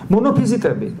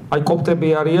 მონოფიზიტები, აი კოპტები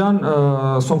არიან,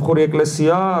 სომხური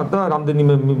ეკლესია და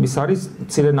რამდენიმე ის არის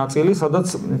მცირე ნაწილი, სადაც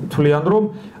თვლიან რომ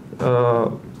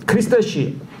ქრისტეში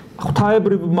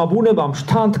ღვთაებრივმა ბუნებამ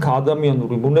შთანთქა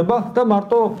ადამიანური ბუნება და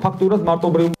მარტო ფაქტურად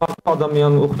მარტობრივი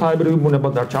ღვთაებრივი ბუნება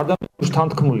დარჩა, ადამიანი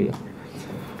შთანთქმულია.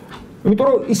 იმიტომ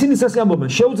რომ ისინი ესე ამბობენ,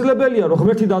 შეუძლებელია რომ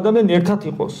ღმერთი და ადამიანი ერთად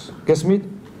იყოს. გესმით?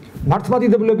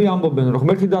 მართლმადიდებლები ამბობენ რომ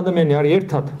ღმერთი და ადამიანი არის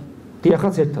ერთად,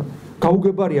 დიახაც ერთად.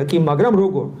 გაუგებარია კი, მაგრამ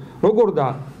როგორ და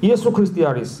იესო ქრისტე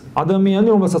არის ადამიანი,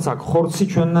 რომელსაც აქვს ხორცი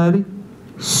ჩვენნაირი,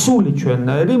 სული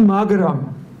ჩვენნაირი,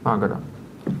 მაგრამ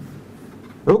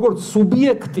როგორც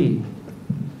სუბიექტი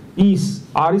ის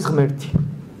არის ღმერთი,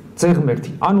 ძე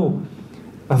ღმერთი. ანუ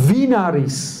ვინ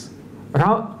არის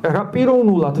რა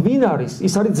პიროვნულად ვინ არის,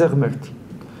 ის არის ძე ღმერთი.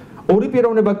 ორი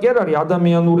პიროვნება კი არ არის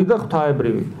ადამიანური და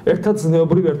ღვთაებრივი, ერთად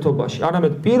ზნეობრივ ერთობაში.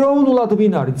 არამედ პიროვნულად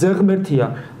ვინ არის, ძე ღმერთია,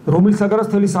 რომლისაგანაც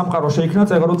მთელი სამყარო შეიქმნა,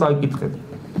 წეგარო წაიკითხეთ.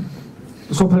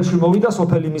 სოფელში მოვიდა,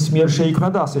 სოფელი მის მიერ შეიქმნა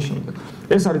და ასე შემდეგ.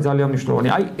 ეს არის ძალიან მნიშვნელოვანი.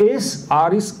 აი ეს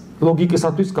არის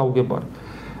ლოგიკისათვის გაუგებარი.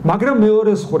 მაგრამ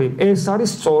მეორეს მხრივ ეს არის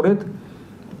სწორედ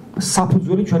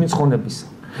საფუძველი ჩვენი ცხონებისა.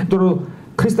 იმიტომ რომ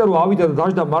ქრისტე რო ავიდა და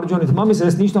დაждდა მარჯვენით მამის,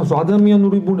 ეს ნიშნავს, რომ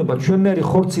ადამიანური ბუნება, ჩვენნაირი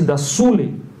ხორცი და სული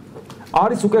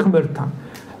არის უკვე ღმერთთან.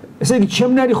 ესე იგი,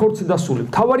 ჩემნაირი ხორცი და სული.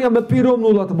 თავარია მე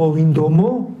პიროვნულად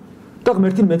მოვინდომო და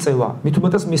ღმერთი მეწევა. მით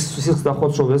უმეტეს მის სიცხს და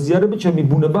ხოცს რო ვეზიარები, ჩემი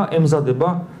ბუნება ემზადება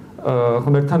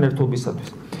ღმერთთან ერთობისათვის.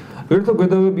 ერთო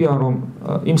გვედავებიან, რომ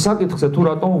იმ საკითხზე თუ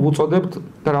რატომ ვუწოდებთ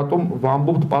და რატომ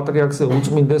ვამბობთ პატრიარქზე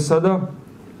უწმინდესსა და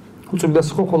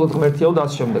უწმინდესი ხო მხოლოდ ღმერთია და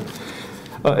ასე შემდეგ.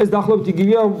 ეს დაახლოებით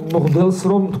იგივეა მღვდელს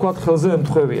რომ თქვათ ხელზე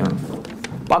ემთხვევიან.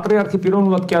 პატრიარქი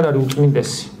პიროვნულად კი არ არის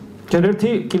უწმინდესი. ჯერ ერთი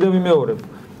კიდევ ვიმეორებ.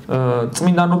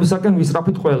 წმინდანობისაკენ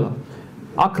ვისწრაფით ყველა.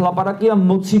 აქ ლაპარაკია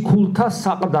მოციქულთა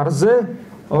საყდარზე,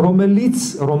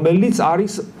 რომელიც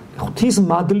არის ღვთის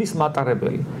მადლის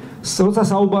მატარებელი. როცა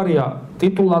საუბარია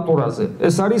ტიტულატურაზე,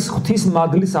 ეს არის ღვთის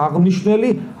მადლის აღნიშნელი,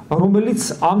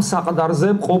 რომელიც ამ საყდარზე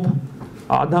მყოფ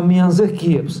ადამიანზე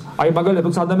ჰგიებს. აი მაგალითად,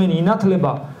 როცა ადამიანი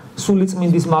ინათლება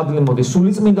სულიწმინდის მადლი მოდის,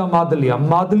 სულიწმინდა მადლია,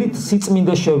 მადლით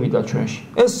სიწმინდე შევიდა ჩვენში.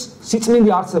 ეს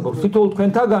სიწმინდე არსებობს თითოეულ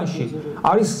თქვენთაგანში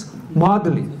არის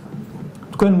მადლი.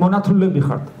 თქვენ მონათლულები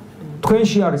ხართ.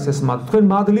 თქვენში არის ეს მადლი. თქვენ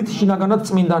მადლით შინაგანად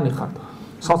წმინდანი ხართ.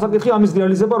 სასაკითხი ამის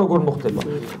რეალიზება როგორ მოხდება.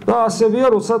 და ასევეა,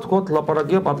 როცა თქვათ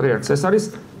ლაპარაკია პატრიარქს. ეს არის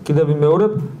კიდევ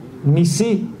ვიმეორებ მისი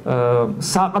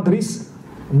საყდრის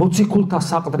მოციქულთა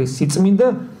საყდრის სიწმინდე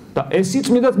და ეს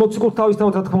სიწმინდეც მოციქულს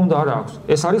თავისთავად რა თქმა უნდა არ აქვს.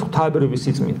 ეს არის ღვთაებრივი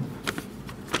სიწმინდე.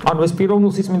 ანუ ეს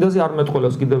პიროვნულ სიწმინდეზე არ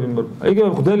მეტყველებს კიდევ ვიმეორებ. იგივე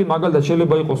მღვდელი მაგალითად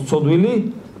შეიძლება იყოს ცოდვილი,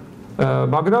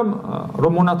 მაგრამ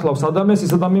რომ მონათლავს ადამიანს,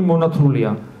 ის ადამიანი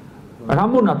მონათლულია. რა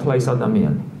მონათლა ის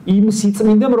ადამიანი? იმ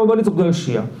სიწმინდემ, რომელიც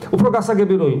მღვდელშია. უფრო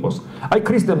გასაგები რო იყოს. აი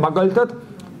ქრისტემ მაგალითად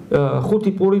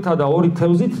 5 პურითა და 2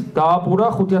 თევზით დააპურა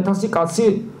 5000 კაცი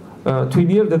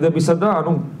თვინიერ დედებისა და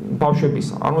ანუ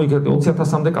ბავშვებისა. ანუ იქ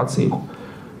 20000-მდე კაცი იყო.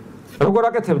 როგორ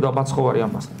აკეთებდა მაცხოვარი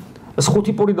ამას? ეს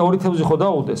 5 პური და 2 თევზი ხო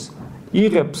დაუდეს?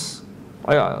 იღებს,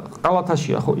 აი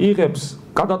ყალათაშია ხო, იღებს,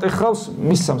 გადატეხავს,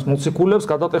 მისცემს მოციქულებს,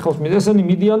 გადატეხავს, ესენი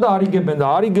მიდიან და არიგებენ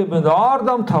და არ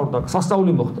დამთავრდა,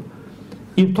 სასწაული მოხდა.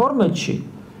 იმ 12-ში,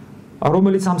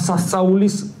 რომელიც ამ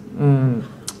სასწაულის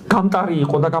გამტარი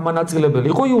იყო და გამანაწილებელი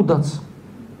იყო იუდაც.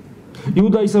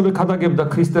 იუდა ისევე ქადაგებდა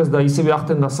ქრისტეს და ისევე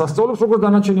ახდენდა სასწაულებს, როგორც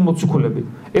დანარჩენი მოციქულები.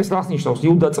 ეს რას ნიშნავს?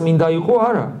 იუდა წმინდა იყო,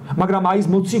 არა, მაგრამ აი ეს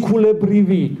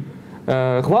მოციქულებრივი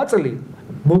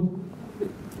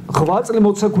ღვაწლი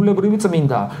მოციქულებრივი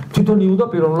წმინდა. თვითონ იუდა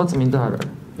პიროვნულად წმინდა არ არის.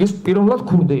 ის პიროვნულად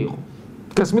ქურდე იყო.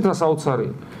 გესმით რა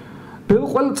საოცარია.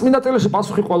 ყველა წმინდა წელში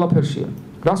პასუხი ყველაფერშია.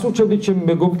 რას ურჩევდით ჩემი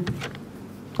მეგობ?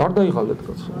 არ დაიღალეთ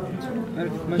კაცო.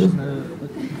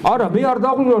 არა, მე არ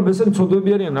დაღვიძე, ესენი ცოდვები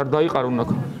არიან, არ დაიყარონ აქ.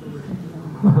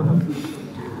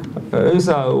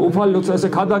 ესა უფალი როცა ესე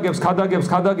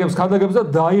ქადაგებს და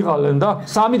დაიღალენ და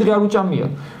 3 დღე არ უჭამია.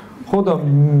 ხო და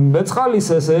მეწყალის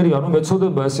ეს ერი, ანუ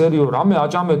მეწოდება ეს ერიო, რამე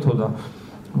აჭამეთო და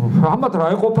რამათ რა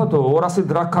ეყოფათო 200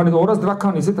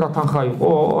 დრაქანი ისეთ რა თანხა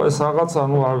იყო, ეს რაღაც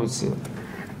ანუ არ ვიცი.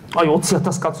 აი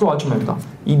 20000 კაცო აჭმევდა.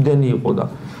 იმდენი იყო და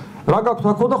რა გაქვთ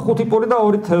აქო და 5 პური და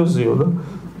 2 თევზიო და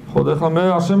ხო და ხა მე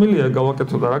არ შემილია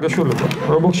გავაკეთო და რა გეშველება.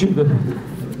 რომოქში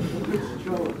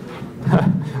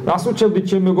რას უჩევდით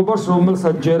ჩემ მეგობარს,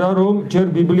 რომელსაც ჯერა რომ ჯერ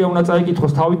ბიბლია უნდა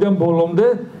წაიკითხოს თავიდან ბოლომდე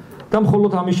და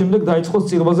მხოლოდ ამის შემდეგ დაიწყოს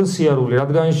წირვაზე სიარული,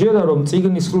 რადგან ჟერა რომ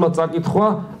წიგნის სრულად წაკითხვა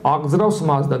აგძრავს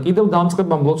მას და კიდევ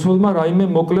დამწყებამ ლოცველმა რაიმე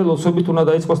მოკლე ლოცვებით უნდა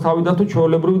დაიწყოს თავიდან თუ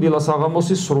ჩვეულებრივი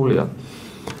დილას-აღამოსის სრულიად.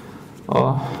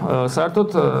 საერთოდ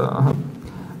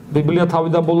ბიბლია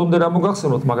თავიდან ბოლომდე რა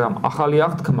მოგახსენოთ, მაგრამ ახალი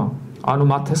აღთქმა, ანუ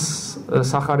მათეს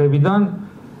სახარებიდან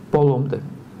ბოლომდე.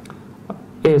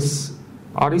 ეს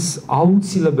არის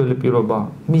აუცილებელი პირობა,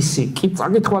 მისი კი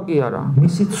წაკითხვა კი არა,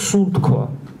 მისი სულთქვა.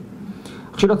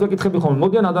 ხშირად ვეკითხები ხოლმე,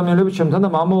 მოდიან ადამიანები ჩემთან და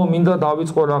მამო მინდა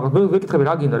დავიწყო რაღაც, ვეკითხები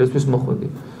რა გინდა, რისთვის მოხვედი.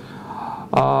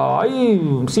 აი,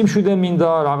 სიმშვიდე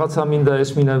მინდა, რაღაცა მინდა,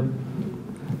 ეს მინდა.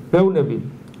 მეუბნები,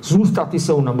 ზუსტად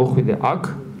ისე უნდა მოხვიდე აქ,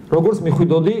 როგორც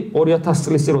მიხვიდოდი 2000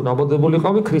 წლის წინ რომ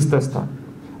დაბადებულიყავი ქრისტესთან.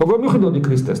 როგორ მიხვიდოდი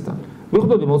ქრისტესთან?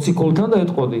 მიხვიდოდი მოციქულთან და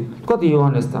ეტყოდი, თქვათ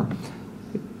იოანესთან.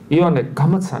 იონე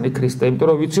გამაცანი ქრისტე, იმიტომ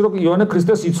რომ ვიცი რომ იონე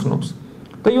ქრისტეს იცნობს.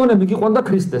 და იონე მიგიყვანდა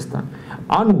ქრისტესთან.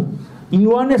 ანუ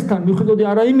იონესთან მიხვიდოდი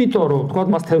არა იმიტომ რომ თქვათ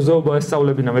მას თევზეობა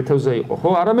ესწავლებინა, მე თევზე იყო, ხო?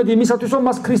 არამედ იმისათვის რომ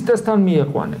მას ქრისტესთან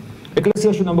მieყვანე.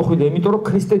 ეკლესიაში უნდა მოხვიდე, იმიტომ რომ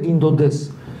ქრისტე გინდოდეს.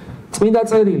 წმინდა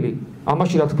წერილი,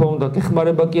 ამაში რა თქმა უნდა,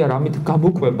 გეხმარება კი არა, ამით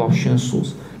გამოკვებავს შენ სულს.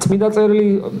 წმინდა წერილი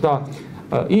და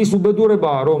ის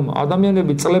უბედურება, რომ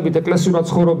ადამიანები წლებით ეკლესიურად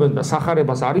ცხოვრობენ და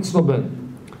სახარებას არ იცნობენ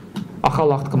ახალ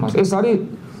აღთქმას. ეს არის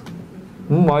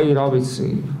აი რა ვიცი,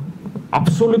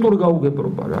 აბსოლუტური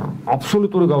გაუგებრობა რა.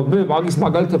 აბსოლუტური მე მაგის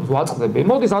მაგალითებს ვაწყდები.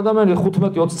 მოდის ადამიანი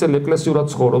 15-20 წელი ეკლესიურად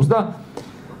ცხოვრობს და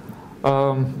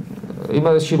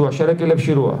იმაში როა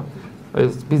შერეკილებში როა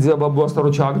ეს ბიძია ბაბუასთან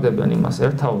რო ჩააგდებენ იმას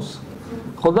ერთაოს.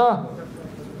 ხო და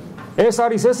ეს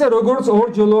არის ესე როგორც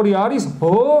ორჯერ ორი არის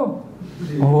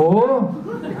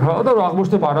და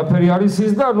აღმოჩნდება არაფერი არის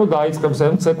ის და ნუ დაიწყებს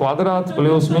mc კვადრატ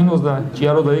პლუს მინუს და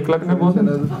ჭიარო დაიკლაკნებოდა.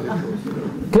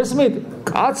 გესმით,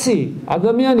 კაცი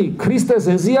ადამიანი ქრისტეს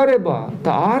ეზიარება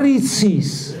და არ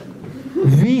იცის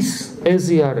ვის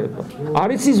ეზიარება. არ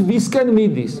იცის ვისკენ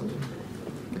მიდის.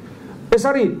 ეს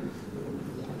არის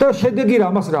და შედეგი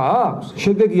რამას რა აქვს?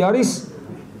 შედეგი არის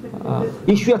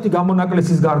იშვიათი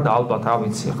გამონაკლისის გარდა ალბათ არ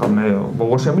ვიცი ხა მე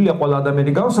მოშემილია ყველა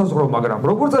ადამიანი გავსაზღვრო, მაგრამ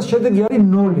როგორც ეს შედეგი არის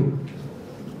 0.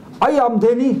 აი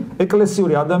ამდენი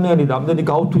ეკლესიური ადამიანი და ამდენი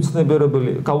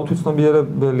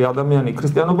გაუთვითცნობიერებელი ადამიანი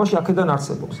ქრისტიანობაში აქედან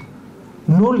არსებობს.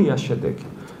 0-ია შედეგი.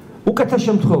 უკეთეს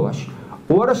შემთხვევაში.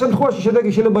 უარეს შემთხვევაში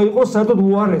შედეგი შეიძლება იყოს საერთოდ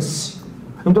უარესი.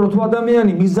 იმიტომ რომ თუ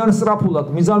ადამიანი მიზანსწრაფულად,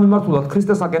 მიზანმიმართულად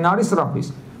ქრისტესაკენ არის სწრაფის,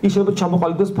 ის შეიძლება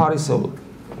ჩამოყალიბდეს ფარისეულად.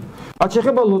 რაც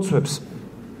შეეხება ლოცვებს.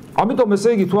 ამიტომ ესე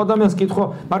იგი თუ ადამიანს კითხვა,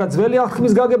 მაგრამ ძველი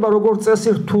აღთქმის გაგება როგორც წესი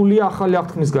რთულია ახალი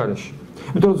აღთქმის გარეშე.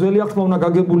 იმიტომ რომ ძველი აღთქმა უნდა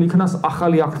გაგებული იქნას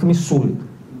ახალი აღთქმის სულით.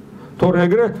 თორე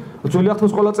ეგრე ძველი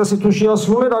აღთქმის ყველა წესი თუ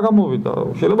შეასრულე რა გამოვიდა?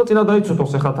 შეიძლება წინა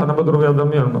დაიცვეთოს ახლა თანამედროვე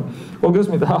ადამიანმა.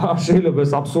 მოგესმით, შეიძლება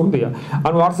ეს აბსურდია.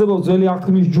 ანუ არსებობს ძველი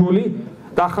აღთქმის ჯული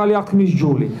და ახალი აღთქმის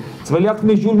ჯული. ძველი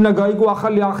აღთქმის ჯული უნდა გაიგო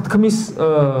ახალი აღთქმის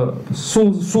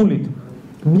სულით.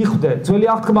 მიხვდე, ძველი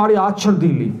აღთქმა არის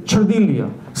აჩრდილი, ჩრდილია,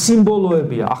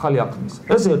 სიმბოლოებია ახალი აღთქმის.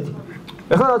 ეს ერთი.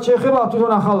 ეხლა რაც შეეხება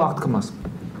თვითონ ახალ აღთქმას.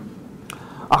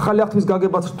 ახალი აღთქმის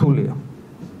გაგებაც რთულია.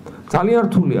 ძალიან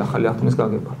რთულია ახალი აღთქმის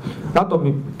გაგება. რატომ?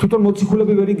 თვითონ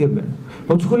მოციქულები ვერ იგებენ.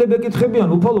 მოციქულები ეკითხებიან,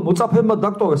 უფალო მოწაფეებმა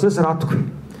დაკტოვეს ეს რა თქვი?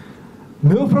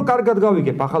 მე უფრო კარგად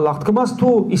გავიგებ ახალ აღთქმას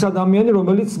თუ ის ადამიანი,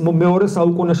 რომელიც მეორე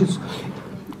საუკუნეში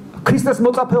ქრისტეს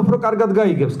მოწაფე უფრო კარგად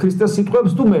გაიგებს ქრისტეს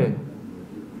სიტყვებს თუ მე?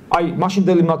 აი,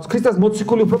 მაშინდელი ქრისტეს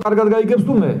მოციქული უფრო კარგად გაიგებს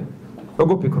თუ მე?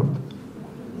 როგორ ფიქრობთ?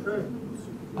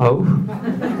 აუ.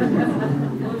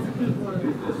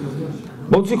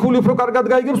 მოციქული უფრო კარგად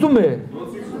გაიგებს თუ მე?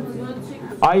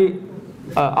 აი,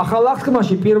 ახალ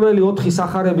აღთქმაში პირველი 4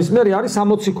 სახარების მერე არის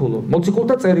სამოციქულო,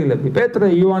 მოციქულთა წერილები. პეტრე,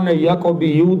 იოანე, იაკობი,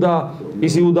 იუდა,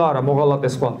 ის იუდა არა, მოღალატე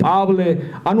სხვა, პავლე,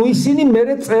 ანუ ისინი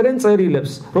მერე წერენ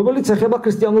წერილებს, რომელიც ეხება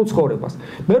ქრისტიანულ ცხოვრებას.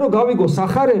 მე რო გავიგო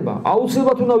სახარება,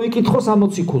 აუცილებლად უნდა ვიკითხო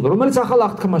სამოციქულო, რომელიც ახალ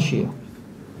აღთქმაშია.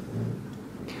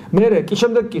 მერე კი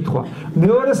შემდეგ კითხვა.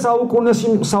 მეორე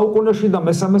საუკუნეში და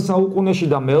მესამე საუკუნეში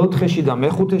და მეოთხეში და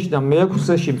მეხუთეში და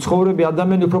მეექვსეში მცხოვრები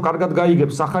ადამიანი უფრო კარგად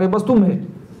გაიგებს სახარებას თუ მე?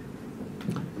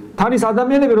 თან ის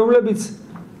ადამიანები, რომლებიც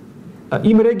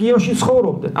იმ რეგიონში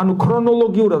ცხოვრობდნენ, ანუ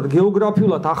ქრონოლოგიურად,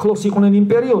 გეოგრაფიულად ახლოს იყვნენ იმ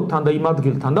პერიოდთან და იმ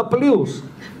ადგილთან და პლუს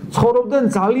ცხოვრობდნენ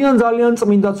ძალიან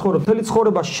წმინდა ცხოვრებას, მთელი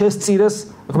ცხოვრება შესწირეს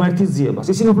ღმერთის ძიებას.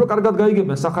 ისინი უფრო კარგად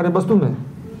გაიგებენ სახარებას თუ მე?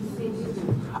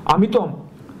 ამიტომ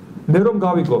მე რომ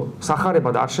გავიგო სახარება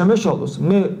და არ შემეშალოს,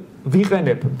 მე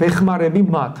ვიყენებ ვეხმარები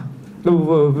მათ.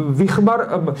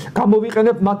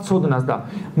 გამოვიყენებ მათ ცოდნას და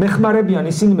მეხმარებიან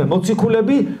ისინი მე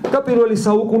მოციქულები და პირველი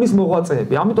საუკუნის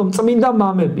მოღვაწეები. ამიტომ წმინდა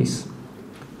მამების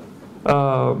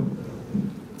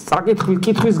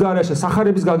კითხვის გარეშე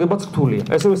სახარების გაგებაც რთულია.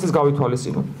 ესევ ეს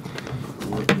გავითვალისწინოთ.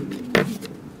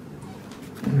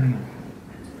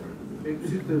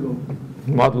 6 ხდება.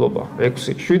 მადლობა,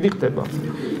 6, 7 ხდება.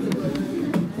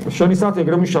 შენი საათი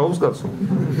ეგრე მუშაობს კაცო.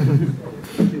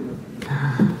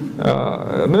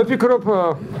 მე ვფიქრობ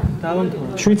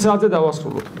 7 საათზე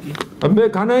დავასრულოთ. მე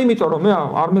განაიმიტომ რომ მე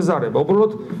არ მეზარება,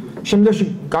 უბრალოდ შემდეგში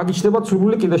გაგიჩნდება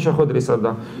ცურული კიდე შეხვედრისა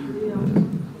და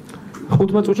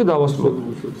 15 წუთში დავასრულოთ.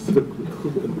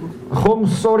 ხომ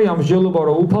სწორი ამ მსჯელობა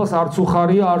რომ უფალს არც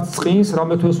უხარია, არც წყინს,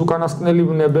 რამე თუ ეს უკანასკნელი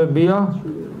ვნებებია.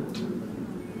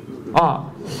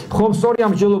 ხომ სწორი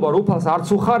ამ მსჯელობა რომ უფალს არც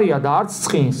უხარია და არც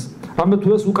წყინს, რამე თუ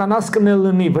ეს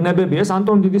უკანასკნელნი ვნებებია, ეს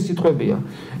ანტონ დიდის სიტყვებია.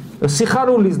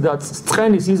 სიხარულის და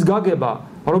წყენის ის გაგება,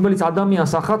 რომელიც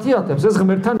ადამიანს ახათიათებს, ეს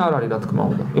ღმერთთან არ არის, რა თქმა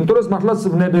უნდა. იმიტომ რომ ეს მართლაც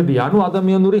ვნებებია, ანუ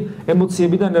ადამიანური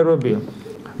ემოციები და ნერვებია.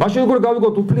 მაშინ როგორ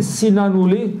გავიგოთ უფლის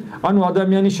სინანული, ანუ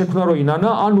ადამიანის შექმნა რო ინანა,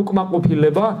 ან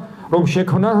უკმაყოფილება, რომ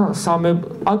შექმნა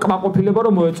ან კმაყოფილება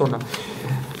რომ მოეწონა.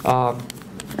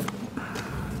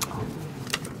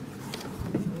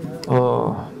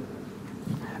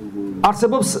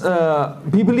 არსებობს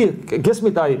ბიბლია,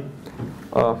 გესმით აი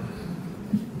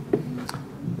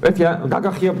ერთი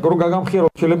გაგამხიარო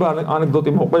შეიძლება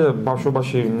ანეკდოტი მოყვე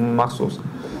ბავშვობაში მახსოვს.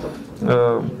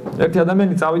 ერთი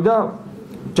ადამიანი წავიდა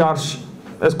ჯარში.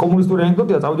 ეს კომუნისტური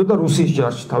ანეკდოტია, წავიდა რუსიის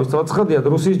ჯარში. თავისთავად ცხადია,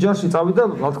 რუსიის ჯარში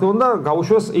წავიდა, რა თქმა უნდა,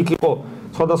 გაუშვეს იქ იყო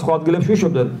სხვადასხვა ადგილებში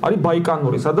ვიშობდნენ. არის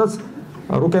ბაიკანური, სადაც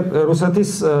რუსეთის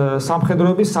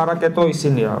სამხედროების სარაკეტო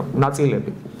ისინია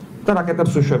ნაწილები. და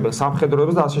რაკეტებს უშვებენ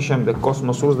სამხედროებს და ასე შემდეგ,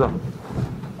 კოსმოსურს და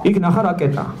იქ ნახა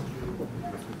რაკეტა.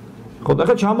 ხო და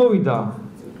ხა ჩამოვიდა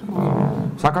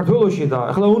საქართველოში და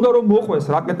ახლა უნდა რომ მოყვეს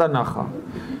რაკეტა ნახა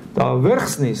და ვერ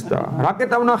ხსნის და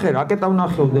რაკეტა ვნახე და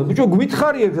ბიჭო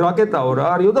გვითხარიეთ რაკეტაო რა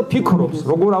არისო და ფიქრობს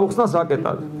როგორ აუხსნას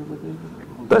რაკეტად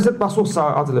და ესეთ პასუხს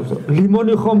აძლევს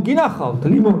ლიმონი ხომ გინახავთ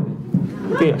ლიმონი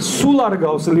კი სულ არ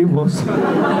გავს ლიმონს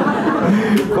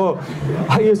ხო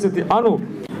აი ესეთი ანუ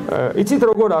იცით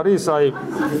როგორ არის აი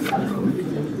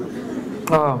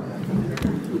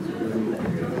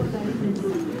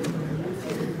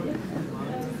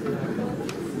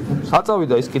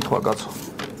საწავიდა ის კითხვა კაცო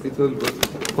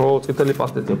წითელი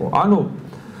პასტეტი იყო ანუ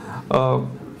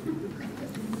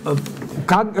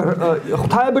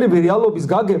ღვთაებრივი რეალობის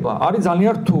გაგება არის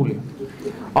ძალიან რთული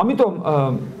ამიტომ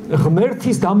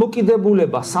ღმერთის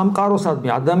დამოკიდებულება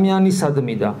სამყაროსადმი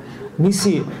ადამიანისადმი და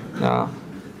მისი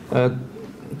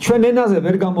ჩვენ ენაზე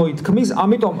ვერ გამოითქმის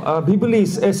ამიტომ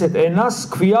ბიბლიის ესეთ ენას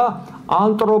ქვია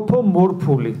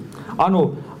ანთროპომორფული ანუ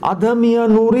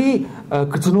ადამიანური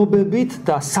გრძნობებით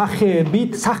და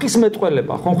სახეებით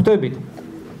სახისმეტყველება ხო ხვდებით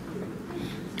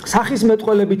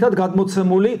სახისმეტყველებითად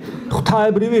გადმოცემული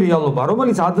ღვთაებრივი რეალობა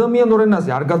რომელიც ადამიანურ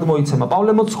ენაზე არ გადმოიცემა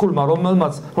პავლე მოციქულმა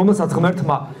რომელსაც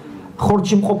ღმერთმა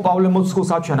ხორჩი მყოფ პავლე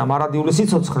მოციქულს აჩვენა მარადიული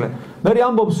სიცოცხლე მე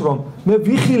ამბობს რომ მე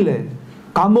ვიხილე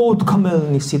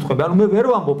გამოუთქმელნი სიტყვები ანუ მე ვერ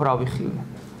ვამბობ რა ვიხილე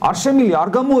არ შემიძლია არ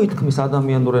გამოითქმის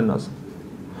ადამიანურ ენაზე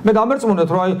მე დამერწმუნეთ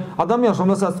რომ აი ადამიანს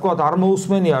რომელსაც თქვა არ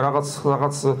მოусმენია რაღაც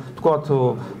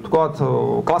თქვა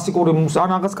კლასიკური ან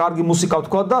რაღაც კარგი მუსიკა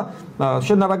თქვა და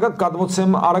შენ არ აქვს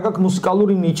გადმოცემა არ აქვს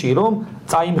მუსიკალური ნიჭი რომ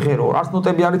წაიმღერო არც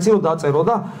ნოტები არ იცი რომ დაწერო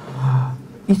და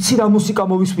იცი რა მუსიკა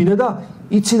მოვისმინე და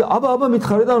იცი აბა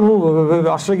მითხარი და ნუ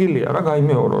არ შეგილია რა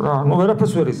გაიმეორო რა ნუ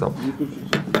ვერაფერს ვერ იზავ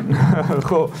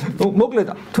ხო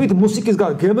მოკლედ თვით მუსიკის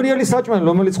გემრიელი საჭმელი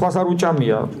რომელიც სხვას არ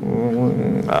უჭამია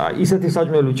ისეთი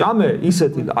საჭმელი უჭამე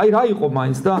ისეთი და აი რა იყო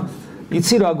მაინც და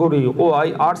იცი როგორი იყო აი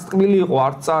არც ტკბილი იყო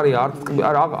არც წარი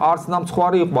არც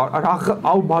ნამცხვარი იყო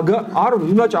არ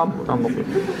უნდა ჭამყო მოკლედ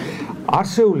არ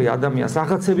შეუძლია ადამიანს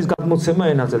რაღაცების გადმოცემა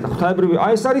ენაზე და ღვთაებრივი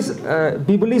აი ეს არის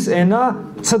ბიბლიის ენა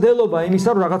ცდელობა იმისა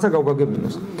რომ რაღაცა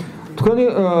გავგაგებინოს თქვენი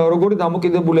როგორი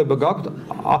დამოკიდებულება გაქვთ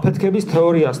აფეთქების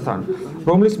თეორიასთან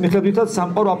რომლის მიხედვითაც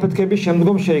სამყარო აფეთქების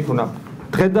შემდგომ შეიქმნა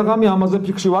დღედაღამი ამაზე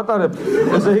ფიქრში ვატარებ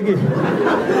ესე იგი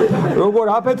როგორ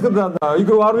აფეთქდა და იგ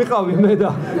არ ვიყავი მე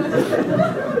და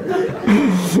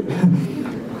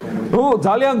ნუ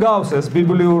ძალიან გავს ეს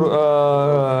ბიბლიურ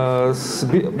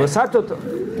საერთოდ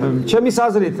ჩემის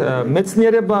აზრით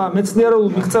მეცნიერულ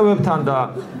მიღწევებთან და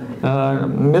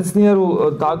მეცნიერულ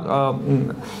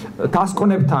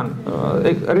დასკვნებთან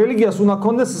რელიგიას უნდა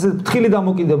ქონდეს ესე ფრთხილი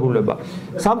დამოკიდებულება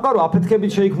სამყარო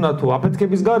აფეთქებით შეიქმნა თუ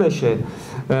აფეთქების გარეშე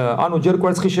ანუ ჯერ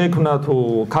კვერცხი შეიქმნა თუ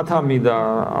ქათამი და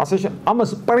ასე ამას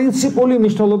პრინციპული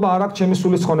მნიშვნელობა არ აქვს ჩემი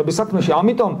სულის ცხონების საქმეში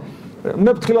ამიტომ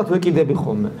მე ფრთხილად ვეკიდები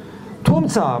ხოლმე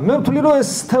თუმცა მე ვთვლი რომ ეს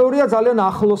თეორია ძალიან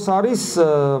ახლოს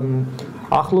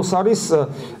არის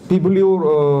ბიბლიურ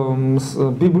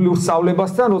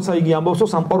სწავლებასთან როცა იგი ამბობს რომ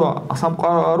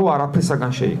სამყარო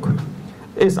არაფრისაგან შეიქმნა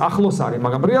ეს ახლოს არის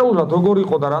მაგრამ რეალურად როგორ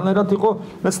იყო და რანაირად იყო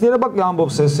მეცნიერება კი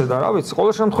ამბობს ესე და რა ვიცი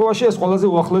ყოველ შემთხვევაში ეს ყველაზე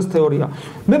უახლოეს თეორია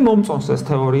მე მომწონს ეს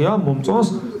თეორია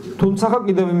თუმცა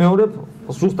კიდევ ვიმეორებ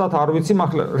ზუსტად არ ვიცი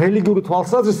მაგრამ რელიგიური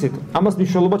თვალსაზრისით ამას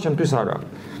მნიშვნელობა ჩემთვის არ აქვს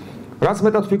რაც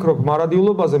მეტად ვფიქრობ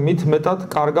მარადიულობაზე მით მეტად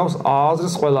კარგავს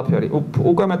აზრს ყველაფერი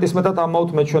უკვე მეტის მეტად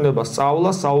ამაუთ მეჩვენება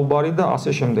სწავლა საუბარი და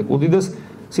ასე შემდეგ უდიდეს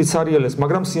სიცარიელეს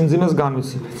მაგრამ სიმძიმეს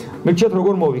განვიცი მირჩიეთ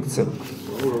როგორ მოვიქცე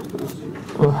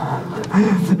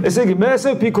ესე იგი მე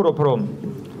ესე ვფიქრობ რომ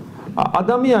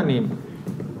ადამიანი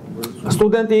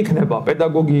სტუდენტი იქნება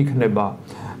პედაგოგი იქნება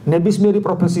ნებისმიერი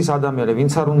პროფესიის ადამიანი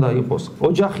ვინც არ უნდა იყოს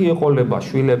ოჯახი ეყოლება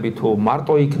შვილები თუ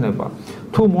მარტო იქნება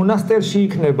თუ მონასტერში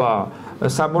იქნება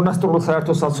სამონასტრო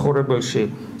საერთო საცხოვრებელში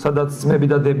სადაც ძმები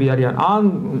და დები არიან ან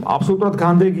აბსოლუტურად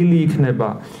განდეგილი იქნება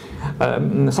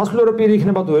სასულიერო პირი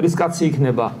იქნება თუ ერისკაცი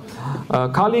იქნება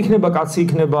ქალი იქნება კაცი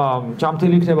იქნება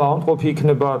ჯამთელი იქნება ავადმყოფი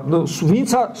იქნება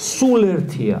ვინც სულ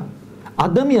ერთია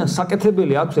ადამიანს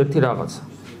საკეთებელი აქვს ერთი რაღაცა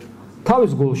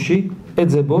თავის გულში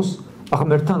ეძებოს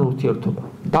ღმერთთან ურთიერთობა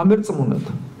დამერწმუნეთ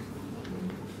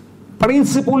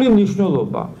პრინციპული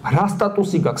მნიშვნელობა რა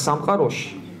სტატუსი გაქვს სამყაროში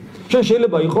შენ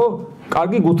შეიძლება იყო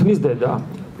კარგი გუთნის დედა,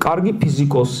 კარგი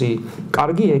ფიზიკოსი,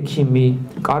 კარგი ექიმი,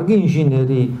 კარგი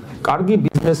ინჟინერი, კარგი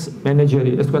ბიზნეს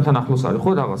მენეჯერი, ეს თქვენთან ახლოს არის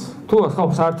ხო რაღაც? თუ ხო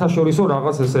საერთაშორისო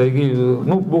რაღაც ესე იგი,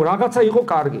 ნუ რაღაცა იყო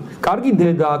კარგი. კარგი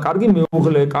დედა, კარგი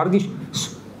მეუღლე,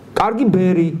 კარგი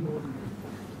ბერი,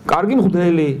 კარგი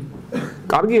მღვდელი,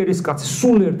 კარგი ერისკაცი,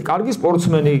 სულ ერთი, კარგი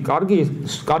სპორტსმენი,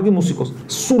 კარგი მუსიკოსი,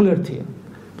 სულ ერთია.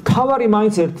 თავარი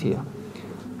მაინც ერთია.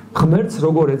 ღმერთს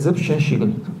როგორ ეძებს შენ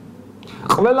შიგნით.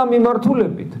 ყველა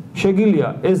მიმართულებით შეგიძლია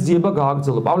ეს ძიება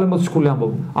გააგრძელო. პავლე მოციქული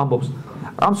ამბობს,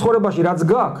 ამ ცხოვრებაში რაც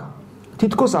გაქვს,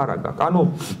 თითქოს არ გაქვს. ანუ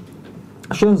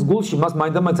შენს გულში მას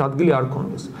მაინდამაინც ადგილი არ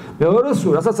ქონდეს. მეორე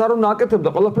სულ, რასაც არ უნდა აკეთებდა,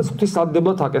 ყველაფერს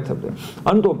ღვთისადებლად აკეთებდა.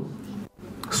 ანუ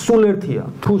სულ ერთია,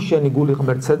 თუ შენი გული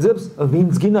ღმერთს ეძებს,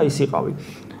 ვინც გინა ის იყავი.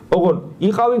 ოღონ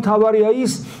იყავი მთავარია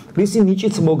ის, ვისი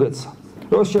ნიჭიც მოგეცა.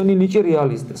 რომ შენი ნიჭი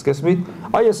რეალიზდეს, გესმით?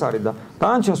 აი ეს არის და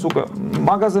დანარჩენს უკვე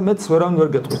მაგაზე მეც ვერავინ ვერ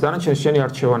გეტყვის, დანარჩენს შენი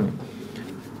არჩევანია.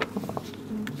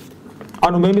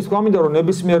 ანუ მე მის გვამინდა რომ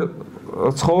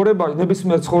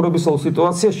ნებისმიერ ცხოვრების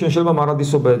სიტუაციაში შენ შეიძლება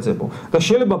მარადისობა ეძებო და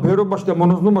შეიძლება ბერობაში და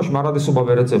მონოზნობაში მარადისობა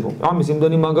ვერ ეძებო. ამის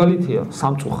იმდენი მაგალითია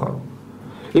სამწუხარო.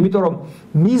 იმიტომ რომ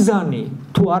მიზანი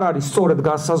თუ არ არის სწორედ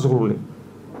განსაზღვრული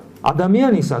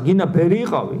ადამიანისა, გინა ბერი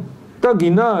იყავი და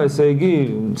გინა ესე იგი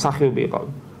მსახიობი იყავი.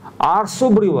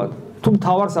 არსობრივად თუ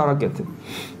მთავარს არ აკეთებ.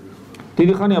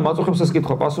 დიდი ხანია მაწუხებს ეს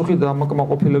კითხვა, პასუხი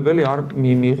დამაკმაყოფილებელი არ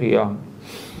მიმიღია.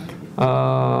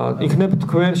 იქნებ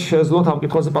თქვენ შეძლოთ ამ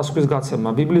კითხვაზე პასუხის გაცემა.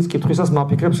 ბიბლიის კითხვისას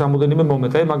მაფიქრებს რამოდენიმე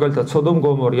მომენტი, აი მაგალითად სოდომ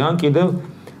გომორი ან კიდევ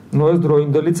ნოეს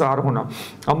დროინდელი წარღვნა.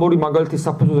 ამ ორი მაგალითის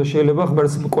საფუძველზე შეიძლება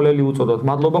ღმერთს მკვლელი უწოდოთ.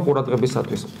 მადლობა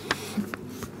ყურადღებისათვის.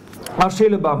 არ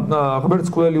შეიძლება ღმერთს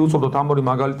მკვლელი უწოდოთ ამ ორი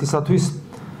მაგალითისათვის,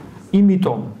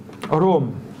 იმიტომ რომ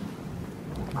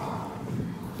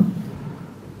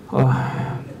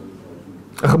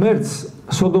ღმერთს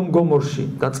სოდომ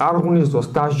გომორში და წარღვნის დროს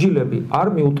დასჯილები არ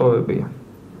მიუტოვებია.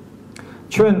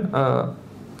 ჩვენ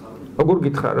როგორ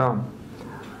გითხრა რა?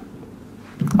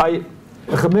 აი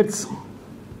ღმერთს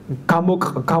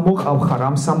გამოყავხარ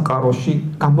ამ სამყაროში,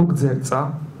 გამოგძერწა.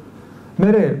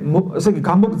 მერე ესე იგი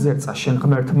გამოგძერწა შენ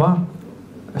ღმერთმა,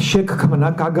 შეგქმნა,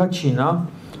 გაგაჩინა.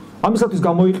 ამისათვის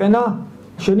გამოიყენა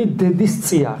შენი დედის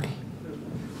წიაღი.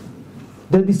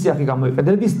 დედის წიაღი გამოიყენა.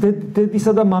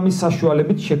 დედისა და მამის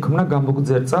საშუალებით შექმნა,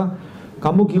 გამოგძერწა,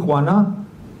 გამოგიყვანა,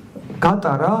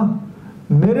 გატარა,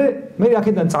 მე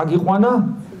აქედან წაგიყვანა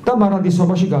და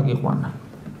მარადისობაში გაგიყვანა.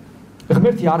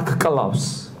 ღმერთი არ გკლავს.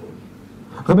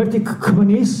 ღმერთი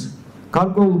ქმნის,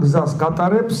 გარკვეულ გზას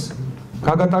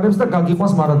გაგატარებს და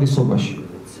გაგიყვანს მარადისობაში.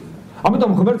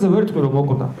 ამიტომ ღმერთზე ვერ თქვი რომ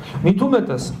მოკვდა. მით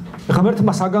უმეტეს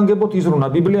ღმერთმა საგანგებოდ იზრუნა.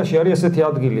 ბიბლიაში არის ესეთი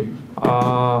ადგილი,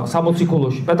 60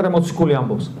 ქულოში, პეტრე მოციქული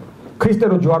ამბობს. ქრისტე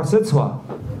რო ჯვარს ეცვა,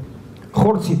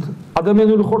 ხორცით,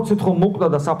 ადამიანური ხორცით ხომ მოკვდა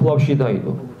და საფლავში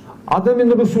დაიდო.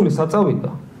 ადამიანური სული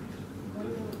საწავიდა.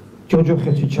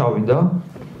 ჯოჯოხეთში ჩავიდა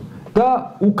და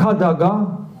უკადაგა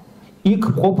იქ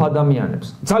ყოფ ადამიანებს.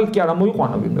 ძალით კი არა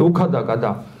მოიყვანა ვინმე, უკადაგა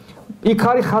და იქ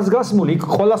არის ხაზგასმული, იქ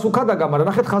ყველას უკადაგა, მაგრამ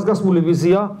ნახეთ ხაზგასმული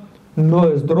ვიზია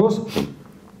ნოეს დროს,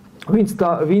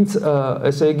 ვინც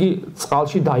ესე იგი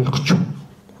წყალში დაიხრჩო.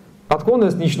 რა თქმა უნდა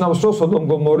ეს ნიშნავს, რომ სოდომ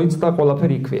გომორიც და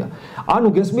ყველაფერი იქვია. ანუ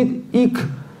გესმით, იქ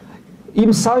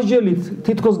იმ სასჯელით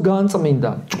თითქოს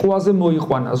განწმინდა, ჭკუაზე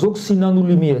მოიყვანა, ზოგ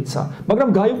სინანული მიეცა, მაგრამ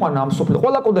გაიყვანა ამ სოფლი.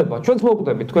 ყველა კვდება, ჩვენც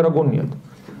მოვკვდებით, თქვენ რა გონიათ?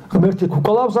 ღმერთი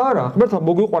გკლავს არა, ღმერთმა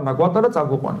მოგვიყვანა, გვატარა,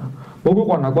 წაგვიყვანა.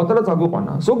 მოგვიყვანა, გვატარა,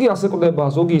 წაგვიყვანა. ზოგი ასე კვდება,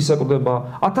 ზოგი ისე კვდება,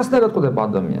 ათასნაირად კვდება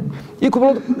ადამიანი. იქ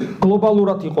უბრალოდ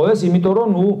გლობალურად იყო ეს, იმიტომ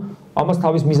რომ ამას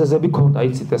თავის მიზეზები ქონდა,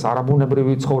 იცით ეს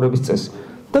არაბუნებრივი ცხოვრების წესი.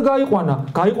 და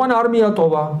გაიყვანა არ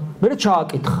მიატოვა, მერე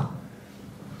ჩააკითხა.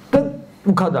 და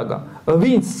უკადაგა,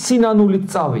 ვინც სინანულით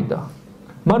წავიდა,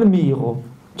 მან მიიღო,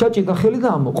 ჩაჭიდა ხელი და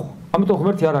ამოყო. ამიტომ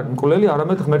ღმერთი არ არის მკვლელი,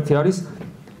 არამედ ღმერთი არის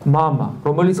მამა,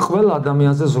 რომელიც ყველა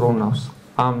ადამიანზე ზრუნავს.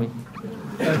 ამინ.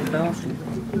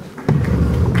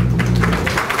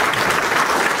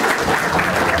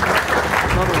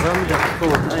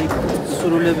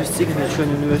 სრულების წიგნი ჩვენ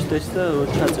უნივერსიტეტში და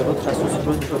ჩაწეროთ რას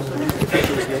უსურვოთ.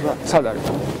 სად არის?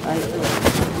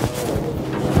 აი